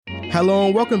Hello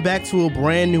and welcome back to a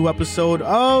brand new episode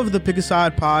of the Pick a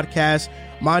Side podcast.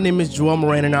 My name is Joel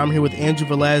Moran and I'm here with Andrew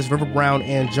Velez, River Brown,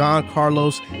 and John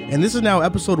Carlos. And this is now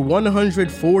episode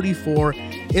 144.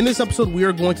 In this episode, we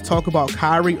are going to talk about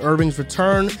Kyrie Irving's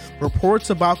return, reports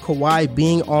about Kawhi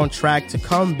being on track to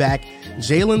come back,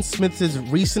 Jalen Smith's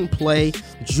recent play,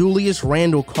 Julius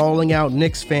Randle calling out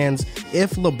Knicks fans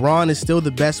if LeBron is still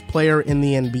the best player in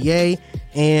the NBA,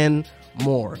 and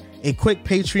more. A quick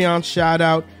Patreon shout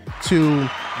out to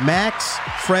Max,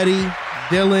 Freddie,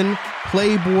 Dylan,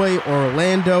 Playboy,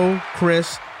 Orlando,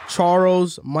 Chris,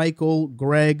 Charles, Michael,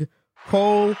 Greg,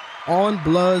 Cole, On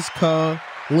Bluz, Ka,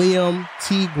 Liam,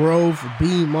 T Grove,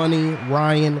 B Money,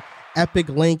 Ryan, Epic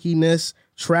Lankiness,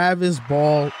 Travis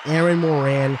Ball, Aaron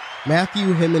Moran,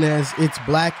 Matthew Jimenez, It's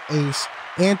Black Ace,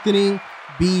 Anthony,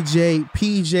 BJ,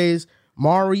 PJs,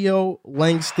 Mario,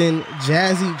 Langston,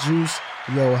 Jazzy Juice,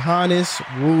 Johannes,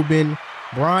 Ruben,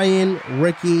 Brian,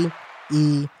 Ricky,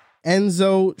 E,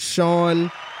 Enzo,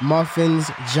 Sean, Muffins,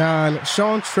 John,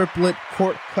 Sean Triplet,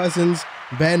 Court Cousins,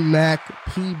 Ben Mack,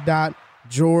 P. Dot,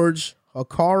 George,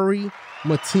 Akari,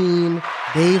 Mateen,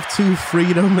 Dave 2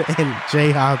 Freedom, and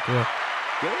J Aqua.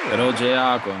 Good old J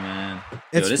Aqua, man.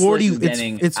 It's 40.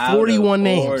 It's 41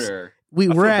 names.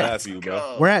 We're at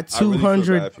 $200. We're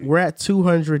at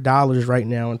 $200 right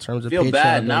now in terms of. Feel Patreon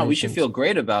bad. Now we should feel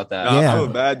great about that. Yeah. I feel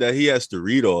bad that he has to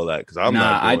read all that because I'm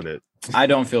not doing it. I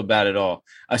don't feel bad at all.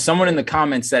 Someone in the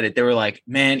comments said it. They were like,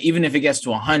 "Man, even if it gets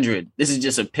to 100, this is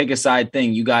just a pick a side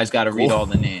thing. You guys got to read all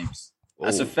the names."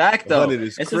 That's a fact, though.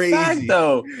 It's crazy. A fact,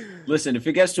 though. Listen, if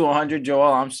it gets to 100,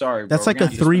 Joel, I'm sorry, bro. That's like a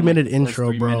 3-minute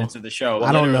intro, bro. Minutes of the show.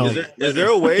 I don't know. Is there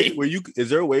a way where you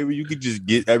could just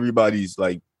get everybody's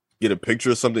get a picture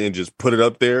of something and just put it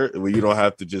up there where you don't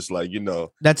have to just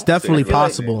That's definitely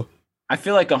possible. I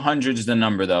feel like 100 is the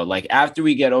number, though. Like after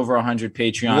we get over 100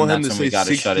 Patreon, that's when we got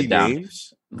to shut it down.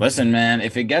 Names? Listen, man,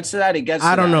 if it gets to that, it gets to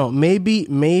that. I don't know.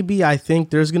 Maybe I think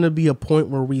there's going to be a point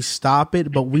where we stop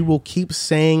it, but we will keep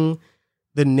saying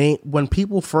the name. When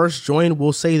people first join,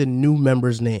 we'll say the new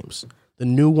members' names. The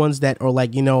new ones that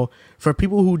are for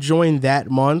people who joined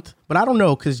that month. But I don't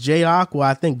know, because J Aqua,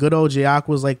 I think good old J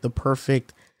Aqua is like the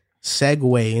perfect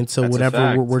segue into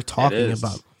whatever we're talking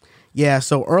about. Yeah,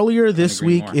 so earlier this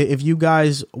week, if you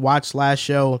guys watched last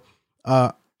show,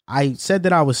 I said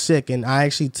that I was sick and I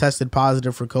actually tested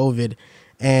positive for COVID,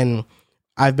 and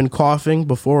I've been coughing.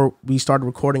 Before we started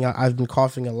recording, I've been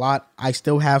coughing a lot. I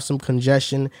still have some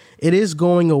congestion. It is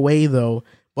going away though,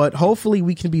 but hopefully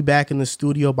we can be back in the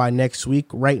studio by next week.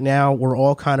 Right now, we're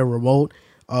all kind of remote.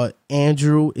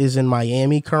 Andrew is in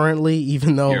Miami currently,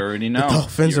 even though the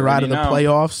Dolphins are out of the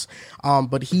playoffs.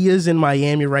 But he is in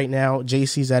Miami right now.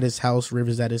 JC's at his house.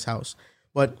 River's at his house.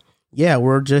 But yeah,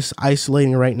 we're just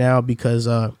isolating right now because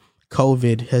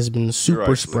COVID has been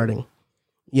super spreading.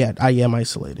 Yeah, I am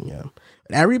isolating. Yeah,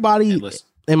 everybody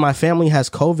in my family has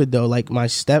COVID though. Like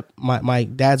my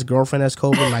dad's girlfriend has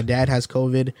COVID. My dad has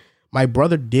COVID. My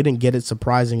brother didn't get it,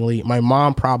 surprisingly. My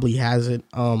mom probably has it.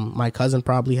 My cousin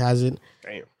probably has it.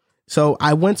 Damn. So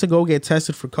I went to go get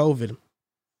tested for COVID,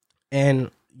 and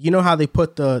you know how they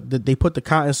put the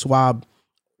cotton swab.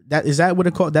 Is that what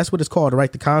it called? That's what it's called,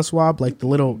 right? The cotton swab, like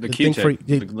the Q-tip.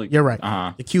 You're right.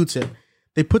 Uh-huh. The Q-tip.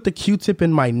 They put the Q-tip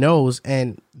in my nose,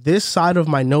 and this side of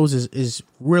my nose is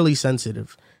really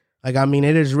sensitive.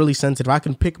 It is really sensitive. I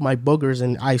can pick my boogers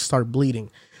and I start bleeding.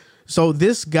 So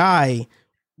this guy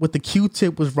with the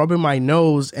Q-tip was rubbing my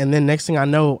nose, and then next thing I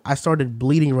know, I started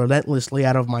bleeding relentlessly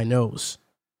out of my nose.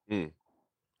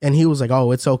 And he was like,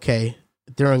 "Oh, it's okay.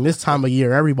 During this time of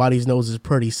year, everybody's nose is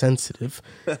pretty sensitive."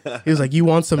 He was like, "You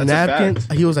want some napkins?"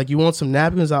 He was like, "You want some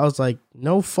napkins?" I was like,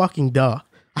 "No fucking duh.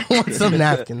 I want some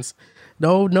napkins.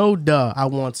 No duh. I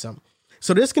want some."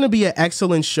 So this is going to be an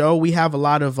excellent show. We have a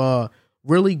lot of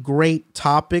really great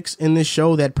topics in this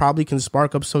show that probably can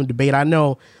spark up some debate. I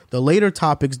know the later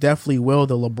topics definitely will,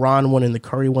 the LeBron one and the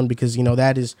Curry one, because,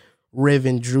 that is Riv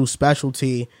and Drew's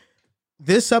specialty.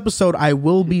 This episode, I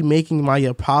will be making my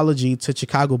apology to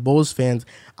Chicago Bulls fans.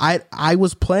 I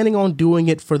was planning on doing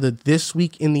it for the This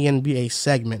Week in the NBA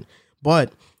segment,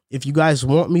 but if you guys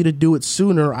want me to do it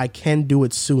sooner, I can do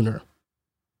it sooner.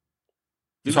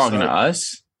 You're talking to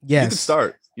us? Yes.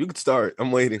 You can start.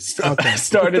 I'm waiting. Okay.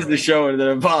 Started the show with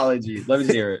an apology. Let me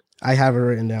hear it. I have it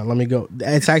written down. Let me go.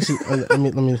 It's actually, let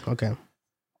me, okay.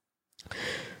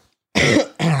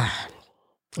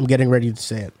 I'm getting ready to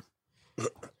say it.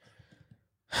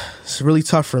 It's really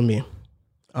tough for me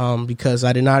because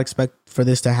I did not expect for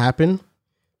this to happen,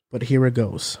 but here it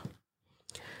goes.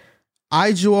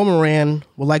 I, Joel Moran,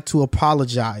 would like to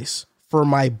apologize for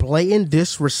my blatant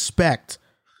disrespect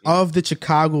of the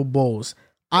Chicago Bulls.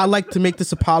 I'd like to make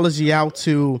this apology out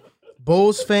to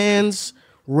Bulls fans,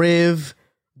 Riv,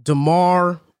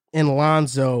 DeMar, and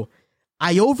Lonzo,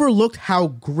 I overlooked how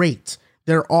great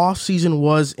their offseason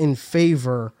was in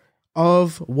favor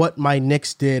of what my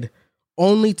Knicks did,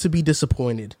 only to be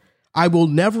disappointed. I will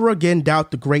never again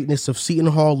doubt the greatness of Seton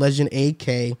Hall legend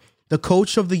AK, the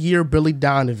coach of the year Billy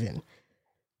Donovan,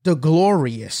 the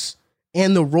glorious,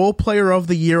 and the role player of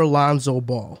the year Lonzo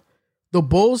Ball. The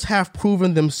Bulls have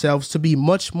proven themselves to be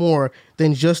much more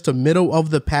than just a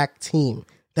middle-of-the-pack team.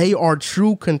 They are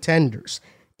true contenders,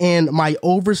 and my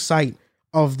oversight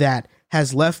of that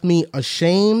has left me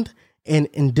ashamed and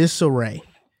in disarray.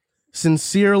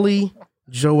 Sincerely,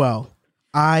 Joel,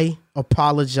 I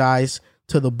apologize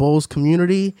to the Bulls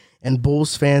community and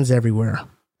Bulls fans everywhere.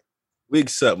 We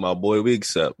accept, my boy. We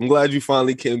accept. I'm glad you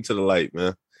finally came to the light,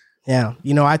 man. Yeah,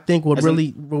 I think what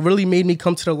really made me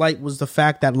come to the light was the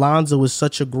fact that Lonzo was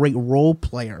such a great role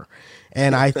player,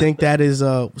 and I think that is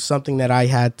something that I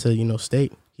had to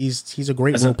state. He's a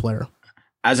great role player.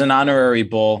 As an honorary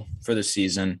Bull for the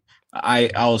season, I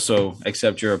also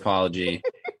accept your apology.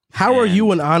 How are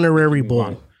you an honorary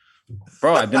Bull?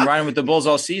 Bro, I've been riding with the Bulls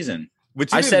all season.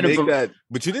 But you didn't make that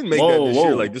this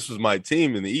year. Like, this was my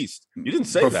team in the East. You didn't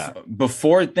say that.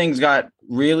 Before things got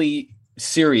really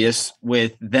serious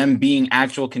with them being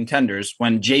actual contenders,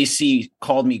 when JC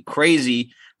called me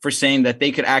crazy for saying that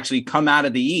they could actually come out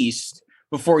of the East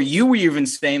before you were even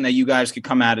saying that you guys could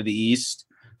come out of the East.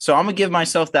 So I'm going to give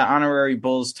myself that honorary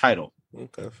Bulls title.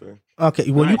 Okay, fair.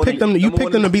 Okay, well, you picked them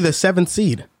to be the 7th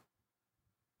seed.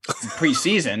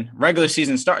 Preseason, regular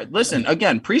season start. Listen,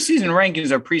 again, preseason rankings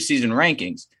are preseason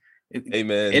rankings. Hey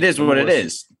man, it is what it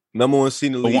is. Number one seed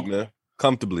in the league, man,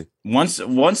 comfortably. Once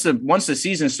the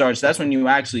season starts, that's when you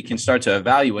actually can start to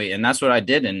evaluate, and that's what I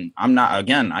did. And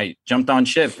I jumped on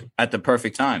ship at the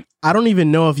perfect time. I don't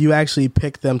even know if you actually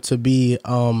picked them to be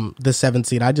the 7th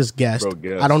seed. I just guessed.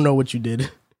 I don't know what you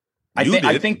did.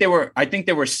 I think they were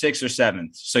 6th or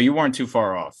 7th, so you weren't too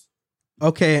far off.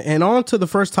 Okay, and on to the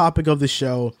first topic of the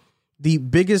show. The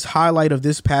biggest highlight of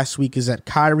this past week is that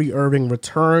Kyrie Irving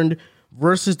returned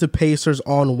versus the Pacers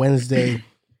on Wednesday.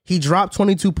 He dropped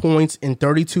 22 points in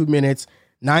 32 minutes,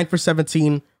 9 for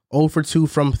 17, 0 for 2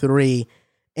 from 3.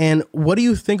 And what do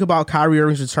you think about Kyrie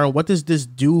Irving's return? What does this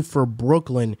do for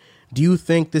Brooklyn? Do you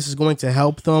think this is going to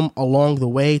help them along the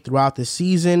way throughout the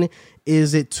season?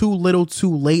 Is it too little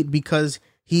too late because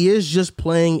he is just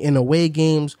playing in away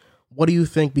games? What do you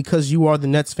think? Because you are the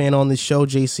Nets fan on this show,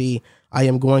 JC, I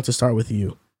am going to start with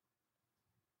you.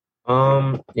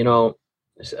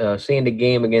 Seeing the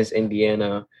game against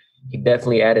Indiana, he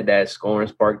definitely added that scoring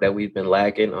spark that we've been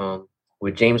lacking.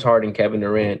 With James Harden, Kevin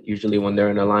Durant, usually when they're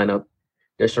in the lineup,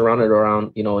 they're surrounded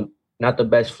around, not the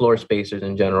best floor spacers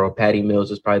in general. Patty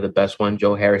Mills is probably the best one.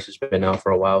 Joe Harris has been out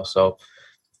for a while. So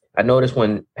I noticed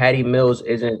when Patty Mills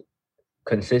isn't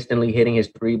consistently hitting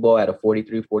his 3 ball at a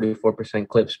 44%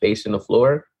 clip spacing the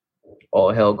floor,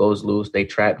 all hell goes loose. They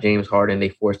trap James Harden. They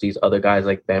force these other guys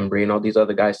like Bembry and all these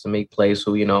other guys to make plays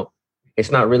who,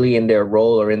 it's not really in their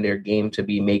role or in their game to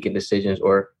be making decisions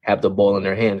or have the ball in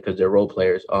their hand because they're role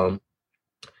players.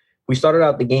 We started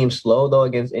out the game slow, though,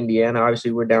 against Indiana.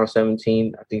 Obviously, we're down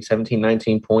 17,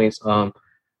 19 points.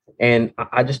 And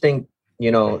I just think,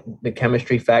 the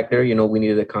chemistry factor, we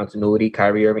needed the continuity.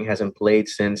 Kyrie Irving hasn't played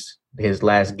since his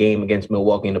last game against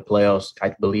Milwaukee in the playoffs.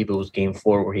 I believe it was game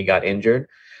 4 where he got injured.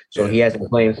 So he hasn't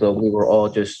played. So we were all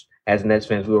just, as Nets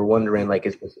fans, we were wondering, like,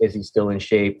 is he still in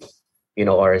shape?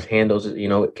 Are his handles,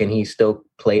 can he still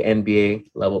play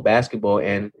NBA level basketball?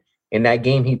 And in that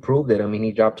game, he proved it. I mean,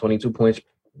 he dropped 22 points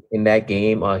in that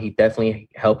game. He definitely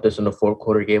helped us in the fourth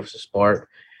quarter, gave us a spark.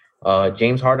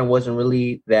 James Harden wasn't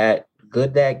really that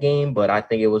good that game, but I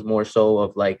think it was more so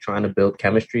of like trying to build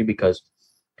chemistry because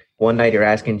one night you're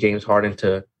asking James Harden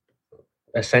to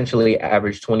essentially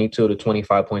average 22 to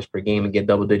 25 points per game and get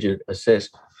double-digit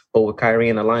assists. But with Kyrie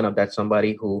in the lineup, that's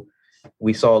somebody who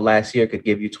we saw last year could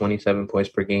give you 27 points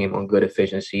per game on good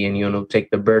efficiency and, take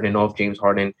the burden off James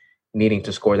Harden needing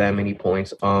to score that many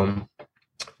points. But,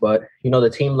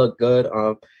 the team looked good.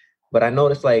 But I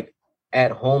noticed, like,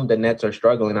 at home, the Nets are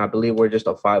struggling. I believe we're just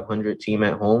a 500 team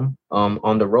at home.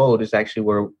 On the road is actually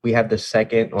where we have the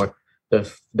second or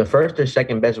the first or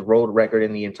second best road record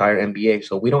in the entire NBA.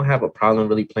 So we don't have a problem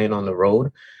really playing on the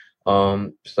road.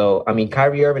 So, I mean,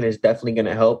 Kyrie Irving is definitely going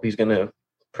to help. He's going to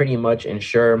pretty much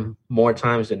ensure more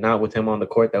times than not with him on the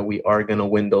court that we are going to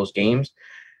win those games.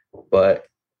 But,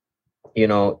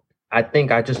 I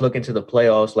think I just look into the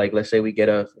playoffs. Like, let's say we get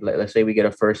a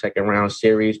first, second round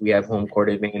series. We have home court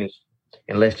advantage.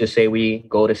 And let's just say we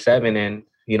go to 7 and,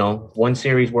 one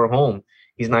series we're home.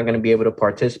 He's not going to be able to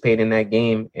participate in that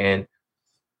game. And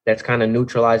that's kind of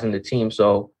neutralizing the team.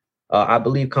 So I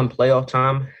believe come playoff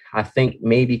time, I think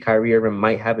maybe Kyrie Irving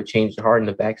might have a change of heart in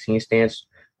the vaccine stance,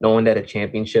 knowing that a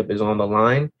championship is on the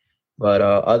line. But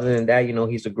other than that,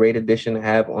 he's a great addition to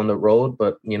have on the road.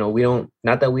 But,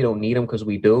 not that we don't need him, because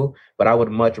we do, but I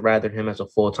would much rather him as a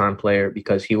full-time player,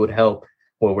 because he would help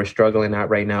where we're struggling at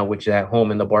right now, which is at home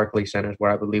in the Barclays Centers,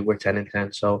 where I believe we're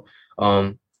 10-10. So,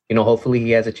 hopefully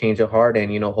he has a change of heart,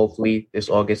 and, hopefully this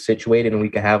all gets situated and we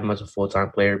can have him as a full-time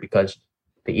player, because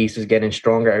the East is getting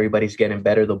stronger. Everybody's getting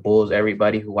better. The Bulls,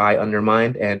 everybody who I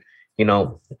undermined. And,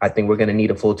 I think we're going to need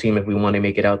a full team if we want to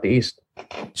make it out the East.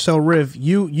 So, Riv,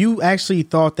 you actually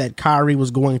thought that Kyrie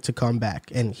was going to come back,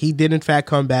 and he did, in fact,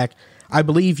 come back. I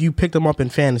believe you picked him up in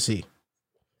fantasy.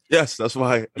 Yes, that's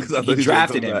why. He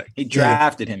drafted him. He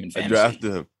drafted him in fantasy. I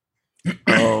drafted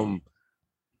him.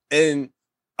 And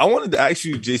I wanted to ask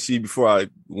you, JC, before I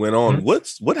went on,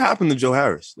 what happened to Joe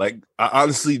Harris? Like, I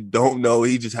honestly don't know.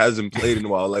 He just hasn't played in a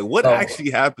while. Like, what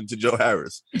actually happened to Joe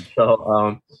Harris?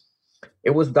 So, it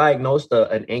was diagnosed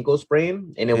an ankle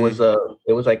sprain, and it was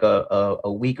like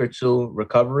a week or two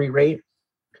recovery rate.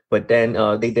 But then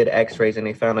they did X-rays, and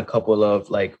they found a couple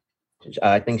of, like,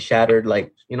 I think shattered,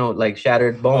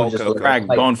 shattered bones,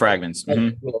 bone fragments,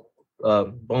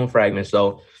 bone fragments.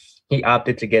 So he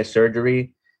opted to get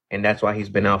surgery, and that's why he's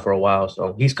been out for a while.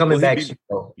 So he's coming back.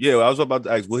 Yeah, I was about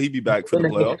to ask, will he be back for the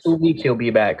playoffs? 2 weeks, he'll be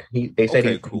back. They said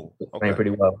he's cool. playing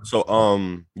pretty well. So,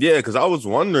 because I was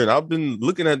wondering, I've been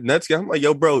looking at Nets game. I'm like,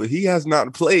 yo, bro, he has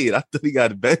not played. I thought he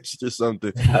got benched or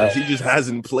something. He just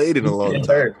hasn't played in a long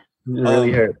time. He's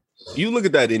really hurt. You look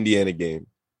at that Indiana game,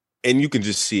 and you can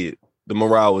just see it. The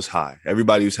morale was high.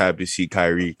 Everybody was happy to see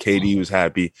Kyrie. KD was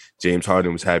happy. James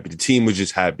Harden was happy. The team was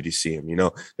just happy to see him.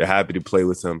 They're happy to play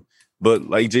with him. But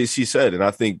like JC said, and I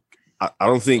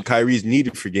don't think Kyrie's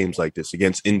needed for games like this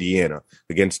against Indiana,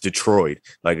 against Detroit,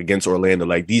 like against Orlando,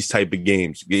 like these type of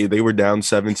games. They were down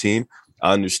 17.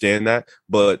 I understand that.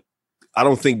 But I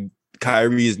don't think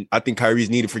I think Kyrie's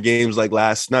needed for games like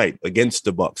last night against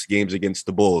the Bucks, games against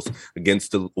the Bulls,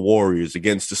 against the Warriors,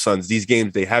 against the Suns. These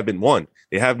games they haven't won.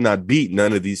 They have not beat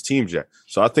none of these teams yet.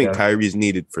 So I think Kyrie's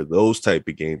needed for those type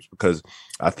of games, because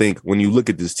I think when you look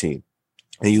at this team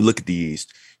and you look at the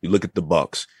East, you look at the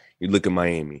Bucks, you look at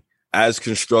Miami, as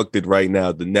constructed right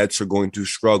now, the Nets are going to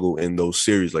struggle in those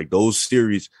series. Like, those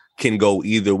series can go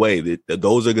either way.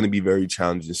 Those are going to be very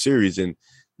challenging series. And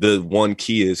the one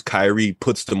key is Kyrie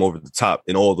puts them over the top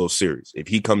in all those series. If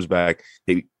he comes back,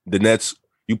 the Nets,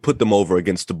 you put them over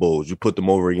against the Bulls, you put them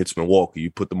over against Milwaukee,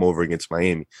 you put them over against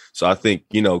Miami. So I think,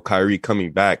 Kyrie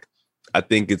coming back, I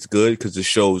think it's good, because it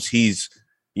shows he's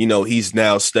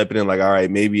now stepping in like, all right,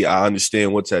 maybe I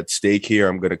understand what's at stake here.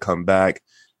 I'm going to come back.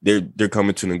 They're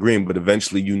coming to an agreement, but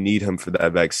eventually you need him for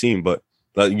that vaccine. But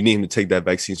you need him to take that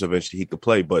vaccine so eventually he could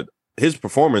play. But his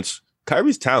performance,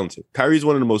 Kyrie's talented. Kyrie's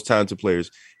one of the most talented players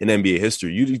in NBA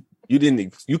history.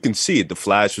 You can see it. The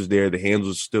flash was there. The hands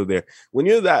was still there. When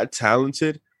you're that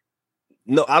talented,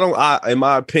 no, in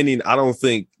my opinion, I don't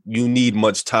think you need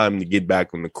much time to get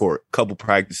back on the court. A couple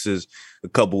practices, a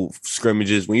couple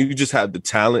scrimmages. When you just have the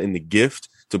talent and the gift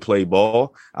to play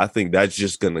ball, I think that's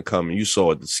just going to come. And you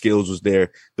saw it. The skills was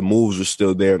there. The moves were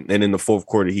still there. And in the fourth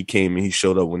quarter, he came and he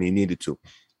showed up when he needed to.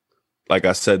 Like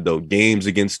I said, though, games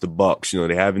against the Bucks,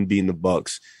 they haven't beaten the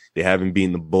Bucks. They haven't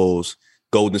beaten the Bulls.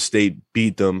 Golden State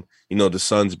beat them. The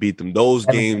Suns beat them. Those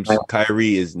games,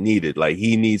 Kyrie is needed. Like,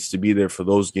 he needs to be there for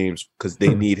those games, because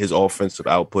they need his offensive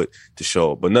output to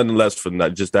show. But nonetheless, for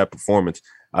not just that performance,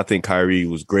 I think Kyrie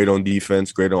was great on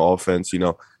defense, great on offense.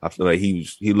 I feel like he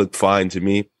looked fine to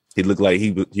me. He looked like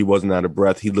he wasn't out of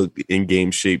breath. He looked in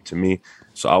game shape to me.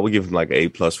 So I would give him like an A+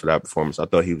 for that performance. I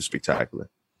thought he was spectacular.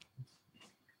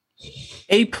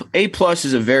 A+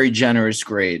 is a very generous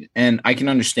grade, and I can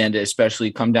understand it,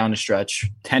 especially come down the stretch.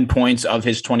 10 points of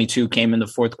his 22 came in the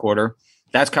fourth quarter.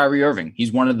 That's Kyrie Irving.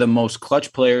 He's one of the most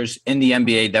clutch players in the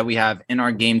NBA that we have in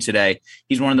our game today.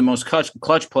 He's one of the most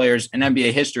clutch players in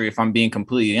NBA history, if I'm being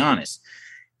completely honest.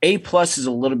 A+ is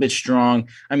a little bit strong.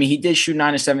 I mean, he did shoot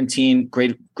 9 of 17,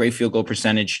 great field goal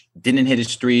percentage, didn't hit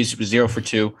his threes, was 0 for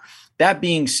 2. That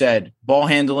being said, ball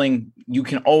handling, you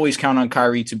can always count on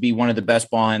Kyrie to be one of the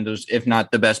best ball handlers, if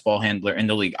not the best ball handler in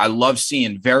the league. I love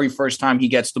seeing very first time he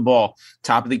gets the ball,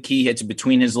 top of the key, hits it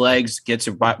between his legs, gets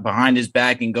it behind his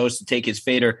back and goes to take his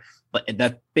fader.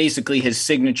 That's basically his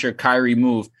signature Kyrie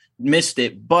move. Missed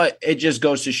it, but it just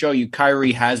goes to show you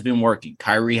Kyrie has been working.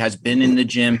 Kyrie has been in the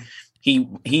gym.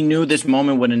 He knew this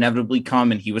moment would inevitably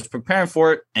come, and he was preparing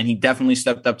for it, and he definitely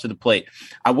stepped up to the plate.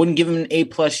 I wouldn't give him an A+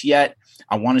 yet.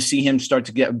 I want to see him start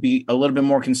to be a little bit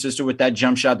more consistent with that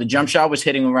jump shot. The jump shot was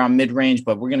hitting around mid-range,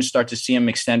 but we're going to start to see him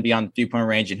extend beyond the three-point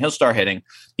range, and he'll start hitting.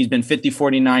 He's been 50,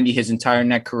 40, 90 his entire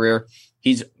net career.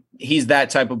 He's that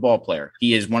type of ball player.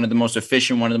 He is one of the most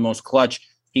efficient, one of the most clutch.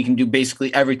 He can do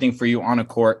basically everything for you on a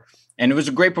court. And it was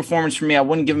a great performance for me. I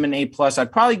wouldn't give him an A+.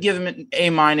 I'd probably give him an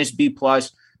A-, B+.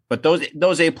 But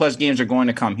those A+ games are going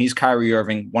to come. He's Kyrie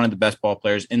Irving, one of the best ball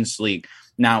players in this league.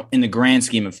 Now, in the grand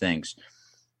scheme of things,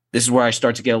 this is where I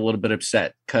start to get a little bit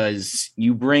upset, because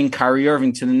you bring Kyrie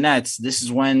Irving to the Nets. This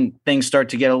is when things start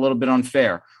to get a little bit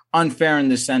unfair. Unfair in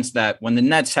the sense that when the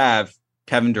Nets have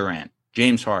Kevin Durant,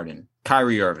 James Harden,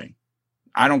 Kyrie Irving,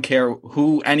 I don't care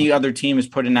who any other team is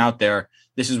putting out there,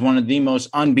 this is one of the most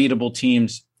unbeatable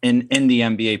teams in the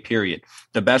NBA, period.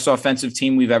 The best offensive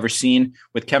team we've ever seen,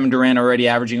 with Kevin Durant already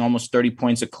averaging almost 30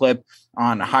 points a clip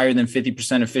on higher than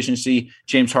 50% efficiency,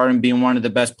 James Harden being one of the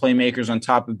best playmakers on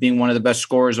top of being one of the best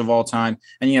scorers of all time.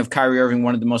 And you have Kyrie Irving,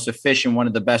 one of the most efficient, one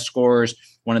of the best scorers,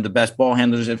 one of the best ball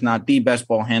handlers, if not the best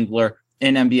ball handler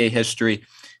in NBA history.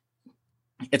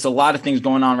 It's a lot of things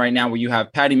going on right now where you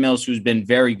have Patty Mills, who's been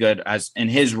very good as in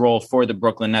his role for the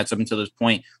Brooklyn Nets up until this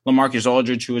point. LaMarcus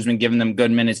Aldridge, who has been giving them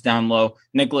good minutes down low.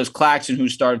 Nicholas Claxton, who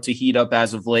started to heat up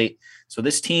as of late. So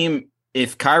this team,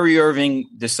 if Kyrie Irving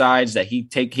decides that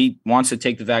he wants to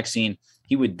take the vaccine,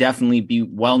 he would definitely be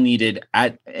well needed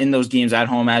in those games at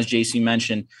home. As JC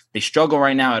mentioned, they struggle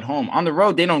right now at home. On the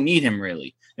road, they don't need him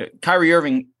really. Kyrie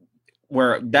Irving,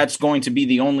 where that's going to be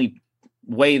the only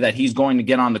way that he's going to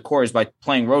get on the court is by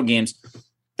playing road games.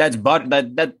 That's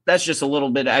just a little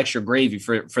bit of extra gravy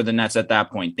for the Nets at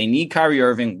that point. They need Kyrie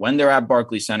Irving when they're at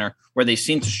Barclays Center, where they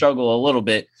seem to struggle a little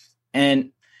bit.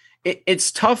 And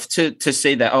it's tough to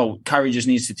say that, oh, Kyrie just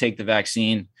needs to take the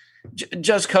vaccine,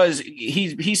 just because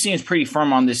he seems pretty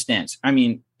firm on this stance. I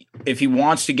mean, if he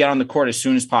wants to get on the court as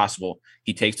soon as possible,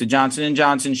 he takes the Johnson &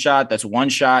 Johnson shot. That's one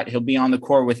shot. He'll be on the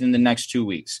court within the next 2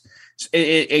 weeks.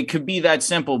 It could be that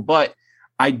simple, but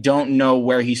I don't know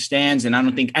where he stands, and I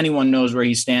don't think anyone knows where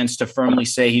he stands to firmly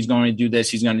say he's going to do this,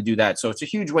 he's going to do that. So it's a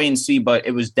huge wait and see, but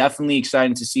it was definitely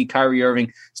exciting to see Kyrie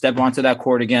Irving step onto that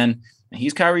court again.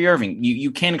 He's Kyrie Irving.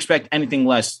 You can't expect anything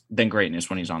less than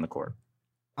greatness when he's on the court.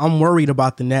 I'm worried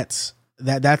about the Nets.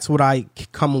 That's what I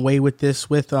come away with this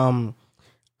with.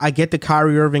 I get that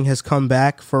Kyrie Irving has come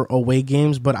back for away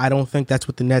games, but I don't think that's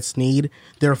what the Nets need.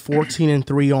 They're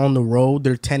 14-3 on the road.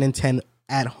 They're 10-10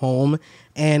 at home,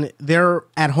 and they're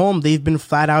at home. They've been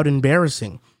flat out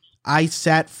embarrassing. I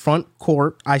sat front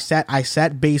court. I sat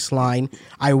baseline.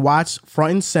 I watched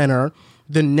front and center.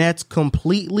 The Nets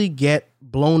completely get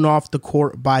blown off the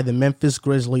court by the Memphis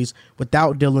Grizzlies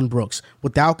without Dillon Brooks,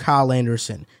 without Kyle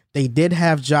Anderson. They did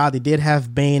have Ja, they did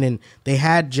have Bane, and they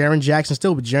had Jaren Jackson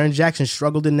still, but Jaren Jackson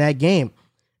struggled in that game.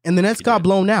 And the Nets got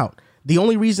blown out. The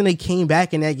only reason they came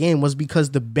back in that game was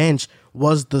because the bench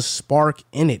was the spark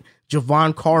in it.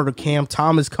 Javon Carter, Cam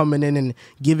Thomas coming in and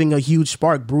giving a huge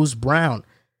spark, Bruce Brown.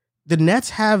 The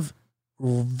Nets have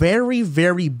very,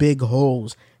 very big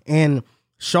holes, and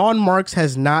Sean Marks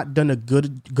has not done a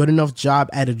good enough job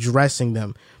at addressing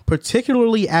them,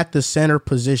 particularly at the center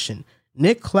position.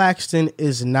 Nick Claxton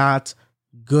is not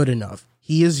good enough.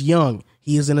 He is young.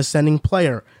 He is an ascending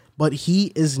player, but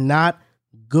he is not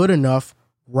good enough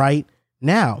right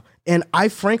now. And I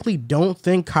frankly don't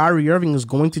think Kyrie Irving is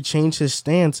going to change his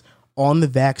stance on the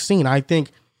vaccine. I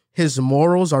think his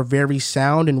morals are very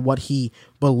sound in what he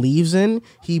believes in.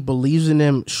 He believes in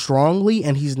them strongly,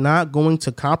 and he's not going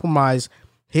to compromise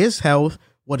his health,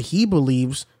 what he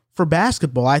believes, for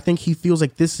basketball. I think he feels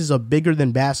like this is a bigger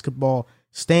than basketball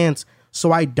stance,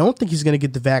 so I don't think he's going to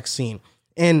get the vaccine.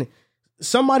 And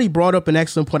somebody brought up an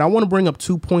excellent point. I want to bring up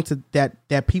 2 points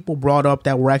that people brought up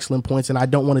that were excellent points, and I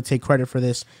don't want to take credit for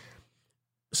this.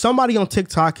 Somebody on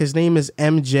TikTok, his name is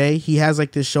MJ. He has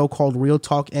like this show called Real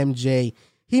Talk MJ.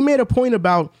 He made a point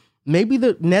about maybe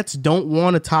the Nets don't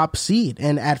want a top seed.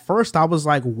 And at first I was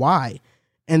like, why?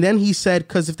 And then he said,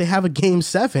 because if they have a game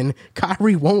 7,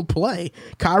 Kyrie won't play.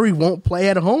 Kyrie won't play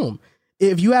at home.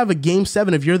 If you have a game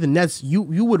 7, if you're the Nets, you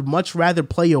would much rather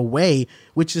play away,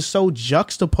 which is so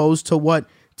juxtaposed to what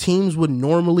teams would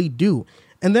normally do.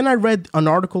 And then I read an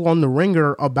article on The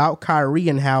Ringer about Kyrie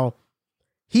and how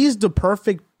he's the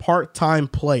perfect part-time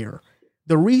player.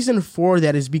 The reason for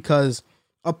that is because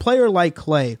a player like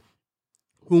Klay,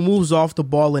 who moves off the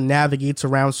ball and navigates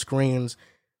around screens,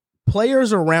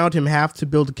 players around him have to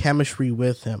build chemistry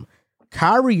with him.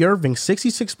 Kyrie Irving,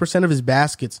 66% of his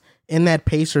baskets in that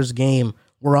Pacers game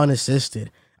were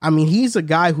unassisted. I mean, he's a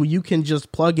guy who you can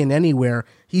just plug in anywhere.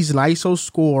 He's an ISO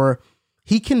scorer.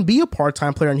 he can be a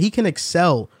part-time player and he can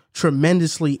excel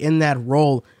tremendously in that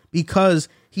role because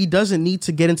he doesn't need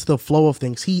to get into the flow of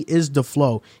things. He is the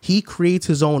flow. He creates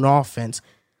his own offense.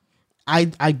 I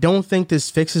don't think this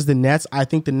fixes the Nets. I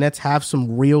think the Nets have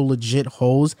some real legit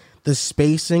holes. The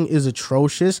spacing is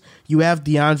atrocious. You have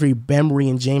DeAndre Bembry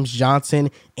and James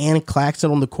Johnson and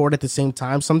Claxton on the court at the same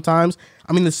time sometimes.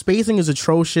 I mean, the spacing is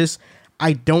atrocious.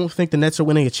 I don't think the Nets are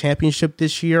winning a championship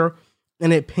this year,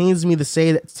 and it pains me to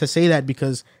say that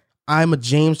because I'm a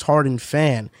James Harden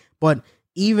fan. But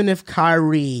even if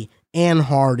Kyrie and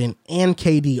Harden and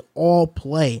KD all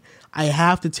play, I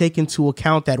have to take into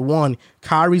account that, one,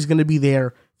 Kyrie's going to be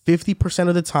there 50%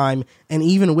 of the time, and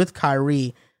even with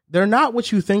Kyrie, they're not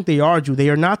what you think they are, Drew. They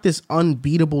are not this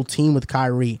unbeatable team with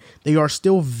Kyrie. They are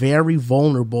still very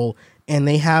vulnerable, and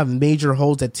they have major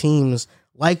holes that teams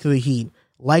like the Heat,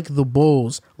 like the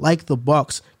Bulls, like the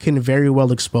Bucks can very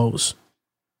well expose.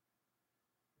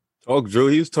 Oh, Drew,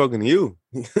 he was talking to you.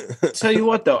 Tell you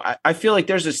what, though, I feel like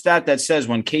there's a stat that says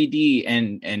when KD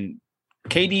and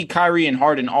KD, Kyrie, and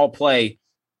Harden all play,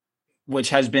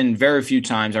 which has been very few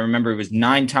times. I remember it was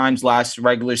 9 times last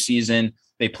regular season.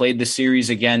 They played the series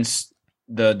against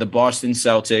the Boston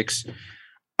Celtics.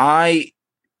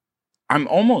 I'm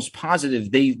almost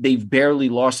positive they've barely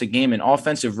lost a game, and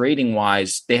offensive rating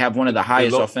wise, they have one of the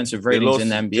highest offensive ratings in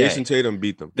the NBA. Jason Tatum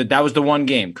beat them. That was the one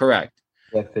game, correct?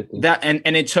 Yeah, 50. That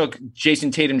and it took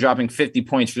Jason Tatum dropping 50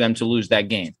 points for them to lose that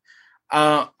game.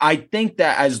 I think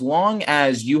that as long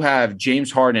as you have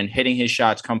James Harden hitting his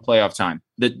shots come playoff time,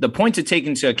 the point to take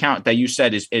into account that you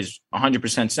said is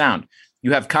 100% sound.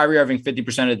 You have Kyrie Irving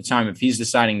 50% of the time if he's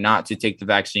deciding not to take the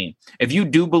vaccine. If you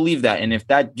do believe that, and if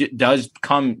that does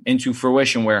come into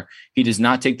fruition where he does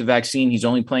not take the vaccine, he's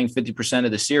only playing 50%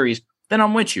 of the series, then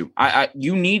I'm with you.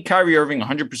 You need Kyrie Irving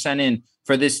 100% in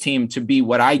for this team to be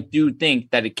what I do think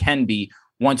that it can be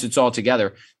once it's all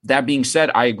together. That being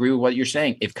said, I agree with what you're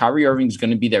saying. If Kyrie Irving is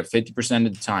going to be there 50%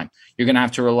 of the time, you're going to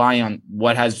have to rely on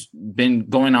what has been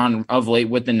going on of late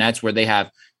with the Nets, where they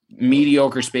have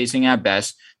mediocre spacing at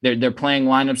best. They're playing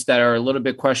lineups that are a little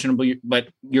bit questionable, but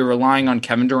you're relying on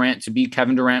Kevin Durant to be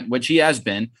Kevin Durant, which he has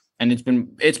been, and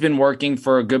it's been working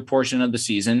for a good portion of the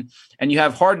season. And you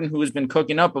have Harden, who has been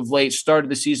cooking up of late, started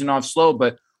the season off slow,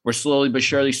 but we're slowly but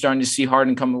surely starting to see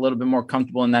Harden come a little bit more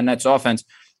comfortable in that Nets offense.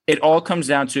 It all comes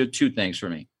down to 2 things for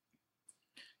me,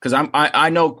 because I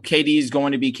know KD is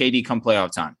going to be KD come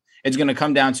playoff time. It's going to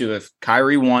come down to if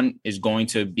Kyrie, 1, is going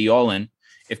to be all in.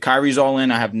 If Kyrie's all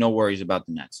in, I have no worries about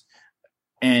the Nets.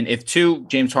 And if 2,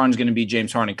 James Harden's going to be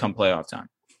James Harden come playoff time.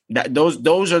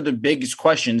 Those are the biggest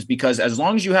questions, because as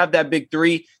long as you have that big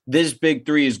 3, this big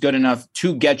 3 is good enough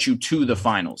to get you to the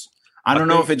finals. I don't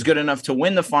know if it's good enough to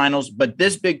win the finals, but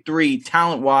this big 3,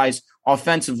 talent-wise,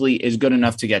 offensively, is good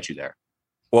enough to get you there.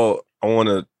 Well, I want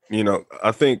to,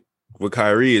 I think with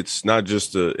Kyrie, it's not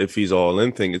just if he's all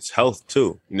in thing, it's health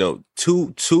too.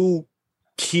 Two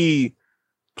key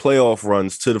playoff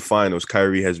runs to the finals,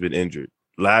 Kyrie has been injured.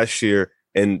 Last year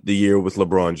and the year with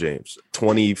LeBron James,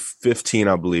 2015,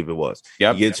 I believe it was.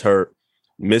 Yep. He gets hurt,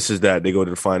 misses that, they go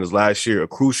to the finals. Last year, a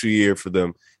crucial year for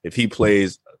them. If he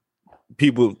plays,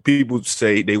 people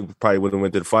say they probably would have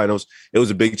went to the finals. It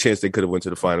was a big chance they could have went to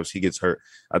the finals. He gets hurt.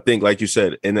 I think, like you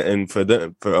said, and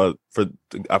for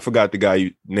I forgot the guy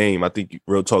you name. I think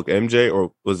Real Talk MJ,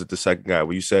 or was it the second guy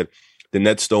where you said the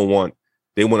Nets they want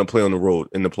to play on the road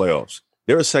in the playoffs.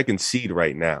 They're a 2nd seed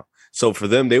right now. So for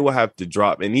them, they will have to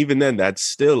drop. And even then, that's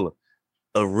still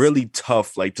a really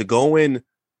tough, to go into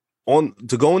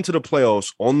the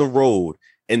playoffs on the road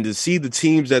and to see the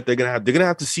teams that they're going to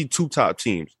have to see 2 top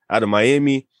teams out of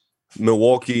Miami,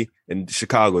 Milwaukee, and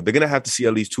Chicago. They're going to have to see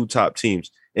at least 2 top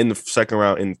teams in the second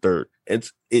round and third.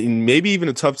 It's maybe even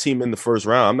a tough team in the first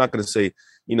round. I'm not going to say,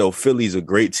 Philly's a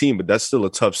great team, but that's still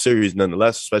a tough series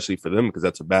nonetheless, especially for them, because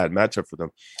that's a bad matchup for them.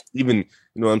 Even,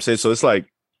 you know what I'm saying? So it's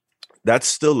that's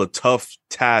still a tough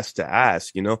task to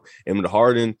ask, And with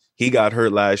Harden, he got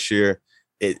hurt last year.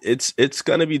 It's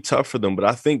going to be tough for them, but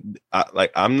I think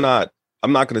I'm not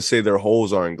going to say their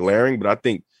holes aren't glaring, but I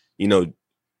think,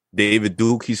 David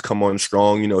Duke, he's come on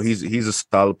strong. He's a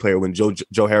solid player. When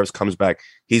Joe Harris comes back,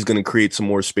 he's going to create some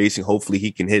more spacing. Hopefully he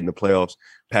can hit in the playoffs.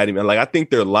 Patty, man, I think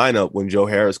their lineup when Joe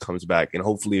Harris comes back, and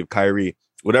hopefully if Kyrie,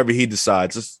 whatever he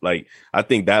decides, I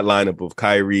think that lineup of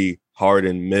Kyrie,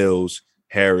 Harden, Mills,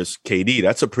 Harris, KD,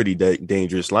 that's a pretty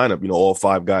dangerous lineup. All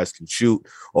 5 guys can shoot,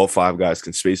 all 5 guys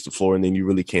can space the floor, and then you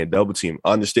really can't double team.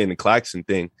 I understand the Claxton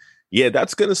thing. Yeah,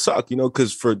 that's going to suck,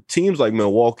 because for teams like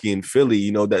Milwaukee and Philly,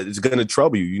 that is going to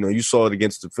trouble you. You saw it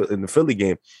in the Philly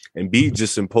game, and Embiid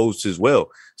just imposed his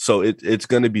will. So it's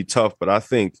going to be tough. But I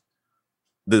think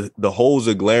the holes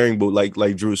are glaring, but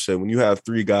like Drew said, when you have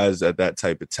three guys at that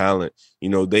type of talent,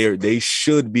 they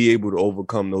should be able to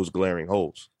overcome those glaring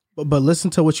holes. But listen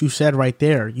to what you said right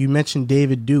there. You mentioned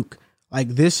David Duke. Like,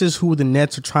 this is who the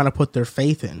Nets are trying to put their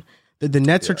faith in. The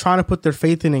Nets are trying to put their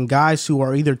faith in guys who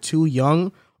are either too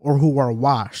young or who are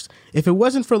washed. If it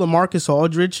wasn't for LaMarcus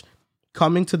Aldridge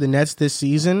coming to the Nets this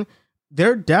season,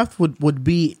 their depth would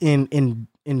be in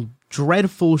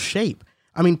dreadful shape.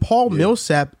 I mean, Paul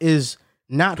Millsap is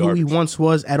not who he once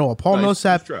was at all. Paul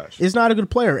Millsap is not a good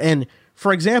player. And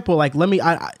for example, like,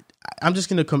 I'm just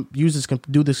going to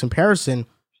do this comparison.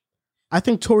 I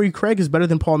think Torrey Craig is better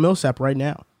than Paul Millsap right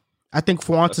now. I think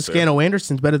Juan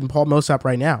Toscano-Anderson is better than Paul Millsap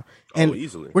right now. And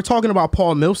we're talking about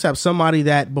Paul Millsap, somebody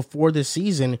that before this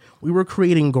season, we were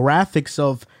creating graphics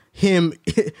of him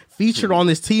featured on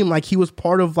this team like he was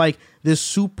part of like this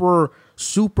super,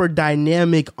 super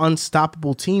dynamic,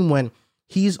 unstoppable team when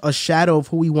he's a shadow of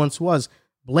who he once was.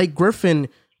 Blake Griffin,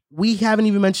 we haven't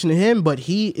even mentioned him, but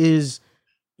he is,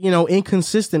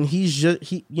 inconsistent. He's just,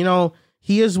 he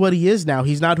is what he is now.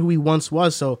 He's not who he once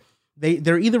was. So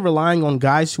they're either relying on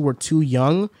guys who are too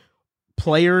young,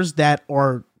 players that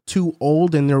are too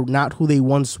old and they're not who they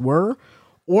once were,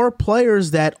 or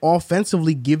players that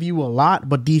offensively give you a lot,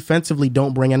 but defensively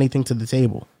don't bring anything to the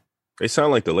table. They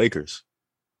sound like the Lakers.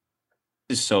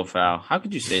 This is so foul. How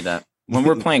could you say that when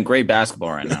we're playing great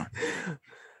basketball right now?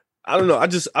 I don't know.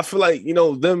 I feel like,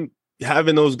 them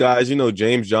having those guys,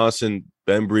 James Johnson,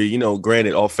 Bembry,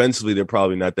 granted, offensively, they're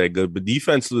probably not that good, but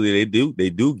defensively, they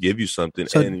do give you something.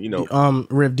 So, and,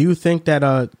 Riv, do you think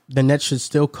that the Nets should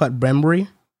still cut Bembry?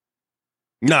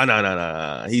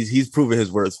 No. He's proven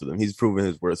his worth for them.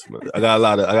 I got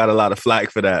a lot of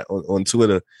flack for that on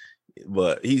Twitter,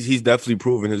 but he's definitely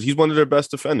proven he's one of their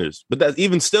best defenders. But that's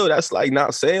even still, that's like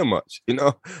not saying much,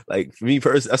 like for me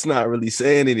personally, that's not really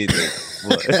saying anything.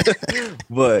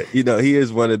 but he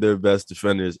is one of their best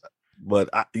defenders. But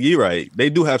you're right, they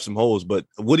do have some holes. But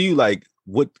what do you like?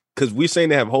 Because we're saying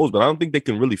they have holes, but I don't think they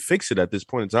can really fix it at this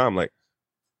point in time. Like,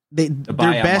 their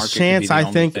best chance, I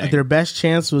think, their best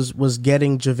chance was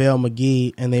getting JaVale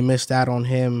McGee, and they missed out on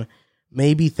him.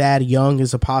 Maybe Thad Young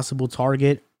is a possible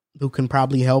target who can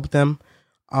probably help them.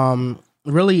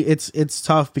 Really, it's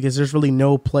tough because there's really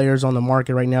no players on the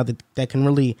market right now that can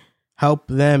really help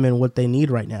them in what they need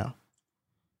right now.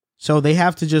 So they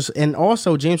have to and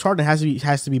also James Harden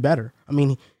has to be better. I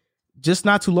mean, just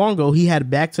not too long ago, he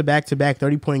had back-to-back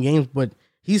 30-point games, but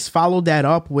he's followed that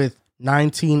up with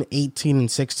 19, 18, and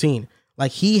 16.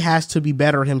 Like, he has to be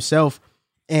better himself.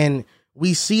 And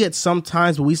we see it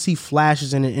sometimes, but we see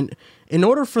flashes in it. In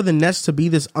order for the Nets to be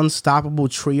this unstoppable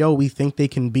trio we think they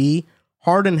can be,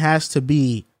 Harden has to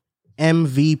be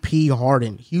MVP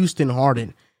Harden, Houston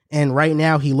Harden. And right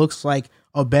now he looks like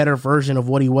a better version of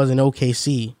what he was in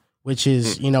OKC, which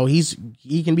is,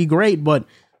 he can be great, but,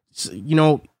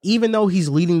 even though he's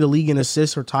leading the league in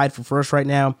assists or tied for first right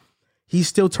now, he's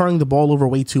still turning the ball over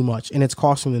way too much, and it's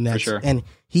costing the Nets. Sure. And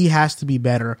he has to be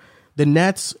better. The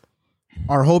Nets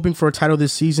are hoping for a title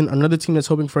this season. Another team that's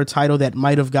hoping for a title that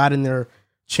might have gotten their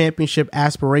championship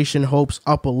aspiration hopes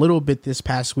up a little bit this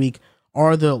past week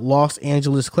are the Los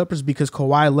Angeles Clippers, because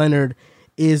Kawhi Leonard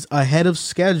is ahead of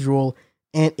schedule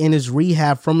and in his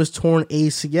rehab from his torn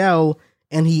ACL,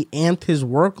 and he amped his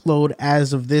workload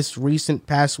as of this recent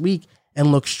past week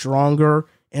and looks stronger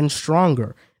and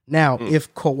stronger. Now,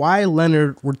 if Kawhi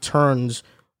Leonard returns,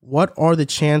 what are the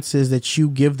chances that you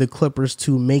give the Clippers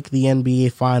to make the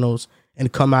NBA Finals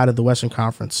and come out of the Western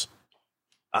Conference?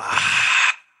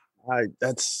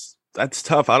 That's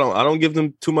tough. I don't give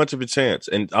them too much of a chance.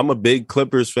 And I'm a big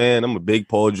Clippers fan. I'm a big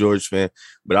Paul George fan.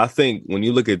 But I think when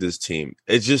you look at this team,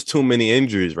 it's just too many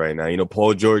injuries right now.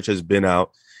 Paul George has been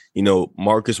out.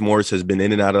 Marcus Morris has been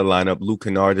in and out of the lineup. Luke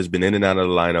Kennard has been in and out of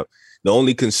the lineup. The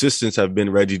only consistents have been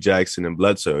Reggie Jackson and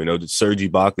Bledsoe. Serge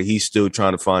Ibaka, he's still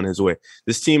trying to find his way.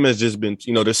 This team has just been,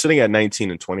 they're sitting at 19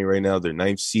 and 20 right now. They're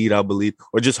 9th seed, I believe,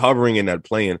 or just hovering in that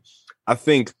play-in. I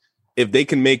think if they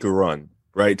can make a run,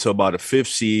 right, to about a 5th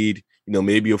seed,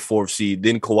 maybe a 4th seed,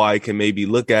 then Kawhi can maybe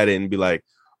look at it and be like,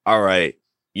 all right,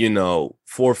 4th,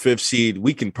 5th seed,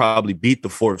 we can probably beat the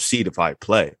 4th seed if I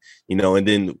play, and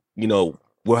then,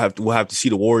 we'll have to see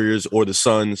the Warriors or the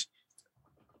Suns.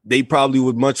 They probably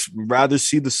would much rather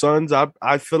see the Suns,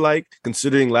 I feel like,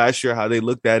 considering last year how they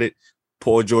looked at it.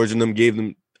 Paul George and them gave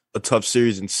them a tough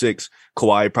series in 6.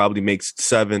 Kawhi probably makes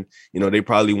 7. They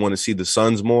probably want to see the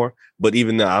Suns more. But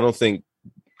even now, I don't think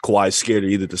Kawhi's scared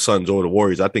of either the Suns or the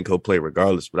Warriors. I think he'll play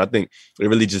regardless. But I think it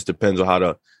really just depends on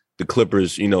how the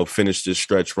Clippers, finish this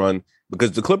stretch run.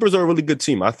 Because the Clippers are a really good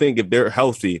team. I think if they're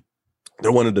healthy,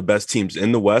 They're one of the best teams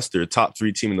in the West. They're a top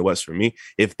 3 team in the West for me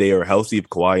if they are healthy, if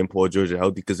Kawhi and Paul George are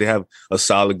healthy, because they have a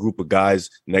solid group of guys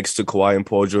next to Kawhi and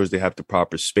Paul George. They have the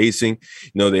proper spacing.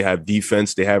 They have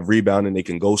defense, they have rebounding, they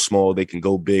can go small, they can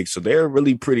go big. So they're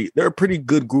a pretty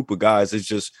good group of guys. It's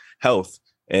just health.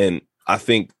 And I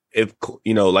think if,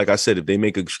 like I said, if they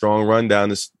make a strong run down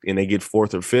this and they get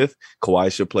 4th or 5th,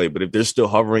 Kawhi should play. But if they're still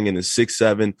hovering in the 6,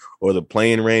 7 or the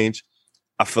playing range,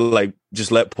 I feel like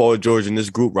just let Paul George and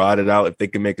this group ride it out. If they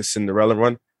can make a Cinderella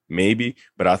run, maybe.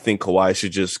 But I think Kawhi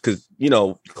should just, because,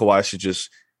 Kawhi should just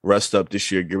rest up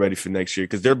this year, get ready for next year,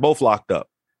 because they're both locked up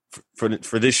for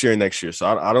this year and next year. So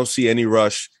I don't see any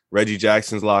rush. Reggie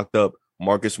Jackson's locked up.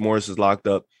 Marcus Morris is locked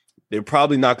up. They're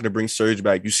probably not going to bring Serge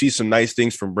back. You see some nice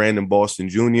things from Brandon Boston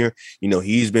Jr.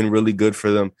 He's been really good for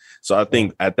them. So I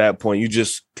think at that point, you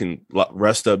just can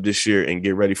rest up this year and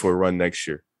get ready for a run next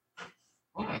year.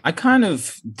 I kind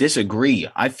of disagree.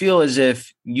 I feel as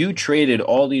if you traded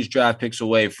all these draft picks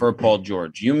away for Paul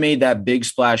George. You made that big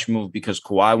splash move because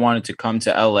Kawhi wanted to come to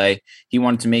LA. He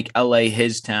wanted to make LA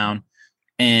his town.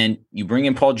 And you bring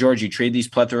in Paul George, you trade these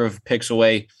plethora of picks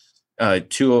away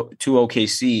to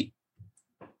OKC.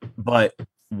 But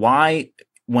why,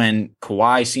 when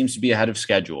Kawhi seems to be ahead of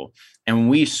schedule, and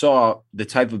we saw the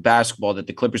type of basketball that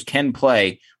the Clippers can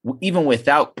play, even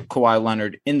without Kawhi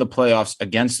Leonard in the playoffs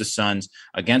against the Suns,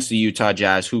 against the Utah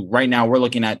Jazz, who right now we're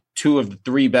looking at 2 of the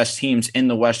 3 best teams in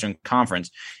the Western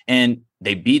Conference. And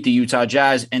they beat the Utah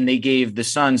Jazz and they gave the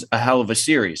Suns a hell of a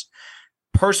series.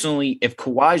 Personally, if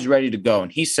Kawhi's ready to go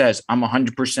and he says, I'm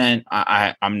 100%,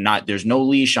 I'm not, there's no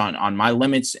leash on my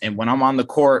limits. And when I'm on the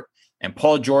court, and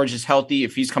Paul George is healthy,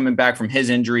 if he's coming back from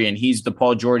his injury and he's the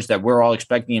Paul George that we're all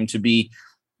expecting him to be,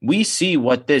 we see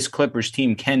what this Clippers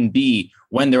team can be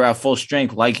when they're at full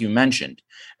strength, like you mentioned.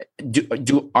 Do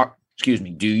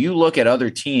you look at other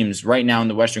teams right now in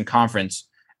the Western Conference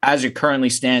as it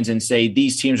currently stands and say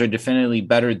these teams are definitively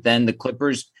better than the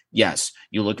Clippers? Yes.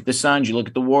 You look at the Suns, you look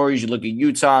at the Warriors, you look at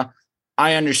Utah.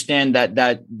 I understand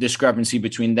that discrepancy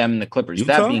between them and the Clippers.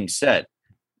 Utah? That being said,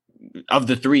 of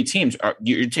the 3 teams,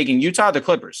 you're taking Utah or the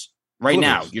Clippers right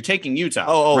now. You're taking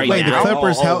Utah. Wait, now. The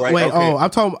Clippers help. Right, wait, okay. I'm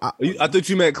talking. I thought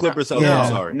you meant Clippers help. Yeah.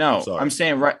 I'm sorry. I'm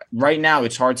saying right now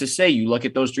it's hard to say. You look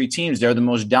at those 3 teams; they're the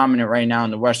most dominant right now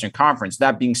in the Western Conference.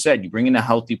 That being said, you bring in a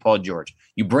healthy Paul George,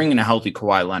 you bring in a healthy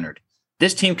Kawhi Leonard.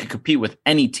 This team can compete with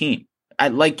any team.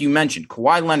 Like you mentioned,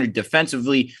 Kawhi Leonard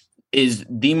defensively is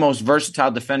the most versatile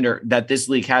defender that this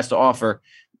league has to offer.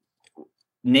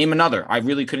 Name another. I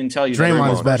really couldn't tell you.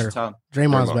 Draymond's better.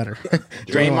 Draymond's better.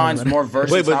 Draymond's more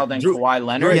versatile than Kawhi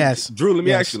Leonard. Yes. Drew, let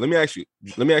me ask you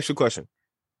a question.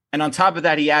 And on top of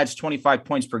that, he adds 25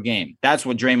 points per game. That's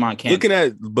what Draymond can.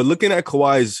 Looking at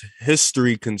Kawhi's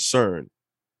history concern,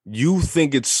 you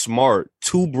think it's smart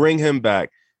to bring him back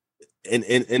in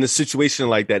a situation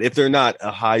like that if they're not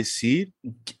a high seed?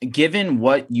 Given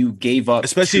what you gave up,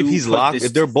 especially if he's locked,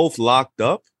 if they're both locked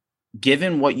up,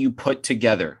 given what you put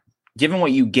together. Given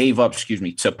what you gave up,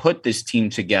 to put this team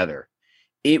together,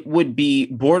 it would be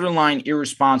borderline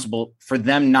irresponsible for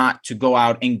them not to go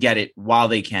out and get it while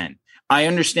they can. I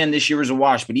understand this year is a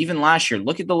wash, but even last year,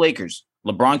 look at the Lakers.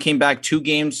 LeBron came back 2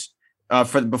 games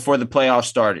before the playoffs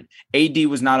started. AD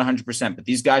was not 100%, but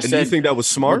these guys said, do you think that was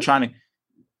smart? We're trying to.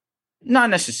 Not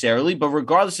necessarily, but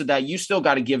regardless of that, you still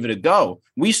got to give it a go.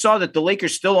 We saw that the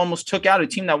Lakers still almost took out a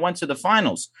team that went to the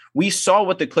finals. We saw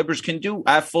what the Clippers can do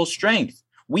at full strength.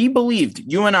 We believed,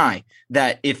 you and I,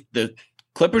 that if the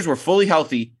Clippers were fully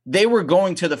healthy, they were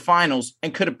going to the finals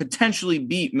and could have potentially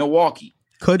beat Milwaukee.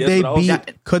 Could they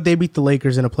beat the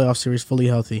Lakers in a playoff series fully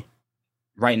healthy?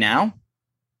 Right now?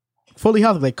 Fully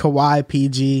healthy, like Kawhi,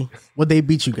 PG. Would they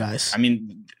beat you guys? I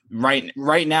mean, right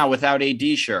now without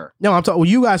AD, sure. No, I'm talking. Well,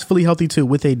 you guys fully healthy too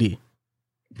with AD.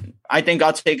 I think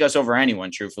I'll take us over anyone,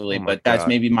 truthfully, but that's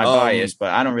maybe my bias,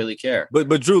 but I don't really care. But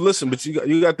Drew, listen, but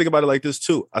you got to think about it like this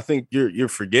too. I think you're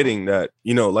forgetting that,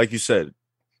 like you said,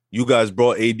 you guys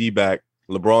brought AD back,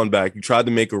 LeBron back. You tried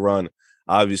to make a run,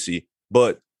 obviously,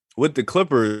 but with the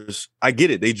Clippers, I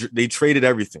get it. They traded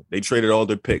everything. They traded all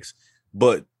their picks,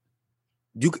 but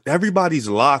everybody's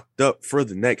locked up for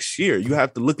the next year. You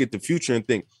have to look at the future and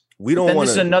think, we don't want.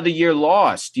 This is another year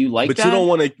lost. Do you like that? But you don't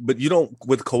want to. But you don't.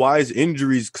 With Kawhi's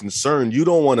injuries concerned, you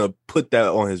don't want to put that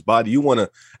on his body. You want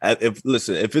to.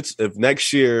 If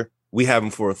next year we have him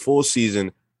for a full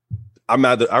season, I'd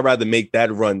rather make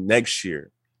that run next year.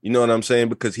 You know what I'm saying?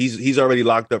 Because he's already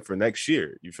locked up for next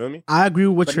year. You feel me? I agree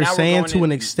with what you're saying to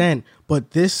an extent, but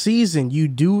this season you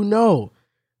do know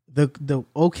the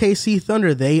OKC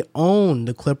Thunder, they own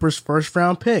the Clippers' first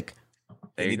round pick.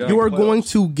 You are going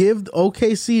to give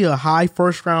OKC a high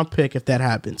first round pick if that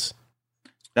happens.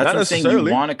 That's what I'm saying.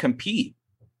 You want to compete.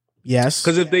 Yes.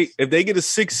 Because if they get a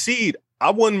 6th seed, I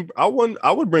would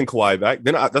bring Kawhi back.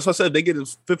 Then that's why I said if they get a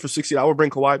 5th or 6th seed, I would bring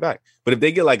Kawhi back. But if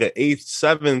they get like an 8th,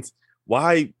 7th,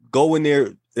 why go in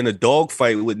there in a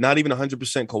dogfight with not even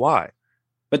 100% Kawhi?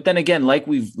 But then again, like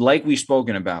we've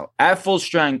spoken about, at full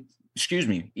strength,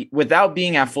 without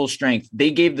being at full strength,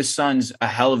 they gave the Suns a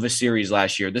hell of a series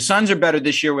last year. The Suns are better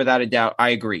this year without a doubt. I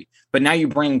agree. But now you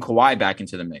bring Kawhi back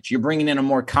into the mix. You're bringing in a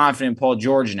more confident Paul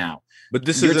George now. But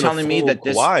this isn't telling me that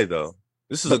Kawhi though.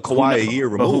 This is a Kawhi a year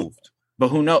removed. But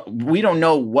who knows? We don't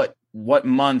know what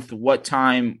month, what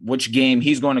time, which game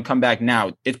he's going to come back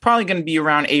now. It's probably going to be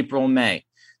around April, May.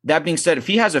 That being said, if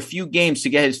he has a few games to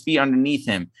get his feet underneath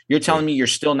him, you're telling me you're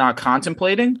still not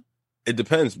contemplating? It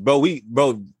depends, bro.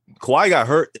 Kawhi got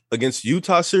hurt against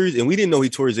Utah series, and we didn't know he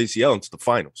tore his ACL into the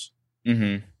finals.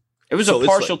 Mm-hmm. It was a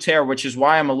partial tear, which is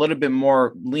why I'm a little bit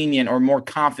more lenient or more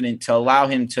confident to allow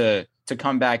him to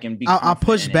come back and be. I'll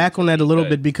push back on that a little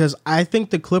bit because I think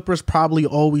the Clippers probably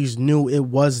always knew it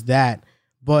was that,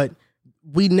 but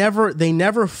they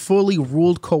never fully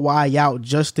ruled Kawhi out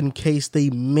just in case they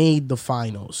made the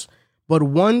finals. But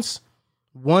once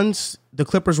the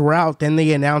Clippers were out, then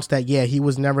they announced that he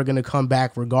was never going to come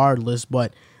back regardless.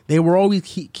 But they were always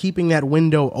keeping that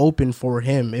window open for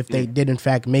him if they did in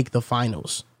fact make the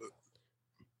finals.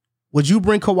 Would you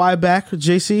bring Kawhi back,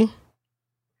 JC?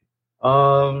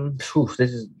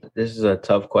 This is a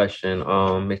tough question.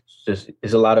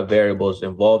 It's a lot of variables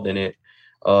involved in it.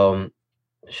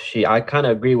 I kind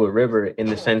of agree with River in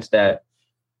the sense that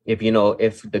if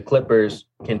the Clippers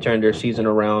can turn their season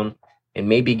around and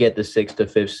maybe get the 6th to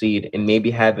 5th seed and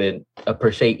maybe have a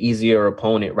per se easier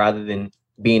opponent rather than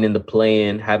being in the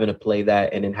play-in, having to play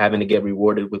that and then having to get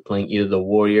rewarded with playing either the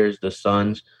Warriors, the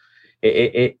Suns,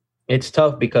 it's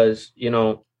tough because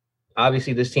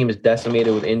obviously this team is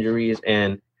decimated with injuries,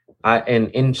 and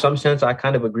in some sense I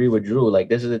kind of agree with Drew. Like,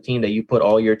 this is a team that you put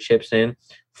all your chips in.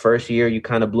 First year you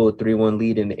kind of blew a 3-1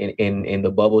 lead in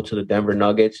the bubble to the Denver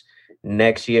Nuggets.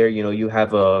 Next year, you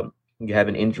have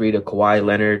an injury to Kawhi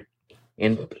Leonard,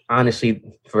 and honestly,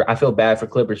 I feel bad for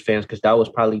Clippers fans because that was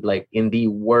probably like in the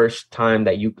worst time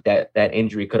that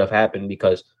injury could have happened,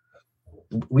 because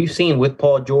we've seen with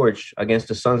Paul George against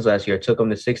the Suns last year, it took him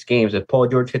to 6 games. If Paul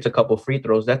George hits a couple free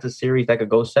throws, that's a series that could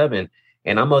go 7.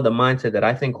 And I'm of the mindset that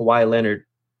I think Kawhi Leonard,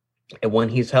 and when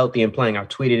he's healthy and playing, I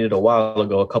tweeted it a while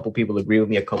ago. A couple people agree with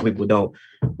me, a couple people don't.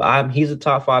 But he's a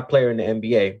top 5 player in the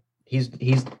NBA. He's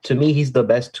to me, he's the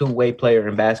best two-way player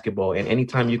in basketball. And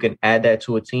anytime you can add that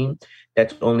to a team,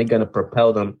 that's only going to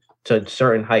propel them to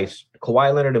certain heights.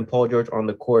 Kawhi Leonard and Paul George on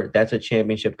the court, that's a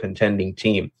championship contending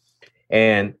team.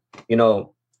 And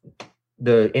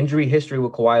the injury history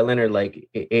with Kawhi Leonard, like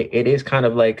it is kind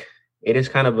of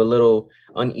a little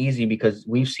uneasy because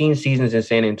we've seen seasons in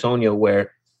San Antonio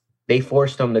where they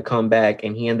forced him to come back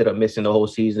and he ended up missing the whole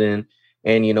season.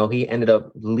 And, he ended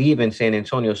up leaving San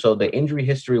Antonio. So the injury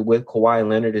history with Kawhi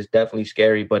Leonard is definitely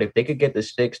scary. But if they could get the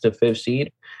 6th to 5th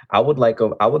seed, I would like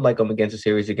them against a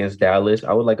series against Dallas.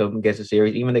 I would like them against a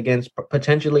series even against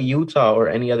potentially Utah or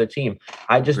any other team.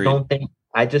 I just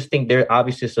think they're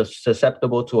obviously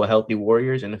susceptible to a healthy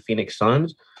Warriors and the Phoenix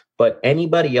Suns. But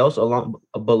anybody else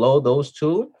below those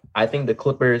two, I think the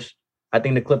Clippers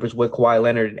with Kawhi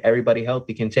Leonard and everybody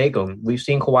healthy can take them. We've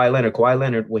seen Kawhi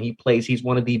Leonard, when he plays, he's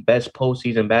one of the best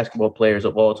postseason basketball players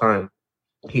of all time.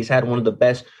 He's had one of the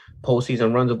best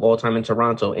postseason runs of all time in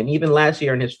Toronto. And even last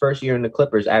year, in his first year in the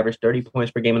Clippers, averaged 30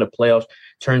 points per game in the playoffs,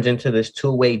 turns into this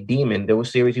two-way demon. There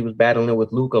was series he was battling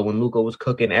with Luka when Luka was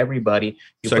cooking everybody.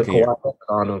 You put Kawhi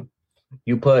on him.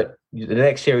 You put the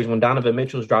next series when Donovan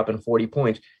Mitchell's dropping 40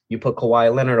 points, you put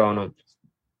Kawhi Leonard on him.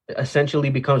 Essentially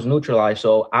becomes neutralized.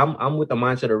 So I'm with the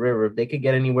mindset of River. If they could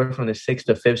get anywhere from the 6th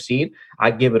to 5th seed,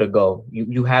 I give it a go.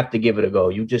 You have to give it a go.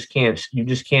 You just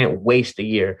can't waste a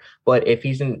year. But if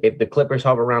the Clippers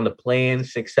hover around the play-in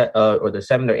 6 or the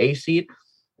 7 or 8 seed,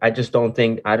 I don't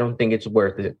think it's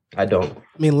worth it. I don't.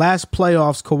 I mean, last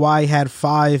playoffs, Kawhi had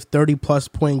 5 30-plus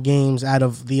point games out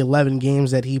of the 11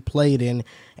 games that he played in,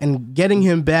 and getting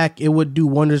him back, it would do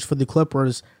wonders for the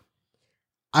Clippers.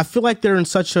 I feel like they're in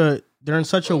such a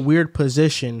weird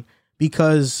position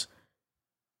because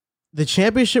the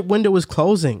championship window is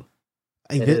closing.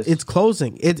 It's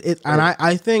closing. And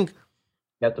I think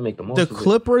you have to make the most. The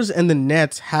Clippers and the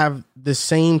Nets have the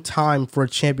same time for a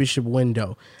championship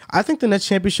window. I think the Nets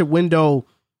championship window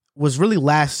was really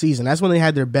last season. That's when they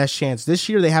had their best chance. This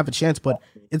year they have a chance, but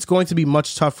it's going to be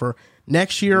much tougher.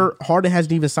 Next year, Harden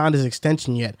hasn't even signed his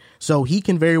extension yet, so he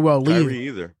can very well leave.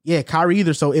 Kyrie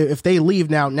either. So if they leave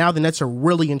now the Nets are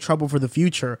really in trouble for the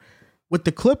future. With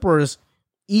the Clippers,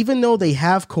 even though they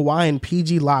have Kawhi and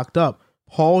PG locked up,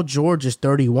 Paul George is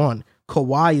 31.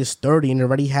 Kawhi is 30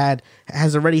 and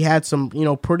has already had some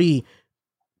pretty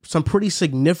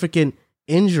significant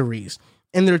injuries.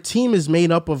 And their team is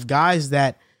made up of guys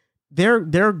that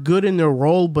they're good in their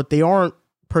role, but they aren't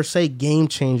per se game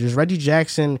changers. Reggie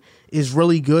Jackson is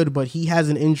really good, but he has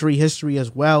an injury history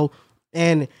as well.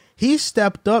 And he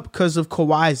stepped up because of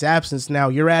Kawhi's absence. Now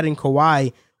you're adding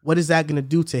Kawhi. What is that going to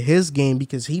do to his game?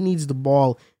 Because he needs the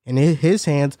ball in his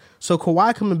hands. So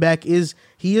Kawhi coming back is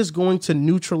going to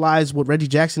neutralize what Reggie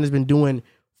Jackson has been doing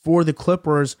for the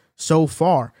Clippers so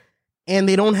far. And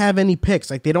they don't have any picks.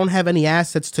 Like, they don't have any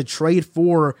assets to trade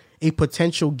for a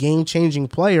potential game-changing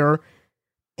player.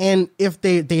 And if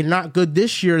they're not good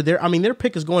this year, their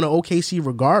pick is going to OKC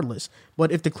regardless.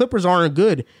 But if the Clippers aren't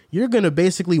good, you're going to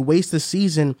basically waste the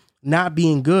season not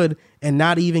being good and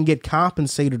not even get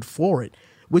compensated for it.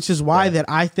 Which is why that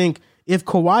I think if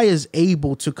Kawhi is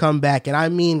able to come back, and I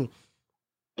mean,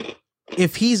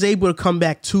 if he's able to come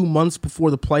back 2 months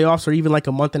before the playoffs or even like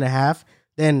a month and a half,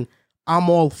 then I'm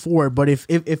all for it. But if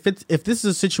this is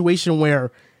a situation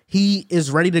where he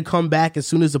is ready to come back as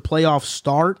soon as the playoffs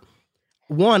start,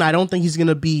 one, I don't think he's going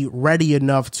to be ready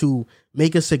enough to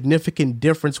make a significant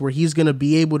difference where he's going to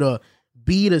be able to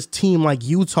beat a team like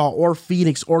Utah or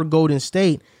Phoenix or Golden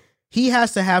State. He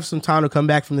has to have some time to come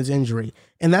back from this injury.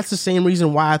 And that's the same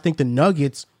reason why I think the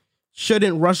Nuggets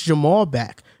shouldn't rush Jamal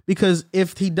back. Because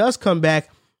if he does come back,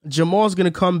 Jamal's going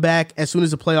to come back as soon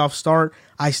as the playoffs start.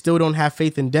 I still don't have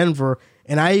faith in Denver.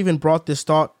 And I even brought this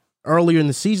thought earlier in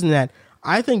the season that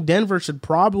I think Denver should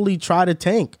probably try to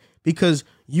tank because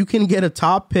you can get a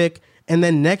top pick and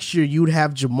then next year you'd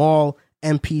have Jamal,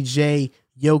 MPJ,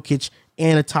 Jokic,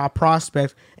 and a top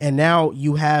prospect. And now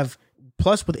you have,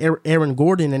 plus with Aaron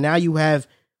Gordon, and now you have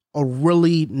a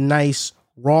really nice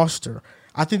roster.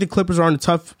 I think the Clippers are in a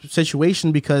tough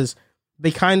situation because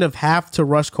they kind of have to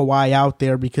rush Kawhi out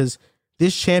there because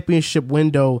this championship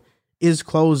window is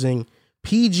closing.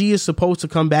 PG is supposed to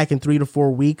come back in 3 to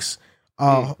 4 weeks.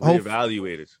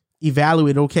 Evaluated.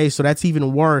 Okay, so that's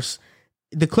even worse.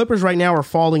 The Clippers right now are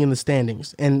falling in the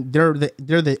standings, and they're the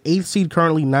 8th seed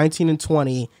currently,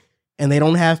 19-20, and they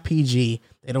don't have PG.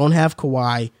 They don't have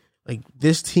Kawhi. Like,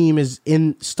 this team is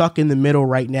stuck in the middle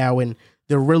right now, and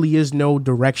there really is no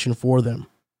direction for them.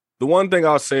 The one thing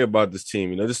I'll say about this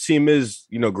team, this team is,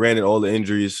 granted all the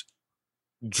injuries.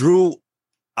 Drew,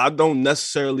 I don't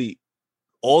necessarily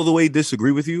all the way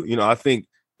disagree with you. I think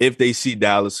if they see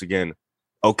Dallas again,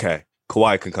 okay,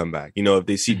 Kawhi can come back. If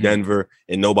they see Denver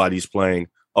and nobody's playing,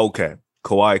 okay,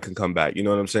 Kawhi can come back. You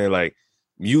know what I'm saying? Like,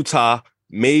 Utah,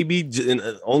 maybe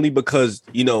only because,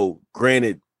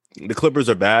 granted, the Clippers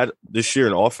are bad this year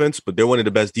in offense, but they're one of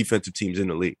the best defensive teams in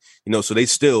the league. So they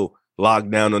still lock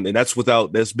down on, and that's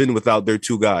been without their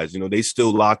two guys. They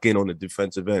still lock in on the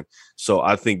defensive end. So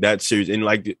I think that series, and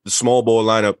like the small ball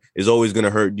lineup is always going to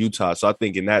hurt Utah. So I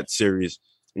think in that series,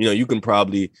 you can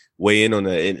probably weigh in on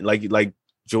that. And like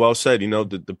Joel said,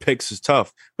 the picks is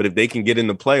tough, but if they can get in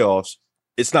the playoffs,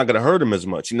 it's not going to hurt them as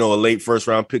much. A late first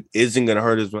round pick isn't going to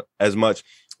hurt as much.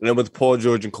 And then with Paul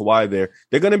George and Kawhi there,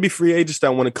 they're going to be free agents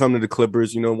that want to come to the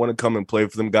Clippers, want to come and play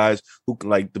for them, guys who can,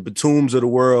 like the Batums of the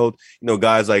world,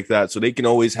 guys like that. So they can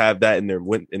always have that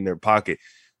in their pocket.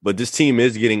 But this team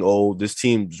is getting old. This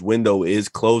team's window is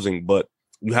closing. But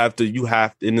you have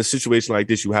to, in a situation like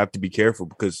this, you have to be careful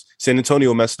because San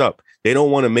Antonio messed up. They don't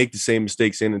want to make the same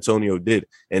mistake San Antonio did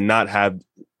and not have,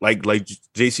 like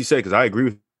JC said, because I agree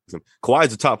with him. Kawhi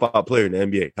is a top 5 player in the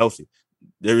NBA, healthy.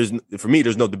 There's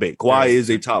no debate. Kawhi is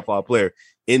a top 5 player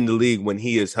in the league when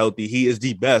he is healthy. He is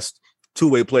the best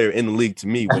two-way player in the league to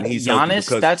me when he's Giannis.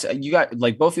 Healthy. That's you got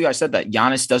like both of you guys said that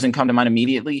Giannis doesn't come to mind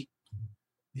immediately.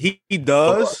 He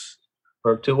does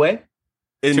for two-way.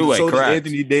 And two-way, so correct.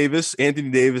 Anthony Davis, and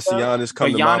Giannis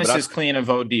come but to mind. Giannis is clean of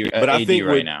OD. But I think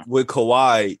right now with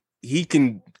Kawhi, he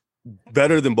can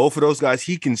better than both of those guys.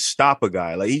 He can stop a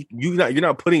guy. Like you're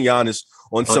not putting Giannis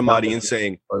on somebody and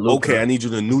saying, "Okay, I need you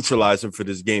to neutralize him for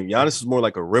this game." Giannis is more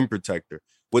like a rim protector.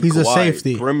 With He's Kawhi, a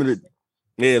safety. Perimeter.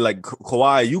 Yeah, like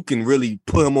Kawhi, you can really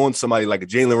put him on somebody like a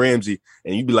Jalen Ramsey,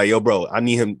 and you'd be like, "Yo, bro, I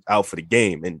need him out for the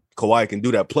game." And Kawhi can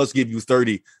do that. Plus, give you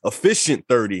 30, efficient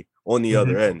 30 on the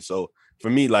other end. So for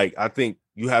me, like I think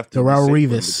you have to. Darrell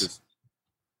Revis.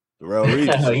 Darrell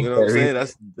Revis, you know what I'm saying?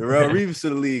 That's Darrell Revis to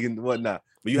the league and whatnot.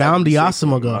 But you now I'm the in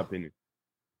Osimo my opinion.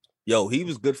 Yo, he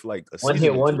was good for like a One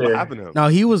season. hit wonder. What happened to him? No,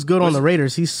 he was good on the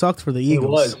Raiders. He sucked for the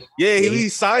Eagles. Yeah, he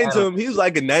signed him. He was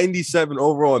like a 97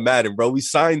 overall in Madden, bro. We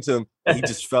signed him He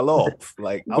just fell off.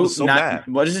 Like I was so mad.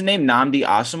 What is his name? Nnamdi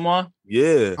Asomugha?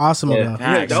 Yeah. Asamoah.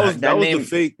 Yeah, that was the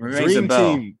fake dream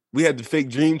team. We had the fake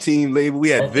dream team label. We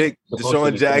had Vic,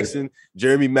 Deshaun Jackson,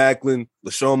 Jeremy Maclin,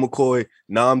 LaShawn McCoy,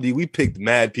 Nnamdi. We picked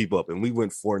mad people up, and we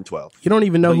went 4-12. You don't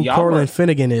even know who Cortland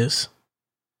Finnegan is.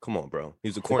 Come on, bro.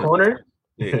 He's a corner.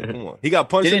 Yeah, come on. He got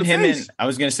punched in the face. I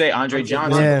was gonna say Andre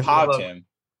Johnson popped him.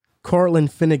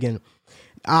 Cortland Finnegan.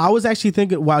 I was actually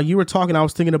thinking while you were talking, I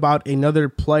was thinking about another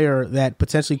player that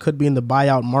potentially could be in the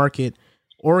buyout market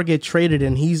or get traded,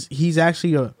 and he's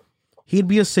actually he'd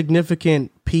be a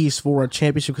significant piece for a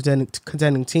championship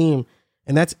contending team,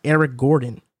 and that's Eric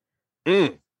Gordon.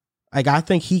 Like I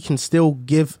think he can still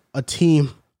give a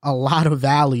team a lot of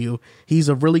value. He's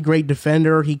a really great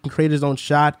defender. He can create his own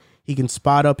shot. He can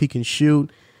spot up. He can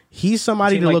shoot. He's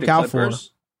somebody to look out for.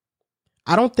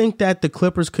 I don't think that the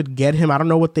Clippers could get him. I don't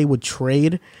know what they would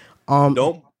trade.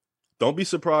 Don't be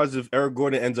surprised if Eric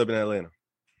Gordon ends up in Atlanta.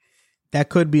 That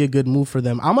could be a good move for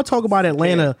them. I'm gonna talk about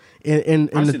Atlanta in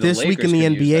this week in the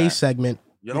NBA segment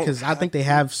because I think they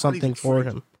have something for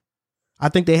him. I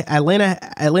think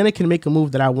Atlanta can make a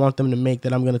move that I want them to make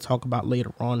that I'm going to talk about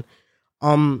later on.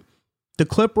 The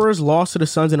Clippers lost to the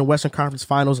Suns in the Western Conference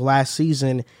Finals last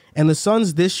season, and the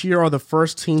Suns this year are the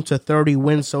first team to 30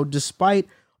 wins. So despite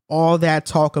all that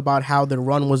talk about how the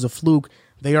run was a fluke,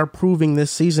 they are proving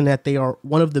this season that they are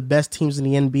one of the best teams in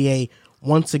the NBA.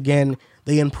 Once again,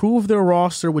 they improved their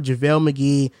roster with JaVale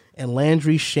McGee and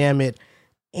Landry Shamet,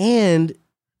 and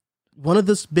one of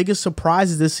the biggest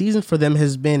surprises this season for them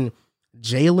has been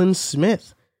Jalen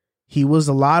Smith. He was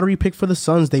a lottery pick for the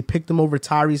Suns. They picked him over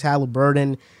Tyrese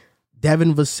Halliburton,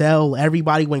 Devin Vassell.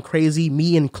 Everybody went crazy,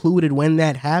 me included, when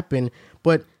that happened.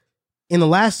 But in the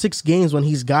last 6 games, when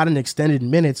he's gotten extended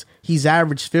minutes, he's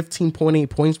averaged 15.8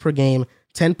 points per game,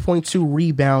 10.2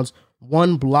 rebounds,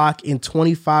 1 block in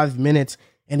 25 minutes,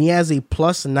 and he has a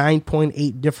plus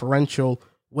 9.8 differential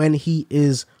when he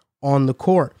is on the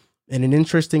court. And an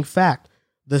interesting fact,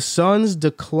 the Suns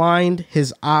declined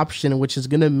his option, which is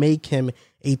going to make him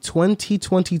a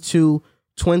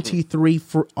 2022-23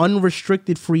 for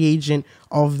unrestricted free agent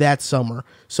of that summer.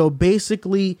 So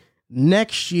basically,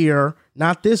 next year,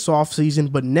 not this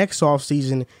offseason, but next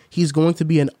offseason, he's going to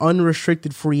be an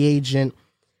unrestricted free agent.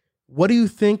 What do you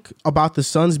think about the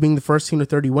Suns being the first team to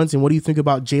 30 wins, and what do you think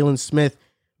about Jalen Smith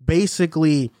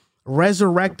basically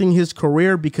resurrecting his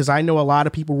career? Because I know a lot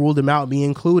of people ruled him out, me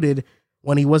included,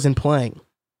 when he wasn't playing.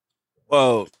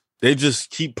 Well, they just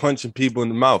keep punching people in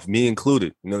the mouth, me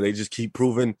included. You know, they just keep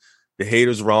proving the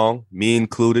haters wrong, me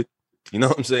included. You know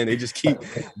what I'm saying? They just keep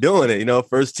doing it. You know,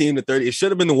 first team to 30. It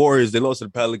should have been the Warriors. They lost to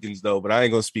the Pelicans, though, but I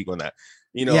ain't gonna speak on that.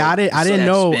 You know, yeah, I didn't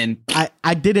know.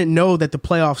 I didn't know that the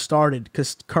playoffs started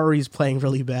because Curry's playing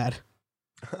really bad.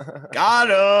 Got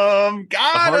him.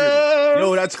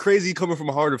 Yo, that's crazy coming from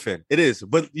a Harder fan. It is,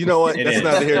 but you know what? That's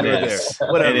neither here nor there.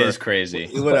 Whatever. It is crazy.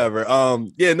 Whatever.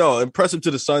 Yeah, no, impressive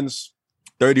to the Suns.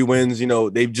 30 wins. You know,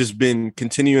 they've just been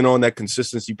continuing on that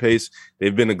consistency pace.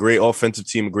 They've been a great offensive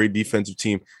team, a great defensive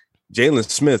team. Jalen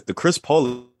Smith, the Chris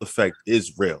Paul effect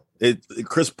is real.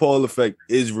 Chris Paul effect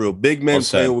is real. Big men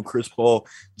playing with Chris Paul,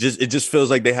 it just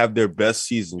feels like they have their best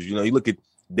seasons. You know, you look at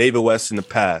David West in the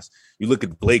past. You look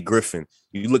at Blake Griffin.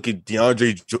 You look at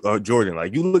DeAndre Jordan.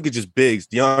 Like, you look at just bigs.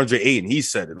 DeAndre Ayton, he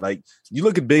said it. Like, you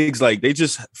look at bigs, like, they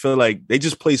just feel like they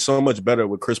just play so much better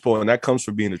with Chris Paul, and that comes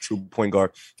from being a true point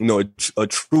guard. You know, a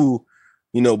true,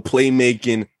 you know,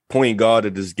 playmaking point guard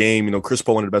of this game. You know, Chris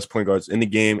Paul, one of the best point guards in the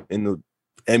game, in the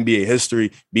NBA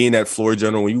history, being that floor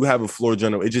general. When you have a floor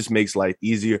general, it just makes life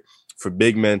easier for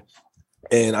big men.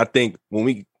 And I think when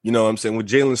we, you know what I'm saying, with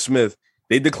Jalen Smith,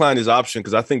 they declined his option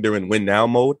because I think they're in win now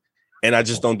mode. And I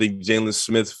just don't think Jalen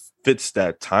Smith fits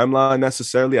that timeline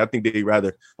necessarily. I think they'd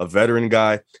rather a veteran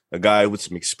guy, a guy with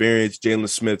some experience. Jalen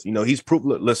Smith, you know, he's proved,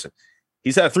 listen,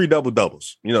 he's had 3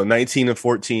 double-doubles, you know, 19 and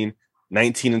 14,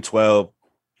 19 and 12,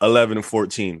 11 and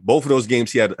 14. Both of those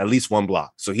games, he had at least 1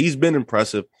 block. So he's been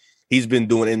impressive. He's been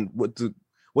doing, and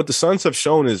what the Suns have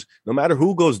shown is no matter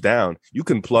who goes down, you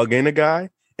can plug in a guy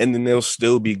and then they'll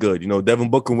still be good. You know, Devin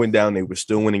Booker went down, they were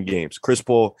still winning games. Chris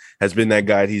Paul has been that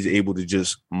guy. He's able to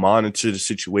just monitor the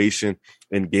situation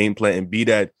and game plan and be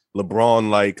that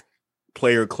LeBron-like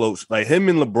player close. Like, him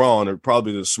and LeBron are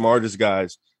probably the smartest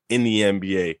guys in the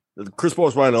NBA. Chris Paul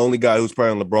is probably the only guy who's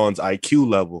probably on LeBron's IQ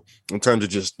level in terms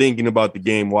of just thinking about the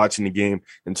game, watching the game,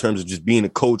 in terms of just being a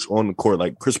coach on the court.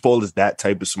 Like, Chris Paul is that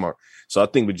type of smart. So I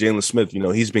think with Jalen Smith, you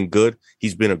know, he's been good.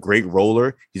 He's been a great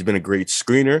roller. He's been a great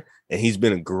screener, and he's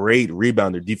been a great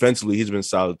rebounder. Defensively, he's been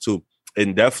solid too.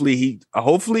 And definitely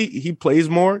hopefully he plays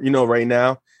more. You know, right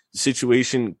now the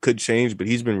situation could change, but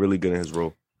he's been really good in his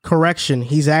role. Correction,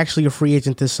 he's actually a free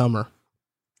agent this summer.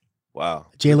 Wow.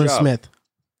 Jalen Smith.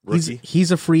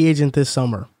 He's a free agent this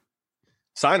summer.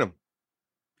 Sign him.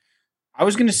 I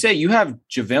was going to say, you have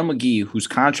JaVale McGee, whose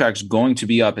contract's going to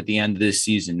be up at the end of this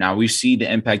season. Now, we see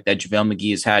the impact that JaVale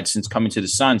McGee has had since coming to the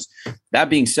Suns. That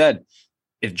being said,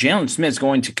 if Jalen Smith's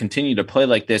going to continue to play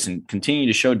like this and continue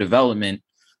to show development,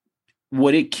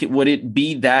 would it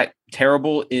be that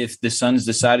terrible if the Suns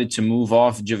decided to move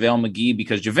off JaVale McGee?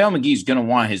 Because JaVale McGee is going to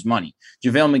want his money.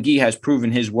 JaVale McGee has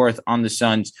proven his worth on the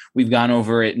Suns. We've gone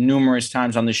over it numerous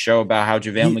times on the show about how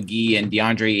JaVale McGee and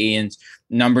DeAndre Ayton's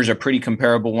numbers are pretty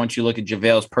comparable once you look at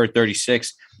JaVale's per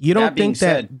 36. You don't think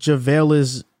that JaVale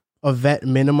is a vet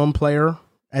minimum player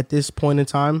at this point in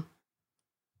time?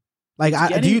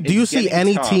 Like, do you see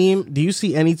any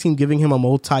team giving him a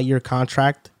multi-year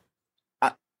contract?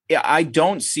 Yeah, I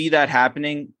don't see that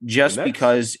happening just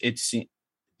because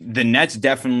the Nets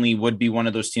definitely would be one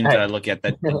of those teams that I look at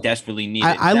that desperately need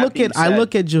it. I look at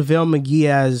JaVale McGee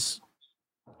as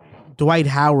Dwight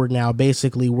Howard now,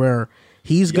 basically, where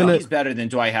he's better than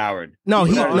Dwight Howard.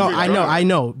 I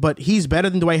know, but he's better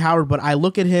than Dwight Howard. But I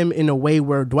look at him in a way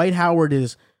where Dwight Howard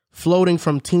is floating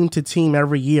from team to team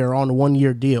every year on a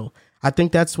 1-year deal. I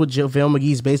think that's what JaVale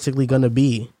McGee's basically going to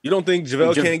be. You don't think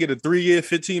JaVale can't get a 3-year,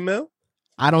 $15 million?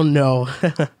 I don't know.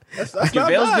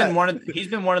 JaVale's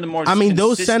been one of the more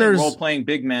those centers role playing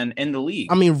big men in the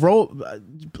league.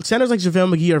 Centers like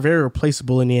JaVale McGee are very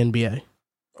replaceable in the NBA.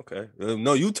 Okay.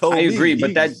 No, you told me. I agree,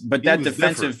 but that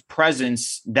defensive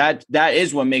presence, that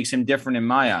is what makes him different in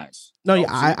my eyes. No,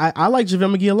 I like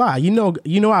JaVale McGee a lot. You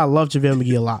know I love JaVale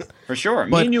McGee a lot. For sure.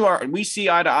 Me and you we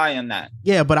see eye to eye on that.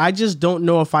 Yeah, but I just don't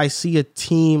know if I see a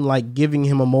team like giving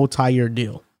him a multi-year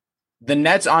deal. The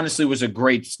Nets honestly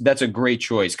that's a great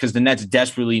choice because the Nets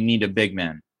desperately need a big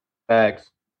man. Facts.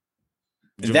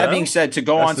 That being said, to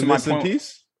go on to my point,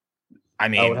 piece?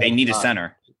 They need a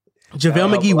center.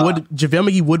 JaVale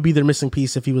McGee would be their missing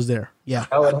piece if he was there. Yeah.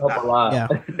 That would help a lot. Yeah.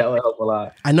 That would help a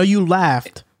lot. I know you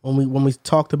laughed when we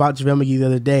talked about JaVale McGee the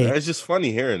other day. It's just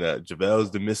funny hearing that JaVale's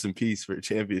the missing piece for a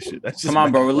championship. Come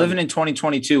on, bro. We're living in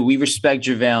 2022. We respect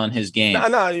JaVale and his game.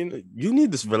 Nah, you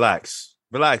need to relax.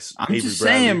 Relax. I'm just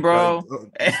saying, bro.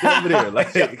 Over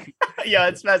there, yeah,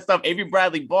 it's messed up. Avery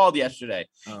Bradley balled yesterday.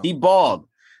 He balled.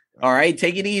 All right,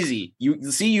 take it easy. You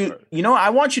know, I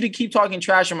want you to keep talking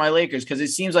trash on my Lakers because it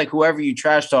seems like whoever you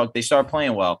trash talk, they start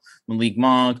playing well. Malik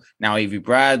Monk, now Avery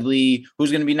Bradley. Who's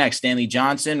going to be next? Stanley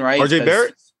Johnson, right? RJ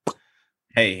Barrett?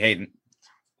 Hey,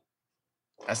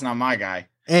 that's not my guy.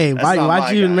 Hey,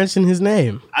 why'd you even mention his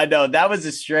name? I know, that was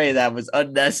a stray. That was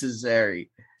unnecessary.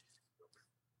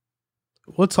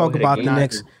 We'll talk about the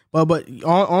next. But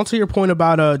on to your point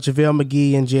about JaVale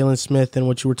McGee and Jalen Smith and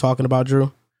what you were talking about,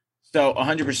 Drew. So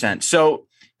 100%. So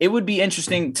it would be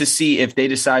interesting to see if they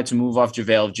decide to move off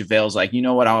JaVale. If JaVale's like, you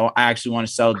know what, I actually want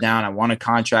to settle down. I want a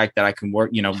contract that I can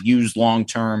work, use long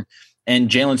term. And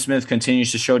Jalen Smith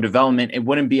continues to show development. It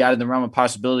wouldn't be out of the realm of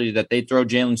possibility that they throw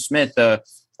Jalen Smith a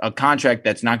contract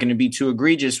that's not going to be too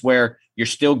egregious, where you're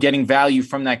still getting value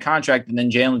from that contract. And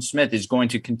then Jalen Smith is going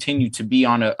to continue to be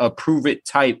on a prove it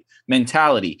type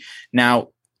mentality. Now,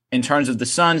 in terms of the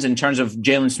Suns, in terms of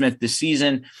Jalen Smith this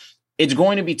season, it's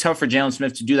going to be tough for Jalen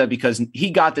Smith to do that because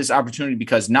he got this opportunity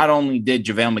because not only did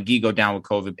JaVale McGee go down with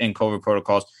COVID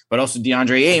protocols, but also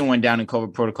DeAndre Ayton went down in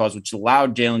COVID protocols, which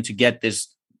allowed Jalen to get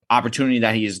this opportunity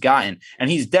that he has gotten. And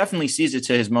he's definitely sees it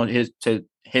to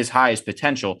his highest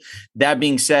potential. That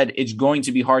being said, it's going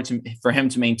to be hard for him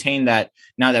to maintain that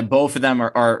now that both of them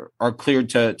are cleared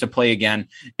to play again.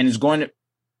 And it's going to,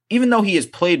 even though he has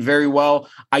played very well,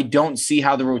 I don't see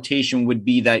how the rotation would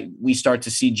be that we start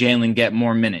to see Jalen get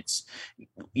more minutes.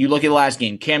 You look at last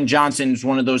game, Cam Johnson is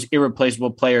one of those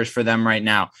irreplaceable players for them right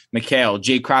now. Mikal,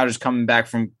 Jay Crowder's coming back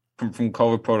from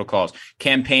COVID protocols.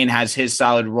 Cam Payne has his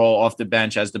solid role off the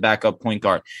bench as the backup point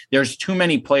guard. There's too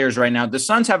many players right now. The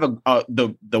Suns have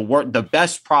the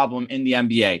best problem in the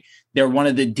NBA. They're one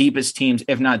of the deepest teams,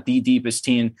 if not the deepest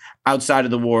team outside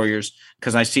of the Warriors,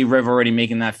 because I see Riv already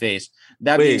making that face.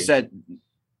 That being said,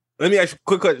 let me ask you a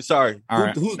quick question. Sorry. All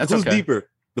right. Who's deeper?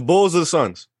 The Bulls or the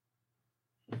Suns?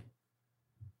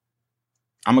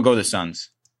 I'm going to go the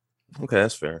Suns. Okay,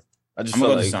 that's fair. I'm going to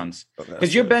go the Suns.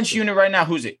 Because your bench unit right now,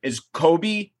 who's it? Is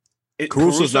Kobe?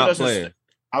 Caruso's not playing.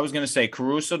 I was going to say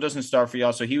Caruso doesn't start for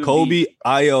y'all, so he would Kobe,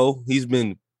 Io, he's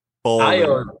been balling.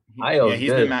 Io,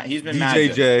 he's been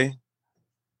DJJ.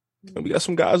 We got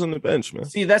some guys on the bench, man.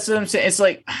 See, that's what I'm saying. It's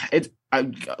like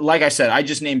like I said, I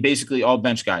just named basically all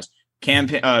bench guys: Cam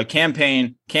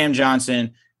Payne, Cam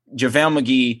Johnson, JaVale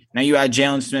McGee. Now you add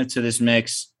Jalen Smith to this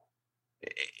mix.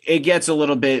 It gets a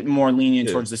little bit more lenient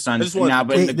towards the Suns now,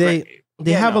 but they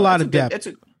have a lot of depth.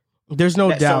 There's no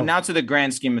doubt. So now to the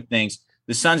grand scheme of things,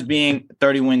 the Suns being a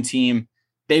 30-win team,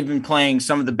 they've been playing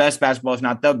some of the best basketball, if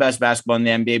not the best basketball in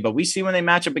the NBA. But we see when they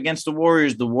match up against the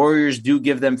Warriors do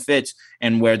give them fits.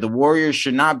 And where the Warriors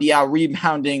should not be out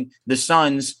rebounding the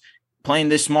Suns playing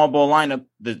this small ball lineup,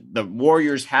 the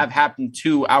Warriors have happened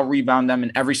to out rebound them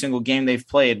in every single game they've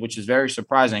played, which is very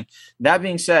surprising. That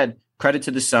being said, credit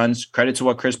to the Suns, credit to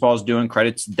what Chris Paul is doing,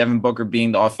 credit to Devin Booker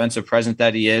being the offensive presence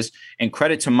that he is, and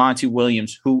credit to Monty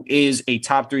Williams, who is a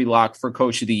top 3 lock for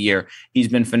Coach of the Year. He's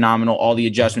been phenomenal. All the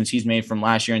adjustments he's made from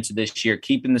last year into this year,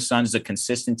 keeping the Suns the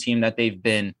consistent team that they've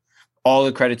been. All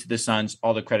the credit to the Suns,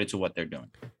 all the credit to what they're doing.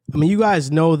 I mean, you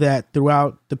guys know that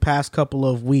throughout the past couple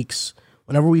of weeks,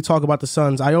 whenever we talk about the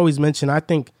Suns, I always mention I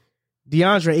think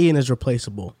DeAndre Ayton is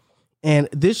replaceable. And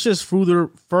this just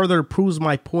further proves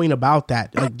my point about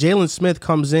that. Like Jalen Smith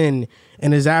comes in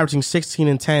and is averaging 16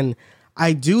 and 10.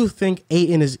 I do think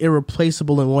Ayton is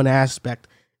irreplaceable in one aspect,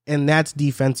 and that's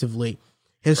defensively.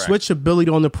 His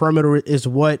switchability on the perimeter is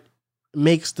what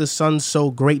makes the Suns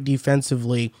so great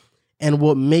defensively and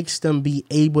what makes them be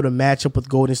able to match up with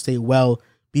Golden State well,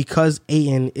 because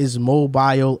Ayton is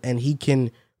mobile and he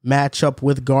can match up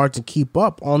with guards and keep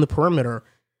up on the perimeter.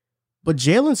 But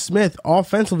Jalen Smith,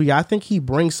 offensively, I think he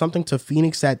brings something to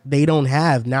Phoenix that they don't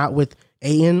have, not with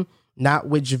Ayton, not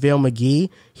with JaVale McGee.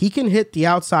 He can hit the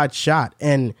outside shot.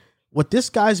 And what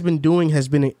this guy's been doing has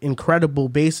been incredible,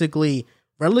 basically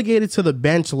relegated to the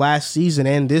bench last season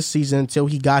and this season until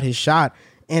he got his shot.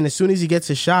 And as soon as he gets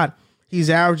his shot, he's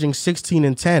averaging 16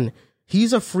 and 10.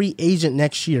 He's a free agent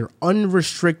next year,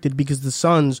 unrestricted, because the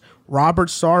Suns, Robert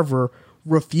Sarver,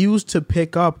 refused to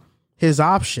pick up his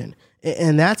option.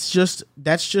 And that's just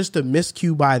a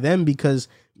miscue by them, because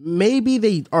maybe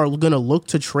they are going to look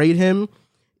to trade him,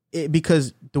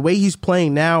 because the way he's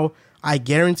playing now, I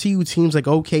guarantee you teams like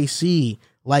OKC,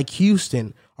 like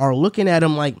Houston, are looking at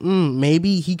him like,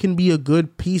 maybe he can be a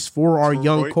good piece for our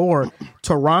young core.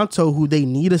 Toronto, who they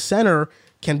need a center,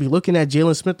 can be looking at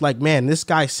Jalen Smith like, man, this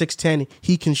guy's 6'10",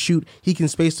 he can shoot, he can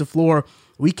space the floor.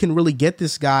 We can really get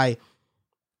this guy.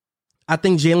 I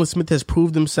think Jalen Smith has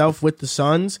proved himself with the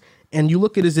Suns. And you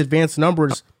look at his advanced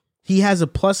numbers, he has a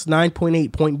plus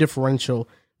 9.8 point differential.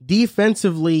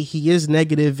 Defensively, he is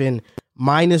negative in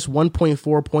minus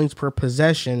 1.4 points per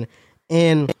possession.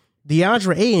 And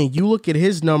DeAndre Ayton, you look at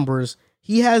his numbers,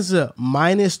 he has a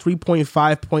minus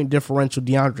 3.5 point differential,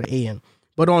 DeAndre Ayton.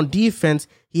 But on defense,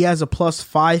 he has a plus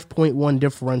 5.1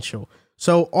 differential.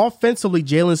 So offensively,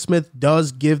 Jalen Smith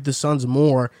does give the Suns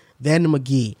more than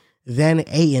McGee, than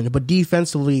Ayton. But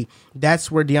defensively, that's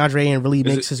where DeAndre Ayton really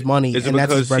makes his money. Is it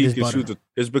because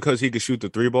it's because he could shoot the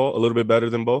 3 ball a little bit better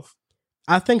than both?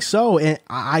 I think so. And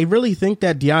I really think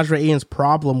that DeAndre Ayton's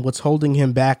problem, what's holding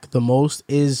him back the most,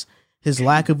 is his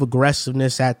lack of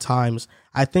aggressiveness at times.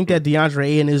 I think that DeAndre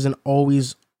Ayton isn't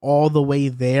always all the way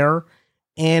there.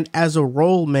 And as a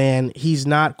role man, he's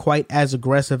not quite as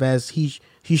aggressive as he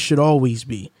should always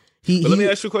be. Let me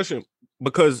ask you a question,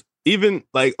 because even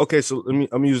like, okay, so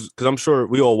because I'm sure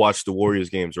we all watched the Warriors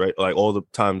games, right? Like all the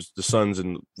times the Suns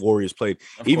and Warriors played.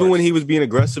 Even when he was being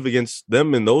aggressive against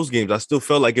them in those games, I still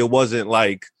felt like it wasn't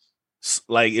like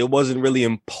it wasn't really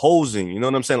imposing. You know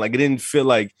what I'm saying? Like it didn't feel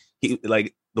like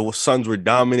the Suns were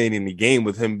dominating the game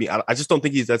with him. I just don't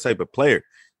think he's that type of player.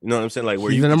 You know what I'm saying? Like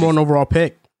where he's the number one overall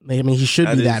pick. I mean, he should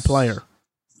be that player.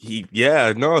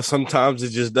 Sometimes it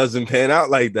just doesn't pan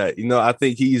out like that. You know, I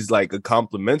think he's like a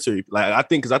complimentary.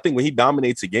 Because I think when he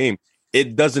dominates a game,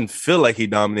 it doesn't feel like he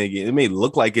dominated it. It may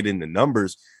look like it in the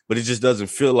numbers, but it just doesn't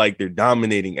feel like they're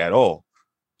dominating at all.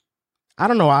 I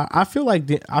don't know. I feel like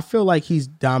he's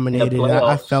dominated.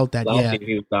 I felt that. Yeah,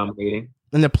 he was dominating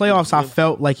in the playoffs. I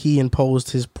felt like he imposed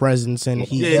his presence and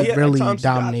he really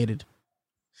dominated.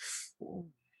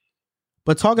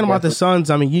 But talking about the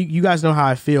Suns, I mean, you guys know how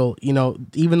I feel. You know,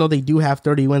 even though they do have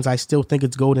 30 wins, I still think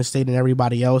it's Golden State and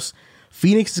everybody else.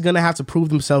 Phoenix is going to have to prove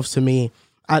themselves to me.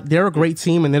 They're a great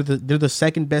team, and they're the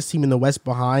second best team in the West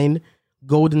behind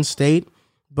Golden State.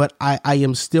 But I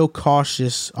am still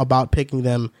cautious about picking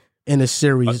them in a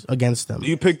series against them.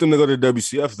 You picked them to go to the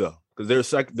WCF, though, because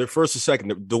they're first or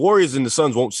second. The Warriors and the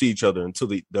Suns won't see each other until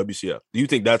the WCF. Do you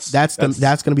think that's going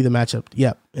to be the matchup?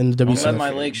 Yep, in the WCF. Don't let my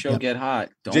leg show get hot.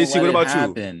 Don't JC, let what about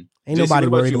happen. You? Ain't nobody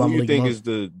worried about who you think is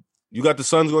you got the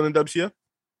Suns going to WCF?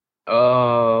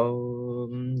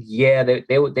 Yeah,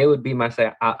 they would be my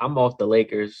say. I'm off the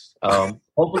Lakers.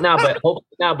 Hopefully not,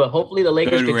 but hopefully the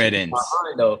Lakers could change my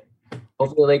mind though.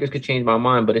 Hopefully the Lakers could change my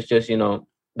mind, but it's just, you know,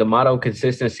 the model of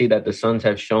consistency that the Suns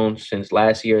have shown since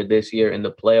last year, this year in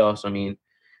the playoffs. I mean,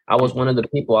 I was one of the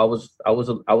people. I was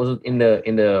in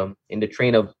the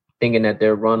train of thinking that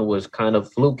their run was kind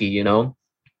of fluky, you know.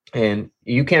 And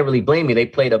you can't really blame me. They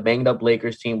played a banged up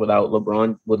Lakers team without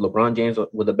LeBron, with LeBron James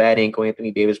with a bad ankle,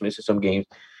 Anthony Davis missing some games.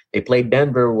 They played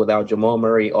Denver without Jamal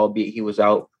Murray, albeit he was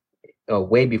out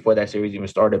way before that series even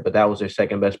started, but that was their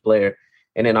second best player.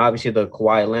 And then obviously the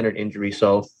Kawhi Leonard injury.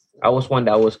 So I was one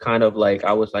that was kind of like,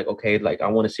 I was like, okay, like I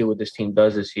want to see what this team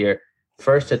does this year.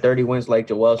 First to 30 wins, like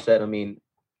Joel said. I mean,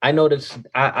 I noticed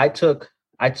I took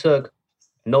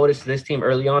notice of this team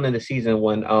early on in the season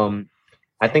when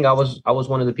I think I was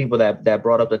one of the people that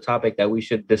brought up the topic that we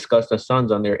should discuss the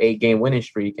Suns on their 8-game winning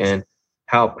streak and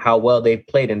how well they've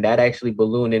played. And that actually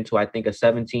ballooned into, I think, a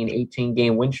 17, 18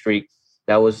 game win streak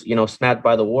that was, snapped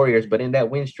by the Warriors. But in that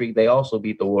win streak, they also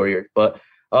beat the Warriors. But,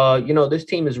 this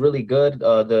team is really good.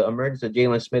 The emergence of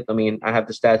Jalen Smith, I mean, I have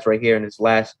the stats right here in his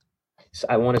last,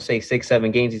 I want to say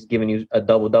 6-7 games. He's given you a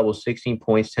double-double, 16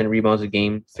 points, 10 rebounds a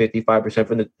game,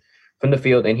 55% from the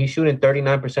field. And he's shooting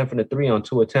 39% from the three on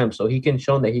 2 attempts. So he can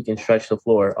show that he can stretch the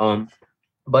floor.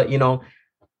 But,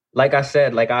 like I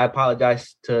said, like I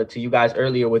apologize to you guys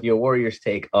earlier with your Warriors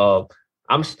take.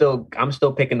 I'm still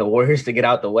picking the Warriors to get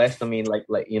out the West. I mean,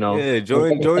 yeah,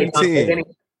 join the team.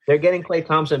 They're getting Klay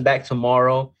Thompson back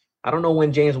tomorrow. I don't know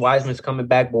when James Wiseman's coming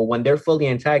back, but when they're fully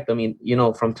intact, I mean,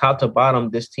 from top to bottom,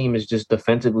 this team is just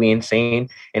defensively insane.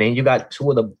 And then you got two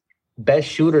of the best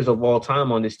shooters of all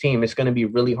time on this team. It's going to be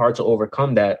really hard to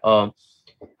overcome that.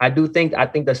 I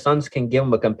think the Suns can give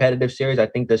them a competitive series. I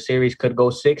think the series could go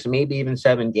 6, maybe even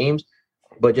 7 games.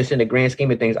 But just in the grand scheme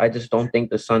of things, I just don't think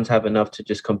the Suns have enough to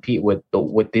just compete with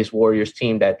this Warriors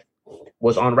team that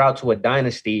was en route to a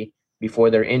dynasty before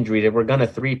their injury. They were going to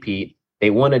three-peat.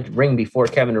 They won a ring before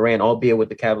Kevin Durant, albeit with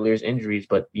the Cavaliers' injuries.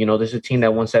 But, this is a team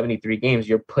that won 73 games.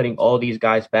 You're putting all these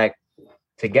guys back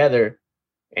together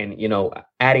and,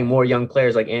 adding more young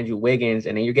players like Andrew Wiggins,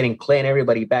 and then you're getting Klay and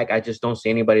everybody back. I just don't see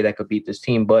anybody that could beat this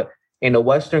team. But in the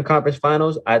Western Conference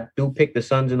Finals, I do pick the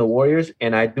Suns and the Warriors,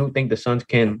 and I do think the Suns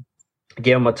can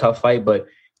give them a tough fight. But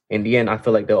in the end, I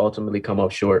feel like they'll ultimately come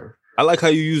up short. I like how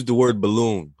you used the word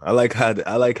balloon. I like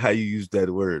how you used that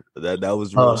word. That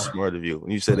was real smart of you.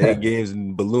 When you said 8 games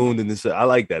and ballooned and this, I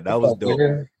like that. That was dope.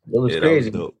 It was crazy.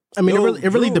 That was dope. I mean,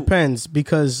 it really depends,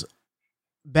 because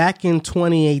back in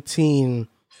 2018,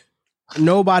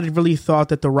 nobody really thought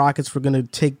that the Rockets were going to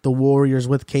take the Warriors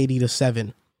with KD to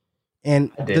 7.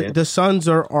 And the Suns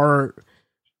are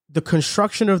the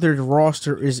construction of their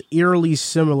roster is eerily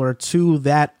similar to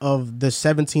that of the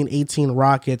 17-18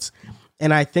 Rockets.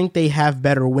 And I think they have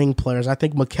better wing players. I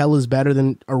think Mikal is better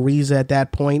than Ariza at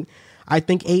that point. I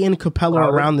think Ayton Capella are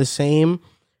around the same.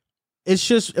 It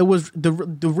was the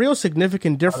real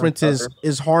significant difference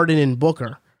is Harden and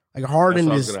Booker. Like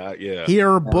Harden is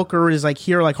here, Booker is like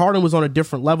here. Like Harden was on a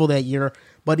different level that year,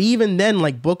 but even then,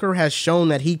 like Booker has shown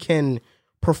that he can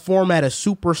perform at a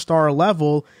superstar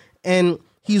level, and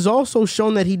he's also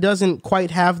shown that he doesn't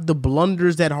quite have the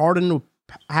blunders that Harden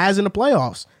has in the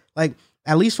playoffs. Like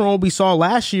at least from what we saw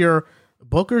last year,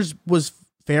 Booker's was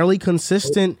fairly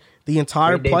consistent the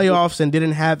entire playoffs and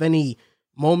didn't have any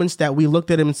moments that we looked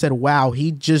at him and said, "Wow,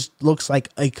 he just looks like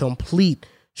a complete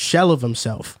shell of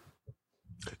himself."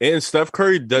 And Steph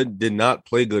Curry did not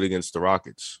play good against the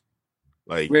Rockets.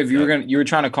 Like, Riv, you were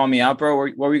trying to call me out, bro.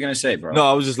 What were you gonna say, bro? No,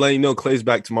 I was just letting you know Klay's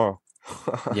back tomorrow.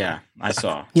 Yeah, I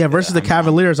saw. Yeah, versus the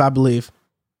Cavaliers, I believe.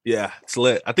 Yeah, it's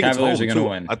lit. I think Cavaliers it's are gonna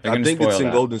win. I think it's in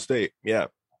Golden State. Yeah.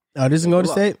 Oh, this is in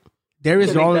Golden State.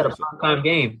 Darius Garland. That a prime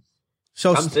game.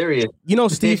 So I'm serious.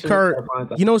 Steve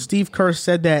Kerr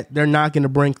said that they're not going to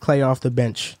bring Klay off the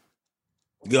bench.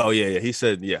 Oh yeah. He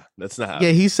said, that's not happening.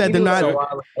 Yeah, he said they're not.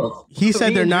 He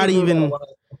said they're not even.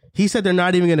 He said they're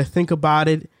not even going to think about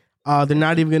it. They're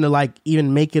not even going to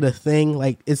even make it a thing.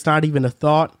 Like it's not even a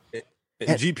thought.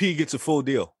 And GP gets a full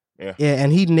deal. Yeah. Yeah,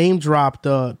 and he name dropped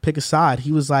pick a side.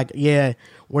 He was like, "Yeah,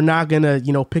 we're not gonna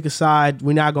pick a side.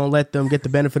 We're not gonna let them get the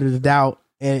benefit of the doubt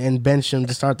and bench him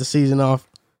to start the season off."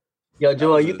 Yo,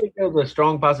 Joel, you think there was a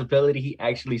strong possibility he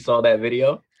actually saw that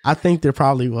video? I think there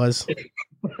probably was.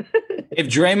 If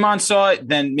Draymond saw it,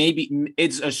 then maybe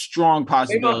it's a strong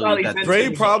possibility. Dray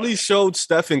probably showed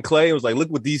Steph and Klay and was like, "Look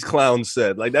what these clowns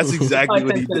said." Like that's exactly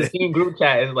what he did. The team group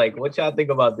chat is like, "What y'all think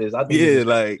about this?" I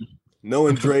think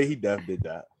knowing Dre, he definitely did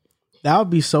that. That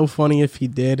would be so funny if he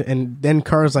did. And then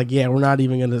Kerr's like, "Yeah, we're not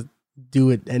even gonna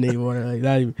do it anymore." Like,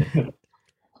 not even.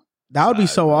 That would be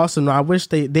so awesome. I wish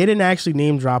they didn't actually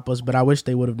name drop us, but I wish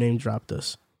they would have name dropped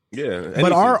us. Yeah,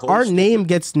 but our name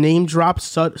gets name dropped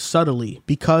subtly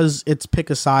because it's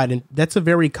pick a side, and that's a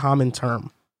very common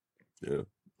term. Yeah,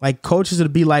 Like coaches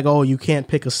would be like, "Oh, you can't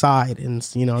pick a side," and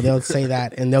they'll say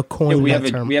that, and they'll coin that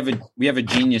term. We have a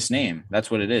genius name.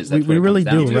 That's what it is. We really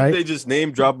do, right? They just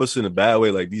name drop us in a bad way.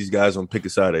 Like these guys on pick a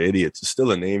side are idiots. It's still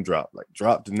a name drop. Like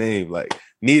drop the name. Like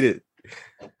need it.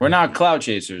 We're not cloud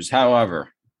chasers. However,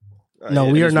 no,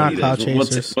 we are not cloud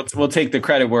chasers. We'll take the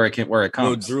credit where it comes.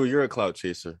 No, Drew, you're a cloud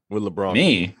chaser with LeBron.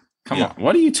 Me? Come on.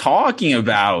 What are you talking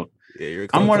about? Yeah,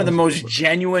 I'm one of the most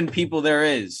genuine people there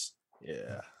is.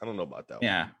 Yeah, I don't know about that.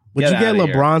 Yeah. Would you get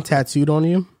LeBron tattooed on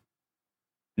you?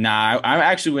 Nah, I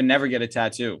actually would never get a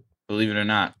tattoo. Believe it or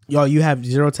not. Yo, you have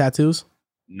 0 tattoos?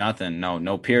 Nothing.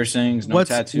 No piercings. No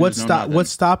tattoos.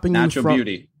 What's stopping you from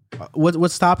beauty?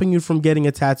 What's stopping you from getting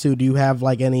a tattoo? Do you have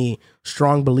like any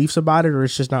strong beliefs about it, or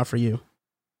it's just not for you?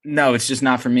 No, it's just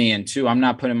not for me. And 2, I'm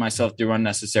not putting myself through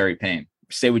unnecessary pain.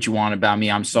 Say what you want about me.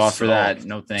 I'm soft for that.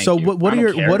 No thank you. So what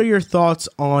are your thoughts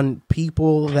on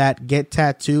people that get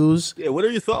tattoos? Yeah, what are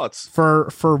your thoughts? For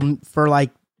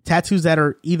like tattoos that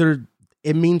are either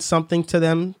it means something to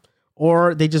them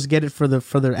or they just get it for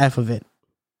the F of it.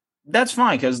 That's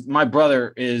fine, because my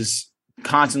brother is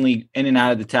constantly in and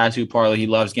out of the tattoo parlor. He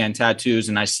loves getting tattoos,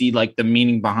 and I see like the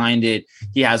meaning behind it.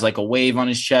 He has like a wave on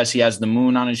his chest. He has the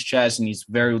moon on his chest, and he's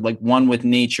very like one with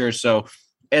nature. So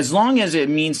as long as it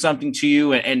means something to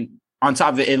you and on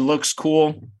top of it, it looks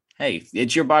cool. Hey,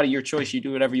 it's your body, your choice. You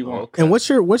do whatever you want. And what's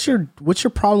your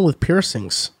problem with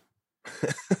piercings?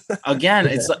 Again,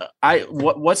 it's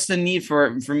what's the need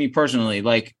for me personally?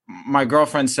 Like my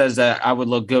girlfriend says that I would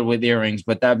look good with earrings,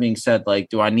 but that being said, like,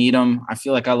 do I need them? I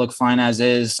feel like I look fine as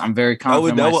is. I'm very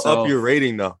confident. That would up your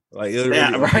rating though. Like,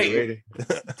 yeah, right.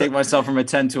 Take myself from a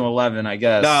 10 to 11, I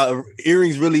guess. Nah,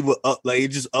 earrings really will up. Like it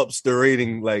just ups the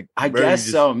rating. Like I guess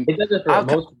so. It does it for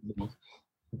most people.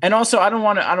 And also, I don't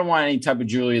want any type of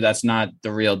jewelry that's not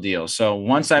the real deal. So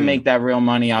once I make that real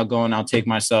money, I'll go and I'll take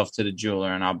myself to the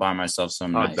jeweler and I'll buy myself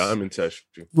some nice diamond test.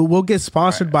 We'll get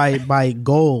sponsored by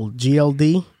Gold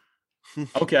GLD.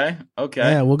 Okay.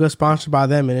 Yeah, we'll get sponsored by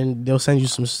them, and then they'll send you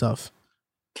some stuff.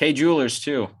 K Jewelers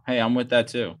too. Hey, I'm with that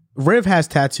too. Riv has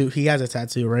tattoo. He has a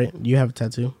tattoo, right? You have a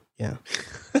tattoo. Yeah.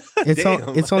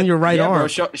 It's on your right arm.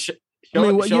 Bro,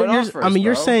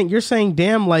 you're saying,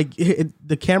 damn, like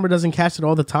the camera doesn't catch it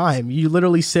all the time. You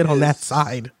literally sit on that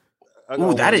side.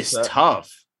 Ooh, that is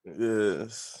tough.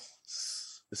 Yes,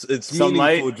 it's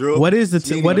meaningful, Drew. What is it?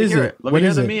 Let me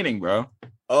hear the meaning, bro.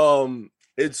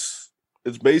 It's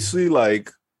basically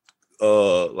like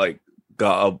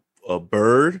God, a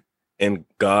bird and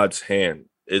God's hand.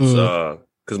 It's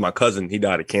because my cousin, he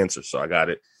died of cancer, so I got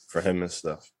it for him and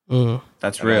stuff.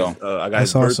 That's real. I got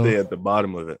his birthday at the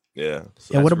bottom of it. Yeah.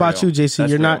 So what about you, JC?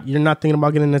 You're not thinking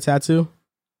about getting a tattoo?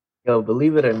 Yo,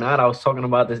 believe it or not, I was talking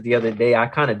about this the other day. I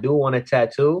kind of do want a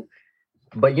tattoo,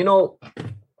 but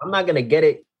I'm not gonna get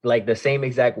it like the same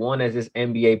exact one as this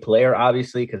NBA player,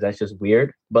 obviously, because that's just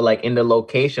weird. But like in the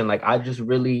location, like I just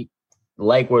really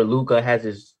like where Luka has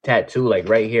his tattoo, like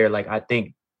right here. Like I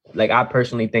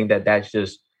personally think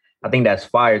I think that's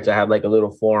fire to have like a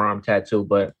little forearm tattoo,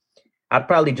 but I'd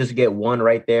probably just get one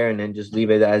right there and then just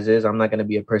leave it as is. I'm not going to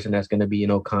be a person that's going to be,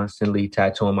 constantly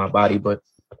tattooing my body, but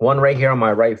one right here on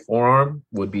my right forearm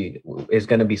is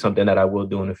going to be something that I will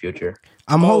do in the future.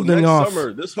 I'm holding off.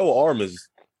 Summer, this whole arm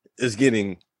is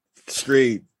getting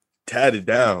straight tatted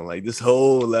down, like this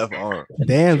whole left arm.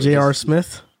 Damn, J.R.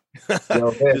 Smith.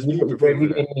 Yo, you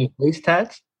get any face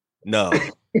tats? No.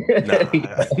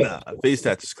 Nah. Face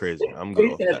tats is crazy. I'm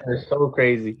good. Face tats are so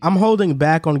crazy. I'm holding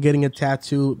back on getting a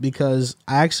tattoo because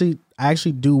I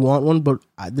actually do want one, but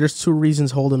there's 2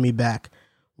 reasons holding me back.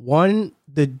 One,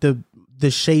 the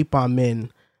shape I'm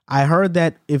in. I heard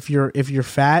that if you're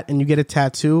fat and you get a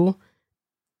tattoo,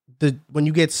 when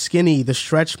you get skinny, the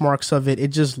stretch marks of it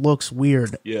just looks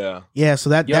weird. Yeah. So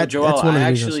that's one of the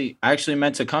reasons. I actually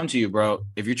meant to come to you, bro.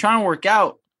 If you're trying to work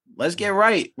out, let's get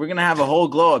right. We're gonna have a whole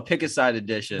glow up pick a side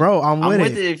edition, bro. I'm with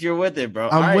it. If you're with it, bro.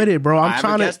 I'm with it, bro. I'm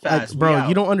trying to, bro.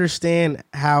 You don't understand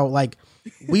how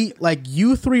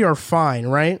you 3 are fine,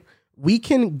 right? We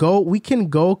can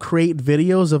go create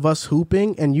videos of us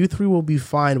hooping, and you 3 will be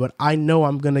fine. But I know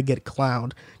I'm gonna get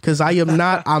clowned because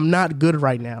I'm not good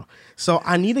right now. So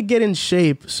I need to get in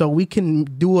shape so we can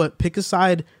do a pick a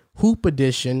side hoop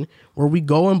edition where we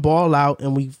go and ball out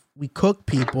and we cook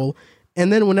people.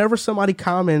 And then whenever somebody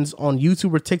comments on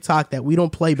YouTube or TikTok that we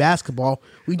don't play basketball,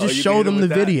 we just show them the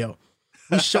video.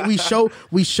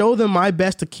 We show them my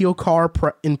best Akil Carr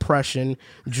impression.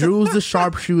 Drew's the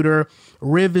sharpshooter.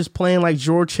 Riv is playing like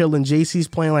George Hill, and JC's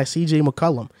playing like CJ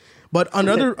McCollum. But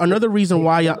another reason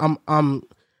why I'm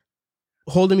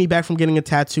holding me back from getting a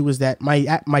tattoo is that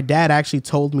my dad actually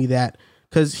told me that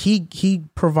because he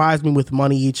provides me with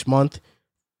money each month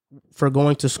for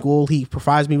going to school. He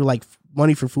provides me with like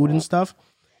money for food and stuff.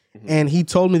 And he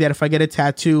told me that if I get a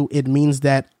tattoo, it means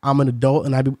that I'm an adult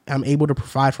and I'm able to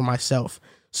provide for myself.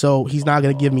 So he's not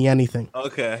going to give me anything.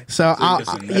 Okay. So I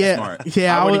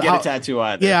wouldn't get a tattoo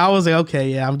either. Yeah, I was like, okay,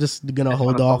 yeah, I'm just going to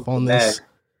hold off on this.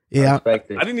 Yeah. I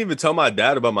didn't even tell my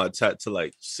dad about my tat till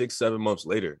like 6-7 months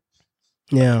later.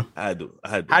 Yeah. I had to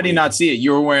How do you not see it?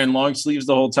 You were wearing long sleeves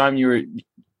the whole time you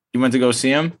went to go see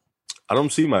him? I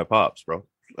don't see my pops, bro.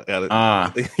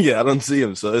 Yeah, I don't see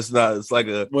him, so it's like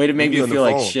a way to make you feel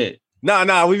like shit.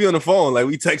 Nah, we be on the phone, like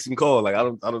we text and call, like I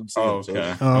don't see him.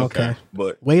 Okay. So. Okay.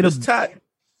 But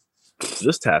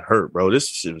this tat hurt, bro. This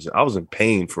shit I was in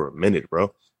pain for a minute,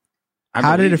 bro.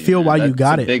 How did it feel while you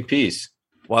got it? Big piece.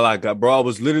 While I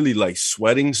was literally like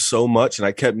sweating so much, and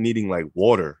I kept needing like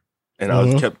water, and I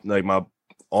was kept like my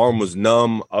arm was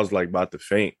numb. I was like about to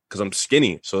faint because I'm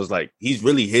skinny, so it's like he's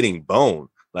really hitting bone.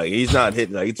 Like he's not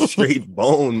hitting like it's straight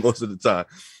bone most of the time.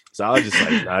 So I was just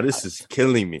like, nah, this is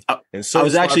killing me. And so I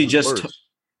was actually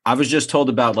I was just told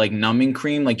about like numbing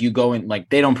cream. Like you go in, like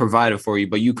they don't provide it for you,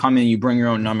 but you come in, you bring your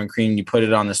own numbing cream, you put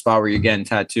it on the spot where you're getting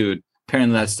tattooed.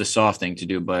 Apparently that's the soft thing to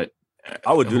do, but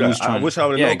I would do that. I wish I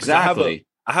would have known. Exactly.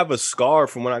 I have a scar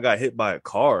from when I got hit by a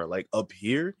car, like up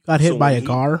here. Got hit by a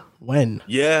car? When?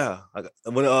 Yeah.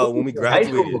 When we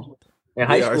graduated. In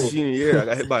high school. Our senior year, I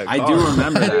got hit by a car. I do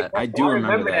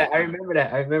remember that. I remember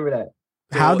that.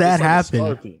 How'd that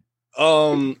happen?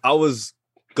 I was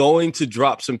going to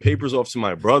drop some papers off to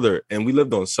my brother, and we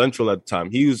lived on Central at the time.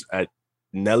 He was at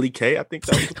Nelly K, I think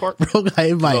that was the park. Bro got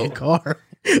hit by a car.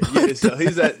 Yeah, so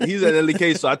he's at Nelly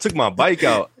K. So I took my bike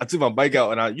out.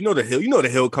 And you know the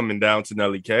hill coming down to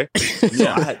Nelly K. So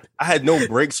I had no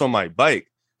brakes on my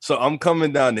bike. So I'm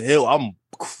coming down the hill. I'm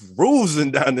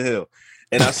cruising down the hill.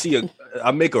 And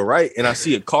I make a right and I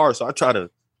see a car. So I try to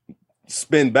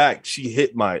spin back. She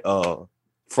hit my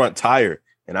front tire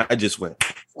and I just went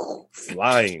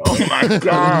flying. Oh my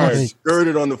God.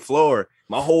 Skirted on the floor.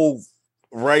 My whole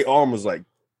right arm was like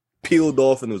peeled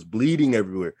off and it was bleeding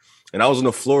everywhere. And I was on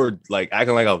the floor like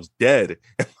acting like I was dead.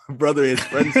 And my brother and his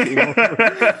friends came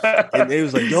over and they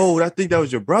was like, yo, I think that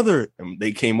was your brother. And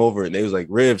they came over and they was like,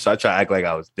 Riv. So I tried to act like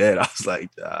I was dead. I was like,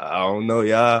 I don't know,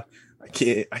 y'all. I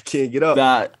can't get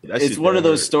up. It's one of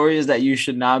those stories that you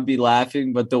should not be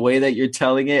laughing, but the way that you're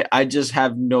telling it, I just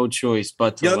have no choice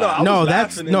but to laugh.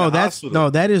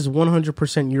 That is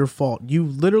 100% your fault. You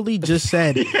literally just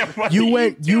said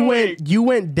you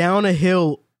went down a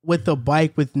hill with a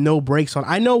bike with no brakes on.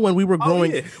 I know when we were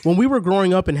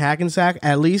growing up in Hackensack,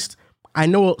 at least I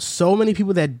know so many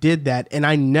people that did that, and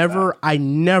I never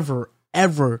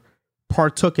ever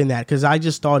partook in that because I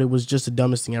just thought it was just the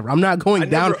dumbest thing ever. I'm not going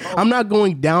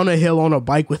down a hill on a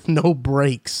bike with no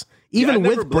brakes. Even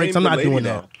with brakes, I'm not doing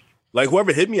that. Like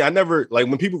whoever hit me, I never like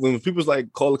when people's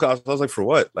like call the cops, I was like, for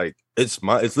what? Like it's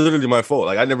literally my fault.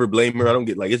 Like I never blame her. I don't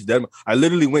get like it's dead. I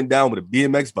literally went down with a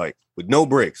BMX bike with no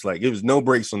brakes. Like it was no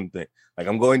brakes on the thing. Like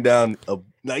I'm going down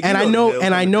I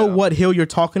know what hill you're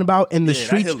talking about. And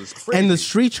the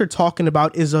street you're talking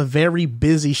about is a very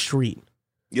busy street.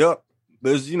 Yep.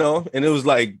 There's, and it was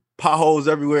like potholes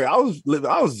everywhere. I was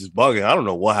just bugging. I don't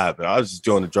know what happened. I was just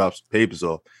going to drop some papers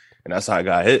off, and that's how I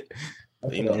got hit.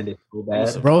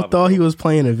 Bro thought he was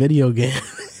playing a video game.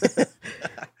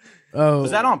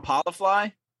 Was that on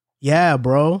Polyfly? Yeah,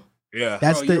 bro. Yeah,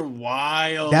 you're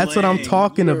wild. That's what I'm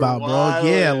talking about, bro.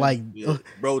 Wilding. Yeah, like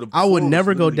I would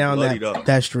never go down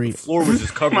that street. The floor was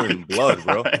just covered in blood,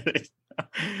 bro.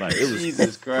 Like it was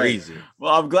Jesus crazy. Christ.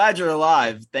 Well, I'm glad you're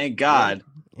alive. Thank God.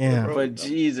 Yeah, but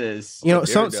Jesus,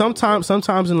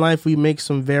 sometimes in life we make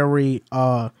some very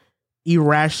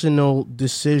irrational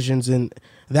decisions, and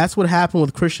that's what happened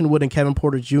with Christian Wood and Kevin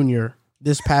Porter Jr.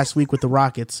 this past week with the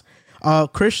Rockets.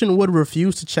 Christian Wood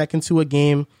refused to check into a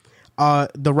game.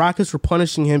 The Rockets were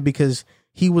punishing him because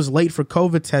he was late for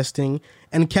COVID testing,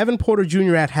 and Kevin Porter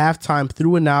Jr. at halftime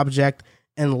threw an object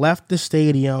and left the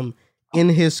stadium in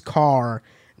his car.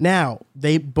 Now,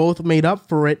 they both made up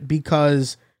for it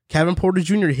because Kevin Porter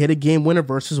Jr. hit a game winner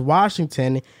versus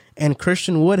Washington, and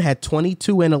Christian Wood had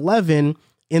 22 and 11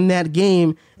 in that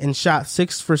game and shot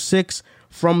 6 for 6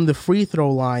 from the free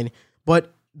throw line.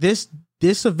 But this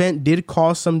event did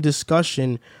cause some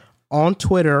discussion on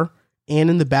Twitter and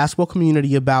in the basketball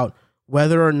community about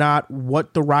whether or not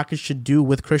what the Rockets should do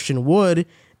with Christian Wood,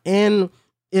 and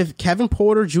if Kevin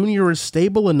Porter Jr. is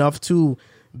stable enough to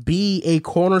be a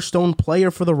cornerstone player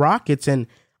for the Rockets. And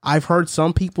I've heard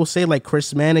some people say, like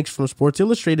Chris Mannix from Sports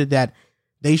Illustrated, that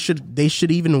they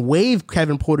should even waive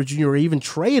Kevin Porter Jr. or even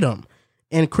trade him.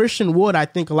 And Christian Wood, I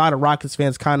think a lot of Rockets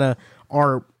fans kind of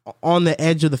are on the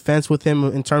edge of the fence with him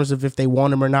in terms of if they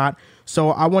want him or not.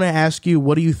 So I want to ask you,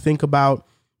 what do you think about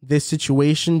this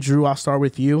situation? Drew, I'll start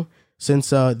with you, since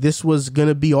this was going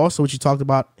to be also what you talked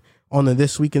about on the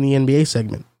This Week in the NBA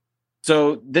segment.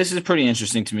 So this is pretty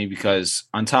interesting to me because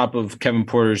on top of Kevin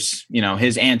Porter's,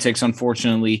 his antics,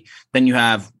 unfortunately, then you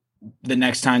have the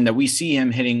next time that we see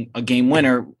him hitting a game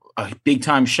winner, a big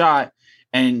time shot,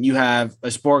 and you have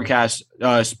a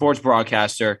sports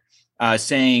broadcaster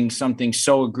saying something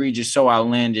so egregious, so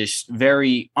outlandish,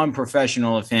 very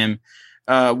unprofessional of him,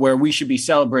 where we should be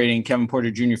celebrating Kevin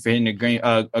Porter Jr. for hitting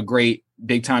a great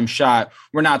big time shot.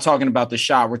 We're not talking about the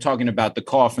shot. We're talking about the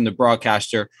call from the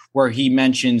broadcaster where he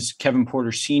mentions Kevin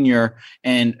Porter Sr.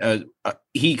 and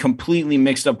he completely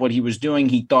mixed up what he was doing.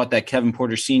 He thought that Kevin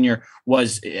Porter Sr.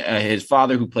 was his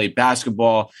father who played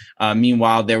basketball.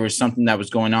 Meanwhile, there was something that was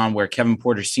going on where Kevin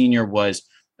Porter Sr. was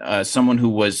someone who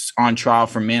was on trial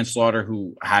for manslaughter,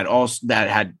 who had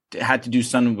to do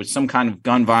something with some kind of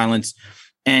gun violence.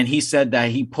 And he said that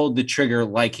he pulled the trigger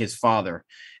like his father.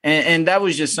 And that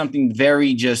was just something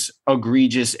very just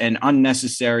egregious and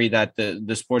unnecessary that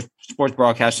the sports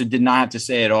broadcaster did not have to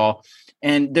say at all.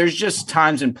 And there's just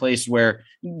times and place where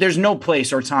there's no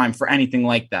place or time for anything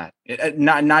like that,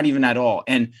 not even at all.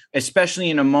 And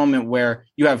especially in a moment where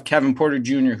you have Kevin Porter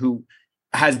Jr., who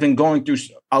has been going through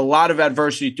a lot of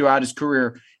adversity throughout his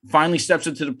career, finally steps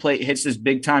up to the plate, hits this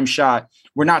big time shot.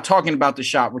 We're not talking about the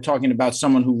shot. We're talking about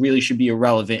someone who really should be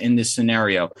irrelevant in this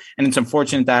scenario. And it's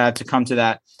unfortunate that I had to come to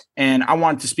that. And I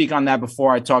wanted to speak on that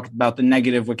before I talk about the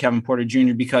negative with Kevin Porter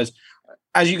Jr., because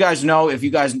as you guys know, if you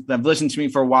guys have listened to me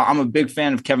for a while, I'm a big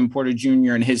fan of Kevin Porter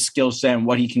Jr. and his skill set and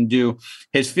what he can do.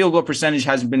 His field goal percentage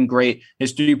hasn't been great.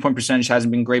 His 3-point percentage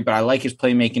hasn't been great, but I like his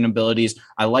playmaking abilities.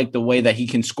 I like the way that he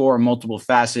can score in multiple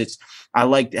facets. I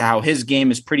like how his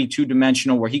game is pretty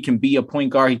two-dimensional, where he can be a point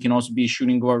guard. He can also be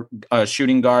a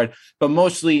shooting guard. But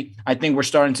mostly, I think we're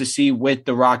starting to see with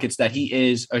the Rockets that he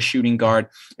is a shooting guard.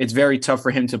 It's very tough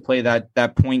for him to play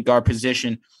that point guard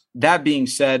position. That being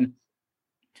said,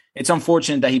 it's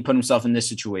unfortunate that he put himself in this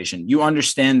situation. You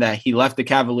understand that he left the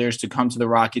Cavaliers to come to the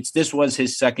Rockets. This was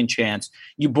his second chance.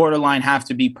 You borderline have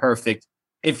to be perfect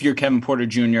if you're Kevin Porter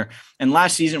Jr. And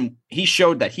last season, he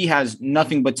showed that he has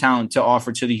nothing but talent to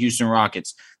offer to the Houston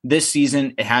Rockets. This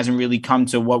season, it hasn't really come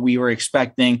to what we were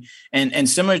expecting. And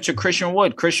similar to Christian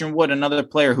Wood, another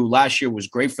player who last year was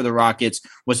great for the Rockets,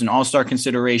 was in all-star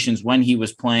considerations when he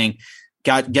was playing,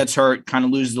 gets hurt, kind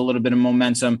of loses a little bit of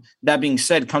momentum. That being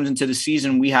said, comes into the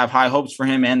season, we have high hopes for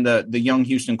him and the young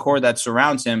Houston core that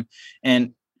surrounds him.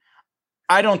 And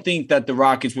I don't think that the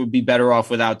Rockets would be better off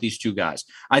without these two guys.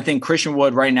 I think Christian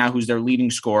Wood right now, who's their leading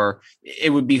scorer, it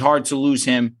would be hard to lose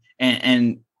him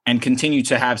and continue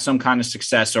to have some kind of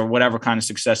success or whatever kind of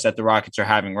success that the Rockets are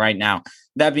having right now.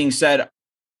 That being said,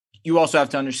 you also have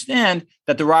to understand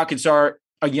that the Rockets are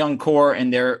a young core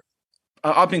and they're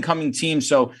up-and-coming team,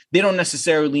 so they don't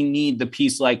necessarily need the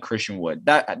piece like Christian Wood.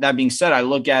 That being said, I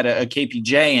look at a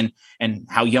KPJ and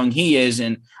how young he is,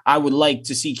 and I would like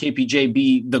to see KPJ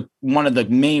be one of the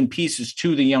main pieces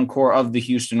to the young core of the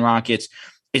Houston Rockets.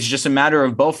 It's just a matter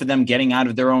of both of them getting out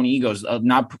of their own egos, of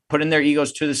not putting their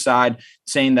egos to the side,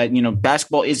 saying that,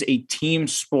 basketball is a team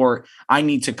sport. I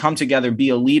need to come together, be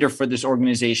a leader for this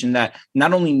organization that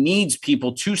not only needs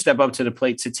people to step up to the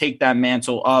plate to take that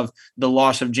mantle of the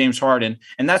loss of James Harden.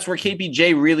 And that's where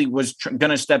KPJ really was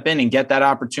going to step in and get that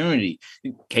opportunity.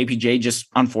 KPJ just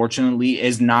unfortunately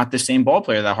is not the same ball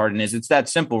player that Harden is. It's that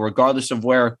simple. Regardless of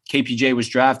where KPJ was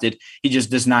drafted, he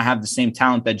just does not have the same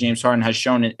talent that James Harden has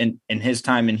shown in his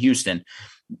time in Houston.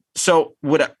 So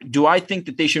do I think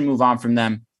that they should move on from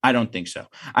them? I don't think so.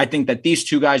 I think that these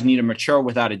two guys need to mature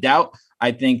without a doubt.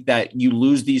 I think that you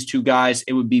lose these two guys,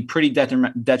 it would be pretty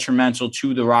detrimental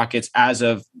to the Rockets as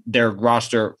of their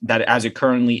roster that as it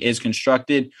currently is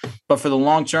constructed. But for the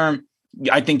long term,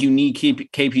 I think you need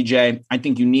KPJ. I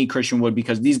think you need Christian Wood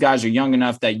because these guys are young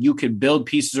enough that you could build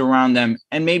pieces around them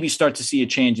and maybe start to see a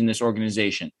change in this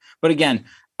organization. But again,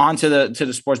 on to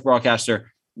the sports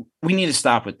broadcaster, we need to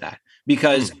stop with that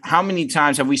because how many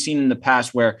times have we seen in the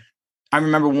past where I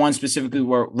remember one specifically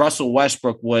where Russell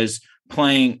Westbrook was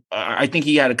playing. I think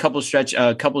he had a couple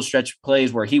stretch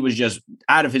plays where he was just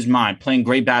out of his mind playing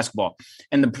great basketball.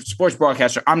 And the sports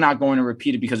broadcaster, I'm not going to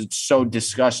repeat it because it's so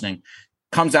disgusting,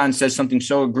 comes out and says something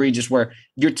so egregious where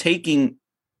you're taking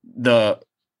the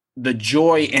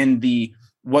joy and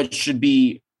what should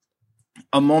be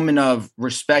a moment of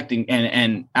respect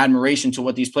and admiration to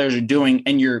what these players are doing,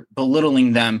 and you're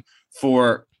belittling them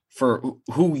for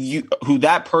who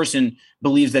that person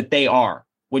believes that they are,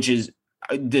 which is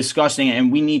disgusting,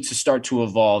 and we need to start to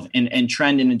evolve and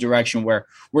trend in a direction where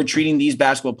we're treating these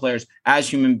basketball players as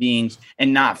human beings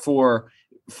and not for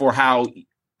how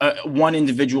one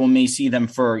individual may see them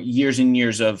for years and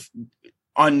years of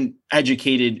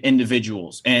uneducated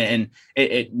individuals. And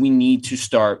we need to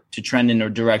start to trend in a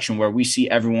direction where we see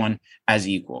everyone as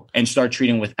equal and start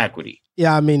treating with equity.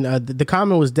 Yeah, I mean, the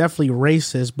comment was definitely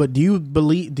racist, but do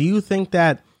you think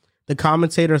that the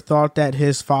commentator thought that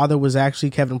his father was actually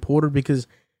Kevin Porter? Because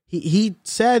he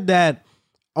said that,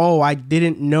 oh, I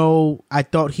didn't know. I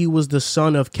thought he was the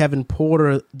son of Kevin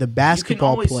Porter, the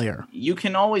basketball player. You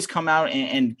can always come out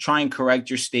and try and correct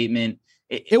your statement.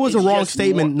 It was a wrong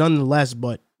statement nonetheless,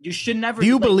 but you should never. Do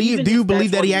you believe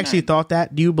that he actually thought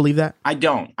that? Do you believe that? I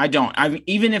don't.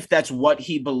 Even if that's what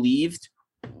he believed,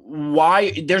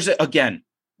 why there's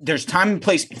time and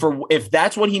place for, if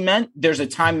that's what he meant, there's a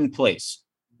time and place.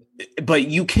 But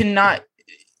you cannot,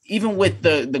 even with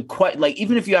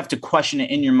even if you have to question it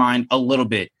in your mind a little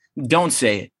bit, don't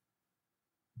say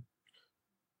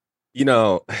it.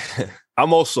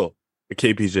 I'm also a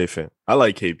KPJ fan. I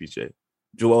like KPJ.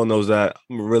 Joel knows that.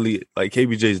 I'm really like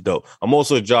KPJ's dope. I'm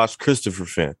also a Josh Christopher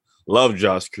fan. Love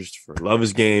Josh Christopher. Love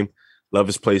his game. Love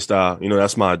his play style.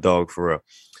 That's my dog for real.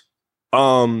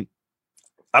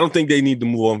 I don't think they need to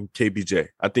move on from KPJ.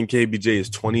 I think KPJ is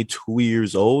 22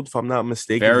 years old, if I'm not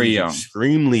mistaken. Very young.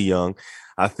 Extremely young.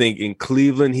 I think in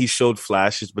Cleveland, he showed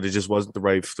flashes, but it just wasn't the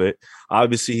right fit.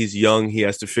 Obviously, he's young. He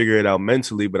has to figure it out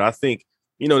mentally, but I think,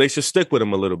 they should stick with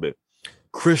him a little bit.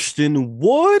 Christian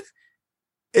Wood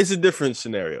is a different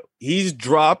scenario. He's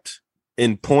dropped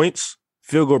in points,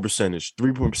 field goal percentage,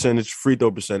 3-point percentage, free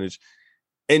throw percentage.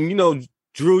 And,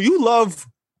 Drew, you love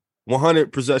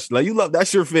 100 possessions. Like, you love,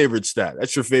 that's your favorite stat.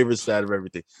 That's your favorite stat of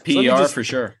everything. PER for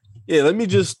sure. Yeah, let me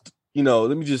just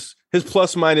his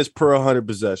plus minus per 100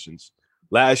 possessions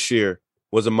last year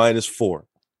was a -4,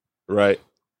 right?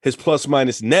 His plus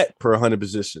minus net per 100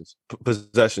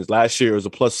 possessions last year was a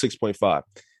plus 6.5.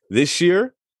 This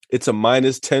year, it's a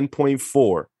minus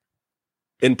 10.4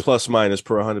 in plus minus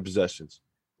per 100 possessions.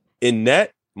 In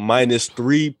net, minus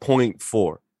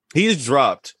 3.4. He has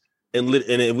dropped. And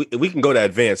we can go to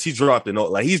advance. He's dropped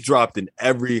in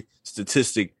every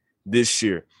statistic this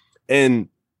year. And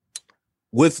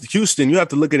with Houston, you have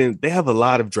to look at it. They have a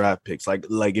lot of draft picks. Like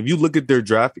if you look at their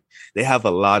draft, they have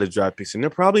a lot of draft picks, and they're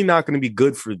probably not going to be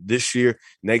good for this year,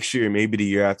 next year, maybe the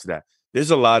year after that.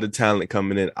 There's a lot of talent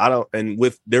coming in. And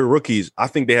with their rookies, I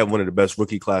think they have one of the best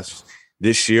rookie classes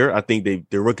this year. I think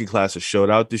their rookie class has showed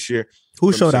out this year.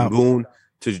 Who showed out? Sengun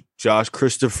to Josh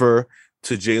Christopher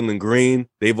to Jalen Green.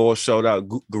 They've all showed out.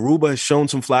 Garuba has shown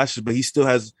some flashes, but he still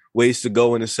has ways to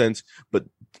go in a sense. But,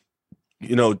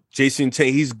 Jason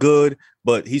Tate, he's good,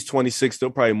 but he's 26. They'll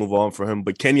probably move on for him.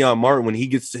 But Kenyon Martin, when he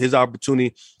gets his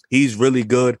opportunity, he's really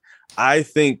good. I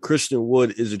think Christian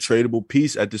Wood is a tradable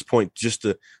piece at this point just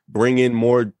to bring in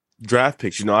more draft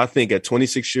picks. I think at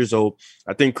 26 years old,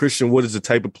 I think Christian Wood is the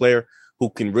type of player who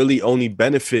can really only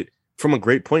benefit from a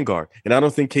great point guard. And I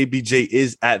don't think KPJ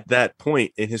is at that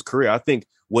point in his career. I think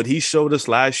what he showed us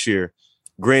last year,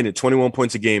 granted, 21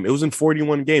 points a game, it was in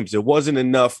 41 games. It wasn't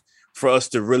enough for us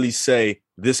to really say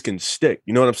this can stick.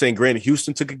 You know what I'm saying? Granted,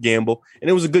 Houston took a gamble, and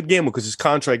it was a good gamble because his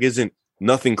contract isn't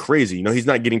nothing crazy. He's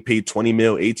not getting paid 20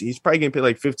 mil, 18. He's probably getting paid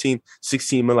like 15,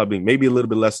 16 mil, I think, maybe a little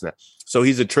bit less than that. So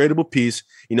he's a tradable piece.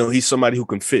 He's somebody who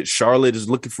can fit. Charlotte is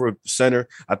looking for a center.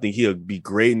 I think he'll be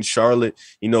great in Charlotte.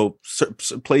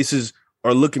 Places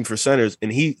are looking for centers,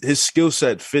 and his skill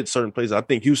set fits certain places. I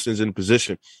think Houston's in a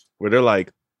position where they're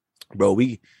like, bro,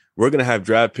 we're going to have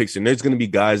draft picks, and there's going to be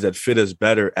guys that fit us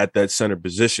better at that center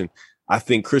position. I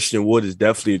think Christian Wood is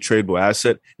definitely a tradable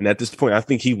asset. And at this point, I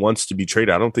think he wants to be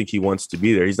traded. I don't think he wants to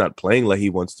be there. He's not playing like he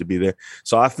wants to be there.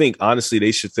 So I think, honestly,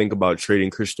 they should think about trading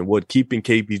Christian Wood, keeping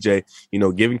KPJ,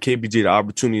 giving KPJ the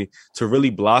opportunity to really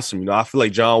blossom. I feel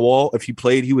like John Wall, if he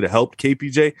played, he would have helped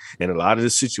KPJ. And a lot of the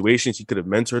situations, he could have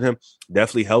mentored him,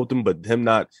 definitely helped him, but him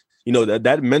not,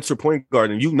 that mentor point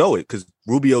guard, and it because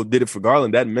Rubio did it for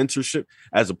Garland, that mentorship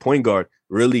as a point guard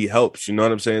really helps. You know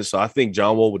what I'm saying? So I think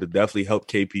John Wall would have definitely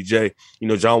helped KPJ.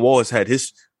 John Wall has had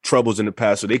his troubles in the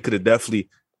past, so they could have definitely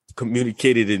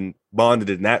communicated and bonded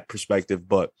in that perspective.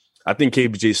 But I think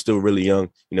KPJ is still really young.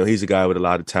 He's a guy with a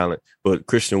lot of talent. But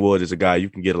Christian Wood is a guy you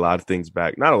can get a lot of things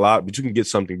back. Not a lot, but you can get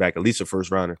something back, at least a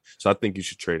first rounder. So I think you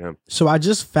should trade him. So I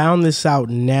just found this out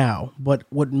now, but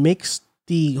what makes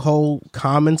the whole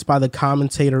comments by the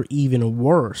commentator even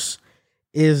worse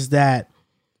is that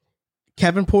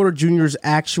Kevin Porter Jr.'s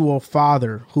actual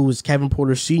father, who is Kevin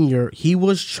Porter Sr., he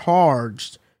was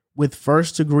charged with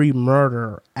first-degree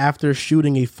murder after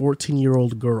shooting a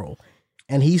 14-year-old girl.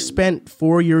 And he spent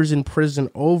 4 years in prison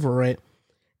over it.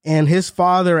 And his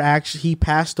father he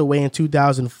passed away in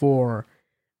 2004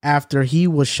 after he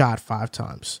was shot 5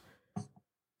 times.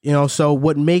 So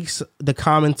what makes the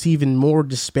comments even more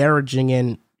disparaging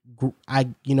and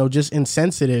just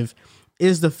insensitive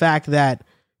is the fact that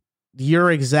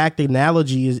your exact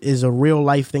analogy is a real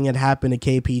life thing that happened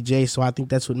to KPJ. So I think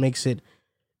that's what makes it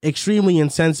extremely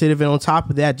insensitive. And on top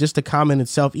of that, just the comment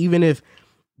itself, even if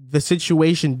the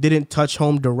situation didn't touch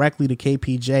home directly to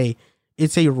KPJ,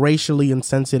 it's a racially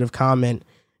insensitive comment.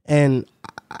 And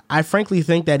I frankly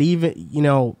think that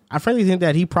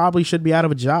he probably should be out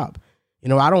of a job.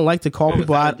 I don't like to call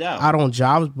people out on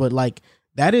jobs, but like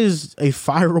that is a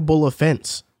fireable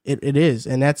offense. It is.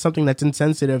 And that's something that's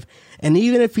insensitive. And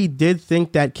even if he did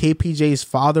think that KPJ's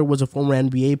father was a former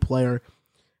NBA player,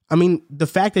 I mean, the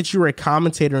fact that you're a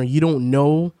commentator and you don't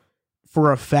know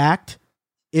for a fact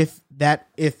if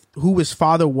who his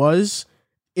father was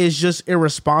is just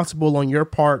irresponsible on your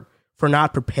part for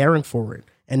not preparing for it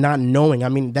and not knowing. I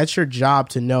mean, that's your job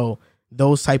to know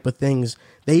those type of things.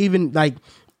 They even like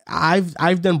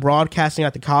I've done broadcasting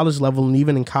at the college level, and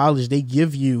even in college, they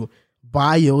give you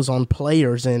bios on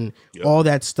players and all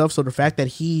that stuff. So the fact that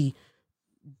he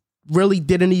really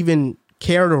didn't even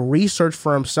care to research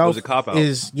for himself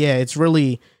it's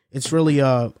really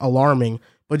alarming.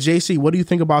 But JC, what do you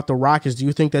think about the Rockets? Do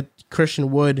you think that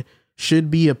Christian Wood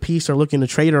should be a piece or looking to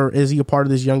trade, or is he a part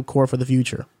of this young core for the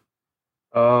future?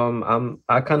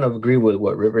 I kind of agree with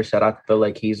what River said. I feel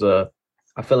like he's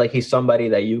somebody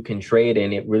that you can trade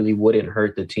and it really wouldn't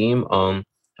hurt the team.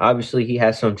 Obviously he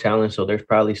has some talent, so there's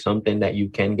probably something that you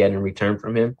can get in return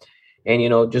from him.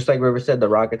 And just like River said, the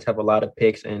Rockets have a lot of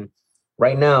picks, and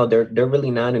right now they're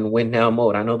really not in win now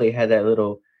mode. I know they had that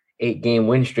little 8-game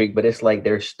win streak, but it's like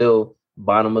they're still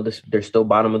bottom of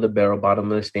the barrel,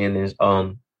 bottom of the standings.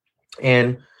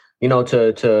 And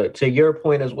to your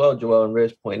point as well, Joel and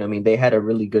Riv's point, I mean, they had a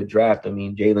really good draft. I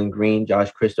mean, Jalen Green,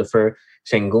 Josh Christopher,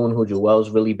 Sengun, who Joel's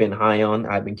really been high on.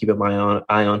 I've been keeping my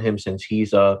eye on him since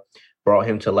he's brought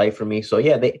him to life for me. So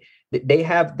yeah, they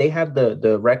have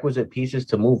the requisite pieces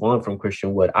to move on from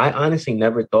Christian Wood. I honestly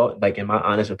never thought, like in my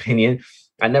honest opinion,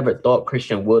 I never thought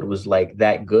Christian Wood was like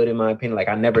that good in my opinion. Like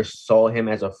I never saw him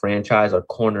as a franchise or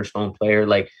cornerstone player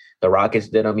like the Rockets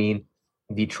did. I mean,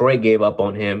 Detroit gave up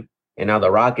on him, and now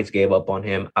the Rockets gave up on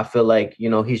him. I feel like,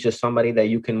 he's just somebody that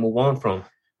you can move on from.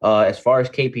 As far as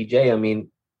KPJ, I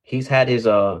mean, he's had his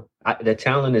the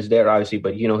talent is there obviously,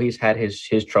 but he's had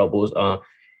his troubles.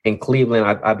 In Cleveland,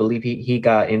 I believe he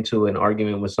got into an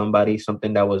argument with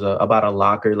something that was about a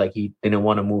locker. Like he didn't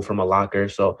want to move from a locker,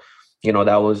 so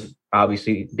that was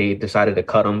obviously they decided to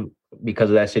cut him because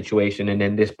of that situation. And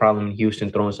then this problem in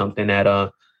Houston throwing something at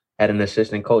an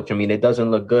assistant coach. I mean, it doesn't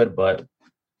look good, but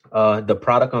the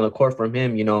product on the court from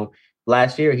him,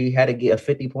 last year he had to get a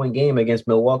 50-point game against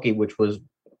Milwaukee, which was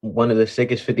one of the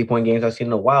sickest 50-point games I've seen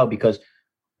in a while, because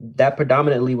that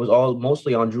predominantly was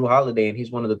mostly on Jrue Holiday, and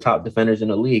he's one of the top defenders in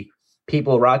the league.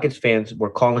 Rockets fans were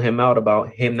calling him out about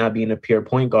him not being a pure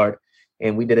point guard.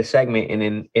 And we did a segment,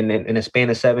 and in a span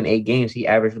of 7-8 games, he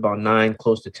averaged about 9,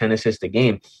 close to 10 assists a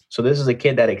game. So this is a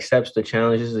kid that accepts the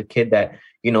challenge. This is a kid that,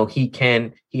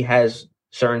 he has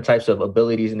certain types of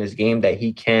abilities in his game that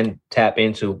he can tap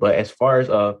into. But as far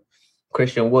as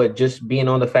Christian Wood, just being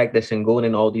on the fact that Sengun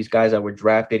and all these guys that were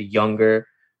drafted younger,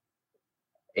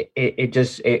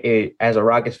 it as a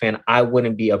Rockets fan, I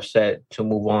wouldn't be upset to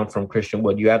move on from Christian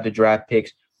Wood. You have the draft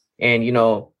picks, and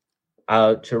to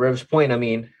Riv's point, I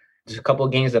mean, there's a couple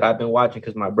of games that I've been watching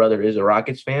because my brother is a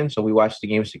Rockets fan, so we watch the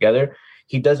games together.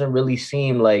 He doesn't really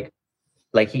seem like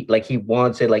he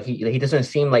wants it. Like he doesn't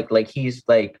seem like he's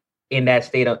like in that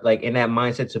state of like in that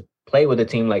mindset to play with a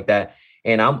team like that.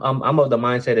 And I'm of the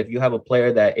mindset, if you have a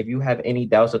player that, if you have any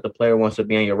doubts that the player wants to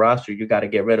be on your roster, you got to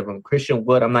get rid of him. Christian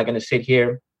Wood, I'm not going to sit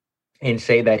here and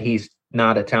say that he's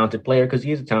not a talented player, because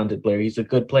he's a talented player. He's a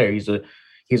good player.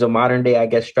 He's a modern day, I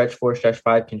guess, stretch 4, stretch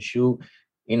 5, can shoot,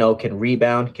 can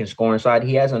rebound, can score inside.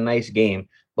 He has a nice game,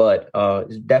 but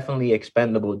it's definitely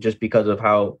expendable just because of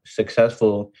how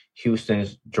successful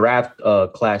Houston's draft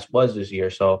class was this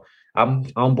year. So I'm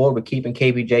on board with keeping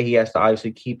KPJ. He has to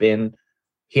obviously keep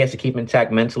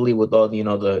intact mentally with all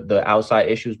the outside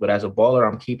issues. But as a baller,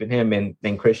 I'm keeping him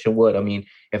and Christian Wood. I mean,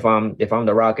 if I'm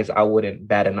the Rockets, I wouldn't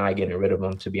bat an eye getting rid of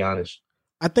him, to be honest.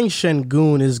 I think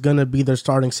Sengun is going to be their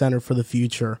starting center for the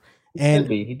future. And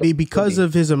because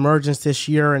of his emergence this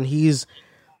year, and he's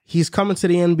coming to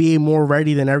the NBA more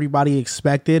ready than everybody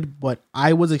expected, but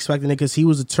I was expecting it because he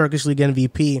was a Turkish League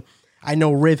MVP. I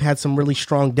know Riv had some really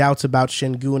strong doubts about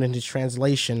Sengun and his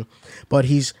translation, but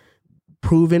he's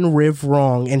proven Riv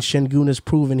wrong, and Şengün has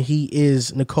proven he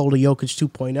is Nikola Jokic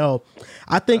 2.0.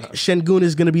 I think Şengün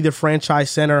is going to be the franchise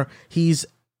center. He's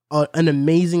an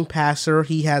amazing passer.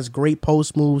 He has great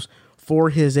post moves for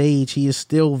his age. He is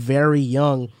still very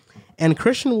young. And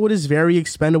Christian Wood is very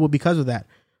expendable because of that.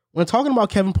 When talking about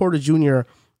Kevin Porter Jr.,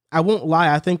 I won't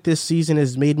lie. I think this season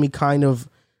has made me kind of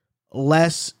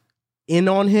less in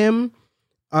on him.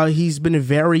 He's been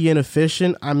very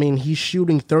inefficient. I mean, he's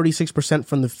shooting 36%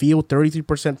 from the field,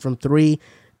 33% from three.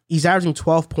 He's averaging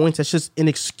 12 points. That's just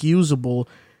inexcusable.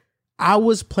 I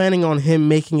was planning on him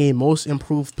making a most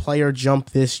improved player jump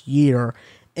this year.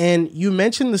 And you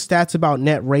mentioned the stats about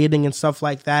net rating and stuff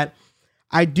like that.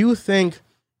 I do think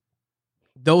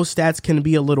those stats can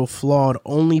be a little flawed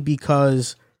only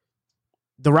because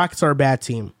the Rockets are a bad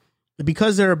team.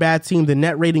 Because they're a bad team, the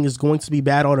net rating is going to be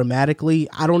bad automatically.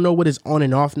 I don't know what his on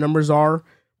and off numbers are,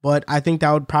 but I think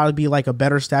that would probably be like a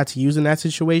better stat to use in that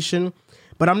situation.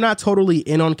 But I'm not totally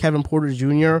in on Kevin Porter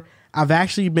Jr. I've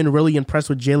actually been really impressed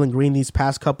with Jalen Green these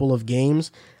past couple of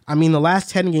games. I mean, the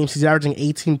last 10 games, he's averaging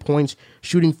 18 points,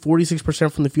 shooting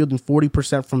 46% from the field and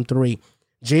 40% from three.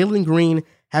 Jalen Green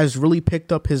has really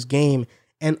picked up his game.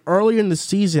 And earlier in the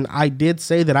season, I did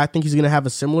say that I think he's going to have a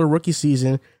similar rookie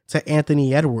season to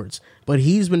Anthony Edwards. But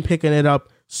he's been picking it up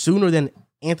sooner than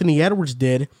Anthony Edwards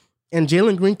did. And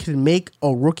Jalen Green can make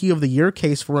a Rookie of the Year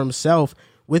case for himself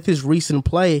with his recent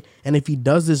play. And if he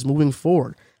does this moving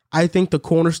forward, I think the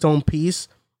cornerstone piece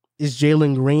is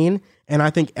Jalen Green. And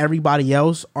I think everybody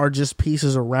else are just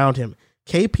pieces around him.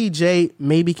 KPJ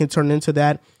maybe can turn into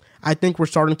that. I think we're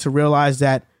starting to realize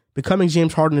that becoming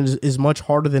James Harden is much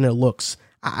harder than it looks.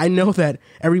 I know that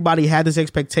everybody had this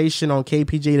expectation on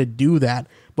KPJ to do that,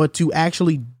 but to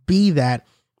actually be that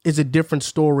is a different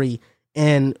story.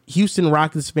 And Houston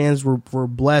Rockets fans were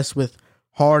blessed with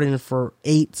Harden for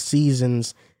 8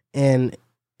 seasons, and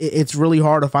it's really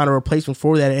hard to find a replacement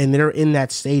for that, and they're in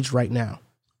that stage right now.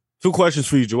 2 questions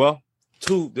for you, Joel.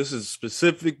 2, this is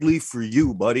specifically for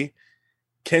you, buddy.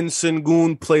 Can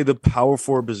Şengün play the power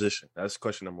forward position? That's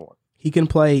question number 1. He can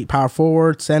play power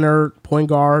forward, center, point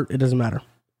guard. It doesn't matter.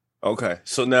 Okay,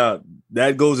 so now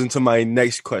that goes into my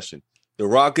next question. The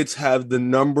Rockets have the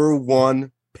number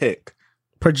 1 pick.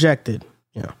 Projected,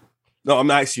 yeah. No, I'm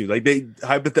asking you. Like, they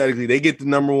hypothetically, they get the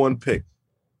number 1 pick.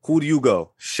 Who do you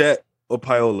go? Chet or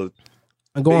Paolo?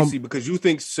 I'm going because you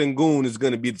think Şengün is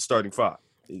going to be the starting 5.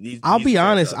 I'll be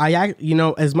honest.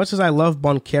 As much as I love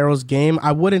Banchero's game,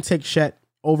 I wouldn't take Chet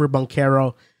over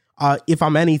Banchero if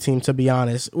I'm any team, to be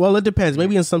honest. Well, it depends.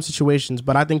 Maybe in some situations,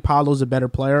 but I think Paolo's a better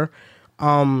player.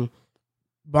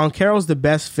 Banchero's the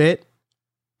best fit.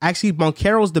 Actually,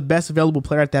 Banchero's the best available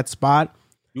player at that spot.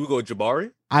 You would go with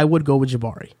Jabari? I would go with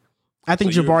Jabari. I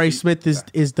think Jabari Smith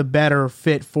is the better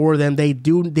fit for them. They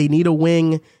need a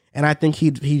wing, and I think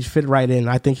he'd fit right in.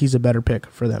 I think he's a better pick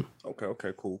for them.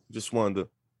 Okay, cool. Just wanted to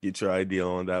get your idea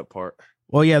on that part.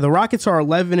 Well, yeah, the Rockets are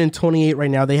 11-28 right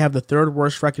now. They have the 3rd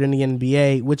worst record in the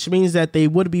NBA, which means that they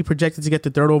would be projected to get the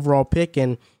 3rd overall pick,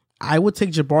 and I would take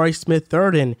Jabari Smith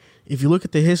 3rd. And if you look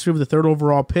at the history of the 3rd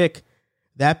overall pick,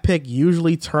 that pick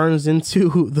usually turns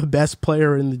into the best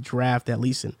player in the draft, at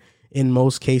least in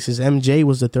most cases. MJ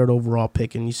was the 3rd overall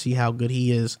pick, and you see how good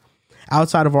he is.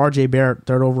 Outside of RJ Barrett,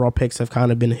 3rd overall picks have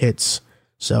kind of been hits.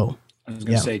 So I was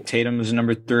going to say Tatum was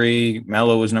number 3,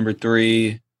 Melo was number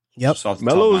 3. Yep,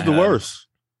 Melo was the worst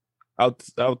out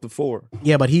the 4.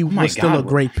 Yeah, but he was still a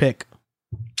great pick.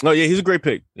 Oh yeah, he's a great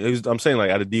pick. I'm saying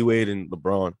like out of D Wade and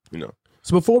LeBron,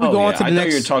 So before we go on to the next, I thought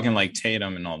you were talking like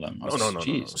Tatum and all them.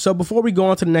 No. So before we go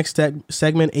on to the next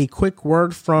segment, a quick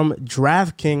word from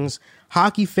DraftKings.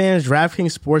 Hockey fans,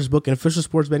 DraftKings Sportsbook, an official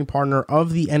sports betting partner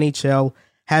of the NHL,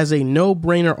 has a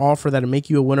no-brainer offer that'll make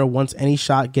you a winner once any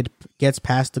shot gets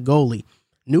past the goalie.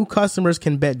 New customers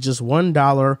can bet just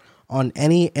 $1 on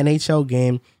any NHL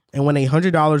game and win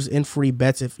 $100 in free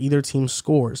bets if either team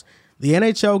scores. The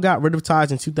NHL got rid of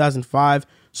ties in 2005,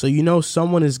 so you know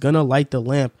someone is going to light the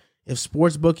lamp. If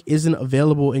Sportsbook isn't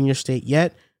available in your state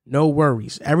yet, no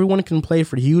worries. Everyone can play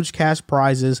for huge cash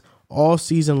prizes all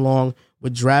season long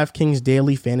with DraftKings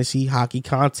Daily Fantasy Hockey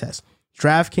Contest.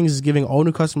 DraftKings is giving all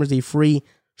new customers a free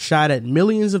shot at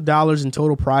millions of dollars in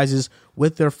total prizes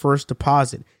with their first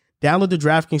deposit. Download the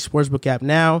DraftKings Sportsbook app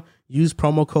now. Use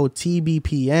promo code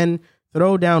TBPN.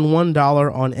 Throw down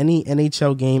 $1 on any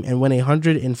NHL game and win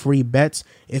 $100 in free bets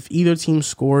if either team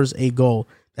scores a goal.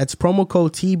 That's promo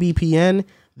code TBPN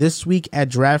this week at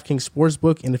DraftKings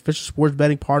Sportsbook, an official sports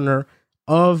betting partner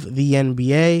of the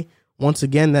NBA. Once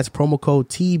again, that's promo code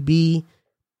TBPN,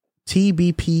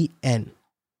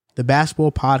 the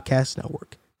Basketball Podcast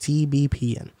Network,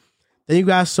 TBPN. Thank you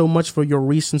guys so much for your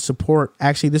recent support.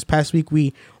 Actually, this past week,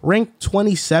 we ranked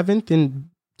 27th in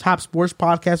top sports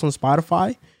podcasts on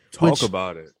Spotify. Talk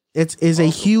about it. It is a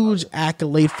huge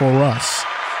accolade for us.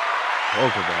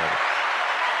 Talk about it.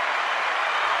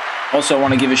 Also, I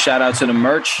want to give a shout out to the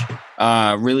merch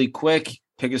really quick.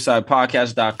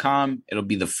 PickAsidePodcast.com. It'll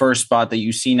be the first spot that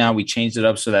you see now. We changed it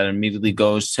up so that it immediately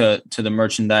goes to the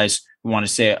merchandise. We want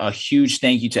to say a huge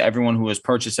thank you to everyone who has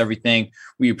purchased everything.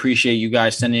 We appreciate you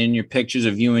guys sending in your pictures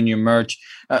of you and your merch.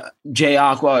 Jay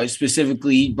Aqua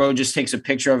specifically, bro, just takes a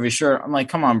picture of his shirt. I'm like,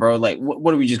 come on, bro. Like,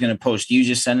 what are we just going to post? You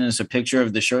just sending us a picture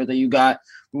of the shirt that you got?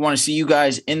 We want to see you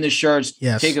guys in the shirts.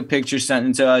 Yes. Take a picture, send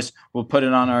it to us. We'll put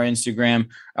it on our Instagram.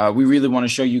 We really want to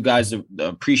show you guys the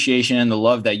appreciation and the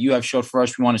love that you have showed for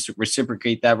us. We want to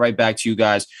reciprocate that right back to you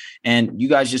guys. And you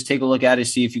guys just take a look at it,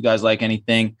 see if you guys like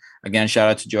anything. Again, shout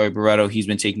out to Joey Barreto. He's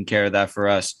been taking care of that for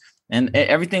us. And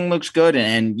everything looks good.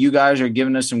 And you guys are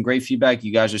giving us some great feedback.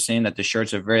 You guys are saying that the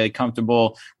shirts are very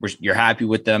comfortable. You're happy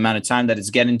with the amount of time that it's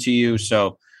getting to you.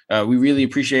 So we really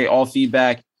appreciate all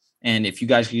feedback. And if you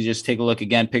guys could just take a look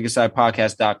again,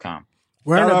 PickAsidePodcast.com.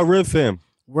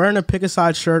 Wearing a Pick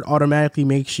Aside shirt automatically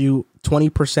makes you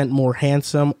 20% more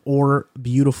handsome or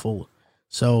beautiful.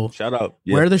 So shout out.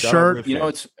 Wear the shirt. You know,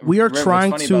 it's we are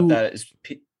trying what's funny to. About that is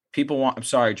people want. I'm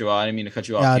sorry, Joel. I didn't mean to cut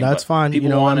you off. Yeah, that's fine.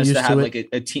 People want us to have like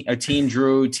a team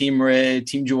Drew, team Red,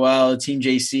 team Joel, team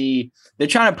JC. They're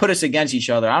trying to put us against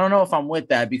each other. I don't know if I'm with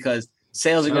that because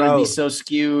sales are going to be so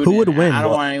skewed. Who would win? I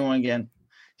don't want anyone again.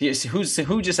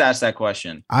 Who just asked that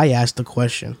question? I asked the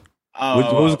question. Oh,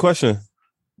 what was the question?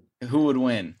 Who would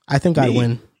win? I think I'd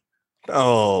win.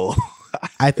 Oh,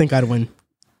 I think I'd win.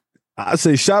 I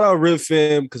say shout out Rip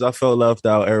Fam because I felt left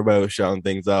out. Everybody was shouting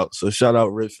things out. So shout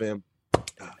out Rip Fam.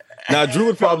 Now Drew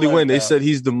would probably win. They said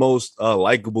he's the most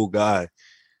likable guy.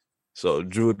 So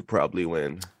Drew would probably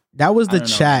win. That was the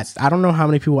chat. I don't know how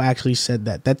many people actually said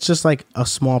that. That's just like a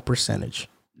small percentage.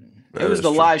 It was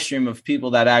the live stream of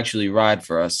people that actually ride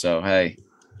for us. So, hey.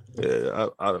 Yeah,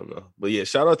 I don't know. But yeah,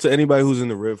 shout out to anybody who's in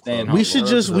the Riv Club. We should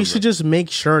just make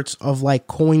shirts of like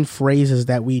coin phrases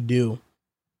that we do.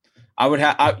 I would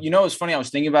have, it's funny. I was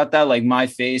thinking about that, like my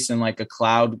face and like a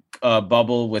cloud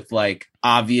bubble with like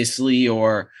obviously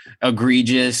or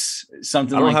egregious,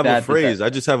 something like that. I don't have a phrase. I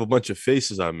just have a bunch of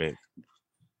faces I make.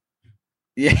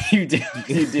 Yeah, you do.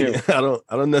 You do. I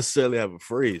don't necessarily have a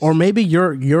phrase. Or maybe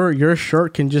your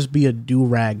shirt can just be a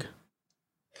do-rag.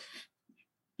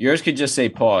 Yours could just say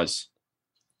pause.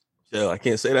 Yeah, I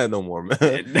can't say that no more, man.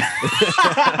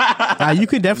 You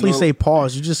could definitely say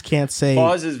pause. You just can't say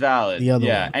pause is valid. The other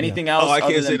one. Anything else? Oh, I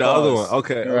can't say the other one.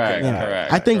 Okay.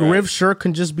 Correct. I think Riv's shirt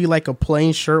can just be like a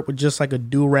plain shirt with just like a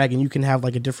do-rag, and you can have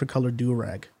like a different color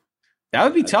do-rag. That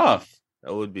would be tough.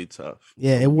 That would be tough.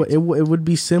 Yeah, it would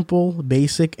be simple,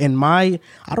 basic, and I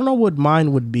don't know what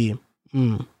mine would be.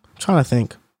 I'm trying to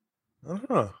think.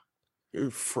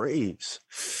 Your phrase.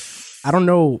 I don't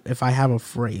know if I have a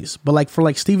phrase, but like for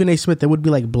like Stephen A. Smith, it would be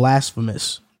like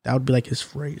blasphemous. That would be like his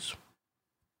phrase.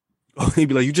 Oh, he'd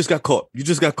be like, "You just got caught. You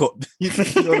just got caught." You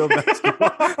don't know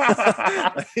basketball.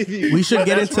 We should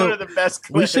get into.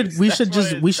 We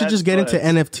should just get into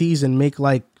NFTs and make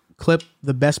like clip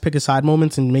the best Pick Aside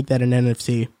moments and make that an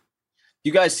NFT.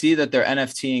 You guys see that they're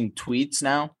NFTing tweets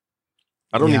now?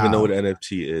 I don't even know what an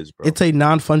NFT is, bro. It's a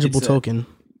non-fungible token.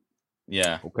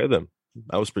 Yeah. Okay, then.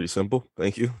 That was pretty simple.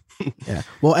 Thank you. Yeah.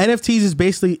 Well, NFTs is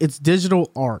basically it's digital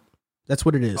art. That's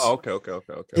what it is. Oh,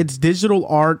 okay. It's digital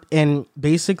art, and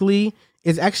basically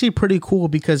it's actually pretty cool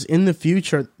because in the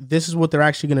future, this is what they're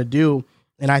actually going to do,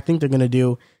 and I think they're going to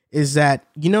do is that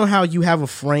you know how you have a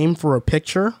frame for a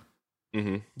picture?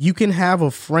 Mm-hmm. You can have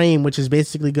a frame which is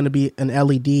basically going to be an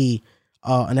LED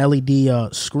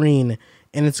screen,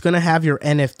 and it's going to have your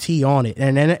NFT on it.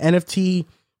 And an NFT,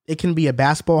 it can be a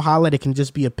basketball highlight. It can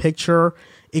just be a picture.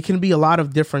 It can be a lot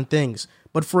of different things.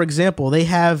 But for example, they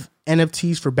have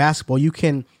NFTs for basketball. You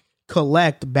can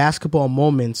collect basketball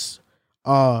moments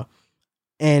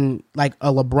and like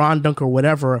a LeBron dunk or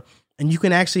whatever. And you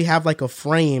can actually have like a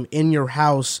frame in your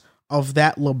house of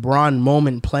that LeBron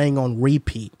moment playing on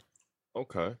repeat.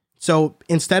 Okay. So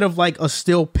instead of like a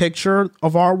still picture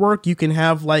of artwork, you can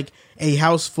have like a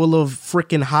house full of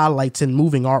freaking highlights and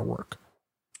moving artwork.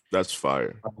 That's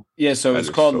fire. Yeah, so it's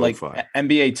called like fire.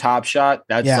 NBA Top Shot.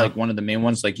 That's like one of the main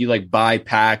ones. Like you like buy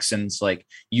packs and it's like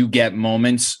you get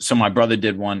moments. So my brother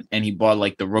did one and he bought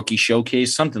like the rookie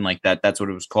showcase, something like that. That's what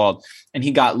it was called. And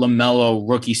he got LaMelo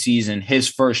rookie season, his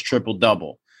first triple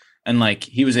double. And like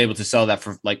he was able to sell that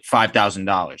for like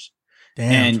 $5,000.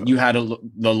 And you had the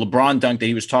LeBron dunk that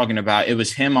he was talking about. It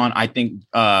was him on, I think,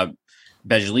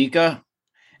 Bielitsa,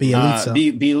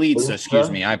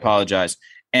 excuse me. I apologize.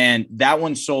 and that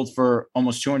one sold for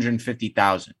almost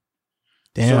 250,000.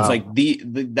 Damn. So it's like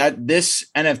this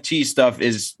NFT stuff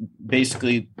is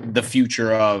basically the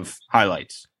future of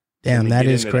highlights. Damn, that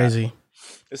is crazy.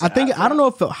 I don't know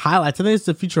if it highlights. I think it's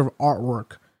the future of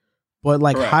artwork, but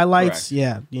like highlights,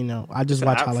 yeah, you know, I just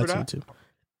watch highlights on YouTube.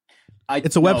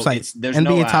 It's a website. There's NBA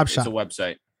no Top app. Shot. It's a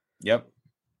website. Yep.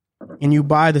 And you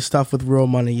buy the stuff with real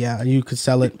money, yeah, you could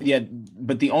sell it. Yeah,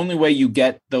 but the only way you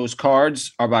get those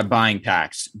cards are by buying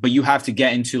packs. But you have to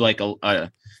get into like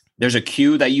there's a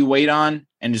queue that you wait on,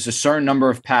 and there's a certain number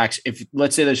of packs. If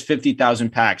let's say there's 50,000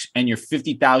 packs and you're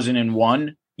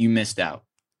 50,001, you missed out.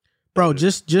 Bro,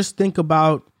 just think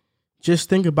about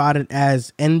it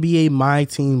as NBA My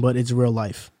Team, but it's real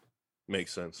life.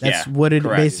 Makes sense. That's what it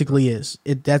basically is.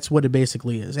 That's what it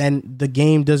basically is. And the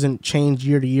game doesn't change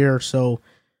year to year, so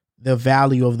the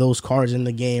value of those cards in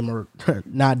the game are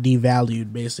not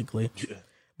devalued, basically. Yeah.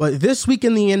 But this week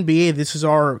in the NBA, this is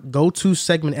our go-to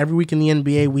segment. Every week in the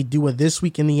NBA, we do a This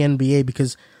Week in the NBA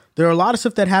because there are a lot of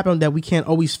stuff that happened that we can't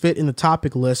always fit in the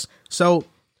topic list. So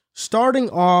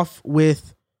starting off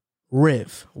with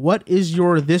Riv, what is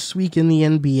your This Week in the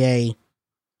NBA?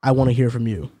 I want to hear from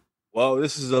you. Well,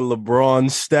 this is a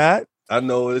LeBron stat. I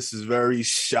know this is very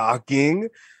shocking,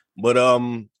 but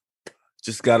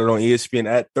just got it on ESPN.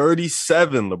 At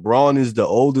 37, LeBron is the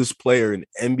oldest player in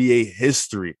NBA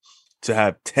history to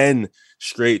have 10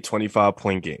 straight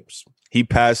 25-point games. He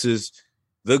passes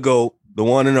the GOAT, the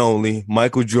one and only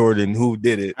Michael Jordan, who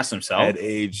did it at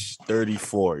age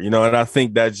 34. You know, and I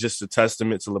think that's just a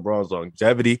testament to LeBron's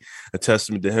longevity, a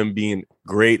testament to him being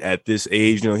great at this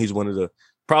age. You know, he's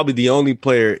probably the only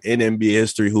player in NBA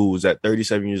history who was at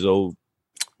 37 years old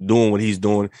doing what he's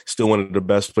doing, still one of the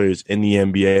best players in the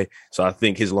NBA. So I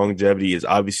think his longevity is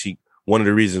obviously one of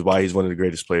the reasons why he's one of the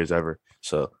greatest players ever.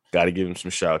 So got to give him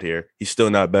some shout here. He's still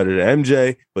not better than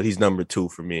MJ, but he's number 2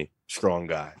 for me. Strong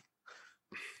guy.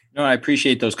 No, I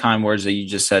appreciate those kind words that you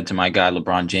just said to my guy,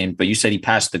 LeBron James, but you said he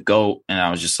passed the GOAT, and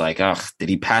I was just like, oh, did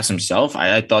he pass himself?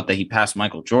 I thought that he passed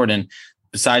Michael Jordan.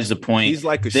 Besides the point. He's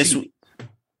like a sheep.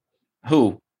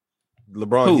 Who?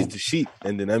 LeBron, he's the sheep,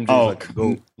 and then MJ's like the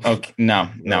GOAT. Okay, no,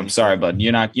 I'm sorry, bud.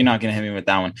 You're not gonna hit me with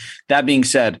that one. That being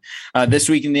said, this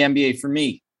week in the NBA for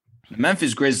me, the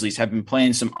Memphis Grizzlies have been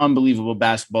playing some unbelievable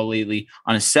basketball lately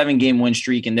on a 7-game win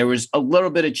streak, and there was a little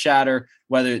bit of chatter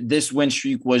whether this win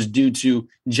streak was due to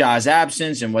Ja's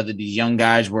absence and whether these young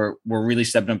guys were really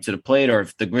stepping up to the plate, or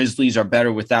if the Grizzlies are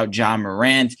better without Ja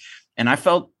Morant. And I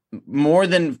felt more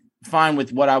than fine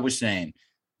with what I was saying.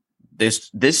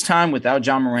 This time without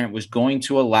Ja Morant was going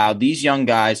to allow these young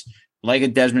guys like a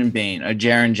Desmond Bane, a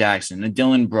Jaren Jackson, a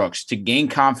Dylan Brooks to gain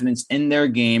confidence in their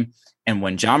game. And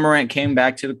when Ja Morant came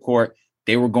back to the court,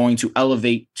 they were going to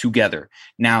elevate together.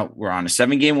 Now we're on a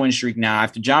 7-game win streak now.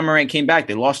 After Ja Morant came back,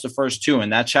 they lost the first 2,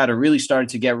 and that chatter really started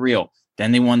to get real.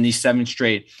 Then they won these 7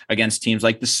 straight against teams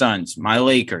like the Suns, my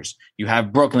Lakers. You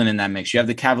have Brooklyn in that mix. You have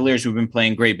the Cavaliers who've been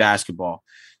playing great basketball.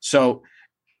 So,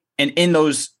 and in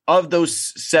those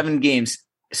 7 games,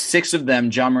 6 of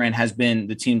them, Ja Morant has been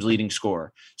the team's leading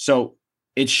scorer. So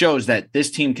it shows that this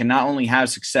team can not only have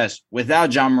success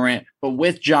without Ja Morant, but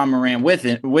with Ja Morant,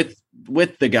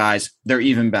 with the guys, they're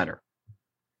even better.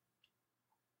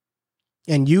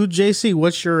 And you, JC,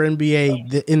 what's your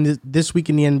NBA this week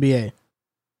in the NBA?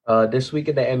 This week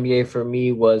in the NBA for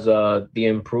me was the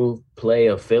improved play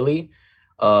of Philly,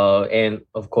 and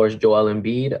of course Joel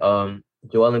Embiid.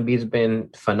 Joel Embiid's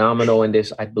been phenomenal in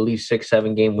this, I believe,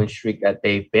 6-7 game win streak that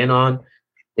they've been on.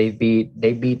 They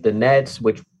beat the Nets,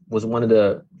 which was one of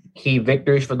the key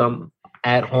victories for them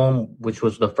at home, which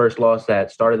was the first loss that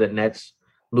started the Nets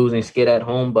losing skid at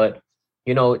home. But,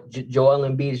 you know, Joel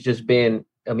Embiid's just been,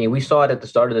 I mean, we saw it at the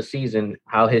start of the season,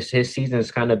 how his season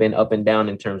has kind of been up and down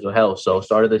in terms of health. So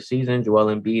start of the season,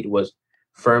 Joel Embiid was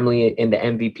firmly in the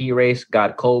MVP race,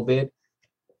 got COVID,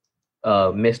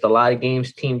 missed a lot of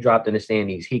games, team dropped in the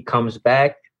standings. He comes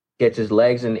back, gets his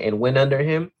legs and win under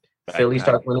him. Philly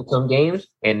starts winning some games,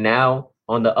 and now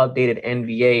on the updated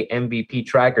NBA MVP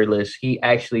tracker list, he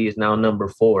actually is now number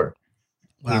 4.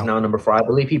 Wow. He's now number 4. I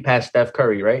believe he passed Steph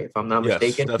Curry, right? If I'm not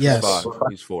mistaken. Yes.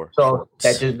 He's 4. So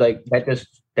that's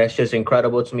just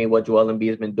incredible to me what Joel Embiid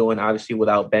has been doing. Obviously,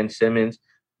 without Ben Simmons,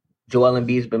 Joel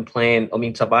Embiid's been playing. I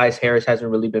mean, Tobias Harris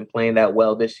hasn't really been playing that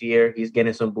well this year. He's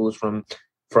getting some boosts from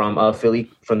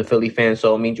Philly, from the Philly fans.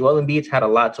 So I mean, Joel Embiid's had a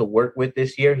lot to work with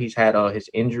this year. He's had his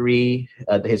injuries,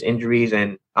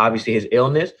 and obviously his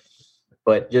illness.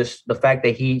 But just the fact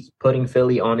that he's putting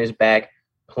Philly on his back,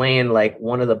 playing like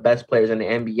one of the best players in the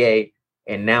NBA,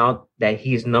 and now that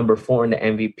he's number 4 in the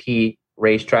MVP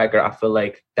race tracker, I feel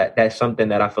like that's something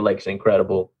that I feel like is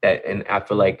incredible. And I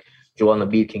feel like Joel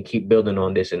Embiid can keep building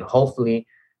on this, and hopefully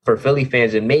for Philly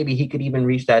fans, and maybe he could even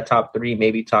reach that top 3,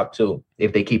 maybe top 2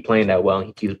 if they keep playing that well and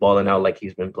he keeps balling out like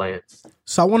he's been playing.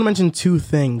 So I want to mention 2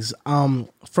 things.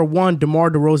 For one, DeMar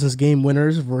DeRozan's game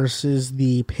winners versus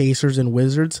the Pacers and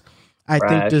Wizards, I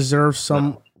think deserve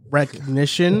some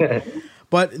recognition.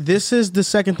 But this is the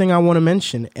second thing I want to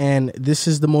mention, and this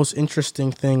is the most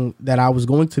interesting thing that I was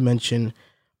going to mention.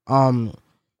 The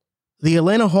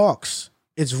Atlanta Hawks,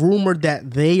 it's rumored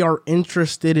that they are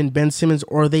interested in Ben Simmons,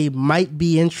 or they might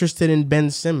be interested in Ben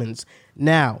Simmons.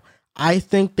 Now, I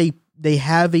think they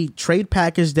have a trade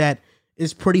package that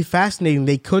is pretty fascinating.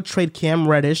 They could trade Cam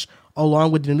Reddish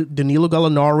along with Danilo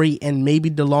Gallinari and maybe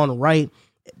DeLon Wright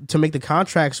to make the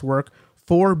contracts work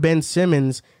for Ben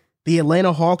Simmons. The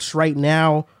Atlanta Hawks right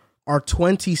now are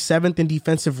 27th in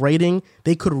defensive rating.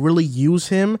 They could really use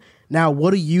him. Now,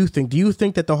 what do you think? Do you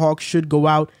think that the Hawks should go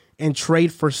out and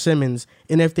trade for Simmons?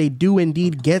 And if they do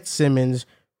indeed get Simmons,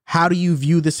 how do you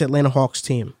view this Atlanta Hawks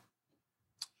team?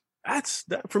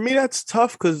 For me, that's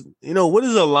tough because, what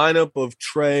does a lineup of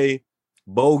Trey,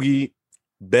 Bogey,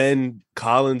 Ben,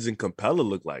 Collins, and Capella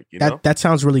look like? That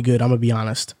sounds really good. I'm going to be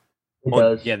honest. It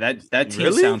does. Yeah, that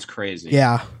team sounds crazy.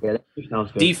 Yeah, that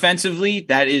sounds good. Defensively,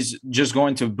 that is just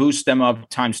going to boost them up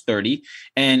times 30.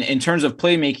 And in terms of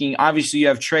playmaking, obviously you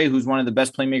have Trey, who's one of the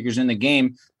best playmakers in the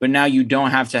game, but now you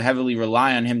don't have to heavily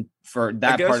rely on him for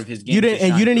that part of his game. You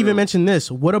didn't even mention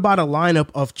this. What about a lineup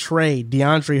of Trey,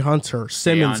 DeAndre Hunter,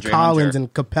 Simmons, Collins,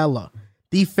 and Capella?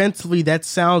 Defensively, that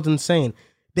sounds insane.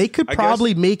 They could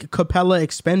probably make Capella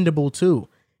expendable too,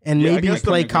 and maybe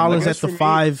play Collins at the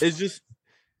 5. It's just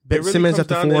Ben Simmons at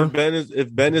the 4.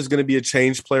 If Ben is going to be a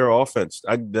change player offense,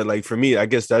 for me, I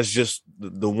guess that's just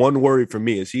the one worry for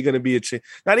me. Is he going to be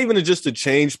not even just a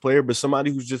change player, but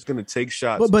somebody who's just going to take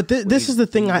shots? But this is the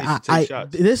thing.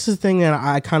 This is the thing that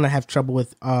I kind of have trouble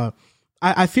with.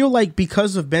 I feel like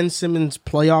because of Ben Simmons'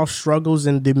 playoff struggles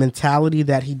and the mentality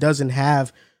that he doesn't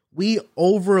have, we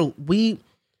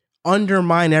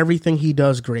undermine everything he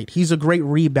does great. He's a great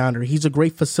rebounder. He's a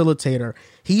great facilitator.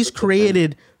 He's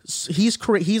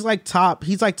like top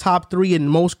 3 in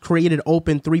most created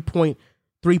open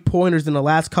three-pointers in the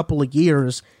last couple of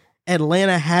years.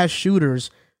 Atlanta has shooters.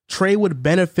 Trey would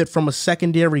benefit from a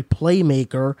secondary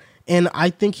playmaker, and I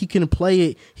think he can play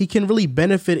it. He can really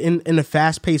benefit in a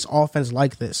fast-paced offense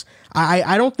like this.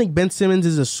 I don't think Ben Simmons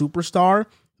is a superstar,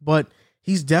 but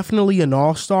he's definitely an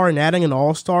all-star, and adding an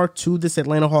all-star to this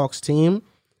Atlanta Hawks team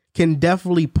can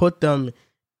definitely put them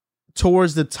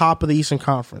towards the top of the Eastern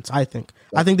Conference, I think.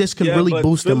 I think this can really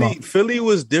boost them up. Philly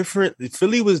was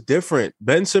different.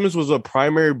 Ben Simmons was a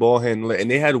primary ball handler,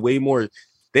 and they had way more.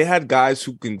 They had guys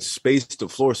who can space the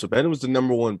floor. So Ben was the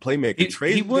number 1 playmaker.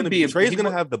 Trey's going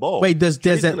to have the ball. Wait, does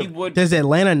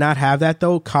Atlanta not have that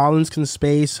though? Collins can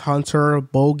space, Hunter,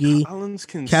 Bogey. Collins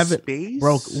can space?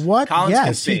 Bro, what?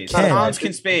 Collins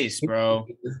can space, bro.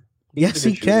 Yes,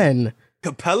 he can.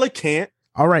 Capella can't.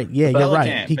 All right, yeah, you're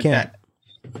right. He can't.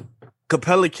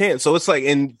 Capella can't. So it's like,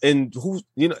 and who,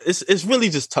 it's really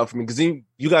just tough for me because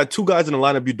you got 2 guys in the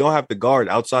lineup you don't have to guard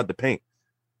outside the paint.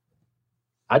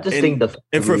 I just think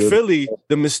and for Philly,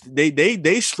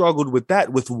 they struggled with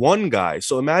that with 1 guy.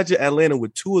 So imagine Atlanta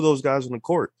with 2 of those guys on the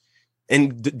court.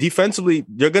 And defensively,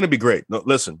 they're going to be great. No,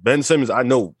 listen, Ben Simmons, I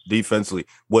know defensively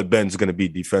what Ben's going to be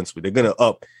defensively. They're going to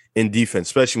up in defense,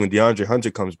 especially when DeAndre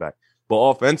Hunter comes back. But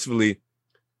offensively,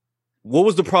 what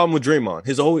was the problem with Draymond?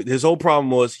 His whole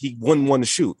problem was he wouldn't want to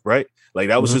shoot, right? Like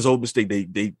that was his whole mistake.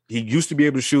 He used to be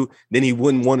able to shoot, then he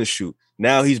wouldn't want to shoot.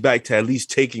 Now he's back to at least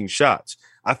taking shots.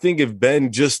 I think if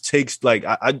Ben just takes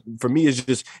for me, it's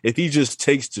just if he just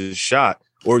takes the shot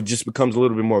or just becomes a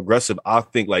little bit more aggressive, I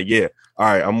think all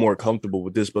right, I'm more comfortable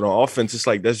with this. But on offense, it's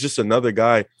like that's just another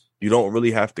guy you don't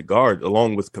really have to guard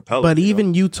along with Capella. But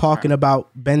even you talking about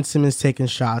Ben Simmons taking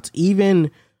shots, even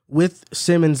with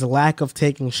Simmons' lack of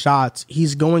taking shots,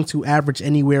 he's going to average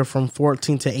anywhere from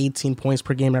 14 to 18 points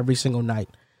per game every single night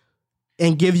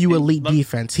and give you elite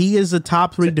defense. He is a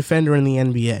top 3 defender in the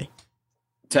NBA.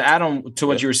 To add on to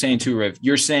what you were saying too, Riv,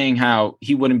 you're saying how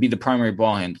he wouldn't be the primary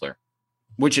ball handler,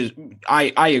 which is,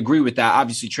 I agree with that.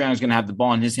 Obviously, Trae Young's going to have the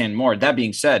ball in his hand more. That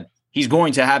being said, he's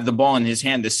going to have the ball in his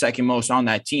hand the second most on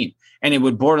that team. And it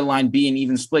would borderline be an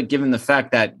even split given the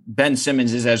fact that Ben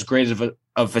Simmons is as great of a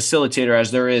facilitator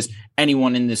as there is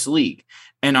anyone in this league.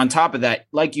 And on top of that,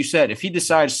 like you said, if he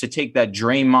decides to take that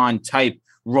Draymond type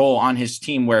role on his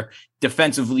team where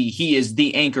defensively he is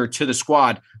the anchor to the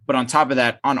squad, but on top of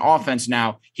that, on offense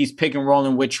now, he's pick and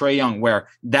rolling with Trae Young, where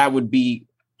that would be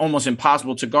almost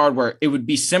impossible to guard, where it would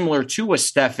be similar to a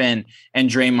Stephen and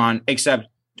Draymond, except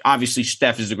obviously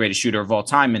Steph is the greatest shooter of all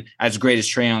time, and as great as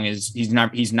Trae Young is, he's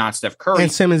not Steph Curry.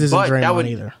 And Simmons isn't Draymond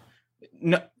either.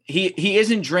 No, he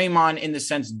isn't Draymond in the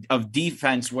sense of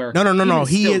defense. Where no.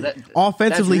 He is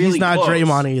offensively. Really he's not close.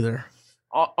 Draymond either.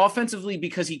 Offensively,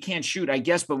 because he can't shoot, I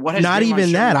guess. But what has not Draymond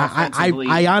even that?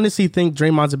 I honestly think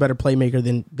Draymond's a better playmaker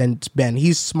than Ben.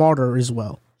 He's smarter as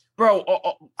well. Bro,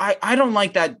 I don't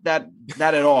like that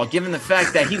at all, given the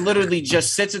fact that he literally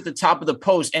just sits at the top of the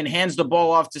post and hands the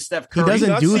ball off to Steph Curry. He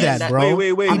doesn't do that, bro.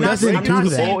 Wait. He doesn't do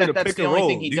that. That's the only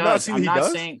thing he does. I'm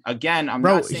not saying, again, I'm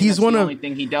not saying that's the only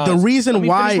thing he does. The reason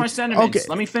why...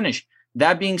 Let me finish.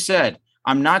 That being said,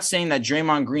 I'm not saying that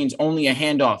Draymond Green's only a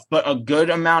handoff, but a good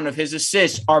amount of his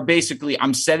assists are basically,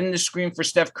 I'm setting the screen for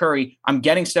Steph Curry. I'm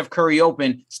getting Steph Curry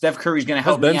open. Steph Curry's going to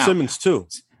help me out. Ben Simmons, too.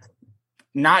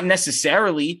 Not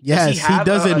necessarily. Yes, he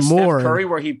does it more. Steph Curry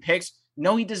where he picks.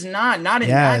 No, he does not. Not in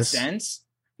that sense.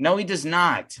 No, he does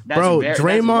not.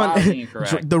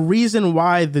 Draymond. The reason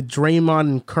why the Draymond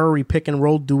and Curry pick and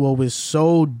roll duo is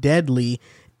so deadly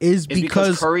is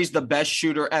because Curry's the best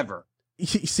shooter ever.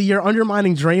 See, you're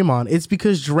undermining Draymond. It's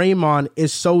because Draymond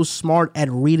is so smart at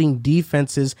reading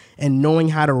defenses and knowing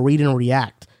how to read and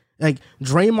react. Like,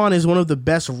 Draymond is one of the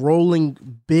best rolling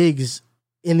bigs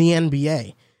in the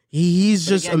NBA. He's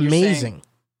just amazing.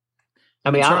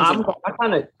 I mean,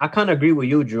 I kind of agree with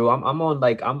you, Drew. I'm on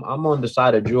the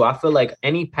side of Drew. I feel like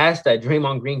any pass that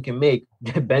Draymond Green can make,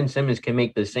 Ben Simmons can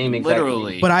make the same exact.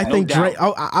 Literally. But I think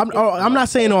I'm not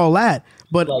saying all that,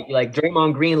 but like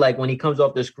Draymond Green, like when he comes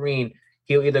off the screen,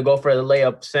 he'll either go for the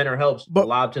layup, center helps, but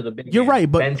lob to the big. You're right,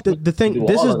 but the thing,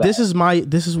 this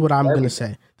is what I'm going to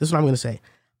say. This is what I'm going to say.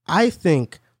 I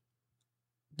think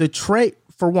the Trae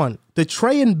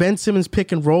and Ben Simmons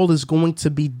pick and roll is going to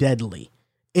be deadly.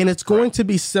 And it's going to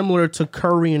be similar to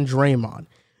Curry and Draymond.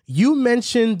 You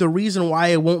mentioned the reason why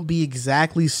it won't be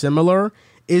exactly similar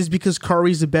is because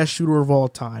Curry's the best shooter of all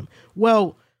time.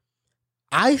 Well,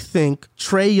 I think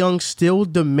Trae Young still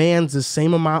demands the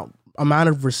same amount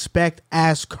of respect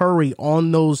as Curry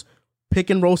on those pick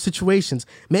and roll situations.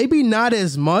 Maybe not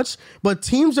as much, but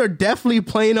teams are definitely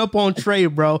playing up on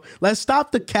Trae, bro. Let's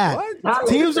stop the cap.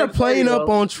 Teams are playing up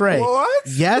on Trae. What?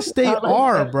 Yes, they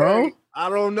are, bro. I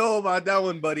don't know about that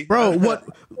one, buddy. Bro, what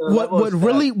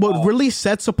really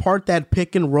sets apart that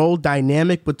pick and roll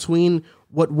dynamic between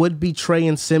what would be Trae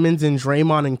and Simmons and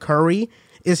Draymond and Curry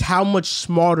is how much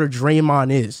smarter Draymond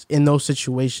is in those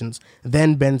situations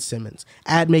than Ben Simmons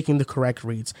at making the correct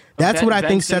reads. That's what I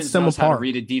think sets them apart.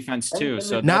 Read a defense too,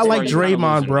 so not like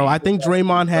Draymond, bro. I think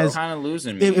Draymond has kind of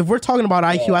losing me. If we're talking about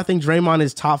IQ, I think Draymond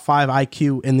is top 5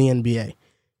 IQ in the NBA.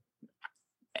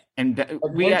 And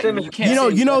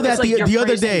you know that the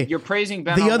other day you're praising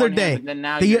Ben the other hand, day. but then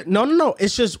now no.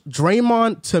 It's just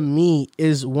Draymond to me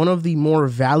is one of the more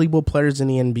valuable players in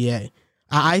the NBA.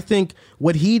 I think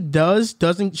what he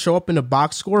doesn't show up in the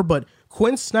box score, but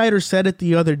Quinn Snyder said it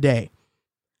the other day.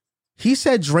 He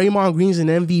said Draymond Green's an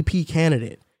MVP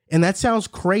candidate, and that sounds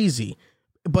crazy.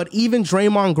 But even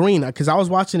Draymond Green, because I was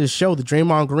watching his show, the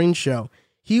Draymond Green show,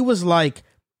 he was like,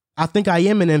 I think I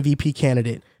am an MVP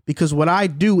candidate. Because what I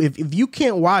do, if you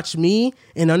can't watch me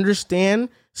and understand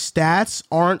stats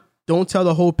don't tell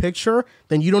the whole picture,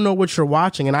 then you don't know what you're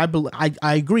watching. And I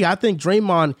agree. I think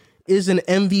Draymond is an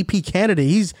MVP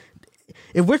candidate.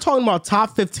 If we're talking about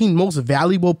top 15 most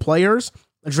valuable players,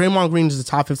 Draymond Green is the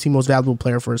top 15 most valuable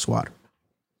player for his squad.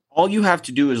 All you have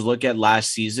to do is look at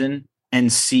last season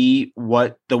and see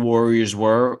what the Warriors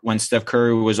were when Steph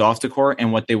Curry was off the court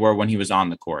and what they were when he was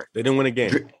on the court. They didn't win a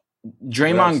game.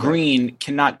 Draymond Green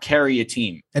cannot carry a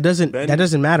team. That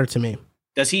doesn't matter to me.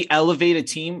 Does he elevate a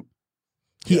team?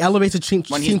 He elevates a team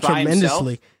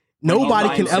tremendously.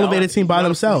 Nobody can elevate a team by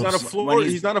themselves.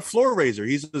 He's not a floor raiser.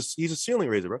 He's a ceiling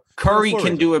raiser, bro. Curry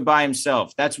can do it by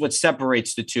himself. That's what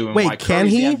separates the two. And why can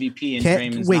Curry's he? The MVP and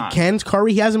Draymond's not. Can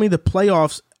Curry? He hasn't made the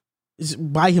playoffs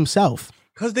by himself.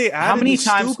 Because they added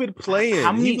stupid playing.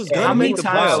 How many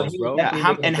times, bro?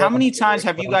 How many times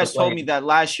have you guys told me that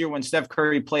last year when Steph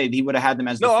Curry played, he would have had them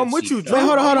as the I'm with you, Drew. Wait,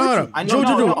 hold on. Drew.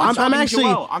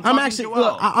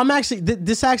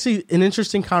 This is actually an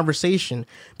interesting conversation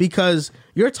because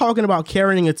you're talking about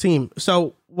carrying a team.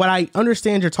 So what I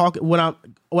understand what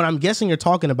I'm guessing you're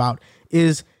talking about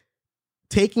is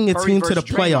taking a team to the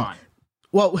playoff.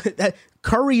 Well,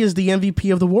 Curry is the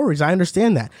MVP of the Warriors. I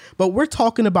understand that. But we're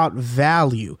talking about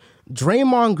value.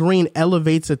 Draymond Green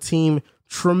elevates a team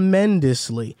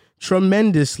tremendously.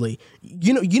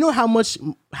 You know how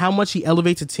much he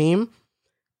elevates a team?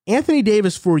 Anthony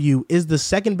Davis for you is the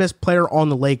second best player on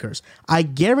the Lakers. I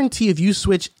guarantee if you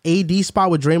switch AD spot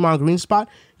with Draymond Green spot,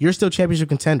 you're still championship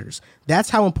contenders.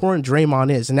 That's how important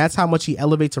Draymond is, and that's how much he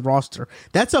elevates a roster.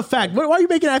 That's a fact. Why are you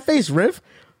making that face, Riff?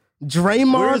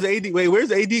 Draymond. Where's AD? Wait,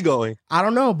 where's AD going? I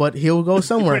don't know, but he'll go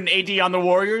somewhere. You put an AD on the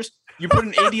Warriors? You put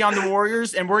an AD on the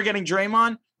Warriors, and we're getting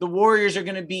Draymond? The Warriors are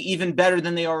going to be even better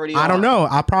than they already are. I don't know.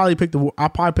 I'll probably pick the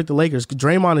Lakers.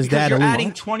 Draymond is that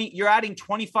elite. You're adding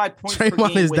 25 points Draymond per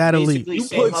game is that elite. You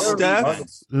put Steph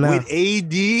with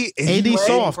AD. AD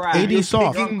soft. AD is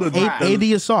soft.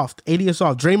 AD is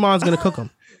soft. Draymond's going to cook him.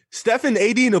 Steph and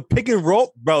AD in a pick and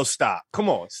roll, bro. Stop. Come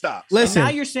on, stop. Listen. Now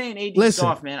you're saying AD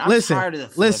soft, man. I'm tired of the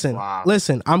flip-flop.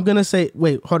 Listen. I'm gonna say.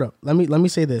 Wait, hold up. Let me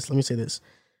say this.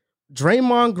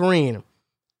 Draymond Green.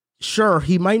 Sure,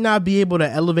 he might not be able to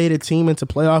elevate a team into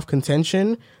playoff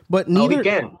contention, but neither he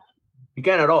can. He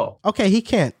can't at all. Okay, he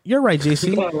can't. You're right,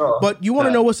 JC. But you want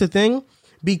to know what's the thing?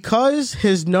 Because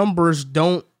his numbers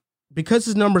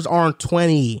aren't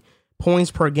 20 points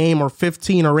per game or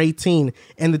 15 or 18,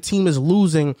 and the team is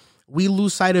losing, we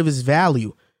lose sight of his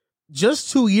value.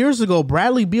 Just 2 years ago,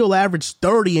 Bradley Beal averaged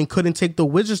 30 and couldn't take the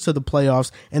Wizards to the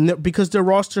playoffs, and because their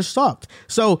roster sucked.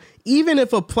 So even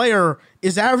if a player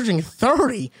is averaging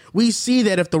 30, we see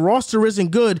that if the roster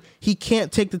isn't good, he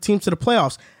can't take the team to the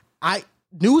playoffs.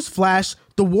 Newsflash,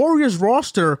 the Warriors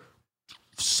roster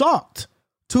sucked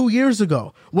 2 years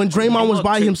ago when Draymond was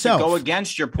by himself. To go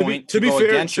against your point. To be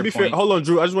fair, hold on,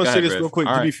 Drew. I just want to say this real quick.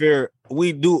 To be fair,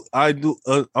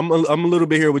 I'm a little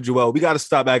bit here with Joel. We got to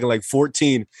stop acting like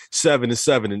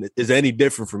 14-7-7 is any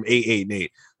different from 8-8-8.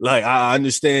 Like, I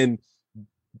understand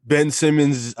Ben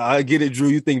Simmons. I get it, Drew.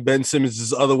 You think Ben Simmons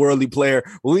is an otherworldly player.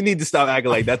 Well, we need to stop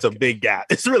acting like that's a big gap.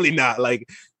 It's really not. Like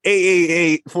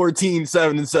 8-8-8,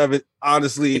 14-7-7.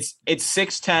 Honestly, it's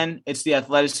 6'10". It's the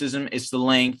athleticism. It's the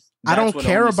length. I don't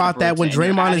care about that when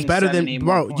Draymond is better than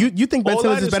bro. You think Ben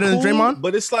Simmons is better than Draymond?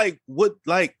 But it's like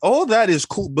all that is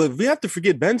cool. But we have to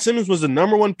forget Ben Simmons was the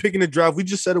number one pick in the draft. We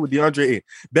just said it with DeAndre Ayton.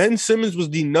 Ben Simmons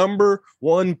was the number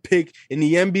one pick in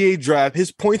the NBA draft.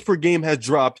 His points per game has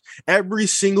dropped every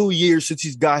single year since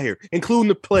he's got here, including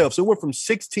the playoffs. It went from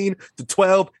 16 to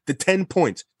 12 to 10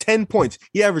 points. 10 points.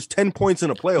 He averaged 10 points in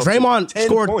a playoff. Draymond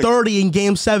scored 30 in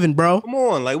game 7, bro. Come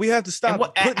on, like we have to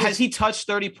stop. Has he touched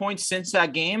 30 points since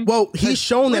that game? Well, he's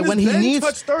shown that when he needs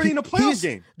touch 30 in a playoff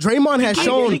game. Draymond has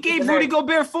shown he gave Rudy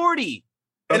Gobert 40.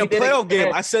 In a playoff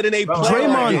game, I said in a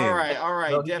Draymond. All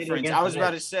right, difference. I was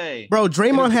about to say, bro.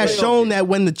 Draymond has shown that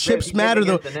when the chips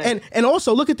matter, and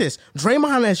also look at this.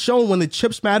 Draymond has shown when the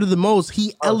chips matter the most,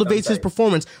 he elevates his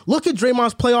performance. Look at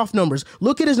Draymond's playoff numbers.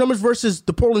 Look at his numbers versus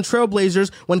the Portland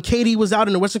Trailblazers when KD was out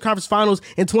in the Western Conference Finals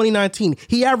in 2019.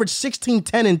 He averaged 16,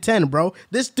 10, and 10, bro.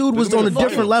 This dude was on a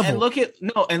different level.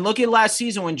 And look at last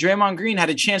season when Draymond Green had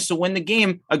a chance to win the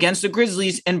game against the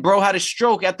Grizzlies, and bro had a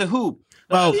stroke at the hoop.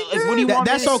 Well, what do you want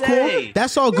that's me to all say? cool.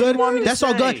 That's all good. That's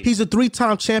all good. He's a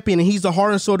 3-time champion, and he's the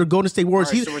heart and soul of the Golden State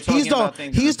Warriors. Right,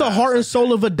 he's the heart and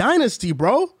soul of a dynasty,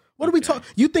 bro. What are we talking?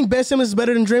 You think Ben Simmons is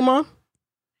better than Draymond?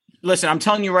 Listen, I'm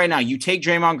telling you right now, you take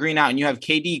Draymond Green out and you have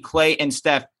KD, Clay, and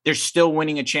Steph, they're still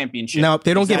winning a championship. No,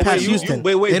 they don't get past Houston.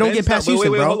 They don't get past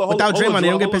Houston, bro. Without Draymond, they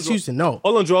don't get past Houston. No.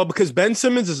 Hold on, Joel, because Ben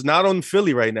Simmons is not on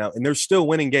Philly right now, and they're still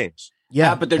winning games.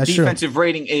 Yeah, but their defensive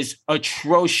rating is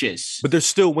atrocious. But they're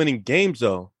still winning games,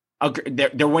 though.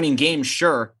 They're winning games,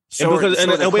 sure. Wait,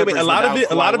 a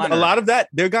lot of that,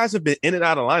 their guys have been in and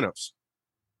out of lineups.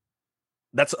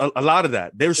 That's a lot of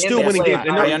that. They're still winning games.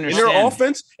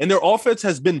 And their offense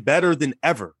has been better than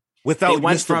ever without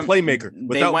Mr. Playmaker.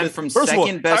 They went from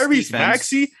second best defense. Tyrese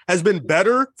Maxey has been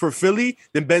better for Philly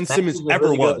than Ben Simmons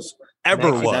ever was.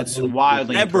 That's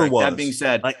wildly incorrect. That being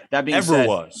said,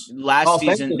 last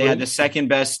season they had the second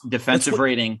best defensive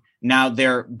rating. Now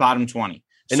they're bottom 20.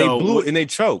 And they blew it and they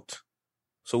choked.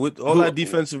 So with all that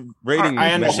defensive rating,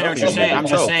 I understand what you're saying. I'm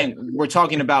just saying we're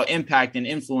talking about impact and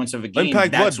influence of a game.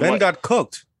 Impact what? Ben got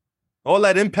cooked. All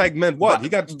that impact meant what? He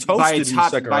got toasted in the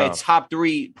second round. By a top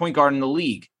 3 point guard in the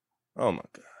league. Oh my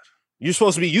God. You're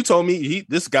supposed to be, you told me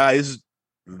this guy is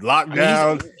locked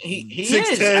down. He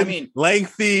 6'10", is.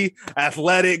 Lengthy,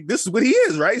 athletic. This is what he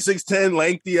is, right? 6'10",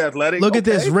 lengthy, athletic. Look at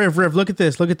this, Riv. Look at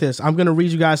this. I'm gonna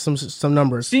read you guys some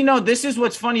numbers. See, no, this is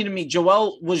what's funny to me.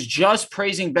 Joel was just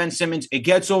praising Ben Simmons. It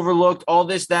gets overlooked. All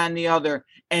this, that, and the other.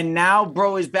 And now,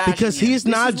 bro is back because he's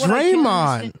not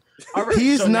Draymond.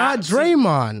 He's not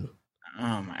Draymond.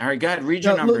 All right, go ahead. Read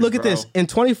your numbers, look at this. In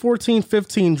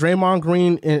 2014-15, Draymond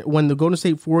Green, when the Golden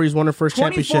State Warriors won their first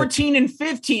championship. 2014 and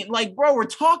 15, like, bro, we're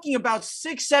talking about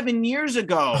 6-7 years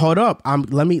ago. Hold up.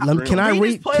 Let me. Can I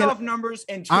read playoff numbers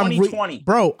in 2020?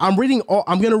 Bro, I'm reading all.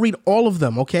 I'm gonna read all of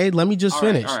them. Okay, let me just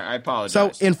finish. All right, I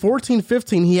apologize. So in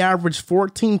 14-15, he averaged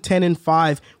 14, 10, and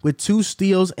 5 with 2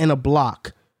 steals and a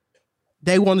block.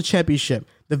 They won the championship.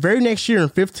 The very next year in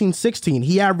 15-16,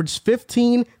 he averaged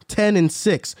 15, 10, and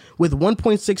 6 with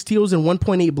 1.6 steals and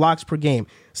 1.8 blocks per game.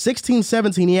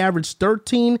 16-17, he averaged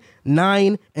 13,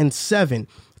 9, and 7,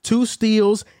 2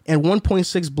 steals and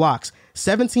 1.6 blocks.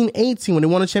 17-18, when they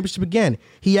won the championship again,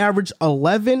 he averaged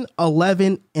 11,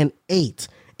 11, and 8,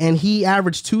 and he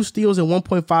averaged 2 steals and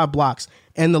 1.5 blocks.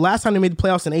 And the last time they made the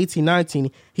playoffs in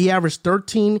 18-19, he averaged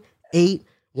 13, 8,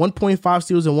 1.5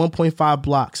 steals and 1.5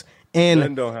 blocks. And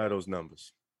Ben don't have those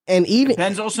numbers. And even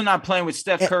Ben's also not playing with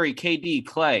Steph Curry, KD,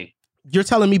 Clay. You're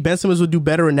telling me Ben Simmons would do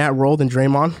better in that role than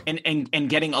Draymond? And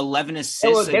getting 11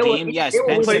 assists a game? Yes,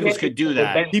 Ben Simmons could do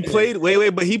that. He played,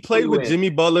 but he played with Jimmy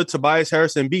Butler, Tobias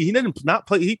Harris, and B. He didn't not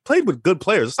play. He played with good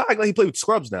players. It's not like he played with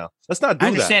scrubs now. Let's not do that. I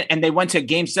understand. And they went to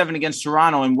Game 7 against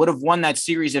Toronto and would have won that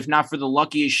series if not for the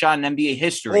luckiest shot in NBA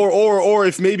history. Or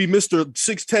if maybe Mr.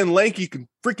 6'10" lanky could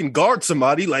freaking guard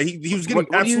somebody. Like he was getting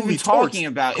absolutely talking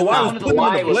about.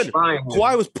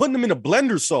 Kawhi was putting him in a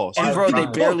blender sauce. And bro, they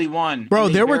barely won. Bro,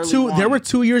 there were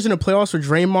 2 years in the playoffs where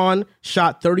Draymond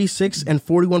shot 36 and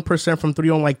 41% from 3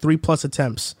 on like 3+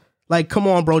 attempts. Like, come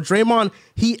on, bro. Draymond,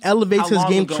 he elevates his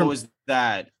game. How long ago was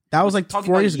that? That was like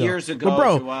 4 years ago. But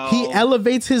bro, Joel. He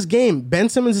elevates his game. Ben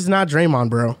Simmons is not Draymond,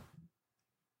 bro.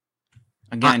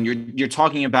 Again, you're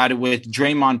talking about it with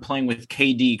Draymond playing with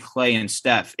KD, Clay, and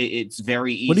Steph. It's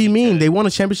very easy. What do you mean? They won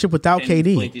a championship without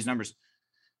KD. These numbers.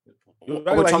 We're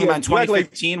talking about in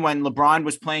 2015 when LeBron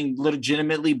was playing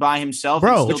legitimately by himself.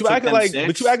 Bro, but you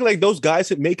act like those guys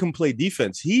that make him play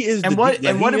defense. He is what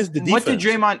did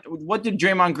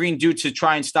Draymond Green do to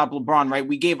try and stop LeBron? Right,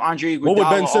 we gave Andre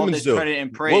Iguodala all this credit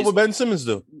and praise. What would Ben Simmons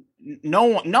do?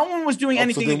 No one was doing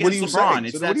anything against LeBron.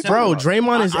 It's that simple. Bro,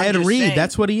 Draymond is Ed Reed.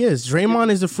 That's what he is. Draymond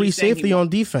is a free safety on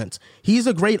defense. He's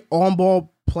a great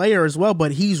on-ball player as well,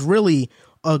 but he's really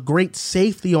a great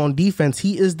safety on defense.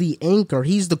 He is the anchor.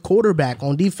 He's the quarterback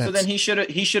on defense. So then he should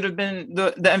have been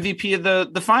the MVP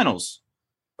of the finals.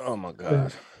 Oh my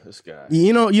God, this guy.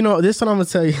 You know. This is what I'm gonna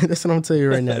tell you. This is what I'm gonna tell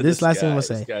you right now. This last thing I'm gonna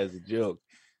say. This guy's a joke.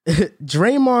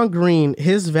 Draymond Green,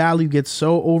 his value gets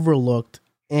so overlooked,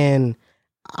 and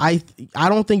I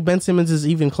don't think Ben Simmons is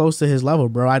even close to his level,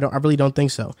 bro. I really don't think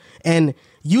so. And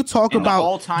you talk about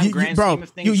all-time grand scheme of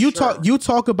things, you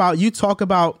talk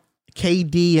about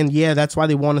KD, and yeah, that's why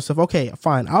they won and stuff. Okay,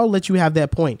 fine. I'll let you have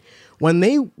that point. When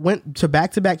they went to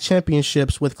back-to-back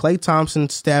championships with Klay Thompson,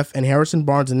 Steph, and Harrison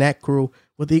Barnes and that crew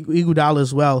with Iguodala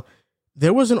as well,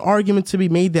 there was an argument to be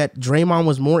made that Draymond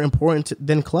was more important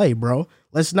than Klay, bro.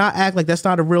 Let's not act like that's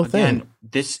not a real thing.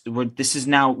 This is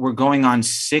now we're going on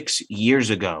 6 years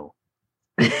ago.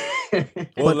 But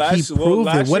he proved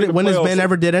it. When has Ben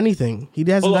ever did anything? He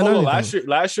hasn't done anything.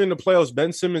 Last year in the playoffs,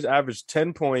 Ben Simmons averaged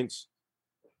 10 points.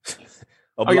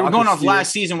 You're going off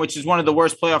last season, which is one of the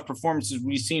worst playoff performances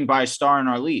we've seen by a star in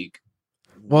our league.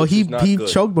 Well, he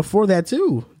choked before that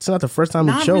too. It's not the first time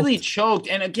he choked. Not really choked.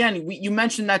 And again, you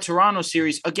mentioned that Toronto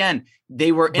series. Again,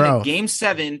 they were in a Game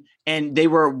 7 and they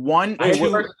were 1,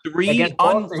 2, 3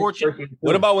 unfortunate.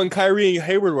 What about when Kyrie and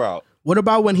Hayward were out? What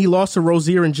about when he lost to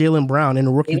Rozier and Jaylen Brown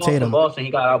and rookie Tatum? Boston,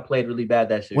 he got outplayed really bad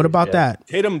that series. What about that?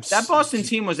 That Boston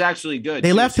team was actually good.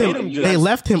 They left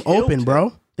him open,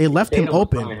 bro. They left him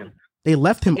open. They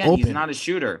left him open. He's not a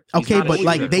shooter. Okay, but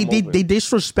like they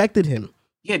disrespected him.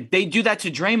 Yeah, they do that to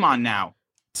Draymond now.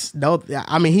 No,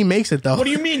 I mean he makes it though. What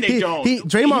do you mean they don't?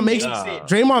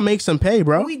 Draymond makes them pay,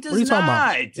 bro. No, he does what are you talking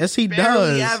about? Yes, he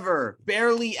does.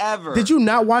 Barely ever. Did you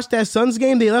not watch that Suns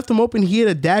game? They left him open. He hit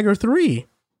a dagger 3.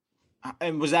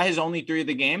 And was that his only 3 of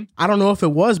the game? I don't know if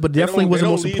it was, but definitely was the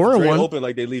most important one. Open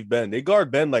like they leave Ben. They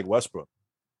guard Ben like Westbrook.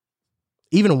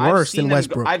 Even worse than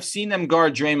Westbrook. I've seen them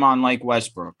guard Draymond like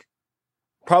Westbrook.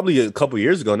 Probably a couple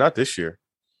years ago, not this year.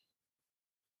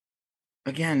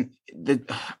 Again,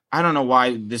 I don't know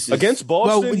why this is against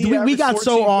Boston. Well, we got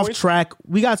so off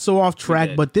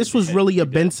track. But this was really a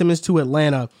Ben Simmons to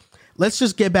Atlanta. Let's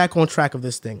just get back on track of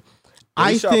this thing.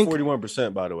 I think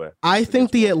 41%, by the way. I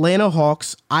think the Atlanta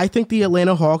Hawks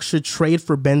should trade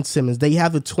for Ben Simmons. They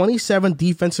have the 27th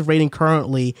defensive rating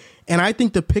currently, and I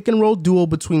think the pick and roll duo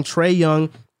between Trae Young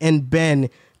and Ben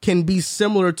can be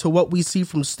similar to what we see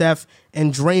from Steph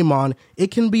and Draymond. It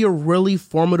can be a really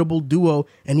formidable duo,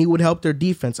 and he would help their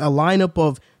defense. A lineup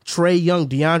of Trae Young,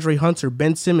 DeAndre Hunter,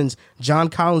 Ben Simmons, John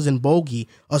Collins, and Bogey,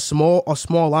 a small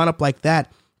lineup like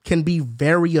that can be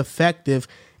very effective.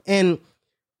 And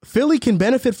Philly can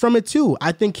benefit from it too.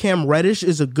 I think Cam Reddish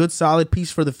is a good, solid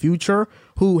piece for the future,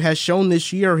 who has shown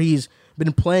this year he's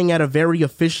been playing at a very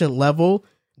efficient level.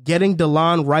 Getting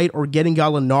DeLon Wright or getting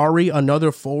Gallinari,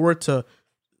 another forward, to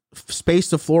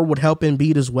space the floor would help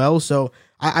Embiid as well. So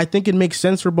I think it makes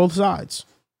sense for both sides.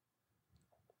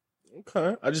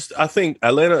 Okay. I think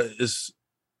Atlanta is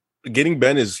getting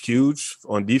Ben is huge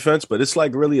on defense, but it's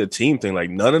like really a team thing.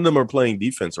 Like none of them are playing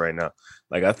defense right now.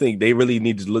 Like I think they really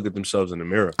need to look at themselves in the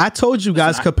mirror. I told you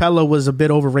guys Capella was a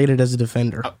bit overrated as a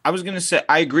defender. I was going to say,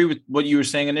 I agree with what you were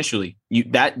saying initially.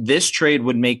 This trade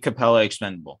would make Capella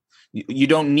expendable. You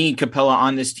don't need Capella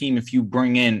on this team if you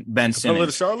bring in Ben Simmons. Capella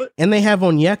to Charlotte? And they have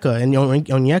Onyeka, and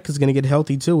Onyeka's going to get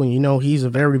healthy too. And he's a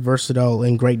very versatile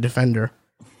and great defender.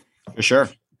 For sure.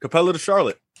 Capella to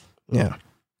Charlotte. Yeah.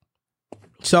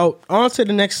 So on to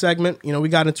the next segment. We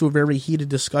got into a very heated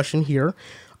discussion here.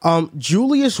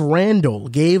 Julius Randle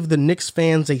gave the Knicks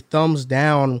fans a thumbs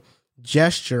down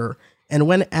gesture, and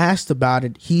when asked about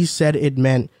it, he said it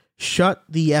meant shut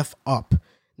the F up.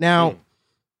 Now,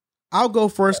 I'll go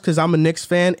first because I'm a Knicks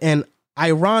fan, and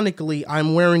ironically,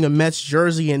 I'm wearing a Mets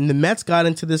jersey, and the Mets got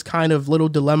into this kind of little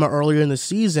dilemma earlier in the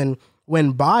season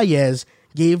when Baez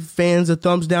gave fans a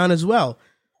thumbs down as well.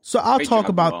 So I'll talk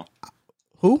about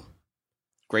who?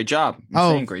 Great job.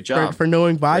 Great job for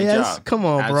knowing Baez. Come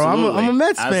on, bro. I'm a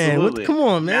Mets fan. Come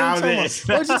on, man. What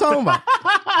you talking about?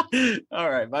 All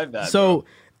right, my bad. So,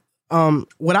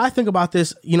 what I think about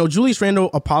this, Julius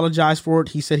Randle apologized for it.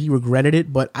 He said he regretted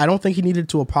it, but I don't think he needed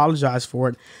to apologize for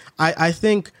it. I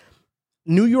think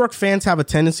New York fans have a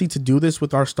tendency to do this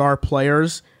with our star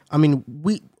players. I mean,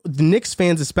 the Knicks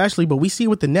fans especially, but we see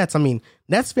with the Nets. I mean,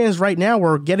 Nets fans right now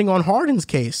are getting on Harden's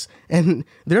case, and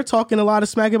they're talking a lot of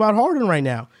smack about Harden right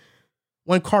now.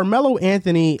 When Carmelo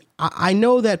Anthony, I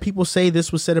know that people say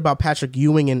this was said about Patrick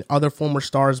Ewing and other former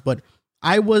stars, but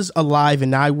I was alive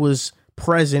and I was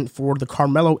present for the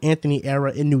Carmelo Anthony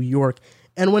era in New York.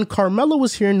 And when Carmelo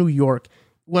was here in New York,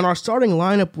 when our starting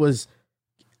lineup was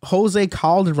Jose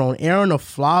Calderon, Aaron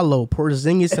Aflalo,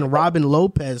 Porzingis, and Robin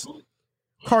Lopez,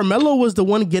 Carmelo was the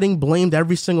one getting blamed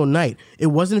every single night. It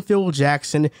wasn't Phil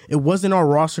Jackson. It wasn't our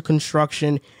roster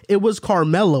construction. It was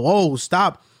Carmelo. Oh,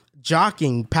 stop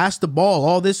jockeying, pass the ball,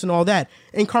 all this and all that.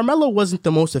 And Carmelo wasn't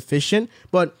the most efficient,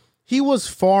 but he was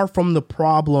far from the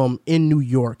problem in New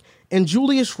York. And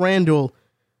Julius Randle,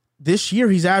 this year,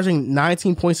 he's averaging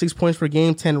 19.6 points per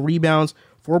game, 10 rebounds,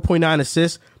 4.9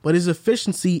 assists, but his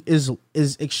efficiency is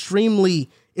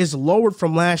lowered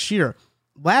from last year.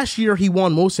 Last year, he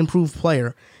won Most Improved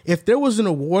Player. If there was an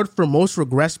award for Most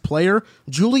Regressed Player,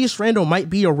 Julius Randle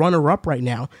might be a runner-up right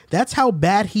now. That's how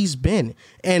bad he's been.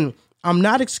 And I'm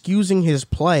not excusing his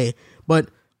play, but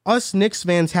us Knicks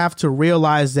fans have to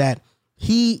realize that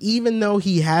even though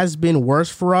he has been worse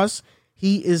for us,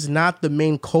 he is not the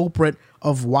main culprit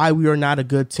of why we are not a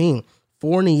good team.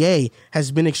 Fournier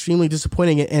has been extremely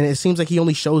disappointing, and it seems like he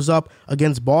only shows up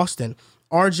against Boston.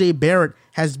 RJ Barrett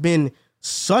has been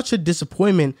such a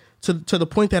disappointment to the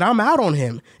point that I'm out on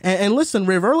him. And listen,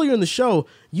 Riv, earlier in the show,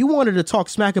 you wanted to talk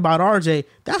smack about RJ.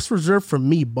 That's reserved for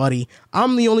me, buddy.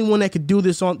 I'm the only one that can do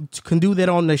that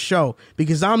on the show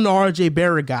because I'm the RJ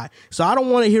Barrett guy. So I don't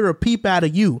want to hear a peep out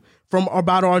of you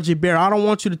about RJ Barrett. I don't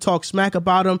want you to talk smack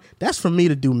about him. That's for me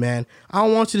to do, man. I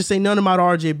don't want you to say nothing about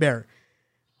RJ Barrett.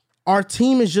 Our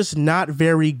team is just not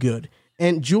very good.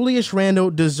 And Julius Randle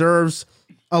deserves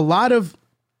a lot of...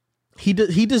 He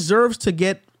deserves to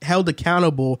get held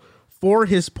accountable for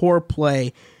his poor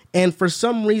play. And for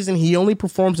some reason, he only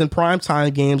performs in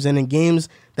primetime games and in games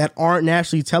that aren't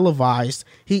nationally televised.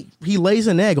 He lays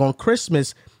an egg. On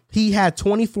Christmas, he had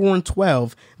 24 and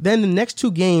 12. Then the next two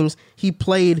games, he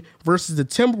played versus the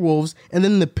Timberwolves and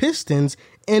then the Pistons.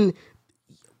 And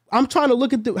I'm trying to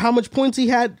look at how much points he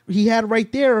had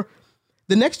right there.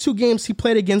 The next two games, he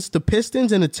played against the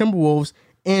Pistons and the Timberwolves,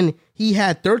 and he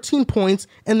had 13 points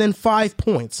and then 5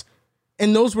 points.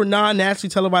 And those were non-nationally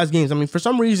televised games. I mean, for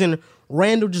some reason,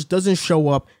 Randle just doesn't show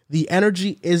up. The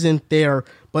energy isn't there,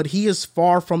 but he is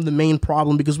far from the main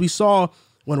problem because we saw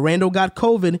when Randle got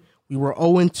COVID, we were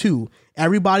 0-2.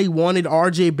 Everybody wanted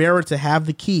RJ Barrett to have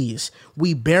the keys.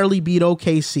 We barely beat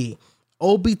OKC.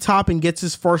 Obi Toppin gets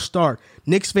his first start.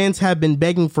 Knicks fans have been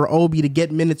begging for Obi to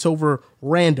get minutes over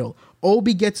Randle.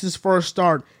 Obi gets his first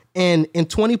start. And in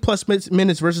 20-plus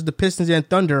minutes versus the Pistons and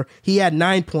Thunder, he had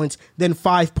 9 points, then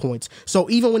 5 points. So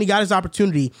even when he got his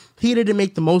opportunity, he didn't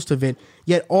make the most of it.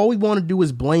 Yet all we want to do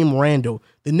is blame Randle.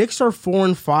 The Knicks are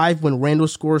 4-5 when Randle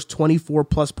scores 24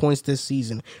 plus points this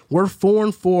season. We're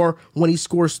 4-4 when he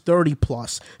scores 30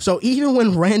 plus. So even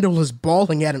when Randle is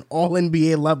balling at an all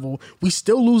NBA level, we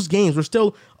still lose games. We're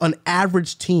still an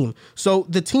average team. So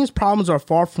the team's problems are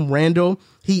far from Randle.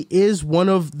 He is one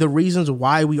of the reasons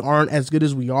why we aren't as good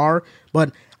as we are,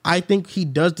 but I think he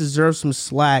does deserve some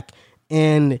slack.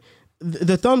 And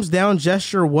the thumbs down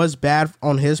gesture was bad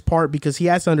on his part because he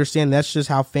has to understand that's just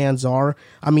how fans are.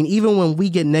 I mean, even when we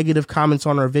get negative comments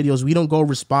on our videos, we don't go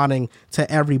responding to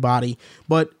everybody,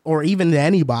 or even to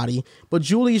anybody. But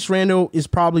Julius Randle is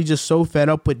probably just so fed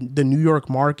up with the New York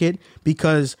market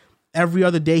because every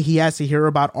other day he has to hear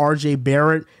about RJ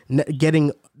Barrett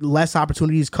getting less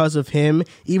opportunities because of him,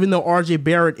 even though RJ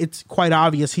Barrett, it's quite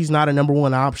obvious he's not a number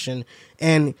one option.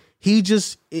 And he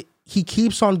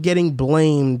keeps on getting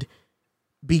blamed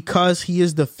because he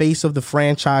is the face of the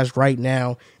franchise right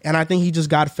now. And I think he just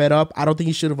got fed up. I don't think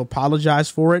he should have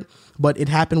apologized for it, but it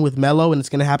happened with Melo and it's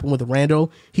going to happen with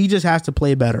Randle. He just has to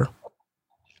play better.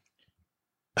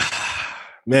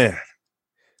 Man,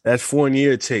 that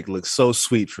Fournier take looks so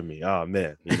sweet for me. Oh,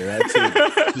 man. That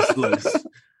take just looks...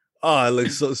 Oh, it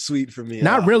looks so sweet for me.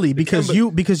 Not really, because you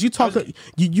talked.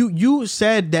 You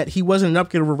said that he wasn't an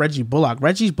upgrade over Reggie Bullock.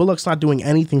 Reggie Bullock's not doing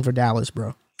anything for Dallas,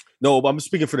 bro. No, but I'm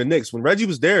speaking for the Knicks. When Reggie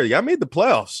was there, y'all made the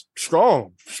playoffs.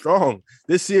 Strong.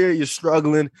 This year, you're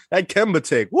struggling. That Kemba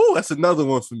take, woo, that's another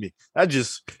one for me. I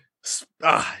just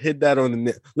hit that on the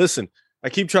net. Listen, I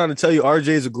keep trying to tell you, RJ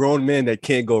is a grown man that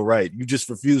can't go right. You just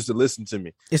refuse to listen to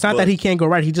me. It's not that he can't go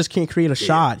right. He just can't create a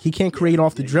shot. He can't create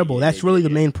off the dribble. That's really the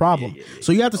main problem.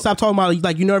 So you have to stop talking about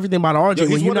like you know everything about RJ.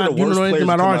 He's you don't know anything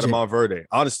about RJ. Montverde.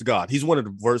 Honest to God, he's one of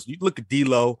the worst. You look at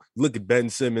D'Lo, you look at Ben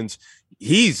Simmons.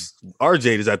 RJ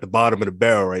is at the bottom of the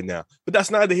barrel right now. But that's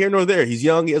neither here nor there. He's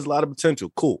young. He has a lot of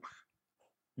potential. Cool.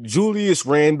 Julius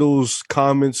Randle's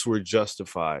comments were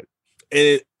justified.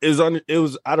 It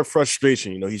was out of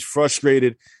frustration. He's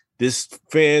frustrated. This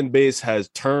fan base has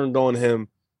turned on him.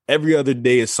 Every other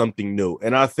day is something new.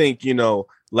 And I think,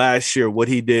 last year what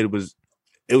he did was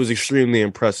extremely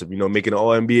impressive. Making an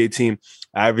all-NBA team,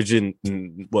 averaging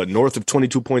north of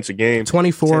 22 points a game.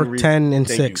 24, 10, and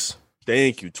 6.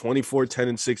 Thank you. 24, 10,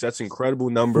 and 6. That's incredible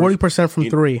numbers. 40% from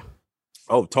three.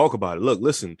 Oh, talk about it. Look,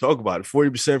 listen, talk about it.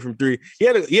 40% from three. He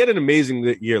had an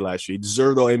amazing year last year. He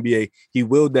deserved all NBA. He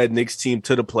willed that Knicks team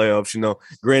to the playoffs.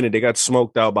 Granted, they got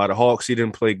smoked out by the Hawks. He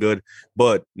didn't play good,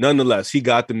 but nonetheless, he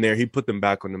got them there. He put them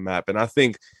back on the map. And I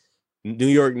think New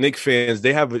York Knicks fans,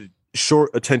 they have a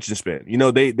short attention span.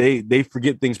 They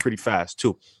forget things pretty fast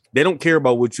too. They don't care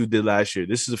about what you did last year.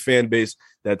 This is a fan base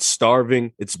that's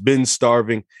starving. It's been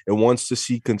starving and wants to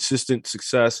see consistent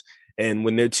success. And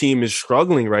when their team is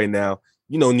struggling right now,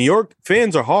 New York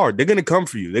fans are hard. They're going to come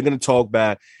for you. They're going to talk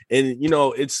bad. And,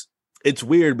 it's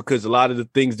weird because a lot of the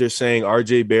things they're saying,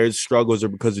 RJ Barrett's struggles are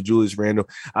because of Julius Randle.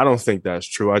 I don't think that's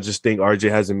true. I just think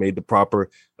RJ hasn't made the proper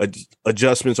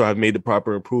adjustments or have made the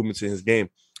proper improvements in his game.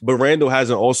 But Randle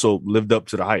hasn't also lived up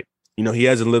to the hype. He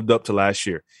hasn't lived up to last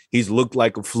year. He's looked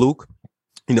like a fluke.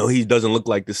 He doesn't look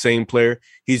like the same player.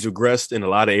 He's regressed in a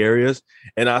lot of areas.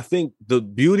 And I think the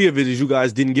beauty of it is you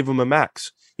guys didn't give him a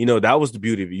max. That was the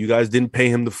beauty of it. You guys didn't pay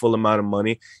him the full amount of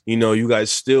money. You guys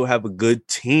still have a good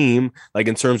team, like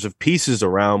in terms of pieces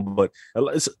around. But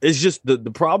it's just the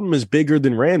problem is bigger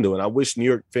than Randle. And I wish New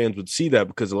York fans would see that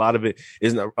because a lot of it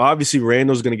isn't. Obviously,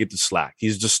 Randle's going to get the slack.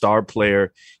 He's the star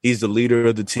player. He's the leader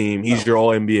of the team. He's your all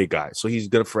NBA guy. So he's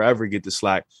going to forever get the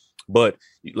slack. But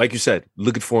like you said,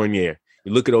 look at Fournier.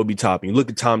 You look at Obi Toppin. You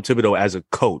look at Tom Thibodeau as a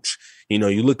coach. You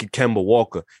look at Kemba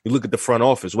Walker. You look at the front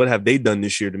office. What have they done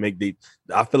this year to make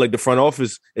I feel like the front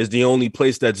office is the only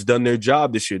place that's done their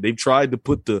job this year. They've tried to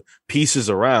put the pieces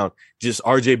around. Just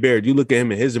RJ Barrett, you look at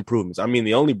him and his improvements. I mean,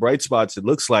 the only bright spots it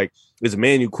looks like is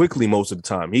Emmanuel Quickley most of the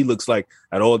time. He looks like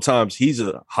at all times he's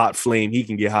a hot flame. He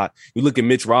can get hot. You look at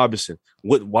Mitch Robinson.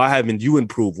 Why haven't you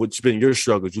improved? What's been your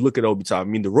struggles? You look at Obi Toppin.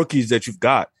 I mean, the rookies that you've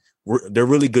got, they're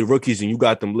really good rookies, and you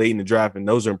got them late in the draft, and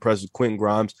those are impressive. Quentin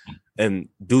Grimes and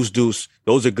Deuce,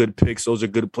 those are good picks. Those are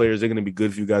good players. They're going to be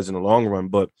good for you guys in the long run.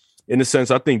 But in a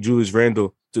sense, I think Julius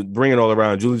Randle, to bring it all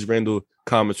around, Julius Randle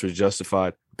comments were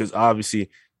justified because obviously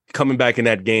coming back in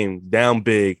that game, down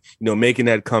big, making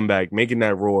that comeback, making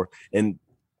that roar. And,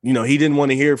 he didn't want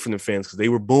to hear it from the fans because they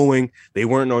were booing. They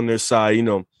weren't on their side,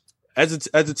 As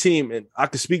a team, and I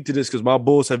can speak to this because my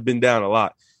Bulls have been down a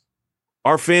lot.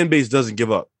 Our fan base doesn't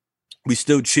give up. We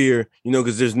still cheer,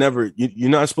 because there's never,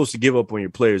 you're not supposed to give up on your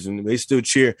players, and they still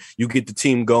cheer. You get the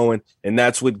team going, and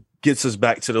that's what gets us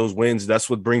back to those wins. That's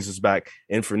what brings us back.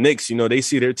 And for Knicks, they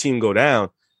see their team go down,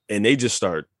 and they just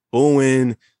start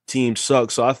booing, team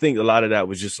sucks. So I think a lot of that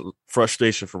was just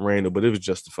frustration from Randle, but it was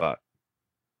justified.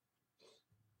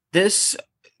 This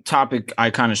topic I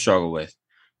kind of struggle with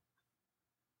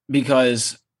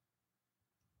because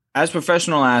as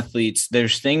professional athletes,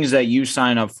 there's things that you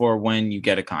sign up for when you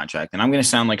get a contract. And I'm going to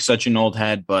sound like such an old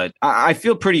head, but I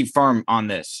feel pretty firm on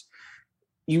this.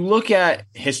 You look at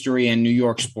history in New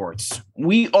York sports,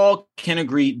 we all can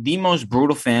agree the most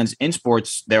brutal fans in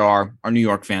sports there are New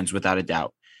York fans, without a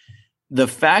doubt. The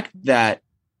fact that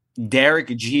Derek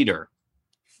Jeter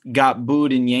got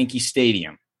booed in Yankee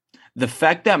Stadium, the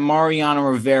fact that Mariano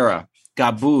Rivera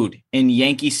got booed in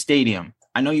Yankee Stadium.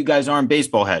 I know you guys aren't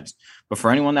baseball heads, but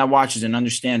for anyone that watches and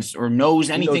understands or knows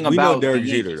anything about Derek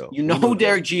Jeter, though. You know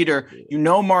Derek Jeter, you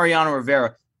know Mariano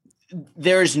Rivera.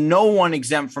 There's no one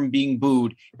exempt from being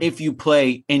booed if you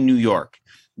play in New York.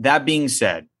 That being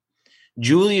said,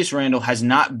 Julius Randle has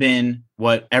not been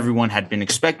what everyone had been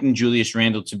expecting Julius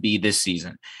Randle to be this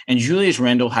season. And Julius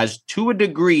Randle has, to a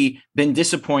degree, been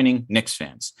disappointing Knicks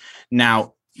fans.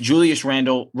 Now, Julius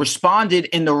Randle responded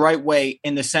in the right way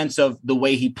in the sense of the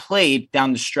way he played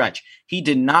down the stretch. He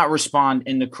did not respond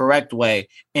in the correct way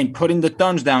in putting the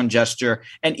thumbs down gesture.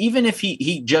 And even if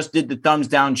he just did the thumbs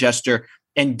down gesture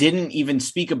and didn't even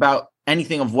speak about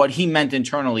anything of what he meant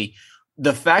internally,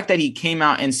 the fact that he came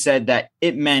out and said that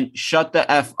it meant shut the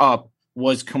F up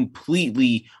was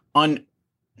completely I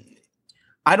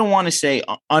don't want to say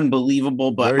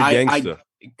unbelievable, but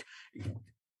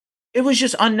it was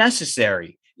just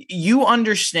unnecessary. You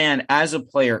understand, as a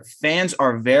player, fans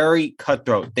are very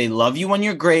cutthroat. They love you when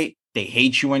you're great. They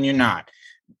hate you when you're not.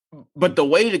 But the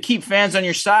way to keep fans on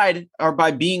your side are by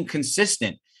being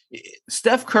consistent.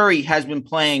 Steph Curry has been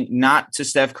playing not to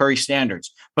Steph Curry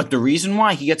standards, but the reason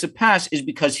why he gets a pass is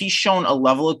because he's shown a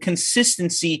level of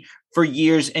consistency for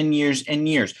years and years and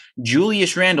years.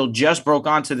 Julius Randle just broke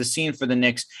onto the scene for the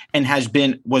Knicks and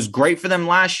was great for them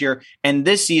last year. And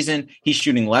this season, he's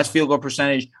shooting less field goal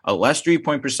percentage, a less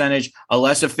 3-point percentage, a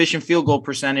less efficient field goal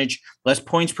percentage, less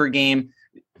points per game.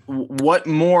 What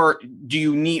more do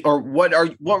you need, or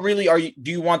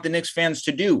do you want the Knicks fans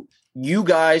to do? You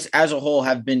guys as a whole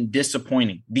have been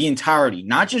disappointing the entirety,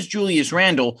 not just Julius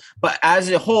Randle, but as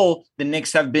a whole, the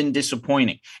Knicks have been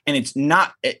disappointing. And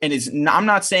I'm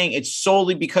not saying it's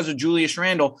solely because of Julius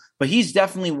Randle, but he's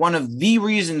definitely one of the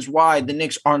reasons why the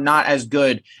Knicks are not as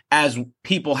good as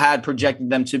people had projected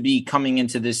them to be coming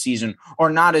into this season, or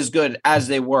not as good as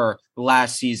they were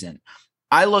last season.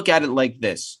 I look at it like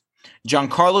this.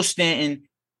 Giancarlo Stanton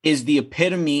is the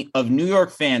epitome of New York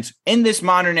fans in this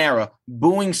modern era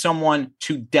booing someone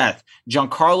to death.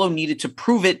 Giancarlo needed to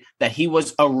prove it that he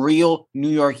was a real New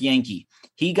York Yankee.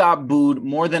 He got booed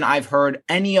more than I've heard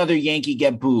any other Yankee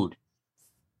get booed.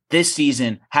 This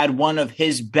season had one of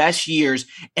his best years,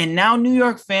 and now New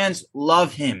York fans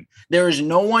love him. There is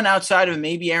no one outside of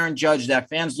maybe Aaron Judge that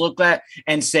fans look at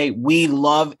and say, we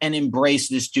love and embrace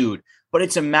this dude. But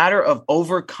it's a matter of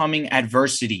overcoming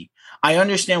adversity. I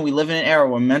understand we live in an era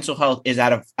where mental health is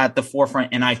at the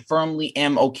forefront, and I firmly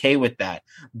am okay with that.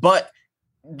 But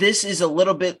this is a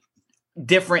little bit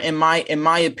different in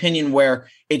my opinion, where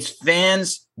it's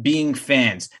fans being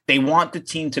fans. They want the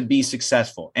team to be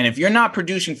successful. And if you're not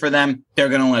producing for them, they're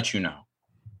going to let you know.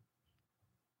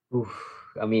 Oof.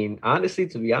 I mean, honestly,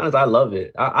 to be honest, I love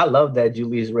it. I love that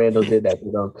Julius Randle did that,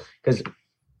 because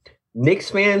Knicks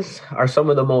fans are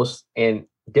some of the most, and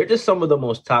they're just some of the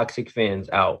most toxic fans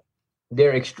out.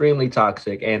 They're extremely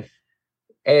toxic.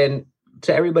 And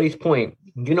to everybody's point,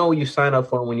 you know what you sign up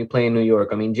for when you play in New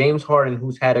York. I mean, James Harden,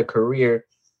 who's had a career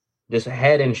just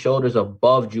head and shoulders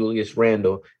above Julius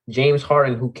Randle. James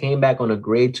Harden, who came back on a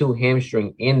grade 2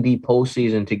 hamstring in the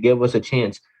postseason to give us a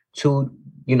chance to,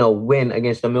 win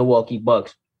against the Milwaukee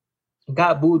Bucks,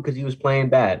 got booed because he was playing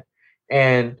bad.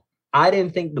 And I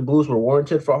didn't think the boos were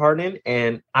warranted for Harden,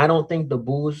 and I don't think the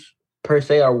boos per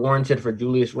se are warranted for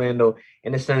Julius Randle,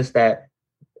 in the sense that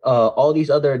all these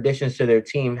other additions to their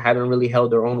team haven't really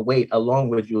held their own weight along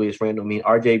with Julius Randle. I mean,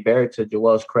 RJ Barrett, to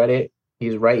Joel's credit,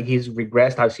 he's right. He's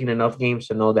regressed. I've seen enough games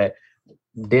to know that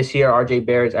this year RJ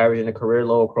Barrett's averaging a career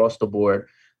low across the board.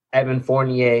 Evan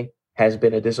Fournier has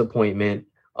been a disappointment.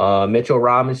 Mitchell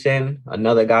Robinson,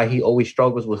 another guy, he always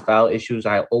struggles with foul issues.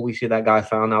 I always see that guy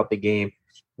fouling out the game.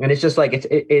 And it's just like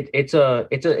it's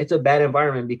a bad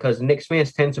environment, because Knicks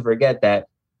fans tend to forget that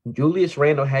Julius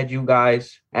Randle had you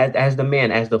guys as the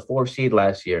 4th seed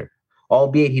last year.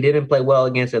 Albeit he didn't play well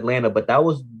against Atlanta, but that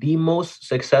was the most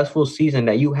successful season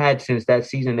that you had since that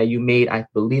season that you made, I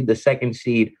believe, the 2nd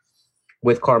seed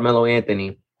with Carmelo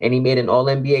Anthony. And he made an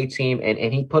All-NBA team, and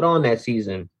he put on that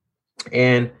season.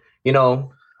 And,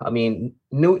 I mean,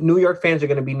 New York fans are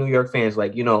going to be New York fans.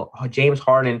 Like, James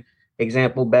Harden,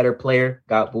 example, better player,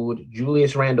 got booed.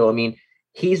 Julius Randle, I mean,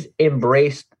 he's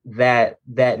embraced that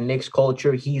Knicks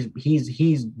culture. He's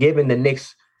given the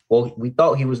Knicks, well, we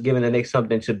thought he was giving the Knicks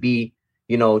something to be,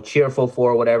 cheerful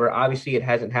for or whatever. Obviously, it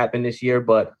hasn't happened this year,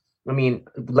 but I mean,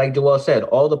 like Joel said,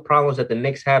 all the problems that the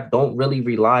Knicks have don't really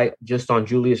rely just on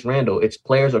Julius Randle. It's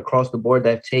players across the board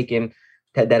that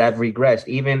have regressed.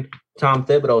 Even Tom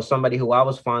Thibodeau, somebody who I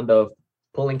was fond of,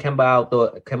 pulling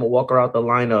Kemba Walker out the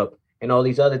lineup, and all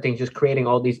these other things, just creating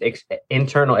all these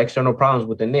internal, external problems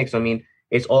with the Knicks. I mean,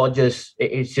 it's not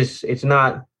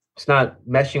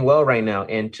meshing well right now.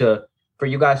 And for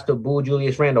you guys to boo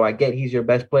Julius Randle, I get he's your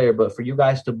best player, but for you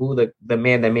guys to boo the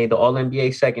man that made the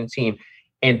All-NBA second team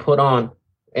and put on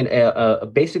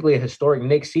basically a historic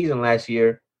Knicks season last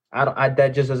year,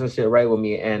 that just doesn't sit right with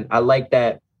me. And I like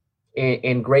that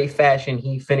in great fashion,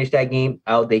 he finished that game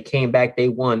out. They came back, they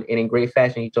won. And in great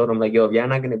fashion, he told them, like, yo, if y'all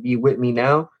not going to be with me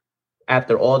now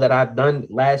after all that I've done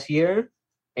last year,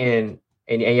 and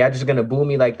y'all just going to boo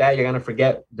me like that, you're going to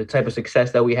forget the type of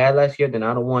success that we had last year, then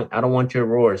I don't want your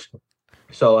roars.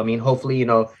 So, I mean, hopefully,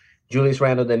 Julius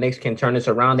Randle, the Knicks can turn this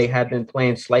around. They have been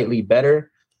playing slightly better.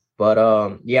 But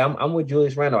I'm with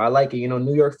Julius Randle. I like it.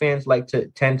 New York fans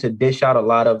tend to dish out a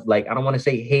lot of, like, I don't want to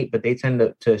say hate, but they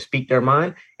tend to speak their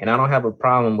mind. And I don't have a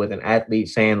problem with an athlete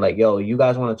saying, like, yo, you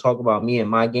guys want to talk about me and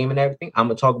my game and everything? I'm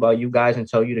gonna talk about you guys and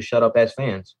tell you to shut up as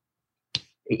fans.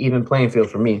 Even playing field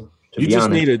for me. You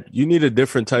need a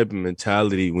different type of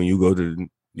mentality when you go to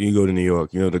New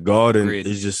York. The Garden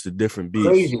is just a different beast.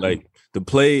 Crazy. Like, to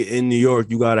play in New York,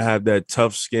 you got to have that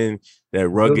tough skin, that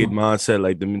rugged mindset.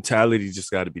 Like, the mentality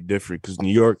just got to be different, because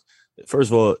New York,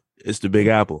 first of all, it's the Big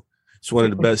Apple. It's one of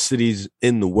the best cities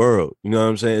in the world. You know what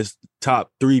I'm saying? It's the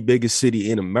top 3 biggest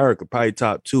city in America, probably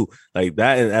top 2. Like,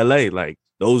 that in LA, like,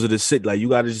 those are the cities. Like, you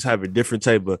got to just have a different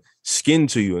type of skin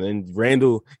to you. And then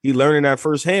Randle, he learning that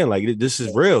firsthand. Like, this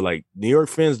is real. Like, New York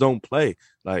fans don't play.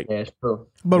 Like, yeah, it's true.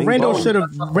 But Randle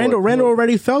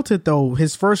already felt it, though.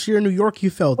 His first year in New York, he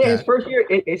felt that. His first year,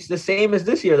 it's the same as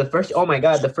this year. Oh my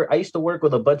God, I used to work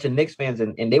with a bunch of Knicks fans,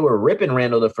 and they were ripping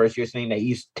Randle the first year, saying that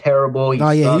he's terrible.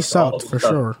 He sucked for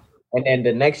sure. And then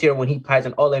the next year, when he has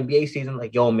an All-NBA season,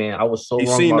 like, yo, man, I was so wrong.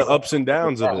 He's seen the ups and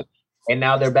downs of it. And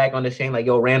now they're back on the same, like,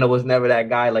 yo, Randle was never that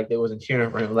guy, like they wasn't cheering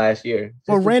for him last year.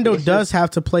 Well, Randle does have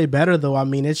to play better, though. I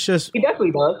mean, it's just... He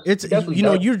definitely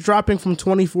does. You're dropping from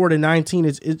 24 to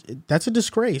 19. That's a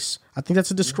disgrace. I think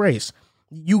that's a disgrace.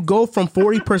 You go from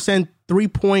 40%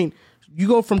 3-point... You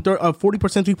go from 40%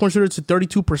 3-point shooter to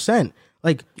 32%.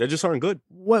 Like... They just aren't good.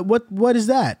 What is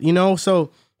that?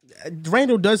 So...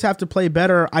 Randle does have to play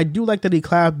better. I do like that he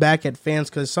clapped back at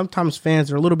fans, because sometimes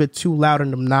fans are a little bit too loud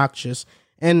and obnoxious.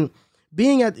 And...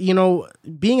 Being at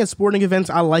sporting events,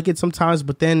 I like it sometimes,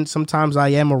 but then sometimes I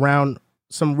am around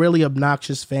some really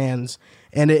obnoxious fans,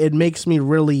 and it makes me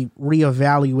really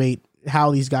reevaluate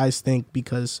how these guys think,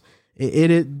 because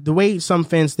the way some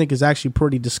fans think is actually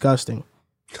pretty disgusting.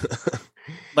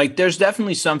 Like, there's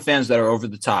definitely some fans that are over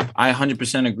the top. I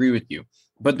 100% agree with you.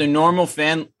 But the normal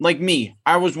fan, like me,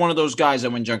 I was one of those guys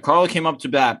that when Giancarlo came up to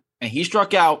bat and he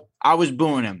struck out, I was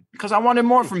booing him because I wanted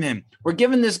more from him. We're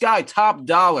giving this guy top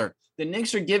dollar. The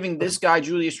Knicks are giving this guy,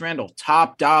 Julius Randle,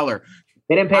 top dollar.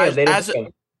 They didn't pay him. They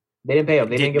didn't pay him.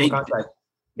 They didn't give him a contract.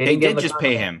 They did just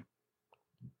pay him.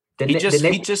 He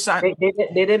just signed.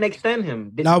 They didn't extend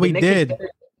him. No, we did.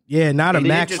 Yeah, not a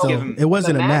max, though. It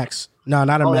wasn't a max. No,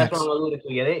 not a max.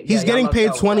 He's getting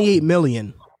paid $28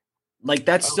 million. Like,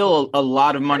 that's still a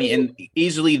lot of money, and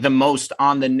easily the most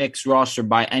on the Knicks roster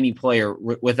by any player,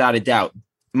 without a doubt.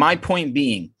 My point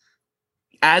being,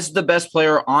 as the best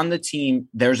player on the team,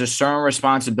 there's a certain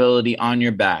responsibility on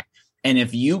your back. And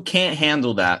if you can't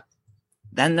handle that,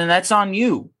 then that's on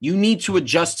you. You need to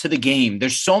adjust to the game.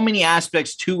 There's so many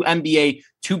aspects to NBA,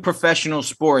 to professional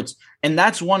sports, and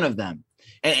that's one of them.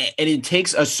 And it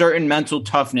takes a certain mental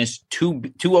toughness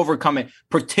to overcome it,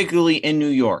 particularly in New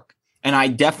York. And I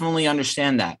definitely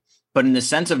understand that. But in the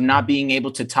sense of not being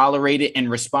able to tolerate it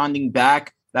and responding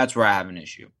back, that's where I have an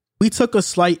issue. We took a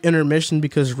slight intermission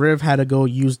because Riv had to go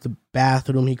use the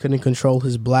bathroom. He couldn't control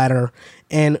his bladder.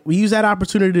 And we used that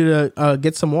opportunity to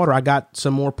get some water. I got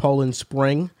some more Poland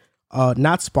Spring,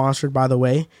 not sponsored, by the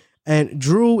way. And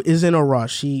Drew is in a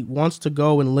rush. He wants to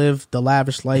go and live the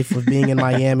lavish life of being in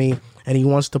Miami, and he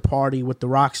wants to party with the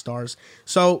rock stars.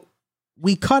 So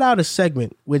we cut out a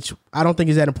segment, which I don't think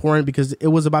is that important because it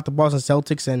was about the Boston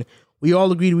Celtics, and we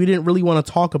all agreed we didn't really want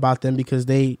to talk about them because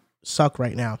they suck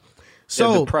right now.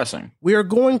 So depressing. We are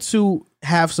going to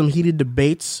have some heated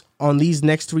debates on these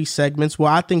next 3 segments.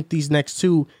 Well, I think these next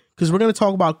 2, because we're going to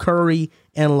talk about Curry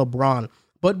and LeBron.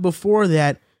 But before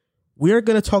that, we're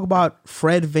going to talk about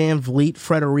Fred VanVleet,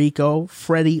 Frederico,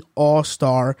 Freddie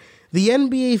All-Star. The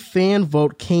NBA fan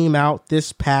vote came out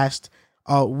this past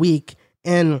week,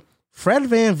 and Fred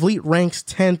VanVleet ranks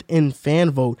 10th in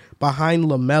fan vote behind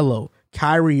LaMelo,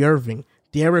 Kyrie Irving,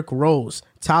 Derrick Rose,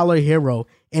 Tyler Hero,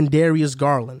 and Darius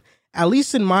Garland. At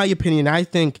least in my opinion, I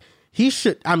think he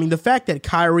should. I mean, the fact that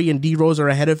Kyrie and D Rose are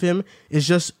ahead of him is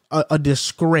just a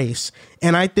disgrace.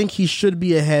 And I think he should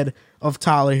be ahead of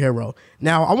Tyler Hero.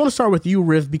 Now, I want to start with you,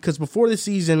 Riv, because before the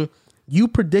season, you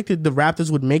predicted the Raptors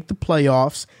would make the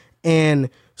playoffs. And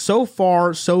so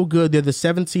far, so good. They're the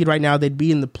 7th seed right now. They'd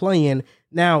be in the play-in.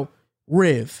 Now,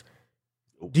 Riv,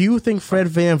 do you think Fred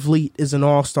VanVleet is an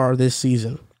all-star this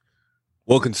season?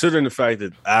 Well, considering the fact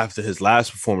that after his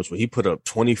last performance where he put up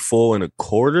 24 and a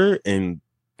quarter and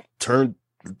turned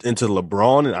into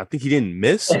LeBron, and I think he didn't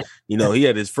miss, he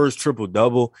had his first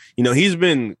triple-double. He's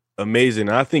been amazing.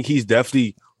 I think he's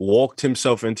definitely walked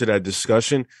himself into that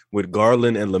discussion with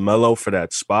Garland and LaMelo for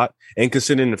that spot. And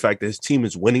considering the fact that his team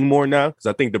is winning more now, because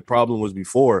I think the problem was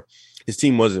before his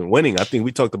team wasn't winning. I think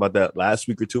we talked about that last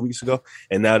week or 2 weeks ago,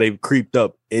 and now they've creeped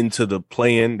up into the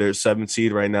play-in. They're 7th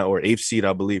seed right now, or 8th seed,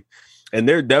 I believe. And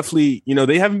they're definitely,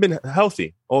 they haven't been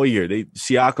healthy all year.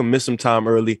 Siakam missed some time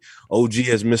early. OG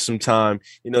has missed some time.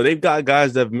 They've got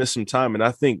guys that have missed some time. And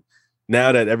I think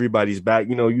now that everybody's back,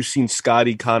 you've seen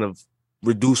Scotty kind of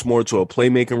reduce more to a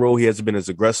playmaking role. He hasn't been as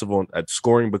aggressive at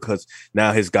scoring because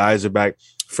now his guys are back.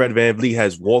 Fred VanVleet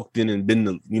has walked in and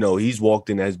been, he's walked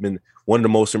in, has been one of the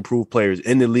most improved players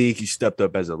in the league. He stepped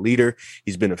up as a leader.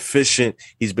 He's been efficient.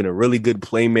 He's been a really good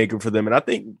playmaker for them. And I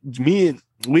think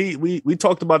we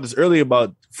talked about this earlier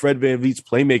about Fred VanVleet's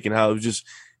playmaking, how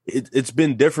it's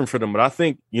been different for them. But I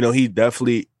think, he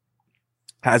definitely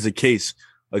has a case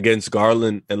against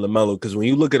Garland and LaMelo, because when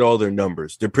you look at all their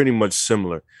numbers, they're pretty much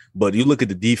similar. But you look at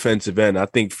the defensive end, I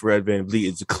think Fred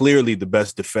VanVleet is clearly the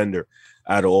best defender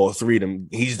out of all three of them.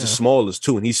 He's the smallest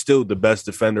too, and he's still the best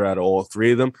defender out of all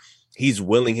three of them. He's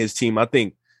willing his team. I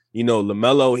think,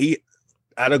 LaMelo,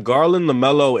 out of Garland,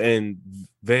 LaMelo, and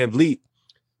VanVleet,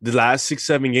 the last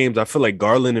 6-7 games, I feel like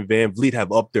Garland and VanVleet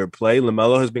have upped their play.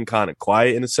 LaMelo has been kind of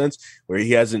quiet in a sense where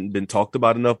he hasn't been talked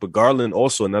about enough. But Garland,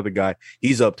 also another guy,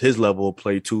 he's upped his level of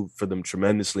play too for them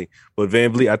tremendously. But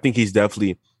VanVleet, I think he's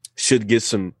definitely should get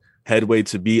some headway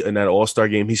to be in that All-Star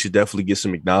game. He should definitely get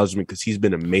some acknowledgement because he's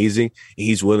been amazing and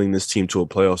he's willing this team to a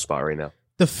playoff spot right now.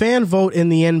 The fan vote in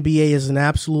the NBA is an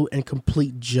absolute and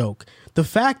complete joke. The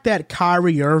fact that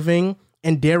Kyrie Irving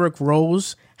and Derrick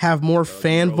Rose have more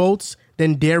fan votes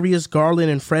than Darius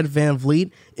Garland and Fred VanVleet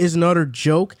is an utter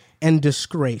joke and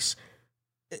disgrace.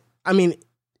 I mean,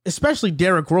 especially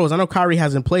Derrick Rose. I know Kyrie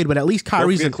hasn't played, but at least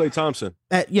Kyrie's Klay Thompson.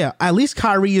 At least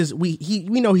Kyrie is. We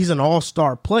know he's an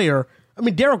all-star player. I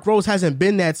mean, Derrick Rose hasn't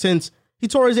been that since he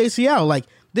tore his ACL. Like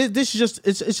this is just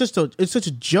it's such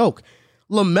a joke.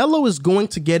 LaMelo is going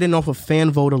to get in off a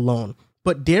fan vote alone,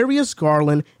 but Darius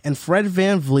Garland and Fred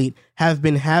VanVleet have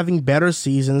been having better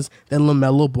seasons than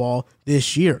LaMelo Ball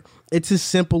this year. It's as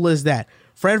simple as that.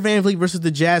 Fred VanVleet versus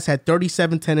the Jazz had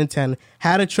 37, 10, and 10,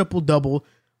 had a triple-double.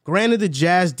 Granted, the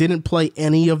Jazz didn't play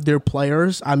any of their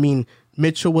players. I mean,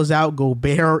 Mitchell was out,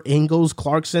 Gobert, Ingles,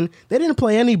 Clarkson. They didn't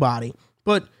play anybody.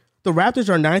 But the Raptors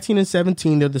are 19 and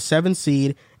 17. They're the 7th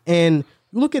seed. And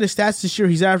you look at his stats this year,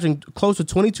 he's averaging close to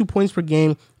 22 points per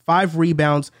game, 5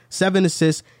 rebounds, 7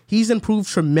 assists. He's improved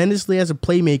tremendously as a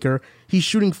playmaker. He's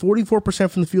shooting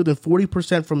 44% from the field and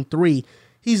 40% from 3.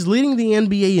 He's leading the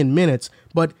NBA in minutes,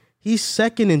 but he's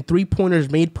second in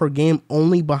three-pointers made per game,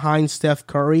 only behind Steph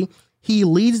Curry. He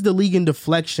leads the league in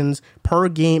deflections per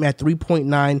game at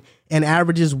 3.9 and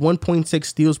averages 1.6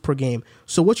 steals per game.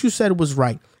 So what you said was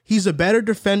right. He's a better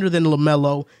defender than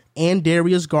LaMelo and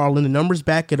Darius Garland. The numbers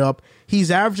back it up. He's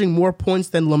averaging more points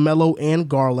than LaMelo and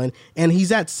Garland, and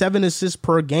he's at 7 assists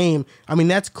per game. I mean,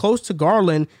 that's close to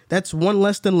Garland. That's 1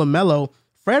 less than LaMelo.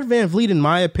 Fred VanVleet, in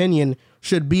my opinion,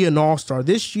 should be an all-star.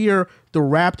 This year, the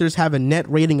Raptors have a net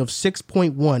rating of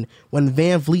 6.1 when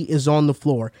VanVleet is on the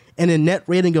floor and a net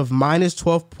rating of minus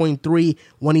 12.3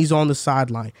 when he's on the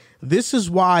sideline. This is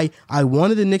why I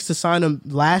wanted the Knicks to sign him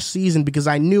last season, because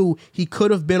I knew he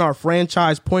could have been our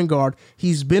franchise point guard.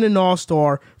 He's been an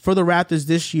all-star for the Raptors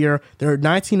this year. They're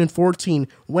 19 and 14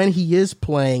 when he is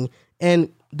playing,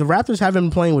 and the Raptors haven't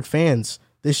been playing with fans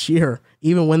this year,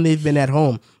 even when they've been at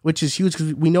home, which is huge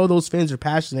because we know those fans are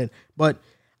passionate. But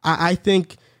I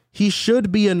think he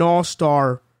should be an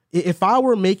all-star. If I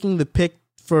were making the pick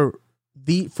for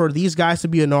these guys to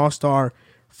be an all-star,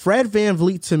 Fred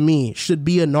VanVleet to me should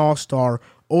be an all-star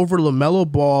over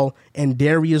LaMelo Ball and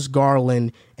Darius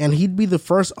Garland, and he'd be the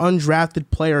first undrafted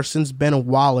player since Ben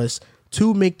Wallace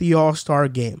to make the all-star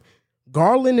game.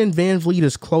 Garland and VanVleet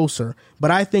is closer,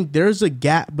 but I think there's a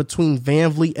gap between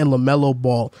VanVleet and LaMelo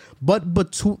Ball. But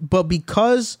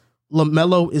because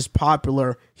LaMelo is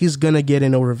popular, he's going to get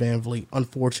in over VanVleet,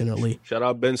 unfortunately. Shout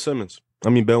out Ben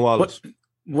Wallace.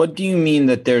 What do you mean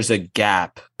that there's a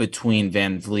gap between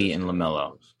VanVleet and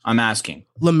LaMelo? I'm asking.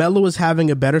 LaMelo is having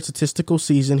a better statistical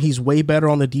season. He's way better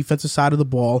on the defensive side of the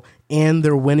ball, and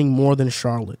they're winning more than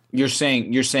Charlotte. You're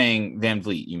saying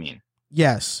VanVleet, you mean?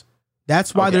 Yes.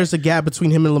 That's why there's a gap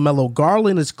between him and LaMelo.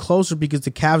 Garland is closer because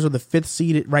the Cavs are the 5th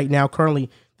seeded right now, currently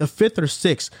the 5th or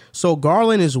 6th. So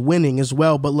Garland is winning as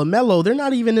well, but LaMelo, they're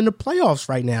not even in the playoffs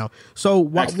right now. So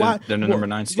why they're the number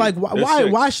 9 seed. Like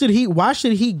why should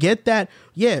he get that?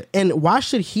 Yeah, and why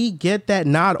should he get that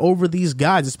nod over these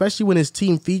guys, especially when his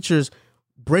team features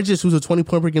Bridges, who's a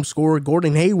 20-point per game scorer,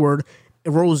 Gordon Hayward,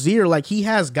 Rozier. Like, he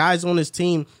has guys on his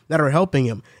team that are helping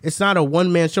him. It's not a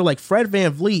one-man show. Like Fred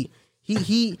VanVleet,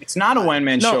 it's not a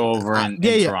one-man show over in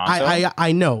Toronto.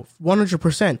 I know,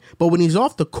 100%. But when he's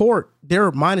off the court,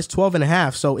 they're minus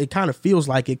 12.5, so it kind of feels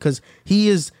like it because he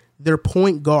is their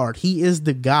point guard. He is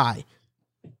the guy.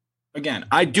 Again,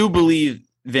 I do believe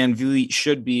VanVleet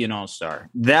should be an all-star.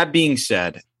 That being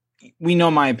said, we know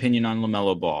my opinion on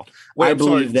LaMelo Ball.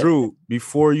 Drew,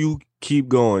 before you keep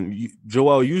going,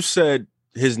 Joel, you said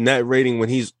his net rating when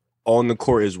he's on the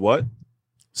court is what?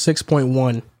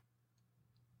 6.1.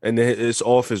 And then it's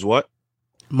off is what?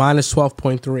 Minus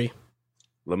 12.3.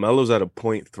 LaMelo's at a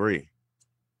 0.3.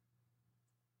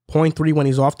 0.3 when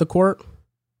he's off the court?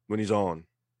 When he's on.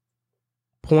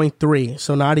 0.3.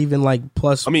 So not even like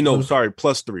plus.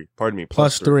 Plus 3. Pardon me.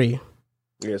 Plus 3.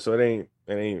 Yeah, so it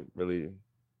ain't really.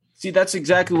 See, that's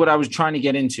exactly what I was trying to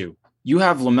get into. You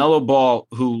have LaMelo Ball,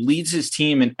 who leads his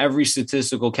team in every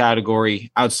statistical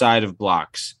category outside of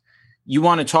blocks. You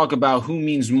want to talk about who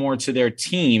means more to their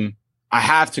team. I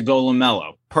have to go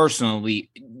LaMelo. Personally,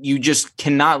 you just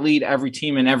cannot lead every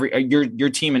team in your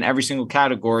team in every single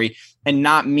category and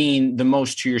not mean the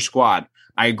most to your squad.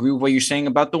 I agree with what you're saying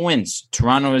about the wins.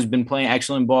 Toronto has been playing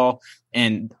excellent ball,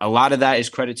 and a lot of that is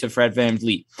credit to Fred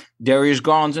VanVleet. Darius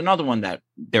Garland's another one that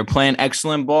they're playing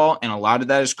excellent ball, and a lot of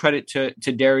that is credit to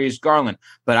Darius Garland.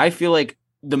 But I feel like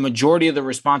the majority of the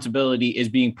responsibility is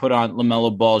being put on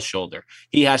LaMelo Ball's shoulder.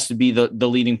 He has to be the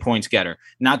leading points getter.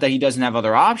 Not that he doesn't have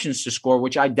other options to score,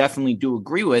 which I definitely do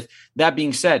agree with. That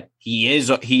being said, he is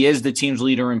the team's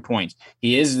leader in points.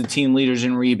 He is the team leaders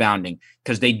in rebounding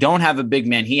because they don't have a big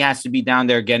man. He has to be down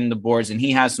there getting the boards, and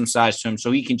he has some size to him, so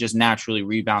he can just naturally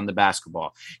rebound the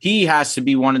basketball. He has to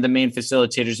be one of the main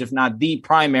facilitators, if not the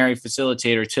primary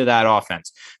facilitator to that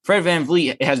offense. Fred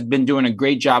VanVleet has been doing a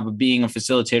great job of being a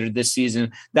facilitator this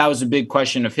season. That was a big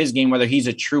question of his game, whether he's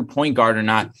a true point guard or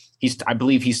not. I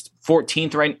believe he's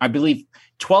 14th right. I believe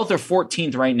 12th or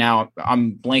 14th right now.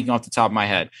 I'm blanking off the top of my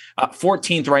head.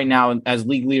 14th right now as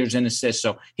league leaders in assists.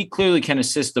 So he clearly can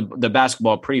assist the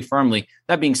basketball pretty firmly.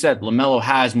 That being said, LaMelo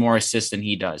has more assists than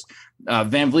he does.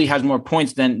 VanVleet has more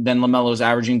points than LaMelo's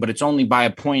averaging, but it's only by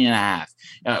 1.5 points.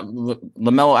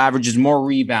 LaMelo averages more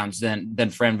rebounds than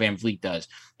Fred VanVleet does.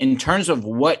 In terms of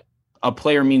what a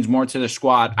player means more to the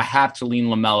squad, I have to lean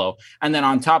LaMelo. And then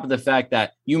on top of the fact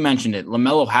that you mentioned it,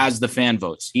 LaMelo has the fan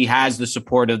votes. He has the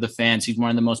support of the fans. He's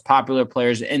one of the most popular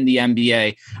players in the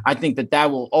NBA. I think that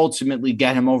will ultimately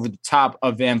get him over the top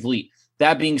of VanVleet.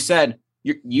 That being said,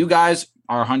 you guys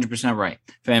are 100% right.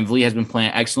 VanVleet has been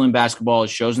playing excellent basketball. It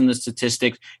shows in the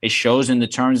statistics. It shows in the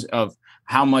terms of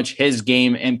how much his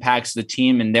game impacts the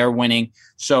team and they're winning.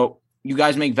 So you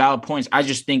guys make valid points. I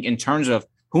just think in terms of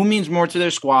who means more to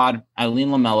their squad, I lean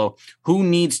LaMelo. Who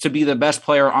needs to be the best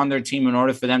player on their team in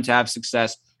order for them to have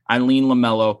success, I lean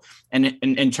LaMelo. And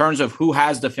in terms of who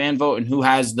has the fan vote and who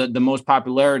has the most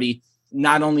popularity,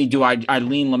 not only do I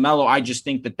lean LaMelo, I just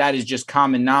think that is just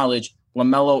common knowledge.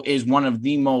 LaMelo is one of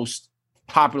the most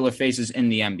popular faces in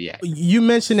the NBA. You've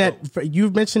mentioned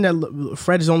that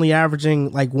Fred is only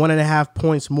averaging like 1.5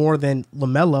 points more than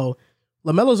LaMelo.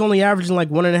 LaMelo's only averaging like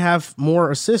 1.5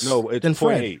 more assists than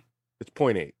Fred. 0.8. It's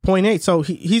 0.8. 0.8. So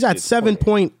he's at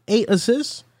 7.8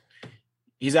 assists.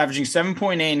 He's averaging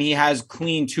 7.8, and he has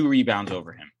clean 2 rebounds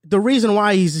over him. The reason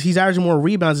why he's averaging more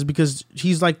rebounds is because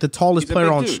he's like the tallest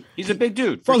player on. He's a big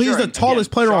dude. Well, he's the tallest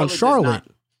player on Charlotte.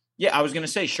 Yeah, I was gonna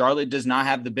say Charlotte does not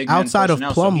have the big outside of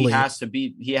Plumlee. So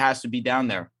he has to be down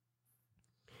there.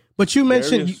 But you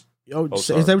mentioned, is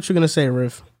that what you're gonna say,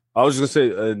 Riff? I was just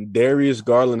going to say, Darius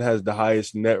Garland has the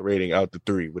highest net rating out the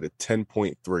 3 with a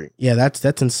 10.3. Yeah,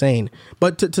 that's insane.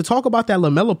 But to talk about that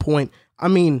LaMelo point, I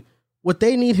mean, what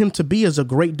they need him to be is a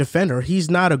great defender. He's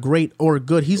not a great or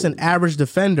good. He's an average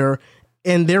defender.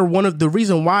 And they're one of the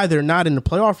reason why they're not in the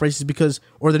playoff race is because,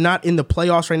 or they're not in the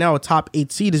playoffs right now, a top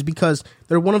 8 seed, is because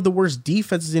they're one of the worst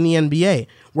defenses in the NBA,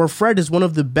 where Fred is one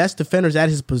of the best defenders at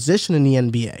his position in the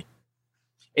NBA.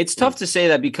 It's tough to say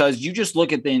that because you just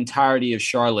look at the entirety of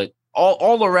Charlotte.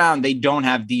 All around, they don't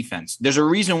have defense. There's a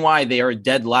reason why they are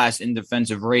dead last in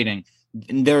defensive rating.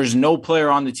 And there's no player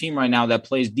on the team right now that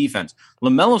plays defense.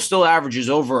 LaMelo still averages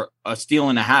over a steal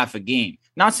and a half a game.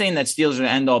 Not saying that steals are the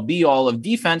end-all, be-all of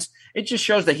defense. It just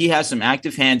shows that he has some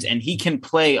active hands and he can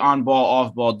play on-ball,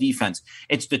 off-ball defense.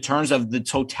 It's the terms of the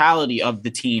totality of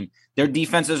the team. Their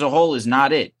defense as a whole is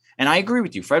not it. And I agree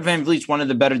with you. Fred VanVleet's one of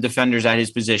the better defenders at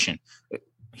his position.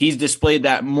 He's displayed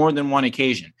that more than one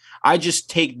occasion. I just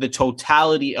take the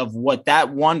totality of what that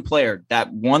one player,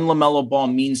 that one LaMelo Ball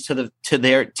means to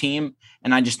their team,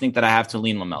 and I just think that I have to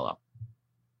lean LaMelo.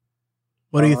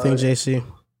 What do you think, JC?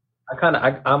 I kind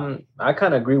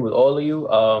of agree with all of you.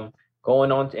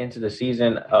 Going on into the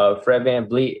season, Fred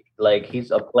VanVleet, like,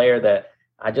 he's a player that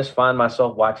I just find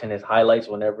myself watching his highlights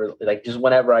whenever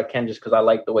I can, just because I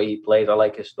like the way he plays. I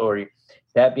like his story.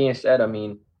 That being said, I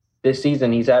mean, this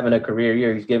season, he's having a career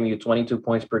year. He's giving you 22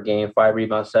 points per game, 5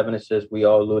 rebounds, 7 assists. We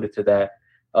all alluded to that.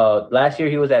 Last year,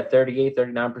 he was at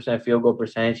 39% field goal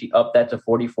percentage. He upped that to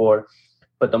 44.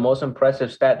 But the most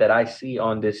impressive stat that I see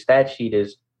on this stat sheet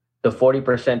is the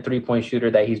 40% three-point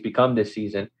shooter that he's become this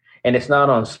season. And it's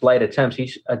not on slight attempts.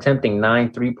 He's attempting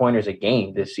 9 3-pointers a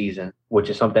game this season, which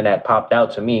is something that popped out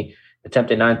to me.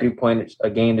 Attempted 9 3-pointers a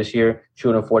game this year,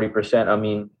 shooting 40%. I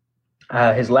mean,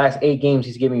 his last 8 games,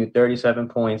 he's giving you 37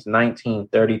 points, 19,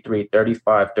 33,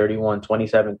 35, 31,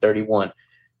 27, 31.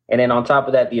 And then on top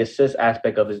of that, the assist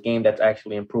aspect of his game that's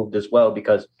actually improved as well,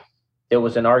 because there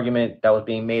was an argument that was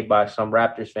being made by some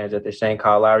Raptors fans that they're saying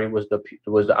Kyle Lowry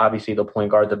was obviously the point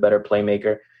guard, the better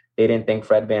playmaker. They didn't think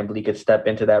Fred VanVleet could step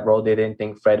into that role. They didn't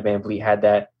think Fred VanVleet had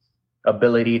that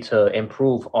ability to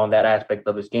improve on that aspect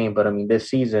of his game. But I mean, this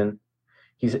season,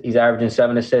 He's averaging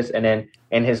 7 assists, and then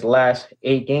in his last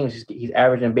 8 games, he's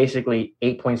averaging basically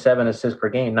 8.7 assists per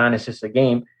game, 9 assists a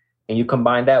game. And you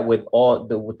combine that with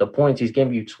with the points, he's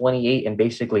giving you 28 and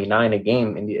basically 9 a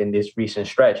game in this recent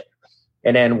stretch.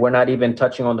 And then we're not even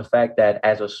touching on the fact that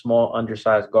as a small,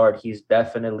 undersized guard, he's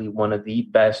definitely one of the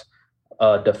best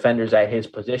defenders at his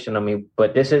position. I mean,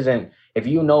 but this isn't, if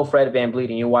you know Fred VanVleet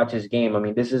and you watch his game, I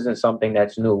mean, this isn't something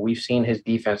that's new. We've seen his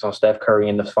defense on Steph Curry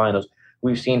in the finals.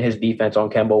 We've seen his defense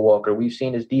on Kemba Walker. We've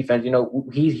seen his defense. You know,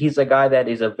 he's a guy that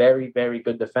is a very, very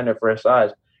good defender for his size.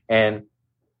 And,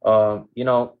 you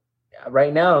know,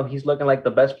 right now he's looking like the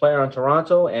best player on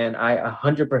Toronto. And I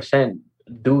 100%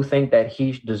 do think that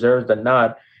he deserves the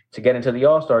nod to get into the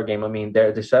All-Star game. I mean,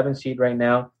 they're the 7th seed right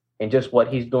now. And just what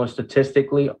he's doing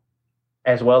statistically,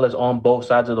 as well as on both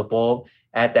sides of the ball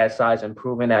at that size,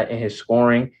 improving that in his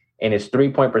scoring and his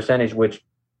 3-point percentage, which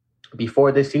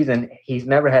before this season, he's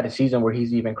never had a season where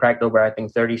he's even cracked over, I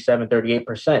think, 37,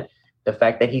 38%. The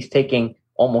fact that he's taking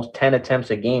almost 10 attempts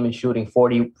a game and shooting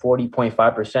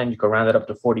 40.5%, you can round it up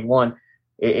to 41.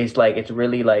 It's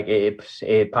really like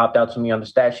it popped out to me on the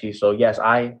stat sheet. So, yes,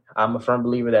 I'm a firm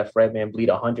believer that Fred VanVleet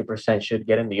 100% should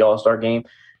get in the All-Star game.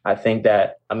 I think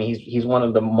that, I mean, he's one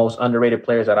of the most underrated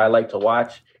players that I like to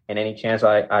watch. And any chance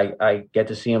I get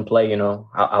to see him play, you know,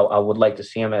 I would like to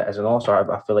see him as an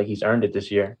All-Star. I feel like he's earned it this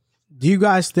year. Do you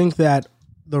guys think that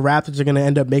the Raptors are going to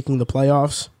end up making the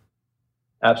playoffs?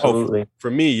 Absolutely. For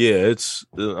me, yeah,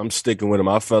 I'm sticking with them.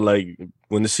 I felt like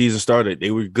when the season started,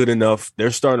 they were good enough.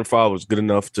 Their starting five was good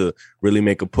enough to really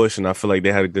make a push, and I feel like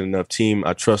they had a good enough team.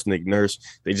 I trust Nick Nurse.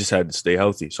 They just had to stay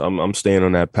healthy, so I'm staying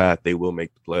on that path. They will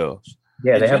make the playoffs.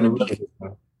 Yeah,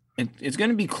 it's going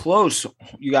to be close.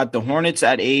 You got the Hornets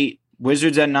at 8,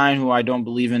 Wizards at 9, who I don't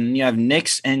believe in. And you have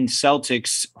Knicks and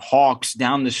Celtics, Hawks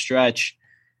down the stretch.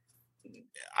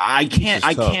 I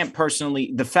can't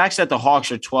personally. The fact that the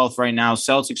Hawks are 12th right now,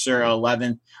 Celtics are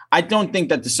 11th. I don't think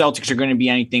that the Celtics are going to be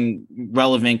anything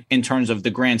relevant in terms of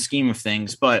the grand scheme of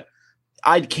things, but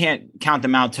I can't count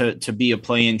them out to be a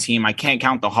play-in team. I can't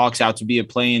count the Hawks out to be a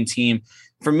play-in team.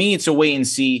 For me, it's a wait and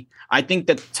see. I think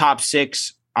that the top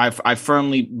 6, I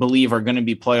firmly believe, are going to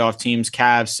be playoff teams: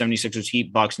 Cavs, 76ers,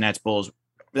 Heat, Bucks, Nets, Bulls.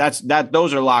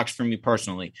 Those are locks for me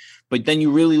personally. But then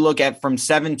you really look at from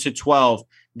 7 to 12.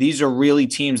 These are really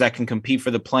teams that can compete for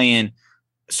the play-in.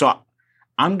 So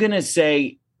I'm going to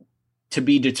say to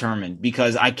be determined,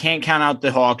 because I can't count out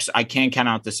the Hawks. I can't count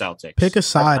out the Celtics. Pick a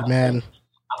side, man.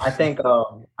 I think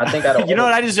you know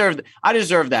what? I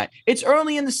deserve that. It's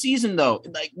early in the season, though.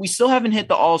 Like, we still haven't hit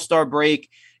the All-Star break.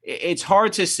 It's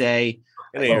hard to say.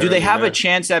 Do they have a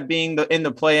chance at being in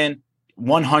the play-in?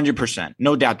 100%.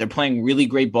 No doubt. They're playing really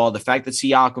great ball. The fact that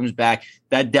Siakam's back,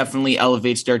 that definitely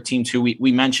elevates their team too.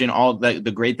 We mentioned all the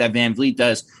great that Van Vliet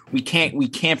does. We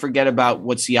can't forget about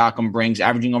what Siakam brings,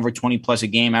 averaging over 20 plus a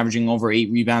game, averaging over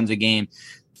 8 rebounds a game.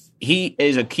 He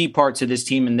is a key part to this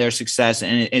team and their success,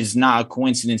 and it is not a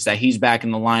coincidence that he's back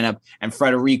in the lineup and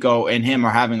Federico and him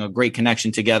are having a great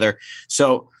connection together.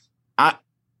 So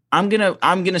I'm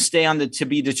gonna stay on the to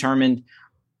be determined,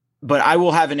 but I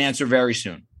will have an answer very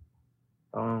soon.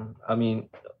 I mean,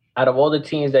 out of all the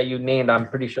teams that you named, I'm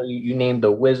pretty sure you named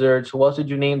the Wizards. Who else did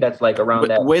you name that's like around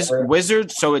that?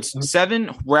 Wizards. So it's 7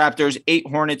 Raptors, 8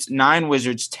 Hornets, 9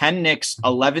 Wizards, 10 Knicks,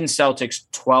 11 Celtics,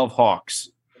 12 Hawks.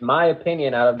 In my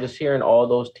opinion, out of just hearing all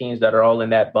those teams that are all in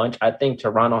that bunch, I think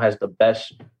Toronto has the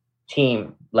best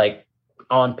team, like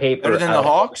on paper. Better than the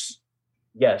Hawks?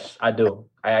 Yes, I do.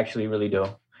 I actually really do.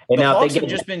 And the Hawks have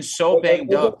just been so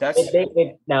banged up.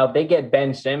 Now, if they get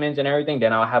Ben Simmons and everything,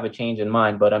 then I'll have a change in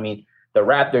mind. But I mean, the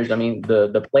Raptors, I mean,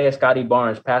 the play of Scotty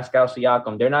Barnes, Pascal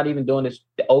Siakam, they're not even doing this.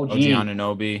 The OG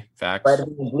Anunoby, facts.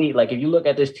 Like if you look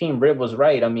at this team, Riv was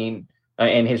right. I mean,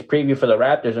 in his preview for the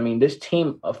Raptors, I mean, this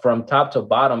team from top to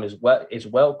bottom is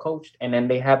well coached, and then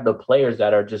they have the players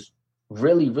that are just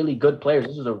really, really good players.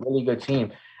 This is a really good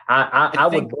team. I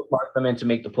would bookmark them in to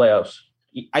make the playoffs.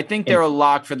 I think they're a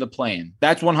lock for the play-in.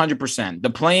 That's 100%. The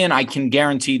play-in, I can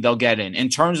guarantee they'll get in. In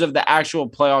terms of the actual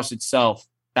playoffs itself,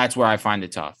 that's where I find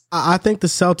it tough. I think the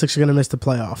Celtics are going to miss the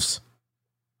playoffs.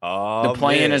 The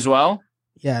play-in as well?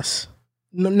 Yes.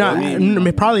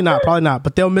 Probably not,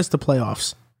 but they'll miss the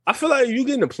playoffs. I feel like you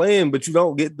get in the play-in, but you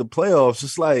don't get the playoffs.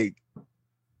 It's like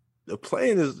the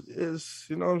play-in is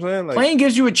you know what I'm saying? Like, play-in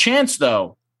gives you a chance,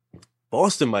 though.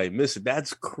 Boston might miss it.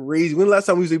 That's crazy. When the last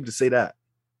time we was able to say that?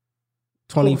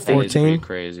 2014.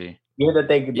 Crazy. Yeah, that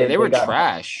they were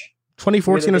trash.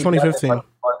 2014 or 2015.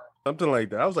 Something like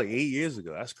that. That was like 8 years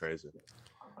ago. That's crazy.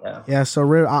 Yeah. So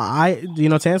I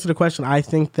to answer the question, I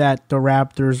think that the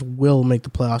Raptors will make the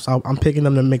playoffs. I'm picking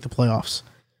them to make the playoffs.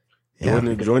 Yeah.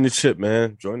 Join the ship,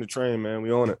 man. Join the train, man.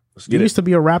 We own it. Let's get you used to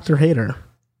be a Raptor hater.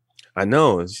 I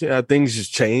know. Things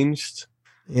just changed.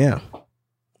 Yeah.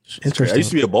 Interesting. I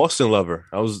used to be a Boston lover.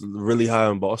 I was really high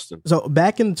on Boston. So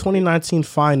back in the 2019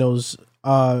 finals,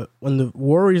 when the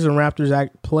Warriors and Raptors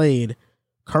played,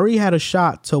 Curry had a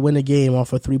shot to win the game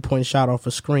off a 3-point shot off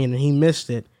a screen, and he missed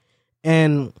it.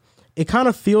 And it kind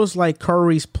of feels like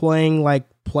Curry's playing like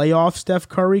playoff Steph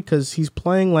Curry because he's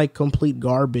playing like complete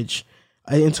garbage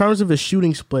in terms of his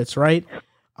shooting splits, right?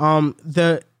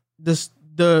 The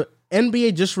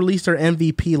NBA just released their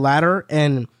MVP ladder,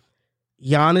 and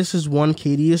Giannis is 1,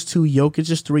 KD is 2, Jokic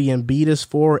is 3, Embiid is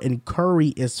 4, and Curry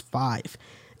is 5.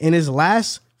 In his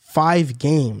last 5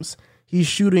 games,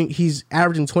 he's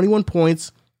averaging 21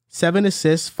 points, 7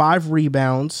 assists, 5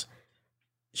 rebounds,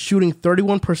 shooting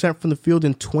 31% from the field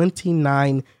and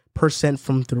 29%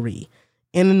 from 3.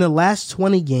 And in the last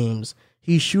 20 games,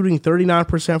 he's shooting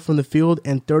 39% from the field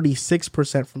and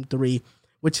 36% from 3,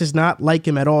 which is not like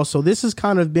him at all. So this has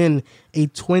kind of been a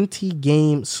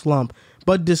 20-game slump.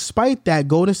 But despite that,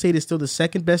 Golden State is still the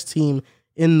second best team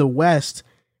in the West,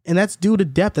 and that's due to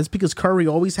depth. That's because Curry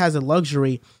always has a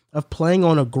luxury of playing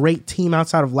on a great team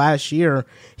outside of last year.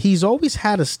 He's always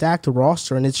had a stacked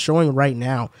roster, and it's showing right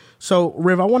now. So,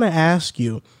 Riv, I want to ask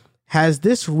you, has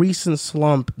this recent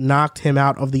slump knocked him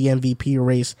out of the MVP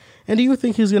race, and do you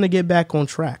think he's going to get back on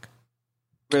track?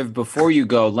 Riv, before you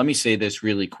go, let me say this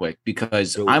really quick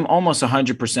because I'm almost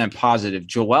 100% positive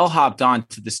Joel hopped on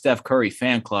to the Steph Curry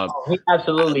fan club. Oh, he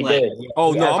absolutely did.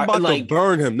 Oh no, I'm about to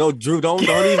burn him. No, Drew, don't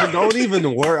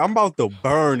even worry. I'm about to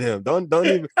burn him. Don't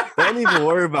even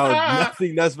worry about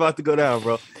nothing that's about to go down,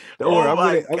 bro. Don't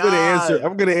worry.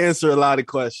 I'm gonna answer a lot of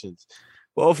questions.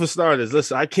 Well, for starters,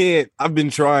 listen, I've been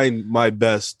trying my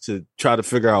best to try to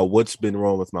figure out what's been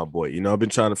wrong with my boy. I've been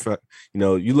trying to,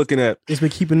 you looking at. It's been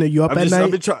keeping you up at night. I've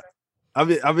been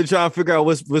trying to figure out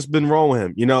what's been wrong with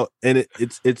him, and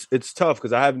it's tough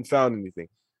because I haven't found anything.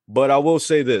 But I will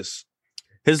say this: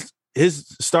 his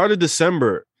start of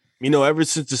December, ever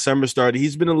since December started,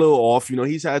 he's been a little off.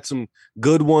 He's had some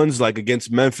good ones like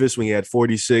against Memphis when he had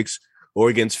 46, or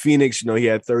against Phoenix, he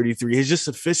had 33. His just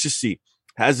efficiency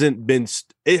hasn't been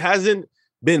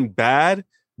bad,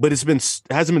 but it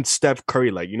hasn't been Steph Curry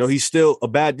like. He's still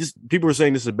people are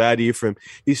saying this is a bad year for him.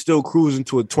 He's still cruising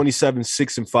to a 27,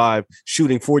 6 and 5,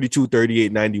 shooting 42,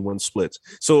 38, 91 splits.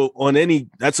 So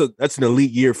that's an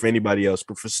elite year for anybody else,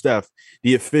 but for Steph,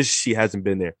 the efficiency hasn't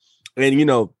been there. And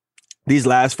these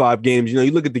last 5 games,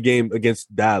 you look at the game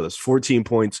against Dallas, 14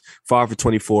 points, 5 for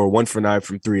 24, 1 for 9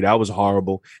 from 3. That was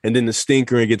horrible. And then the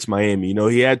stinker against Miami,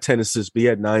 he had 10 assists, but he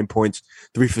had 9 points,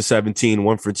 3 for 17,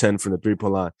 1 for 10 from the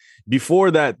 3-point line. Before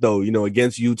that, though,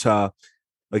 against Utah,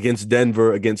 against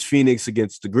Denver, against Phoenix,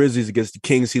 against the Grizzlies, against the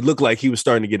Kings, he looked like he was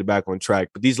starting to get it back on track.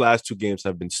 But these last 2 games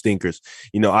have been stinkers.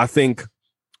 I think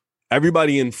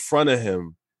everybody in front of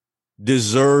him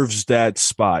deserves that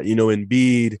spot.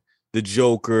 Embiid, the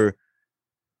Joker,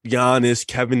 Giannis,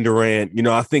 Kevin Durant.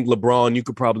 I think LeBron, you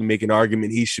could probably make an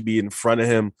argument he should be in front of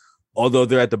him, although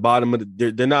they're at the bottom of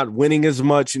they're not winning as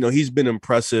much. He's been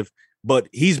impressive, but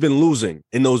he's been losing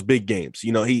in those big games.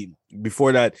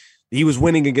 Before that, he was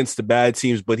winning against the bad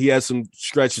teams, but he had some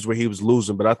stretches where he was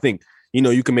losing. But I think,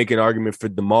 you can make an argument for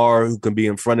DeMar, who can be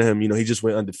in front of him. He just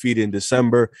went undefeated in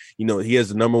December. He has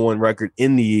the number 1 record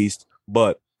in the East,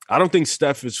 but I don't think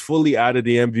Steph is fully out of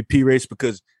the MVP race,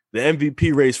 because the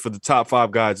MVP race for the top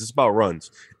 5 guys, it's about runs.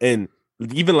 And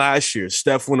even last year,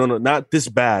 Steph went on not this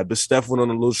bad, but Steph went on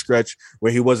a little stretch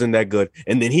where he wasn't that good.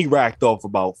 And then he racked off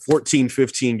about 14,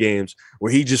 15 games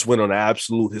where he just went on an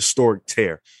absolute historic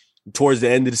tear. Towards the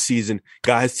end of the season,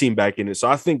 got his team back in it. So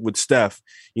I think with Steph,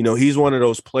 he's one of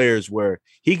those players where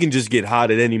he can just get hot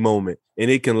at any moment,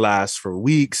 and it can last for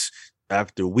weeks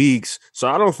after weeks. So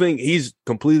I don't think he's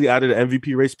completely out of the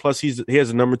MVP race. Plus, he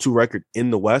has a number 2 record in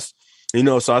the West.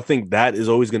 So I think that is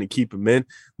always going to keep him in.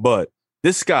 But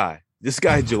this guy,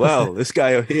 Joel, this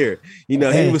guy up here, he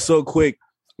was so quick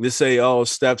to say, "Oh,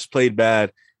 Steph's played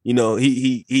bad."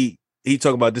 He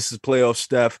talking about this is playoff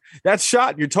Steph. That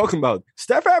shot you're talking about,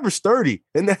 Steph averaged 30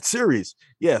 in that series.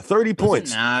 Yeah, 30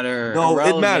 points. Doesn't matter. No,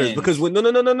 irrelevant. It matters because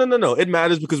no. It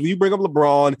matters because when you bring up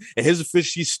LeBron and his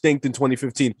efficiency stinked in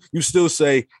 2015, you still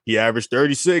say he averaged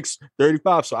 36,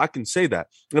 35. So I can say that.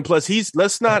 And plus,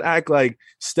 let's not act like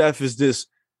Steph is this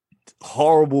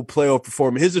horrible playoff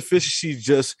performer. His efficiency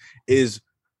just is.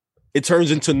 It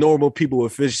turns into normal people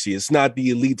efficiency. It's not the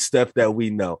elite Steph that we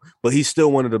know, but he's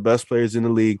still one of the best players in the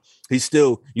league.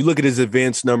 You look at his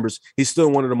advanced numbers, he's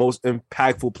still one of the most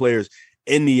impactful players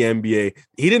in the NBA.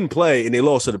 He didn't play and they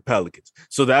lost to the Pelicans.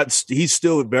 So he's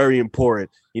still very important.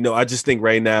 I just think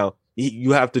right now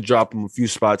you have to drop him a few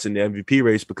spots in the MVP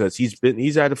race because he's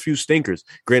had a few stinkers,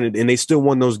 granted, and they still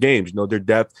won those games. Their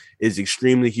depth is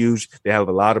extremely huge. They have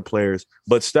a lot of players,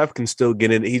 but Steph can still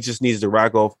get in. He just needs to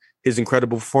rack off his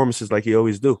incredible performances like he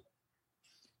always do.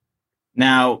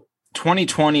 Now,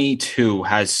 2022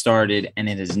 has started, and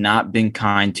it has not been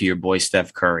kind to your boy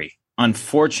Steph Curry.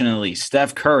 Unfortunately,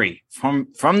 Steph Curry from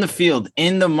the field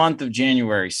in the month of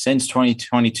January since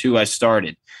 2022 has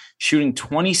started, shooting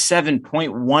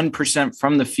 27.1%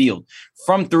 from the field,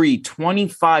 from 3,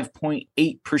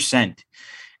 25.8%.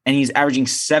 And he's averaging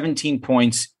 17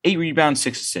 points, 8 rebounds,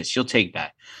 6 assists. You'll take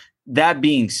that. That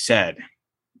being said,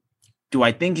 do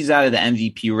I think he's out of the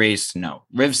MVP race? No.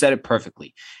 Riv said it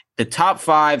perfectly. The top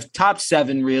 5, top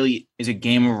 7 really is a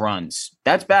game of runs.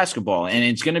 That's basketball, and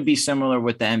it's going to be similar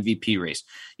with the MVP race.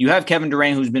 You have Kevin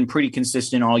Durant, who's been pretty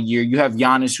consistent all year. You have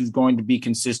Giannis, who's going to be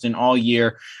consistent all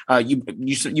year. You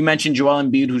mentioned Joel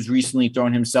Embiid, who's recently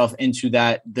thrown himself into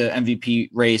the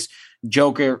MVP race.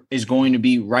 Joker is going to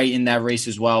be right in that race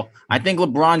as well. I think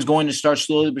LeBron's going to start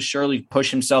slowly but surely push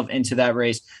himself into that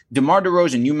race. DeMar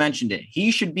DeRozan, you mentioned it.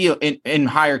 He should be in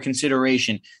higher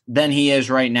consideration than he is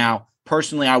right now.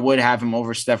 Personally, I would have him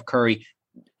over Steph Curry.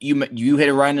 You hit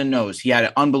it right in the nose. He had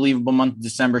an unbelievable month of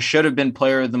December. Should have been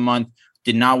Player of the Month.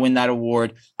 Did not win that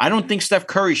award. I don't think Steph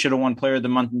Curry should have won Player of the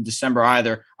Month in December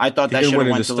either. I thought that should have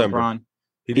went to LeBron.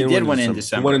 He did win in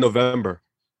December. He won in November.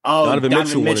 Oh,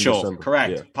 Donovan Mitchell.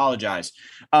 Correct. Yeah. Apologize.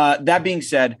 That being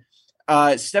said,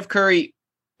 Steph Curry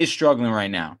is struggling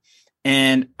right now.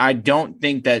 And I don't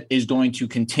think that is going to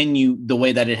continue the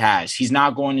way that it has. He's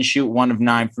not going to shoot 1 of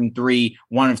 9 from 3,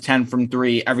 1 of 10 from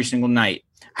 3 every single night.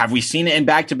 Have we seen it in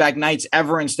back-to-back nights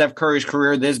ever in Steph Curry's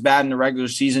career this bad in the regular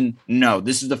season? No.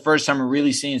 This is the first time we're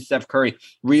really seeing Steph Curry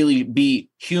really be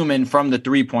human from the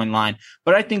three-point line.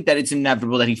 But I think that it's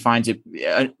inevitable that he finds it.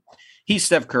 He's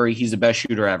Steph Curry. He's the best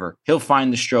shooter ever. He'll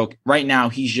find the stroke. Right now,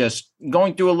 he's just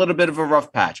going through a little bit of a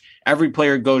rough patch. Every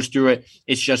player goes through it.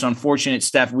 It's just unfortunate,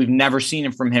 Steph. We've never seen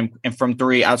it from him and from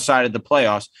 3 outside of the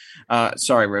playoffs.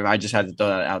 Sorry, Riv. I just had to throw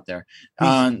that out there.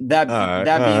 That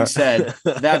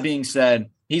being said,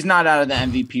 he's not out of the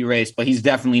MVP race, but he's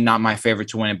definitely not my favorite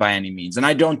to win it by any means. And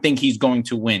I don't think he's going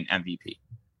to win MVP.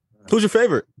 Who's your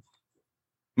favorite?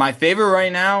 My favorite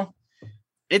right now?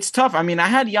 It's tough. I mean, I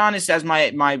had Giannis as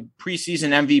my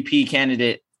preseason MVP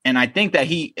candidate, and I think that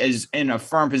he is in a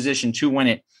firm position to win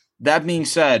it. That being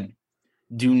said,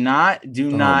 Do not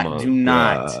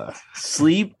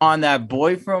sleep on that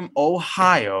boy from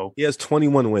Ohio. He has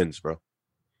 21 wins, bro.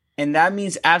 And that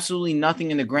means absolutely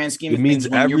nothing in the grand scheme of things.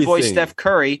 When your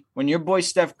boy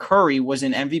Steph Curry was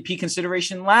in MVP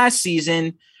consideration last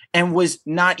season and was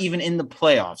not even in the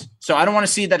playoffs. So I don't want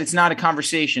to see that it's not a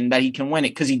conversation that he can win it,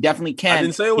 because he definitely can. I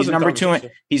didn't say it was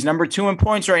he's number 2 in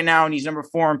points right now, and he's number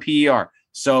 4 in PER.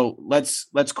 So let's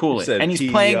cool it. And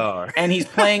he's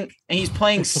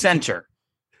playing center.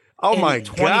 Oh my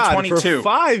God! For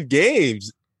 5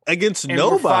 games against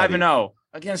nobody. 5-0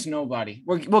 against nobody.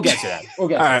 We'll get to that. All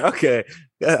right. Okay.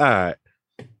 All right.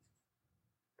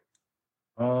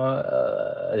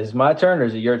 Is it my turn or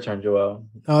is it your turn, Joel?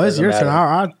 Oh, it's your turn.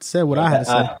 I said what I had to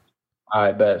say. All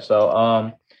right, bet.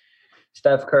 So,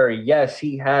 Steph Curry, yes,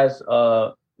 he has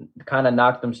kind of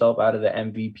knocked himself out of the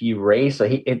MVP race. So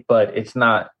but it's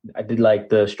not. I did like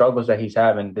the struggles that he's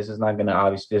having. This is not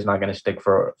gonna stick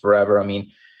for forever. I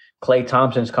mean, Klay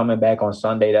Thompson's coming back on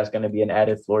Sunday. That's going to be an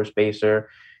added floor spacer.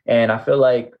 And I feel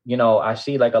like, I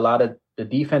see like a lot of the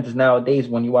defenses nowadays,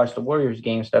 when you watch the Warriors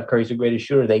game, Steph Curry's the greatest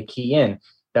shooter. They key in.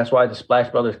 That's why the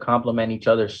Splash Brothers complement each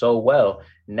other so well.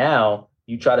 Now,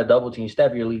 you try to double team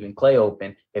Steph, you're leaving Klay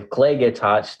open. If Klay gets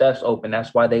hot, Steph's open.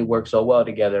 That's why they work so well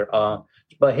together.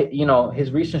 But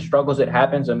his recent struggles, it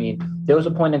happens. I mean, there was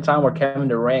a point in time where Kevin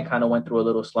Durant kind of went through a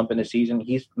little slump in the season.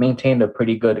 He's maintained a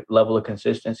pretty good level of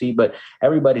consistency, but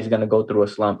everybody's going to go through a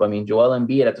slump. I mean, Joel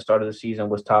Embiid at the start of the season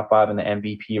was top 5 in the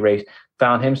MVP race,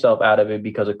 found himself out of it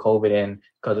because of COVID and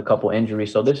because of a couple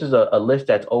injuries. So this is a list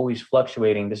that's always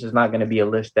fluctuating. This is not going to be a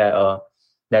list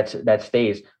that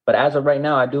stays. But as of right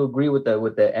now, I do agree with the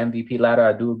MVP ladder.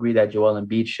 I do agree that Joel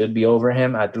Embiid should be over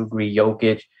him. I do agree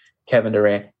Jokic, Kevin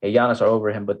Durant, and Giannis are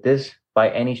over him. But this, by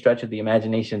any stretch of the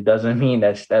imagination, doesn't mean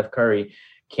that Steph Curry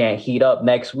can't heat up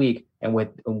next week. And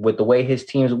with the way his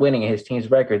team's winning and his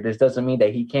team's record, this doesn't mean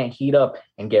that he can't heat up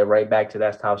and get right back to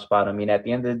that top spot. I mean, at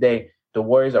the end of the day, the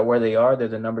Warriors are where they are. They're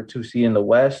the number 2 seed in the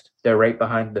West. They're right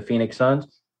behind the Phoenix Suns.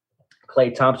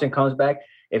 Klay Thompson comes back.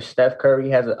 If Steph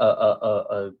Curry has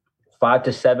a 5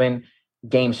 to 7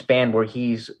 game span where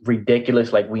he's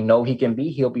ridiculous, like we know he can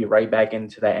be, he'll be right back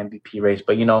into that MVP race.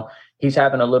 But, he's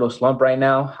having a little slump right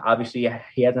now. Obviously,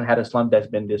 he hasn't had a slump that's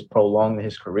been this prolonged in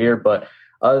his career. But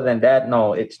other than that,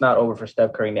 no, it's not over for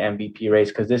Steph Curry in the MVP race,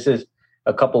 because this is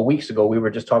a couple of weeks ago. We were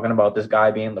just talking about this guy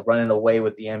running away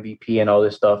with the MVP and all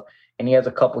this stuff. And he has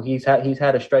he's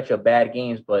had a stretch of bad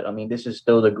games. But, I mean, this is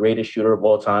still the greatest shooter of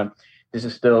all time. This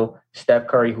is still Steph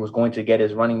Curry, who's going to get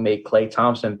his running mate Klay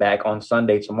Thompson back on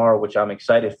Sunday tomorrow, which I'm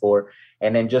excited for.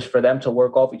 And then just for them to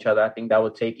work off each other, I think that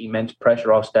would take immense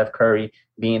pressure off Steph Curry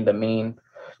being the main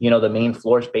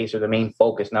floor spacer, the main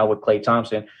focus. Now with Klay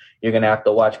Thompson, you're going to have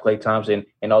to watch Klay Thompson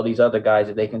and all these other guys.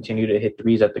 If they continue to hit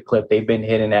threes at the clip they've been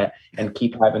hitting at and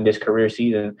keep having this career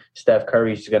season, Steph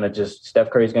Curry's going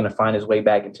to find his way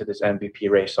back into this MVP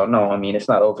race. So no, I mean, it's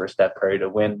not over for Steph Curry to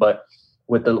win, but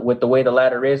with the way the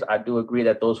ladder is, I do agree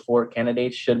that those 4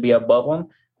 candidates should be above him,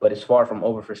 but it's far from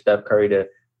over for Steph Curry to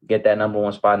get that number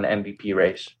 1 spot in the MVP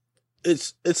race.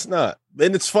 It's not.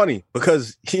 And it's funny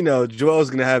because, Joel's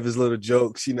going to have his little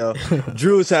jokes,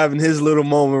 Drew's having his little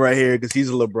moment right here because he's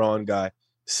a LeBron guy.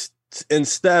 And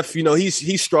Steph,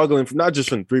 he's struggling from not just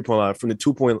from the 3-point line, from the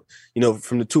 2-point,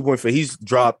 from the 2-point field. He's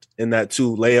dropped in that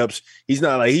 2 layups.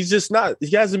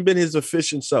 He hasn't been his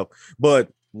efficient self. But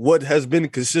what has been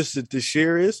consistent this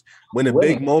year is when a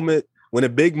big moment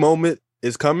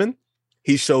is coming,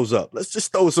 he shows up. Let's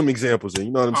just throw some examples in.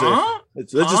 You know what I'm saying?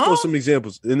 Let's just throw some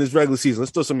examples in this regular season.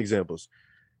 Let's throw some examples.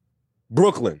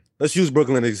 Brooklyn. Let's use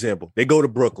Brooklyn as an example. They go to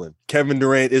Brooklyn. Kevin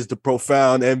Durant is the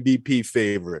profound MVP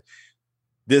favorite.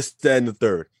 This, that, and the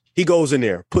third. He goes in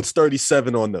there, puts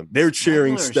 37 on them. They're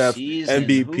cheering Steph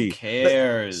MVP. Who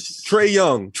cares? Trae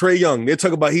Young. They're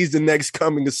talking about he's the next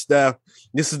coming of Steph.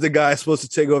 This is the guy supposed to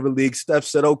take over the league. Steph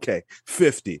said, okay,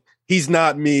 50. He's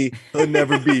not me. He'll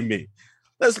never be me.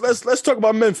 Let's talk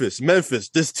about Memphis.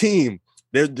 This team,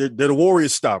 they're the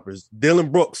Warriors stoppers.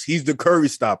 Dylan Brooks, he's the Curry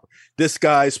stopper. This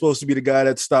guy is supposed to be the guy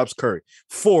that stops Curry.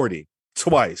 40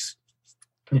 twice.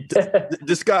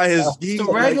 This guy has the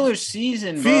regular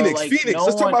season, bro. Phoenix.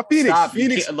 Let's talk about Phoenix.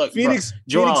 Phoenix.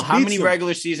 Joel, how many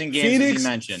regular season games did you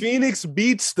mention? Phoenix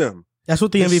beats them. That's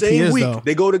what the MVP is, though.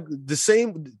 They go to the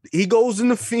same. He goes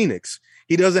into Phoenix.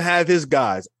 He doesn't have his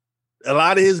guys. A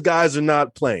lot of his guys are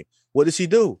not playing. What does he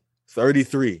do?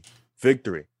 33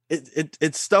 victory.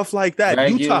 It's stuff like that.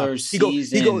 Regular Utah.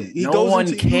 Season. He no goes one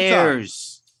into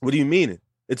cares. Utah. What do you mean?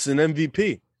 It's an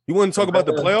MVP. You want to talk about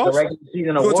the playoffs?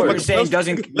 We're saying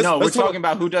doesn't. No, we're talking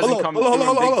about who doesn't come. Hold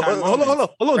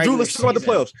on, Drew. Let's talk about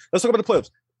the playoffs.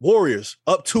 Warriors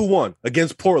up 2-1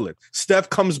 against Portland. Steph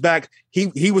comes back.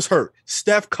 He was hurt.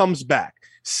 Steph comes back.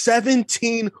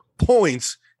 17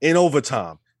 points in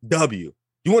overtime. W.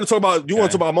 You want to talk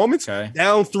about moments? Okay.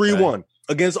 Down 3-1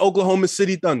 against Oklahoma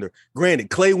City Thunder. Granted,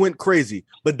 Clay went crazy,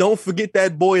 but don't forget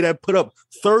that boy that put up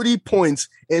 30 points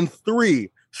in 3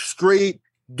 straight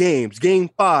games. Game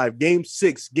 5, game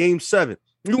 6, game 7.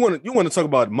 You want to talk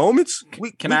about moments?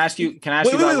 Can I ask you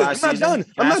about last season?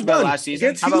 I'm not done. Last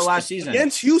season? How about last season?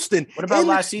 Against Houston. What about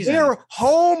last season? Their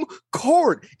home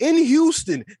court in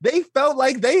Houston. They felt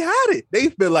like they had it. They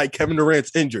feel like Kevin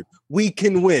Durant's injured. We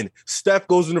can win. Steph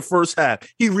goes in the first half.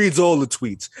 He reads all the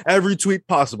tweets. Every tweet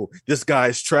possible. This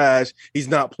guy's trash. He's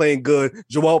not playing good.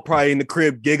 Joel probably in the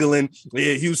crib giggling.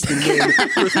 Yeah, Houston win.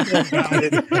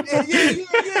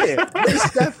 Yeah. What does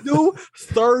Steph do?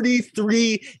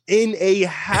 33 in a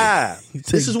half.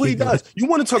 This is what he does. You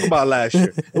want to talk about last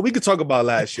year? We could talk about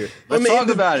last year. Let's talk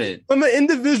about it. From an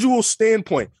individual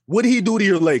standpoint, what did he do to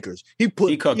your Lakers? He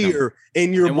put fear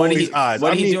in your boys' eyes.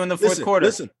 What did he do in the fourth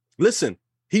quarter? Listen.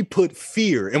 He put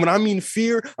fear. And when I mean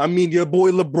fear, I mean your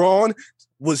boy LeBron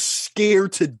was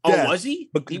scared to death. Oh, was he?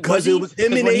 Because it was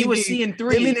him and AD. He was seeing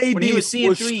three. When he was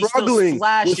seeing three, he still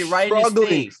flashed it right in his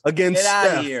face. Against Get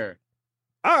Steph. out of here.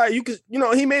 All right,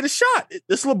 he made a shot.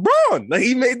 It's LeBron. Like,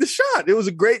 he made the shot. It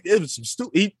was some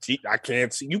stupid. I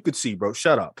can't see. You could see, bro.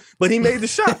 Shut up. But he made the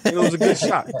shot. It was a good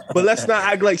shot. But let's not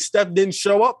act like Steph didn't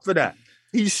show up for that.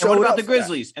 He showed up. What about the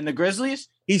Grizzlies? And the Grizzlies?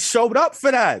 He showed up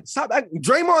for that. Stop that.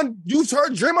 Draymond, you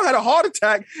heard Draymond had a heart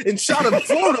attack and shot at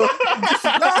Florida.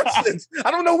 Nonsense.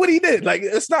 I don't know what he did. Like,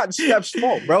 it's not Steph's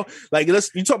fault, bro. Like,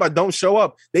 you talk about don't show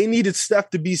up. They needed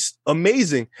Steph to be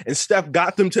amazing, and Steph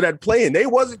got them to that play, and they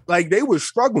wasn't like they were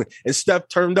struggling, and Steph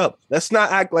turned up. Let's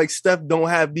not act like Steph don't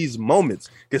have these moments,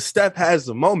 because Steph has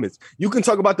the moments. You can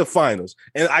talk about the finals,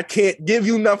 and I can't give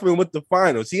you nothing with the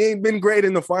finals. He ain't been great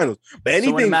in the finals. But anything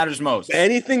so when it matters most.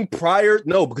 Anything prior,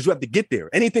 no, because you have to get there.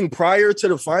 Anything prior to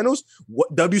the finals,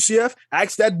 what WCF?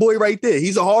 Ask that boy right there.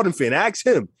 He's a Harden fan. Ask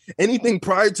him. Anything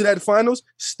prior to that finals,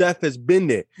 Steph has been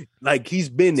there. Like, he's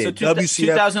been there. So WCF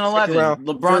 2011,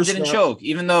 LeBron didn't choke,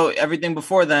 even though everything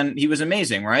before then he was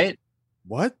amazing, right?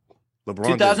 What? LeBron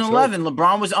 2011,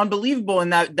 LeBron was unbelievable in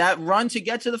that run to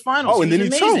get to the finals. Oh, and then he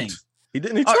choked. He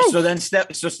didn't choke. So then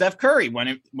Steph Curry, when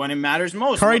it matters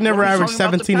most. Curry never averaged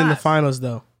 17 in the finals,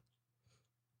 though.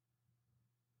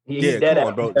 Come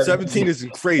on, bro. 17 is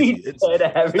crazy.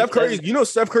 Steph Curry,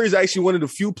 Steph Curry is actually one of the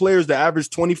few players that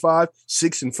averaged 25,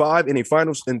 6, and 5 in a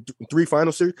finals and 3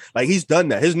 final series. Like, he's done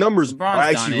that. His numbers are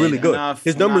actually really good.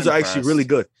 His numbers are actually really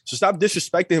good. So stop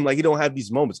disrespecting him like he don't have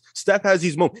these moments. Steph has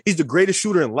these moments. He's the greatest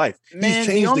shooter in life. He's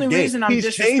changed the game. Reason I'm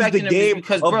disrespecting him is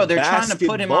because, bro, they're trying to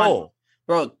put him on.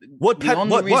 Bro, the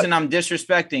only reason I'm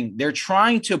disrespecting, they're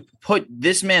trying to put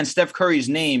this man, Steph Curry's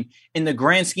name, in the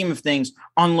grand scheme of things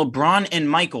on LeBron and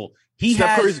Michael.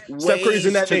 Steph Curry's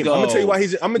in that name. I'm gonna tell you why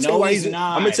he's. I'm gonna tell you why he's.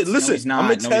 I'm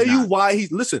gonna tell you why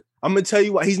he's. Listen, I'm gonna tell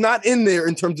you why he's not in there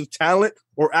in terms of talent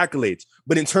or accolades,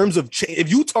 but in terms of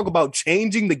if you talk about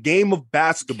changing the game of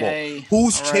basketball,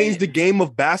 who's changed the game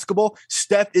of basketball?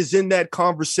 Steph is in that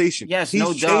conversation. Yes, he's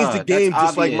changed the game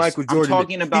just like Michael Jordan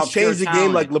did. He's changed the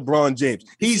game like LeBron James.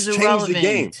 He's changed the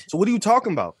game. So what are you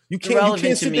talking about? You can't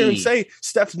sit there and say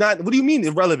Steph's not. What do you mean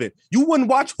irrelevant? You wouldn't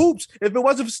watch hoops if it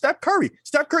wasn't for Steph Curry.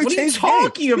 Steph Curry changed the game.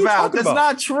 What are you talking about? That's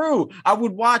not true. I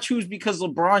would watch hoops because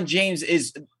LeBron James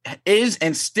is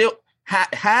and still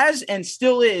has and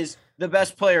still is the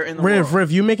best player in the world.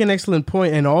 Riv, you make an excellent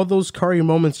point, and all those Curry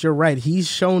moments, you're right. He's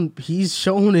shown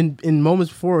in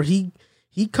moments before. He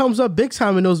comes up big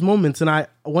time in those moments, and I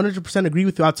 100% agree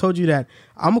with you. I told you that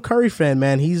I'm a Curry fan,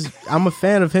 man. I'm a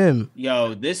fan of him.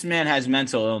 Yo, this man has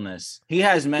mental illness. He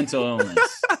has mental illness.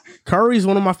 Curry's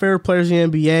one of my favorite players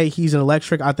in the NBA. He's an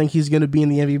electric. I think he's going to be in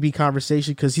the MVP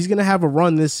conversation because he's going to have a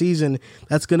run this season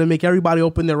that's going to make everybody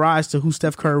open their eyes to who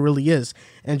Steph Curry really is.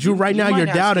 And Drew, right now you're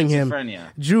doubting him.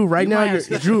 Drew, right now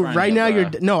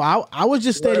you're. No, I was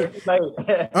just stating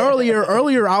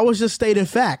earlier. I was just stating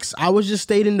facts. I was just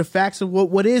stating the facts of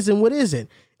what is and what isn't.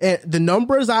 And the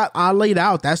numbers I laid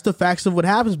out, that's the facts of what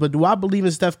happens. But do I believe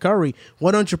in Steph Curry?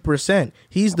 100%.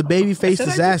 He's the babyface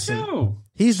assassin.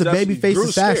 He's the babyface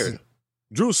assassin.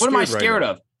 Drew's scared. What am I scared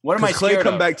of? What am I scared of?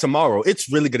 Clay come back tomorrow.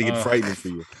 It's really going to get frightening for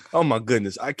you. Oh, my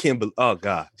goodness. I can't believe. Oh,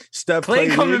 God. Clay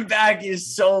coming back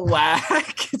is so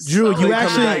whack. Drew, you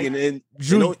actually.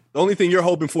 The only thing you're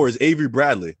hoping for is Avery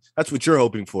Bradley. That's what you're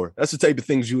hoping for. That's the type of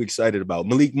things you're excited about.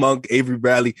 Malik Monk, Avery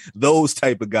Bradley, those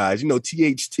type of guys.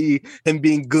 THT, him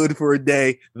being good for a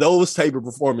day, those type of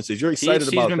performances. You're excited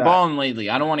about that. He's been balling lately.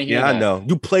 I don't want to hear that. Yeah, I know.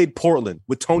 You played Portland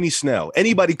with Tony Snell.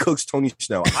 Anybody cooks Tony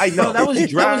Snell. I know.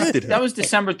 That was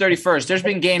December 31st. There's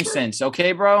been games since.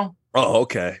 Okay, bro? Oh,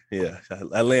 okay. Yeah.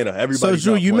 Atlanta. Everybody. So,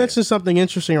 Drew, you mentioned something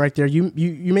interesting right there.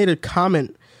 You made a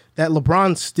comment that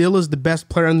LeBron still is the best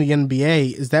player in the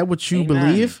NBA. Is that what you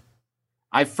believe?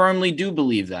 I firmly do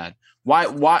believe that. Why?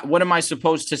 What am I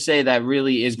supposed to say that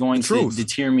really is going to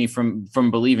deter me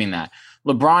from believing that?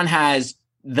 LeBron has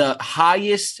the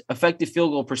highest effective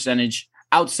field goal percentage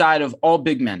outside of all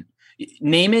big men.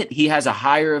 Name it. He has a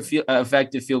higher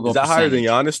effective field goal. Is that percentage. higher than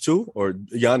Giannis too, or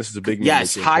Giannis is a big man?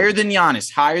 Yes, higher than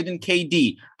Giannis, higher than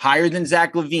KD, higher than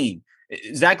Zach LaVine.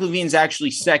 Zach LaVine's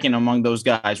actually second among those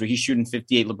guys, where he's shooting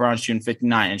 58, LeBron's shooting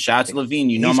 59. And shout out to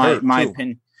LaVine, my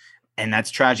opinion, and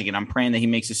that's tragic. And I'm praying that he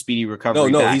makes a speedy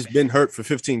recovery. No, he's been hurt for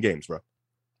 15 games, bro.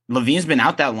 LaVine's been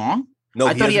out that long? No,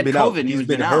 I thought he had COVID. He's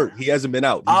been hurt. He hasn't been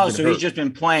out. He's just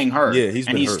been playing hurt. Yeah,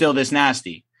 he's still this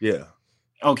nasty. Yeah.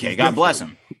 Okay, God bless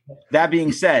him. That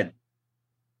being said,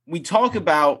 we talk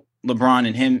about LeBron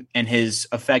and him and his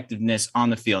effectiveness on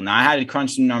the field. Now, I had to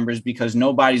crunch some numbers because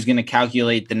nobody's going to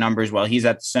calculate the numbers while he's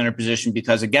at the center position,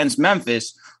 because against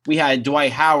Memphis, we had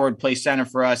Dwight Howard play center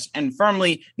for us. And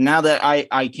firmly, now that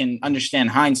I can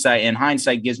understand hindsight, and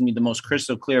hindsight gives me the most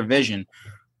crystal clear vision,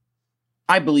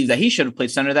 I believe that he should have played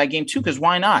center that game too, because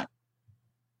why not?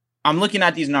 I'm looking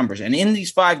at these numbers, and in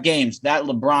these 5 games that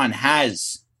LeBron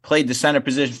has played the center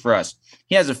position for us,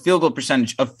 he has a field goal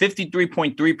percentage of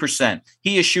 53.3%.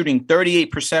 He is shooting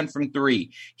 38% from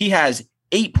 3. He has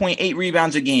 8.8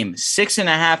 rebounds a game,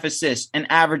 6.5 assists, and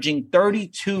averaging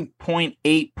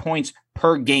 32.8 points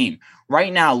per game.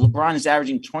 Right now, LeBron is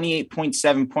averaging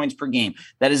 28.7 points per game.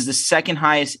 That is the second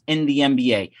highest in the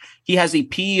NBA. He has a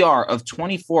PER of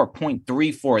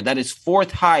 24.34. That is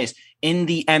 4th highest in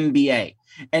the NBA.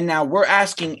 And now we're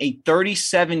asking a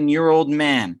 37-year-old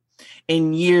man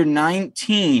in year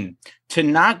 19 to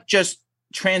not just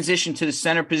transition to the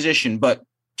center position, but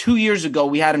 2 years ago,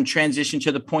 we had him transition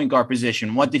to the point guard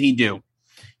position. What did he do?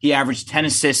 He averaged 10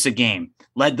 assists a game,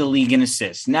 led the league in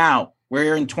assists. Now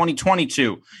we're in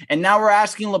 2022, and now we're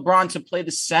asking LeBron to play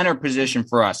the center position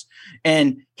for us.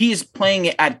 And he is playing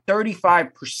it at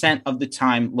 35% of the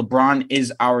time. LeBron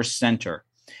is our center.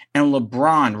 And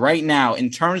LeBron right now, in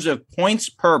terms of points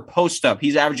per post up,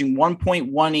 he's averaging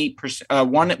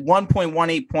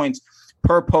 1.18 points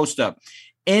per post up.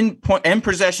 In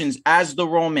possessions as the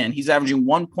roll man, he's averaging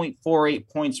 1.48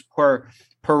 points per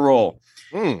roll.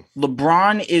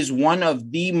 LeBron is one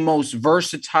of the most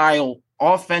versatile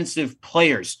offensive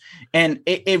players. And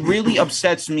it really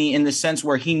upsets me in the sense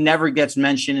where he never gets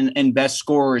mentioned in best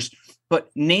scorers. But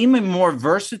name a more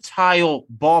versatile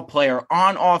ball player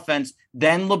on offense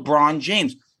than LeBron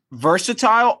James.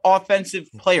 Versatile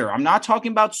offensive player. I'm not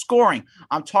talking about scoring.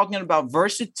 I'm talking about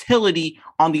versatility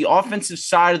on the offensive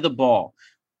side of the ball.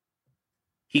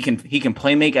 He can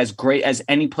play make as great as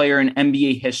any player in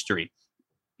NBA history.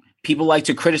 People like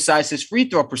to criticize his free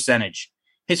throw percentage.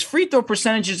 His free throw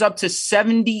percentage is up to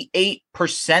 78%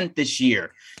 this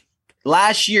year.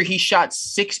 Last year, he shot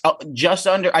just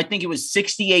under, I think it was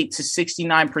 68 to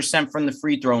 69% from the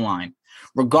free throw line.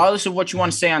 Regardless of what you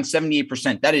want to say on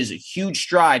 78%, that is a huge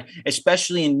stride,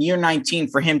 especially in year 19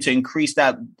 for him to increase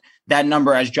that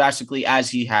number as drastically as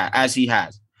he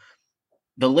has.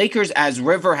 The Lakers, as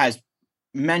River has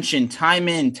mentioned time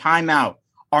in, time out,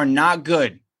 are not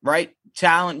good, right?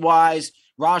 Talent-wise,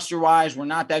 roster-wise, we're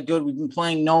not that good. We've been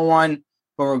playing no one.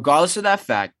 But regardless of that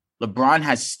fact, LeBron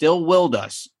has still willed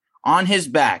us on his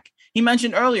back. He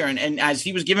mentioned earlier, and as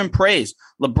he was given praise,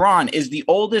 LeBron is the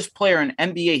oldest player in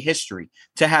NBA history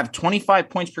to have 25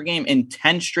 points per game in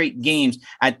 10 straight games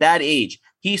at that age.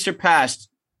 He surpassed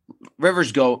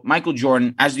Rivers GOAT, Michael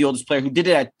Jordan, as the oldest player, who did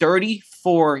it at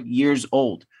 34 years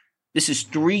old. This is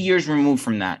 3 years removed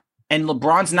from that. And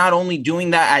LeBron's not only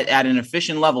doing that at an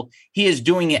efficient level, he is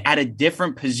doing it at a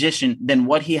different position than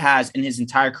what he has in his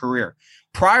entire career.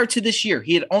 Prior to this year,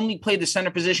 he had only played the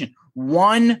center position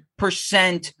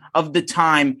 1% of the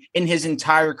time in his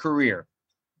entire career.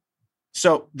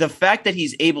 So the fact that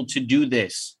he's able to do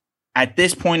this at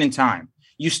this point in time,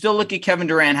 you still look at Kevin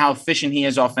Durant, how efficient he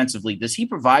is offensively. Does he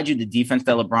provide you the defense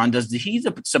that LeBron does? Does he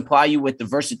supply you with the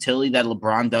versatility that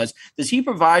LeBron does? Does he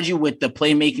provide you with the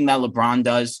playmaking that LeBron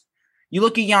does? You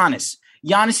look at Giannis.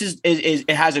 Giannis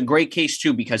has a great case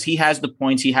too, because he has the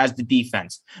points, he has the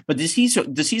defense. But does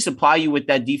he supply you with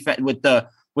that defense, with the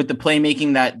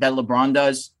playmaking that LeBron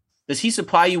does? Does he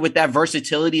supply you with that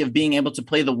versatility of being able to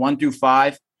play the 1 through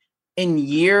 5? In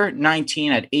year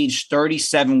 19, at age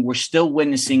 37, we're still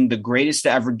witnessing the greatest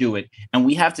to ever do it, and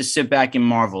we have to sit back and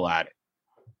marvel at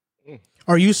it.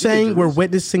 Are you saying we're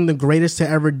witnessing the greatest to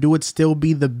ever do it still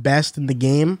be the best in the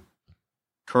game?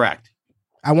 Correct.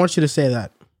 I want you to say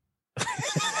that.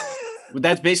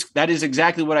 That is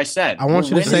exactly what I said. I want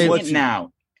you to say it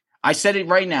now. I said it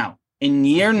right now. In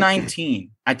year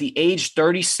 19, at the age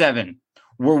 37,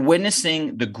 we're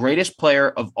witnessing the greatest player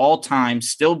of all time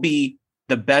still be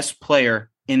the best player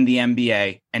in the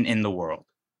NBA and in the world.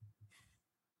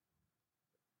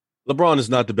 LeBron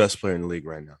is not the best player in the league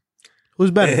right now.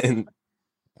 Who's better?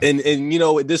 And you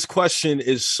know, this question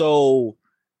is so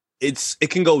it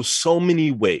can go so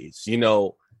many ways. You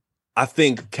know, I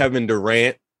think Kevin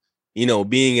Durant, you know,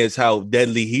 being as how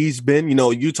deadly he's been, you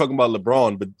know, you talking about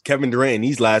LeBron, but Kevin Durant in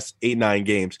these last 8-9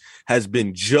 games has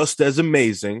been just as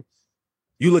amazing.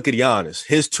 You look at Giannis,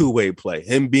 his two-way play,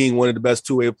 him being one of the best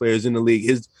two-way players in the league,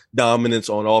 his dominance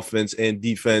on offense and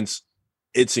defense,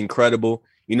 it's incredible.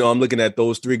 You know, I'm looking at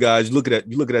those three guys. You looking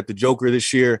at the Joker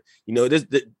this year. You know,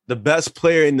 the best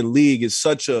player in the league is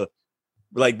such a,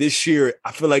 like, this year,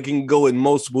 I feel like it can go in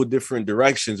multiple different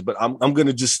directions, but I'm going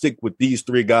to just stick with these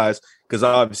three guys because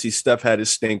obviously Steph had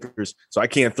his stinkers, so I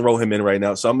can't throw him in right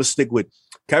now. So I'm going to stick with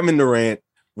Kevin Durant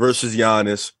versus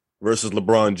Giannis versus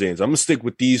LeBron James. I'm going to stick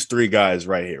with these three guys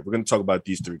right here. We're going to talk about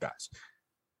these three guys.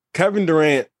 Kevin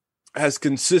Durant has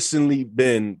consistently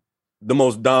been the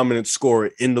most dominant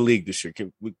scorer in the league this year.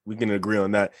 We can agree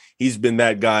on that. He's been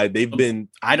that guy.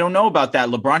 I don't know about that.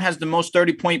 LeBron has the most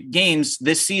 30-point games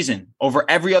this season over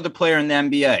every other player in the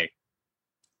NBA.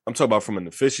 I'm talking about from an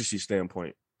efficiency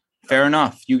standpoint. Fair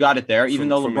enough. You got it there. Even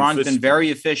though LeBron's been very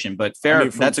efficient, but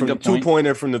that's a good point.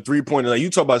 2-pointer from the 3-pointer. Like, you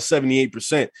talk about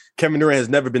 78%. Kevin Durant has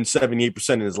never been 78%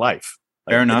 in his life.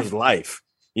 Fair enough. In his life.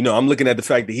 You know, I'm looking at the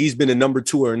fact that he's been a number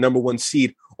 2 or a number 1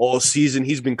 seed all season.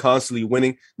 He's been constantly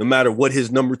winning, no matter what his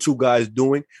number 2 guy is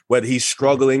doing, whether he's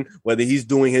struggling, whether he's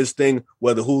doing his thing,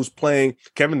 whether who's playing.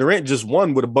 Kevin Durant just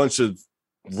won with a bunch of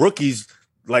rookies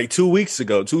like 3 weeks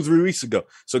ago.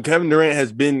 So Kevin Durant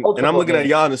has been, and I'm looking at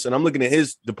Giannis, and I'm looking at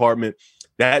his department.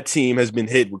 That team has been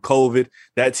hit with COVID.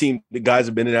 That team, the guys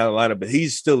have been in and out of the lineup, but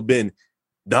he's still been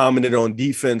dominant on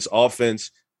defense,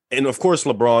 offense. And of course,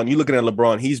 LeBron, you're looking at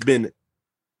LeBron, he's been,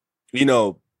 you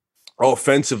know,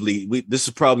 offensively, this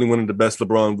is probably one of the best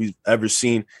LeBron we've ever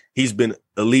seen. He's been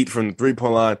elite from the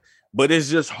 3-point line, but it's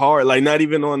just hard, like, not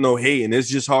even on no hate. And it's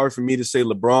just hard for me to say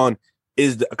LeBron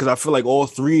is because I feel like all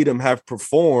three of them have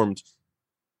performed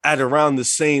at around the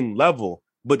same level,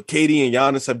 but KD and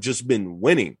Giannis have just been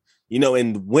winning, you know,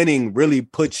 and winning really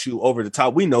puts you over the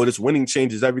top. We know this, winning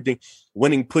changes everything.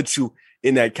 Winning puts you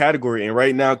in that category. And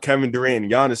right now, Kevin Durant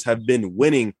and Giannis have been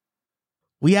winning.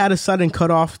 We had a sudden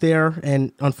cutoff there,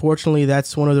 and unfortunately,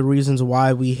 that's one of the reasons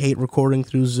why we hate recording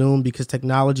through Zoom, because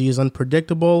technology is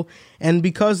unpredictable. And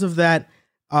because of that,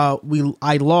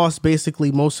 I lost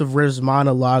basically most of Riv's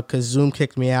monologue because Zoom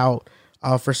kicked me out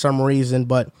for some reason.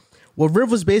 But what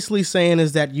Riv was basically saying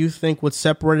is that you think what's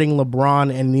separating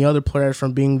LeBron and the other players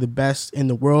from being the best in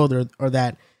the world, or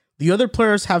that the other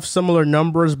players have similar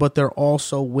numbers, but they're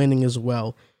also winning as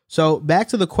well. So back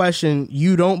to the question,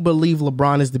 you don't believe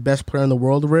LeBron is the best player in the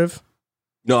world, Riv?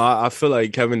 No, I feel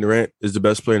like Kevin Durant is the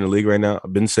best player in the league right now.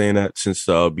 I've been saying that since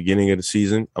the beginning of the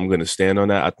season. I'm going to stand on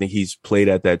that. I think he's played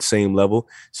at that same level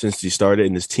since he started,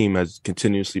 and his team has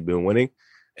continuously been winning.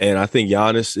 And I think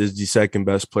Giannis is the second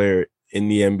best player in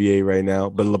the NBA right now,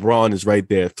 but LeBron is right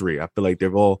there at 3. I feel like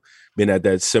they've all been at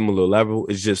that similar level.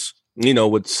 It's just, you know,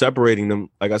 what's separating them,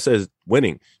 like I said, is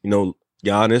winning. You know,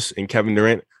 Giannis and Kevin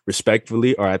Durant,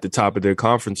 respectively, are at the top of their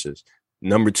conferences.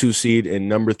 Number 2 seed and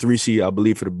number 3 seed, I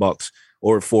believe, for the Bucks,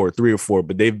 or 3 or 4,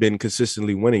 but they've been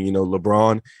consistently winning. You know,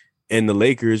 LeBron and the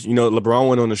Lakers, you know, LeBron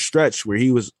went on a stretch where he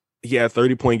had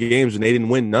 30-point games and they didn't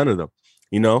win none of them,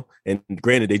 you know, and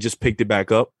granted, they just picked it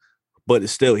back up, but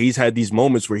still, he's had these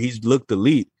moments where he's looked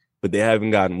elite, but they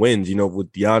haven't gotten wins. You know,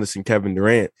 with Giannis and Kevin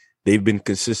Durant, they've been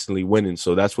consistently winning,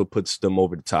 so that's what puts them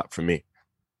over the top for me.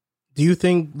 Do you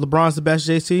think LeBron's the best,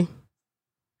 JC?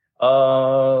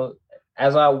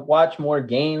 As I watch more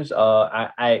games,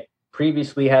 I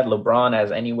previously had LeBron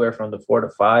as anywhere from the 4 to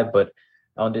 5, but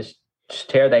on this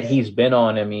tear that he's been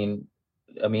on, I mean,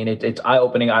 it's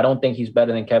eye-opening. I don't think he's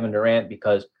better than Kevin Durant,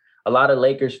 because a lot of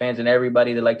Lakers fans and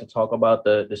everybody, they like to talk about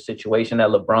the situation that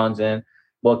LeBron's in.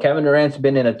 Well, Kevin Durant's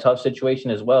been in a tough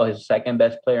situation as well. His second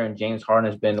best player, and James Harden,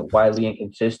 has been widely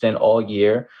inconsistent all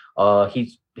year.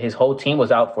 His whole team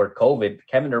was out for COVID.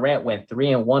 Kevin Durant went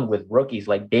 3-1 with rookies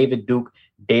like David Duke,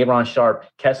 Day'Ron Sharpe,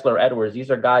 Kessler Edwards.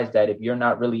 These are guys that if you're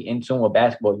not really in tune with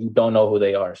basketball, you don't know who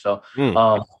they are. So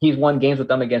he's won games with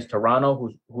them against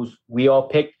Toronto, who's we all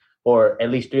picked, or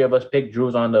at least three of us picked.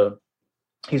 He's on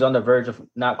the verge of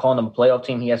not calling them a playoff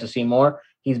team. He has to see more.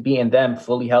 He's beating them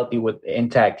fully healthy with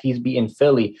intact. He's beating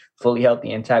Philly fully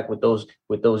healthy, intact with those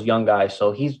young guys.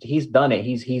 So he's done it.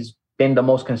 He's been the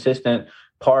most consistent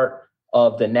part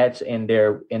of the Nets in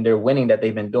their winning that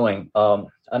they've been doing.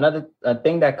 Another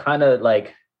thing that kind of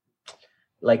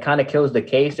kills the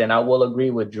case, and I will agree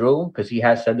with Drew because he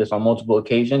has said this on multiple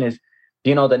occasions, is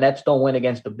the Nets don't win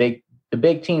against the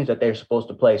big teams that they're supposed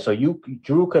to play. So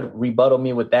Drew could rebuttal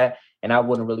me with that, and I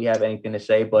wouldn't really have anything to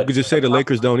say. But you could just say the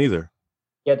Lakers don't either.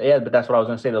 Yeah, but that's what I was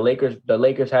going to say. The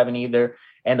Lakers haven't either,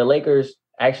 and the Lakers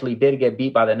actually did get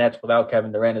beat by the Nets without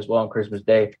Kevin Durant as well on Christmas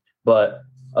Day. But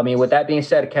I mean, with that being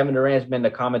said, Kevin Durant has been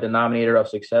the common denominator of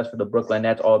success for the Brooklyn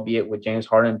Nets, albeit with James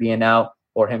Harden being out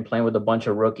or him playing with a bunch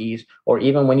of rookies, or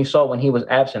even when he was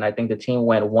absent. I think the team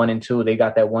went 1-2. They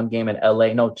got that one game in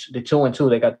LA. No, the 2-2.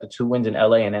 They got the 2 wins in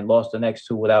LA and then lost the next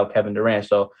 2 without Kevin Durant.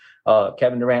 So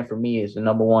Kevin Durant for me is the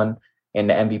number one in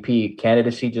the MVP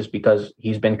candidacy just because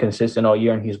he's been consistent all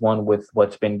year and he's won with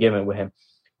what's been given with him.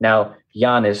 Now,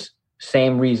 Giannis,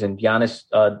 same reason. Giannis,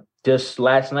 just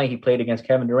last night he played against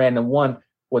Kevin Durant and won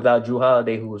without Jrue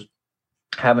Holiday, who's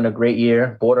having a great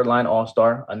year, borderline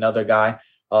all-star, another guy.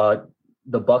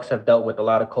 The Bucks have dealt with a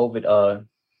lot of COVID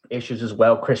issues as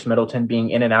well. Chris Middleton being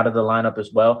in and out of the lineup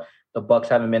as well. The Bucks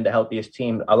haven't been the healthiest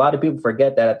team. A lot of people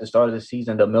forget that at the start of the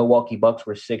season, the Milwaukee Bucks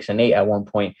were 6-8 at one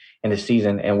point in the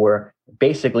season and were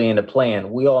basically in the play-in.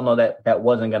 We all know that that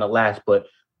wasn't going to last, but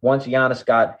once Giannis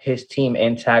got his team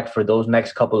intact for those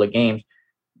next couple of games,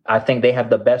 I think they have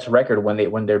the best record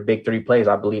when their big three plays.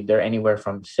 I believe they're anywhere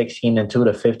from 16-2 to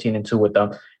 15-2 with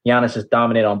them. Giannis is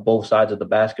dominant on both sides of the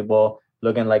basketball,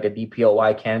 looking like a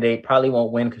DPOY candidate. Probably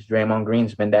won't win because Draymond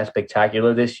Green's been that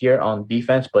spectacular this year on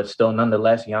defense, but still,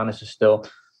 nonetheless, Giannis is still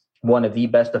one of the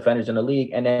best defenders in the league.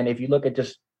 And then if you look at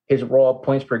just his raw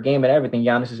points per game and everything,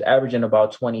 Giannis is averaging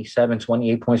about 27,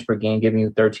 28 points per game, giving you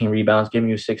 13 rebounds, giving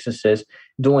you 6 assists,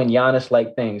 doing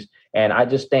Giannis-like things. And I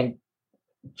just think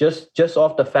just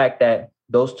off the fact that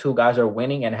those two guys are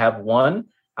winning and have won,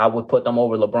 I would put them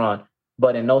over LeBron.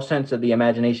 But in no sense of the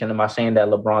imagination am I saying that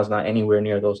LeBron's not anywhere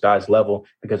near those guys' level,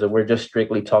 because if we're just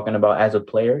strictly talking about as a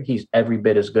player, he's every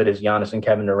bit as good as Giannis and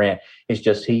Kevin Durant. It's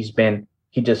just he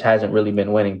just hasn't really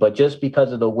been winning. But just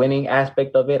because of the winning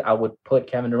aspect of it, I would put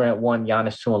Kevin Durant 1,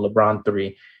 Giannis 2, and LeBron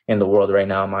 3 in the world right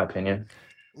now, in my opinion.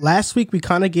 Last week, we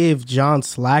kind of gave John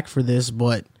slack for this,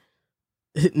 but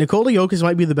Nikola Jokic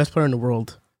might be the best player in the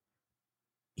world.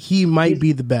 He might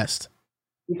be the best.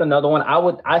 He's another one.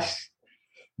 I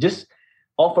just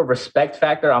off a respect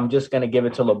factor, I'm just going to give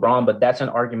it to LeBron, but that's an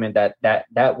argument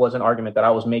that was an argument that I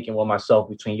was making with myself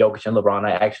between Jokic and LeBron.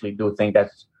 I actually do think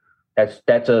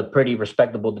that's a pretty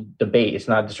respectable debate. It's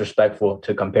not disrespectful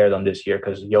to compare them this year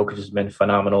because Jokic has been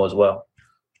phenomenal as well.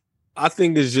 I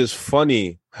think it's just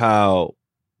funny how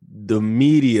the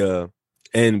media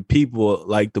and people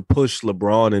like to push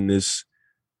LeBron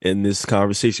in this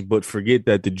conversation, but forget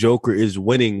that the Joker is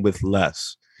winning with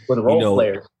less. With role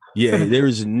players. Yeah,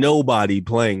 there's nobody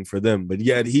playing for them, but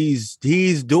yet he's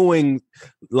doing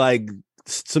like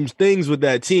some things with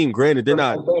that team. Granted,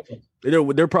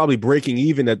 they're probably breaking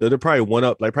even they're probably one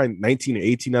up, like probably 19 or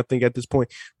 18, I think, at this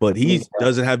point. But he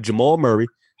doesn't have Jamal Murray.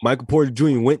 Michael Porter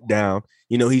Jr. went down.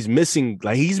 He's missing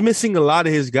a lot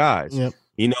of his guys. Yep.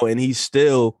 And he's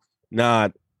still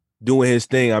not doing his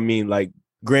thing. I mean, like,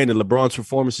 granted, LeBron's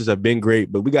performances have been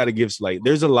great, but we got to give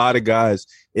there's a lot of guys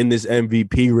in this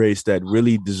MVP race that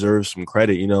really deserve some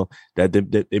credit, that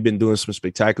they've been doing some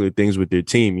spectacular things with their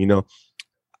team.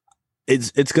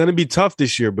 It's going to be tough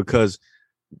this year because,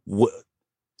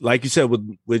 like you said,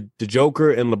 with the Joker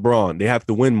and LeBron, they have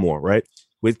to win more, right?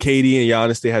 With KD and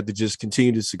Giannis, they have to just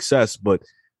continue the success. But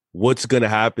what's going to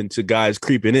happen to guys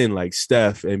creeping in like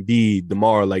Steph and Embiid,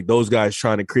 DeMar, like those guys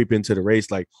trying to creep into the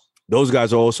race, like those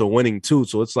guys are also winning too.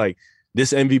 So it's like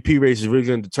this MVP race is really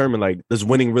going to determine, like, does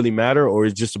winning really matter, or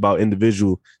is it just about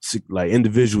individual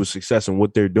success and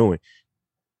what they're doing?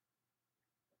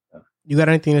 You got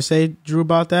anything to say, Drew,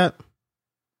 about that?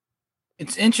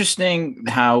 It's interesting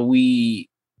how we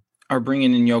are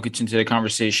bringing in Jokic into the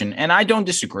conversation, and I don't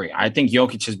disagree. I think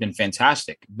Jokic has been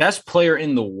fantastic. Best player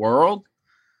in the world.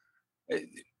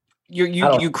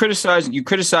 You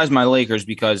criticize my Lakers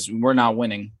because we're not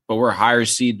winning, but we're a higher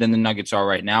seed than the Nuggets are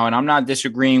right now. And I'm not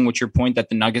disagreeing with your point that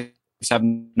the Nuggets have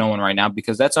no one right now,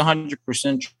 because that's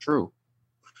 100% true.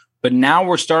 But now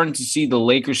we're starting to see the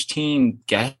Lakers team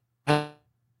get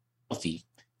healthy,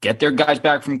 get their guys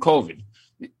back from COVID.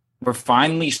 We're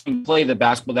finally play the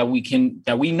basketball that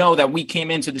we know that we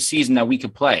came into the season that we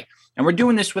could play. And we're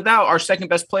doing this without our second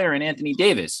best player in Anthony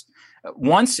Davis.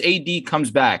 Once AD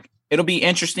comes back, it'll be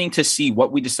interesting to see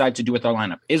what we decide to do with our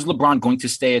lineup. Is LeBron going to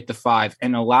stay at the 5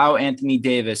 and allow Anthony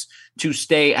Davis to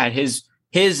stay at his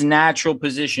natural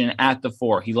position at the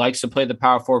 4? He likes to play the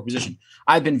power forward position.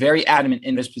 I've been very adamant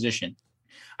in this position.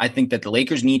 I think that the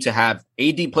Lakers need to have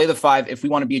AD play the 5 if we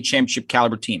want to be a championship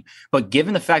caliber team. But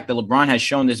given the fact that LeBron has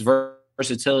shown this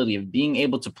versatility of being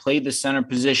able to play the center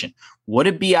position, would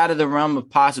it be out of the realm of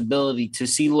possibility to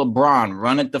see LeBron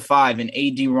run at the 5 and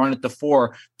AD run at the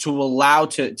 4 to allow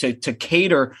to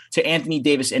cater to Anthony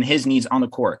Davis and his needs on the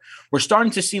court? We're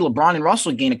starting to see LeBron and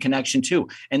Russell gain a connection too.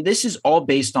 And this is all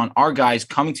based on our guys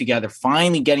coming together,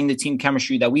 finally getting the team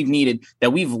chemistry that we've needed,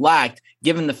 that we've lacked,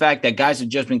 given the fact that guys have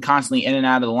just been constantly in and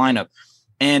out of the lineup.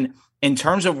 And in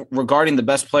terms of regarding the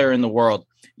best player in the world,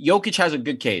 Jokic has a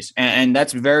good case, and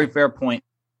that's a very fair point.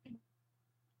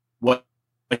 What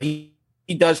he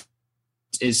does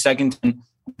is second. You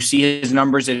see his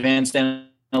numbers, advanced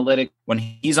analytics. When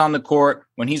he's on the court,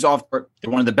 when he's off court,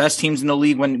 they're one of the best teams in the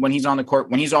league. When he's on the court,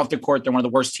 when he's off the court, they're one of the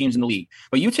worst teams in the league.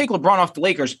 But you take LeBron off the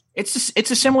Lakers,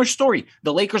 it's a similar story.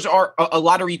 The Lakers are a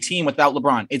lottery team without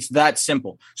LeBron. It's that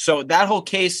simple. So that whole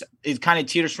case is kind of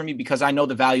teeters for me because I know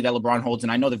the value that LeBron holds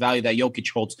and I know the value that Jokic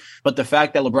holds. But the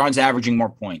fact that LeBron's averaging more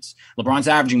points, LeBron's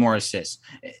averaging more assists,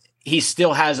 he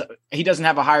doesn't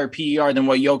have a higher PER than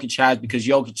what Jokic has because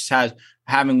Jokic has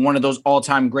having one of those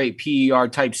all-time great PER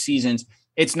type seasons.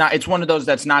 It's one of those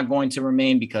that's not going to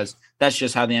remain because that's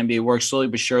just how the NBA works. Slowly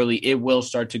but surely, it will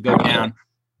start to go down.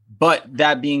 But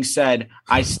that being said,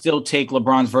 I still take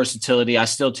LeBron's versatility. I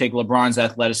still take LeBron's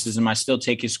athleticism. I still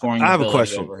take his scoring. I have a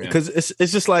question because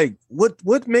it's just like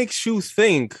what makes you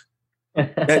think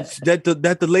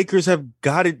that the Lakers have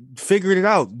got it figured it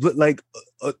out? Like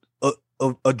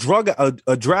a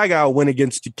drag out win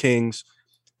against the Kings,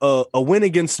 a win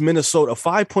against Minnesota, a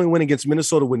 5-point win against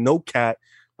Minnesota with no Cat.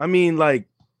 I mean, like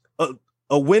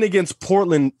a win against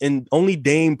Portland and only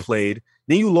Dame played.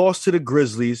 Then you lost to the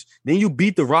Grizzlies. Then you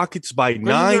beat the Rockets by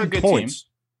 9 points. Team.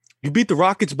 You beat the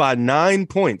Rockets by 9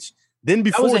 points. Then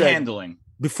before that, handling.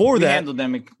 Before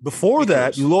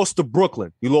that, you lost to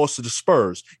Brooklyn. You lost to the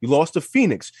Spurs. You lost to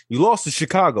Phoenix. You lost to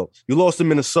Chicago. You lost to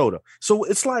Minnesota. So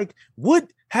it's like, this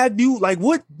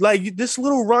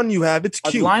little run you have, it's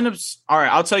cute. Our lineups, all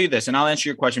right, I'll tell you this, and I'll answer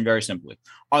your question very simply.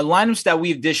 Our lineups that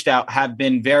we've dished out have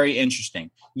been very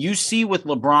interesting. You see with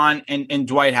LeBron and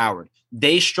Dwight Howard,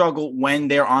 they struggle when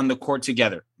they're on the court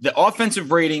together. The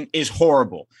offensive rating is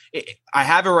horrible. I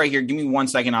have it right here. Give me 1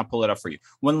 second. I'll pull it up for you.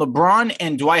 When LeBron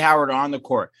and Dwight Howard are on the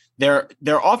court, their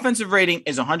offensive rating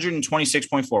is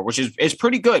 126.4, which is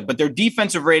pretty good, but their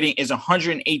defensive rating is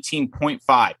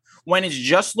 118.5. When it's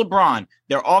just LeBron,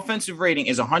 their offensive rating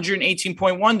is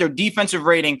 118.1. Their defensive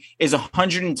rating is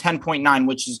 110.9,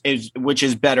 which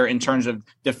is better in terms of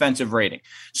defensive rating.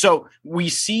 So we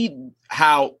see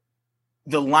how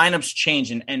the lineups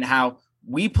change and how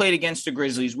we played against the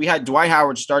Grizzlies. We had Dwight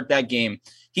Howard start that game.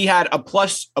 He had a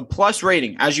plus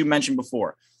rating, as you mentioned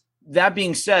before. That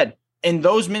being said, in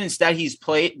those minutes that he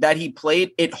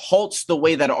played, it halts the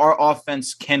way that our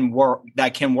offense can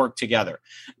work together.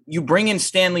 You bring in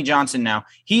Stanley Johnson now.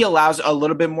 He allows a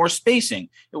little bit more spacing.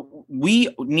 We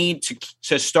need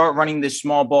to start running this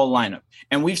small ball lineup.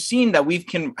 And we've seen that we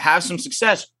can have some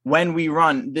success when we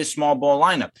run this small ball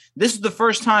lineup. This is the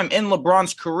first time in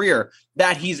LeBron's career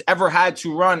that he's ever had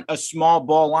to run a small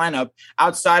ball lineup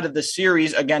outside of the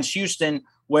series against Houston,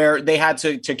 where they had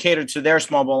to cater to their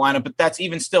small ball lineup. But that's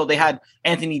even still, they had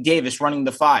Anthony Davis running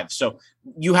the 5. So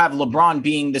you have LeBron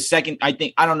being the second. I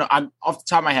don't know. I'm off the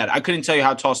top of my head. I couldn't tell you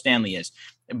how tall Stanley is,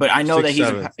 but I know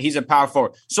that he's a power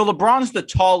forward. So LeBron's the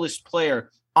tallest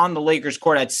player on the Lakers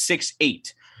court at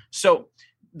 6'8". So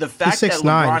the fact that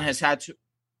LeBron has had to.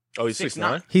 Oh, he's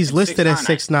 6'9"? He's listed at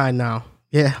 6'9" now.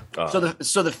 Yeah. So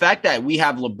the fact that we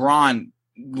have LeBron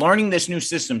learning this new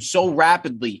system so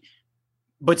rapidly,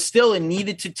 but still it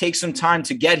needed to take some time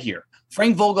to get here.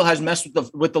 Frank Vogel has messed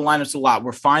with the lineups a lot.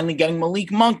 We're finally getting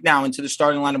Malik Monk now into the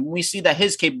starting lineup. We see that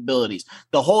his capabilities,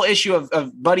 the whole issue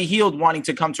of Buddy Hield wanting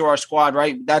to come to our squad,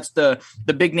 right? That's the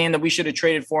big name that we should have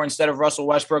traded for instead of Russell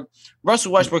Westbrook.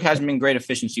 Russell Westbrook hasn't been great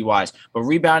efficiency-wise, but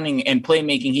rebounding and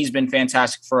playmaking, he's been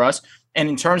fantastic for us. And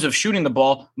in terms of shooting the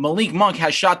ball, Malik Monk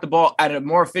has shot the ball at a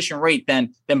more efficient rate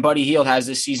than Buddy Hield has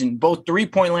this season, both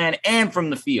three-point land and from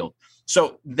the field.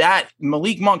 So that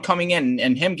Malik Monk coming in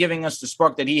and him giving us the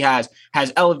spark that he has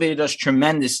elevated us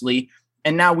tremendously.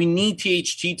 And now we need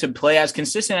THT to play as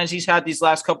consistent as he's had these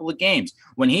last couple of games.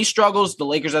 When he struggles, the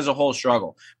Lakers as a whole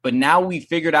struggle. But now we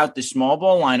figured out the small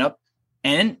ball lineup.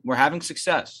 and we're having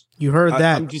success. You heard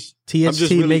that. THT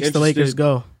really makes the Lakers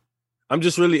go. I'm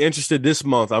just really interested this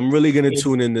month. I'm really going to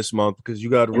tune in this month because you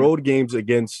got road games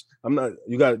against.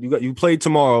 You play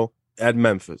tomorrow at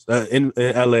Memphis. In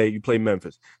LA, you play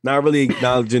Memphis. Not really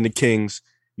acknowledging the Kings.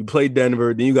 You play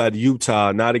Denver. Then you got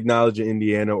Utah. Not acknowledging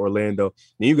Indiana, Orlando.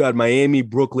 Then you got Miami,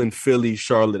 Brooklyn, Philly,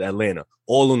 Charlotte, Atlanta.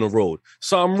 All on the road.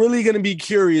 So I'm really going to be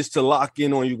curious to lock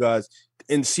in on you guys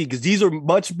and see, because these are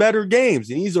much better games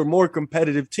and these are more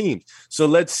competitive teams. So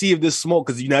let's see if this smoke,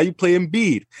 because now you play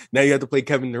Embiid. Now you have to play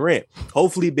Kevin Durant.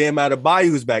 Hopefully Bam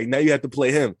Adebayo's back. Now you have to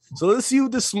play him. So let's see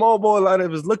what this small ball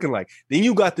lineup is looking like. Then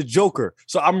you got the Joker.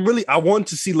 So I want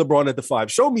to see LeBron at the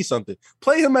 5. Show me something.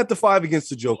 Play him at the 5 against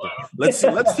the Joker. Let's see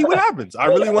what happens. I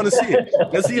really want to see it.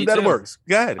 Let's see if that works.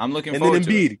 Go ahead. I'm looking forward to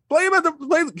it. And then Embiid. Play him at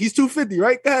the he's 250,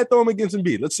 right? Go ahead, throw him against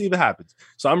Embiid. Let's see if it happens.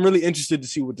 So I'm really interested to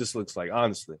see what this looks like,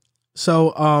 honestly.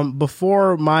 So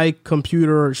before my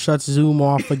computer shuts Zoom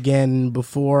off again,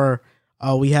 before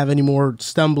we have any more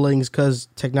stumblings, because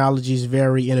technology is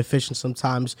very inefficient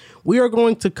sometimes, we are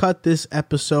going to cut this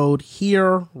episode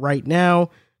here right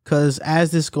now, because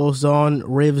as this goes on,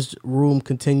 Riv's room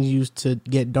continues to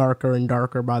get darker and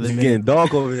darker by the minute. It's getting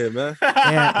dark over here, man.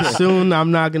 Yeah, soon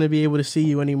I'm not going to be able to see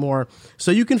you anymore. So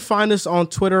you can find us on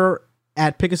Twitter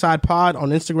at Pick a Side Pod, on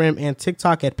Instagram and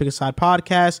TikTok at Pick a Side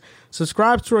Podcast.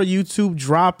 Subscribe to our YouTube.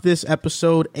 Drop this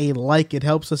episode a like. It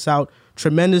helps us out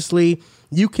tremendously.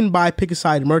 You can buy Pick a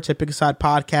Side merch at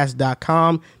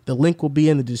pickasidepodcast.com. The link will be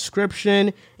in the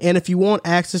description. And if you want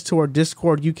access to our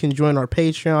Discord, you can join our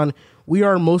Patreon. We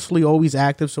are mostly always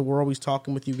active, so we're always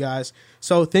talking with you guys.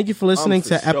 So thank you for listening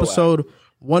to episode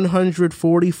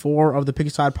 144 of the Pick a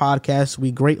Side Podcast.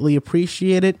 We greatly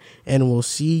appreciate it, and we'll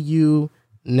see you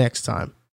next time.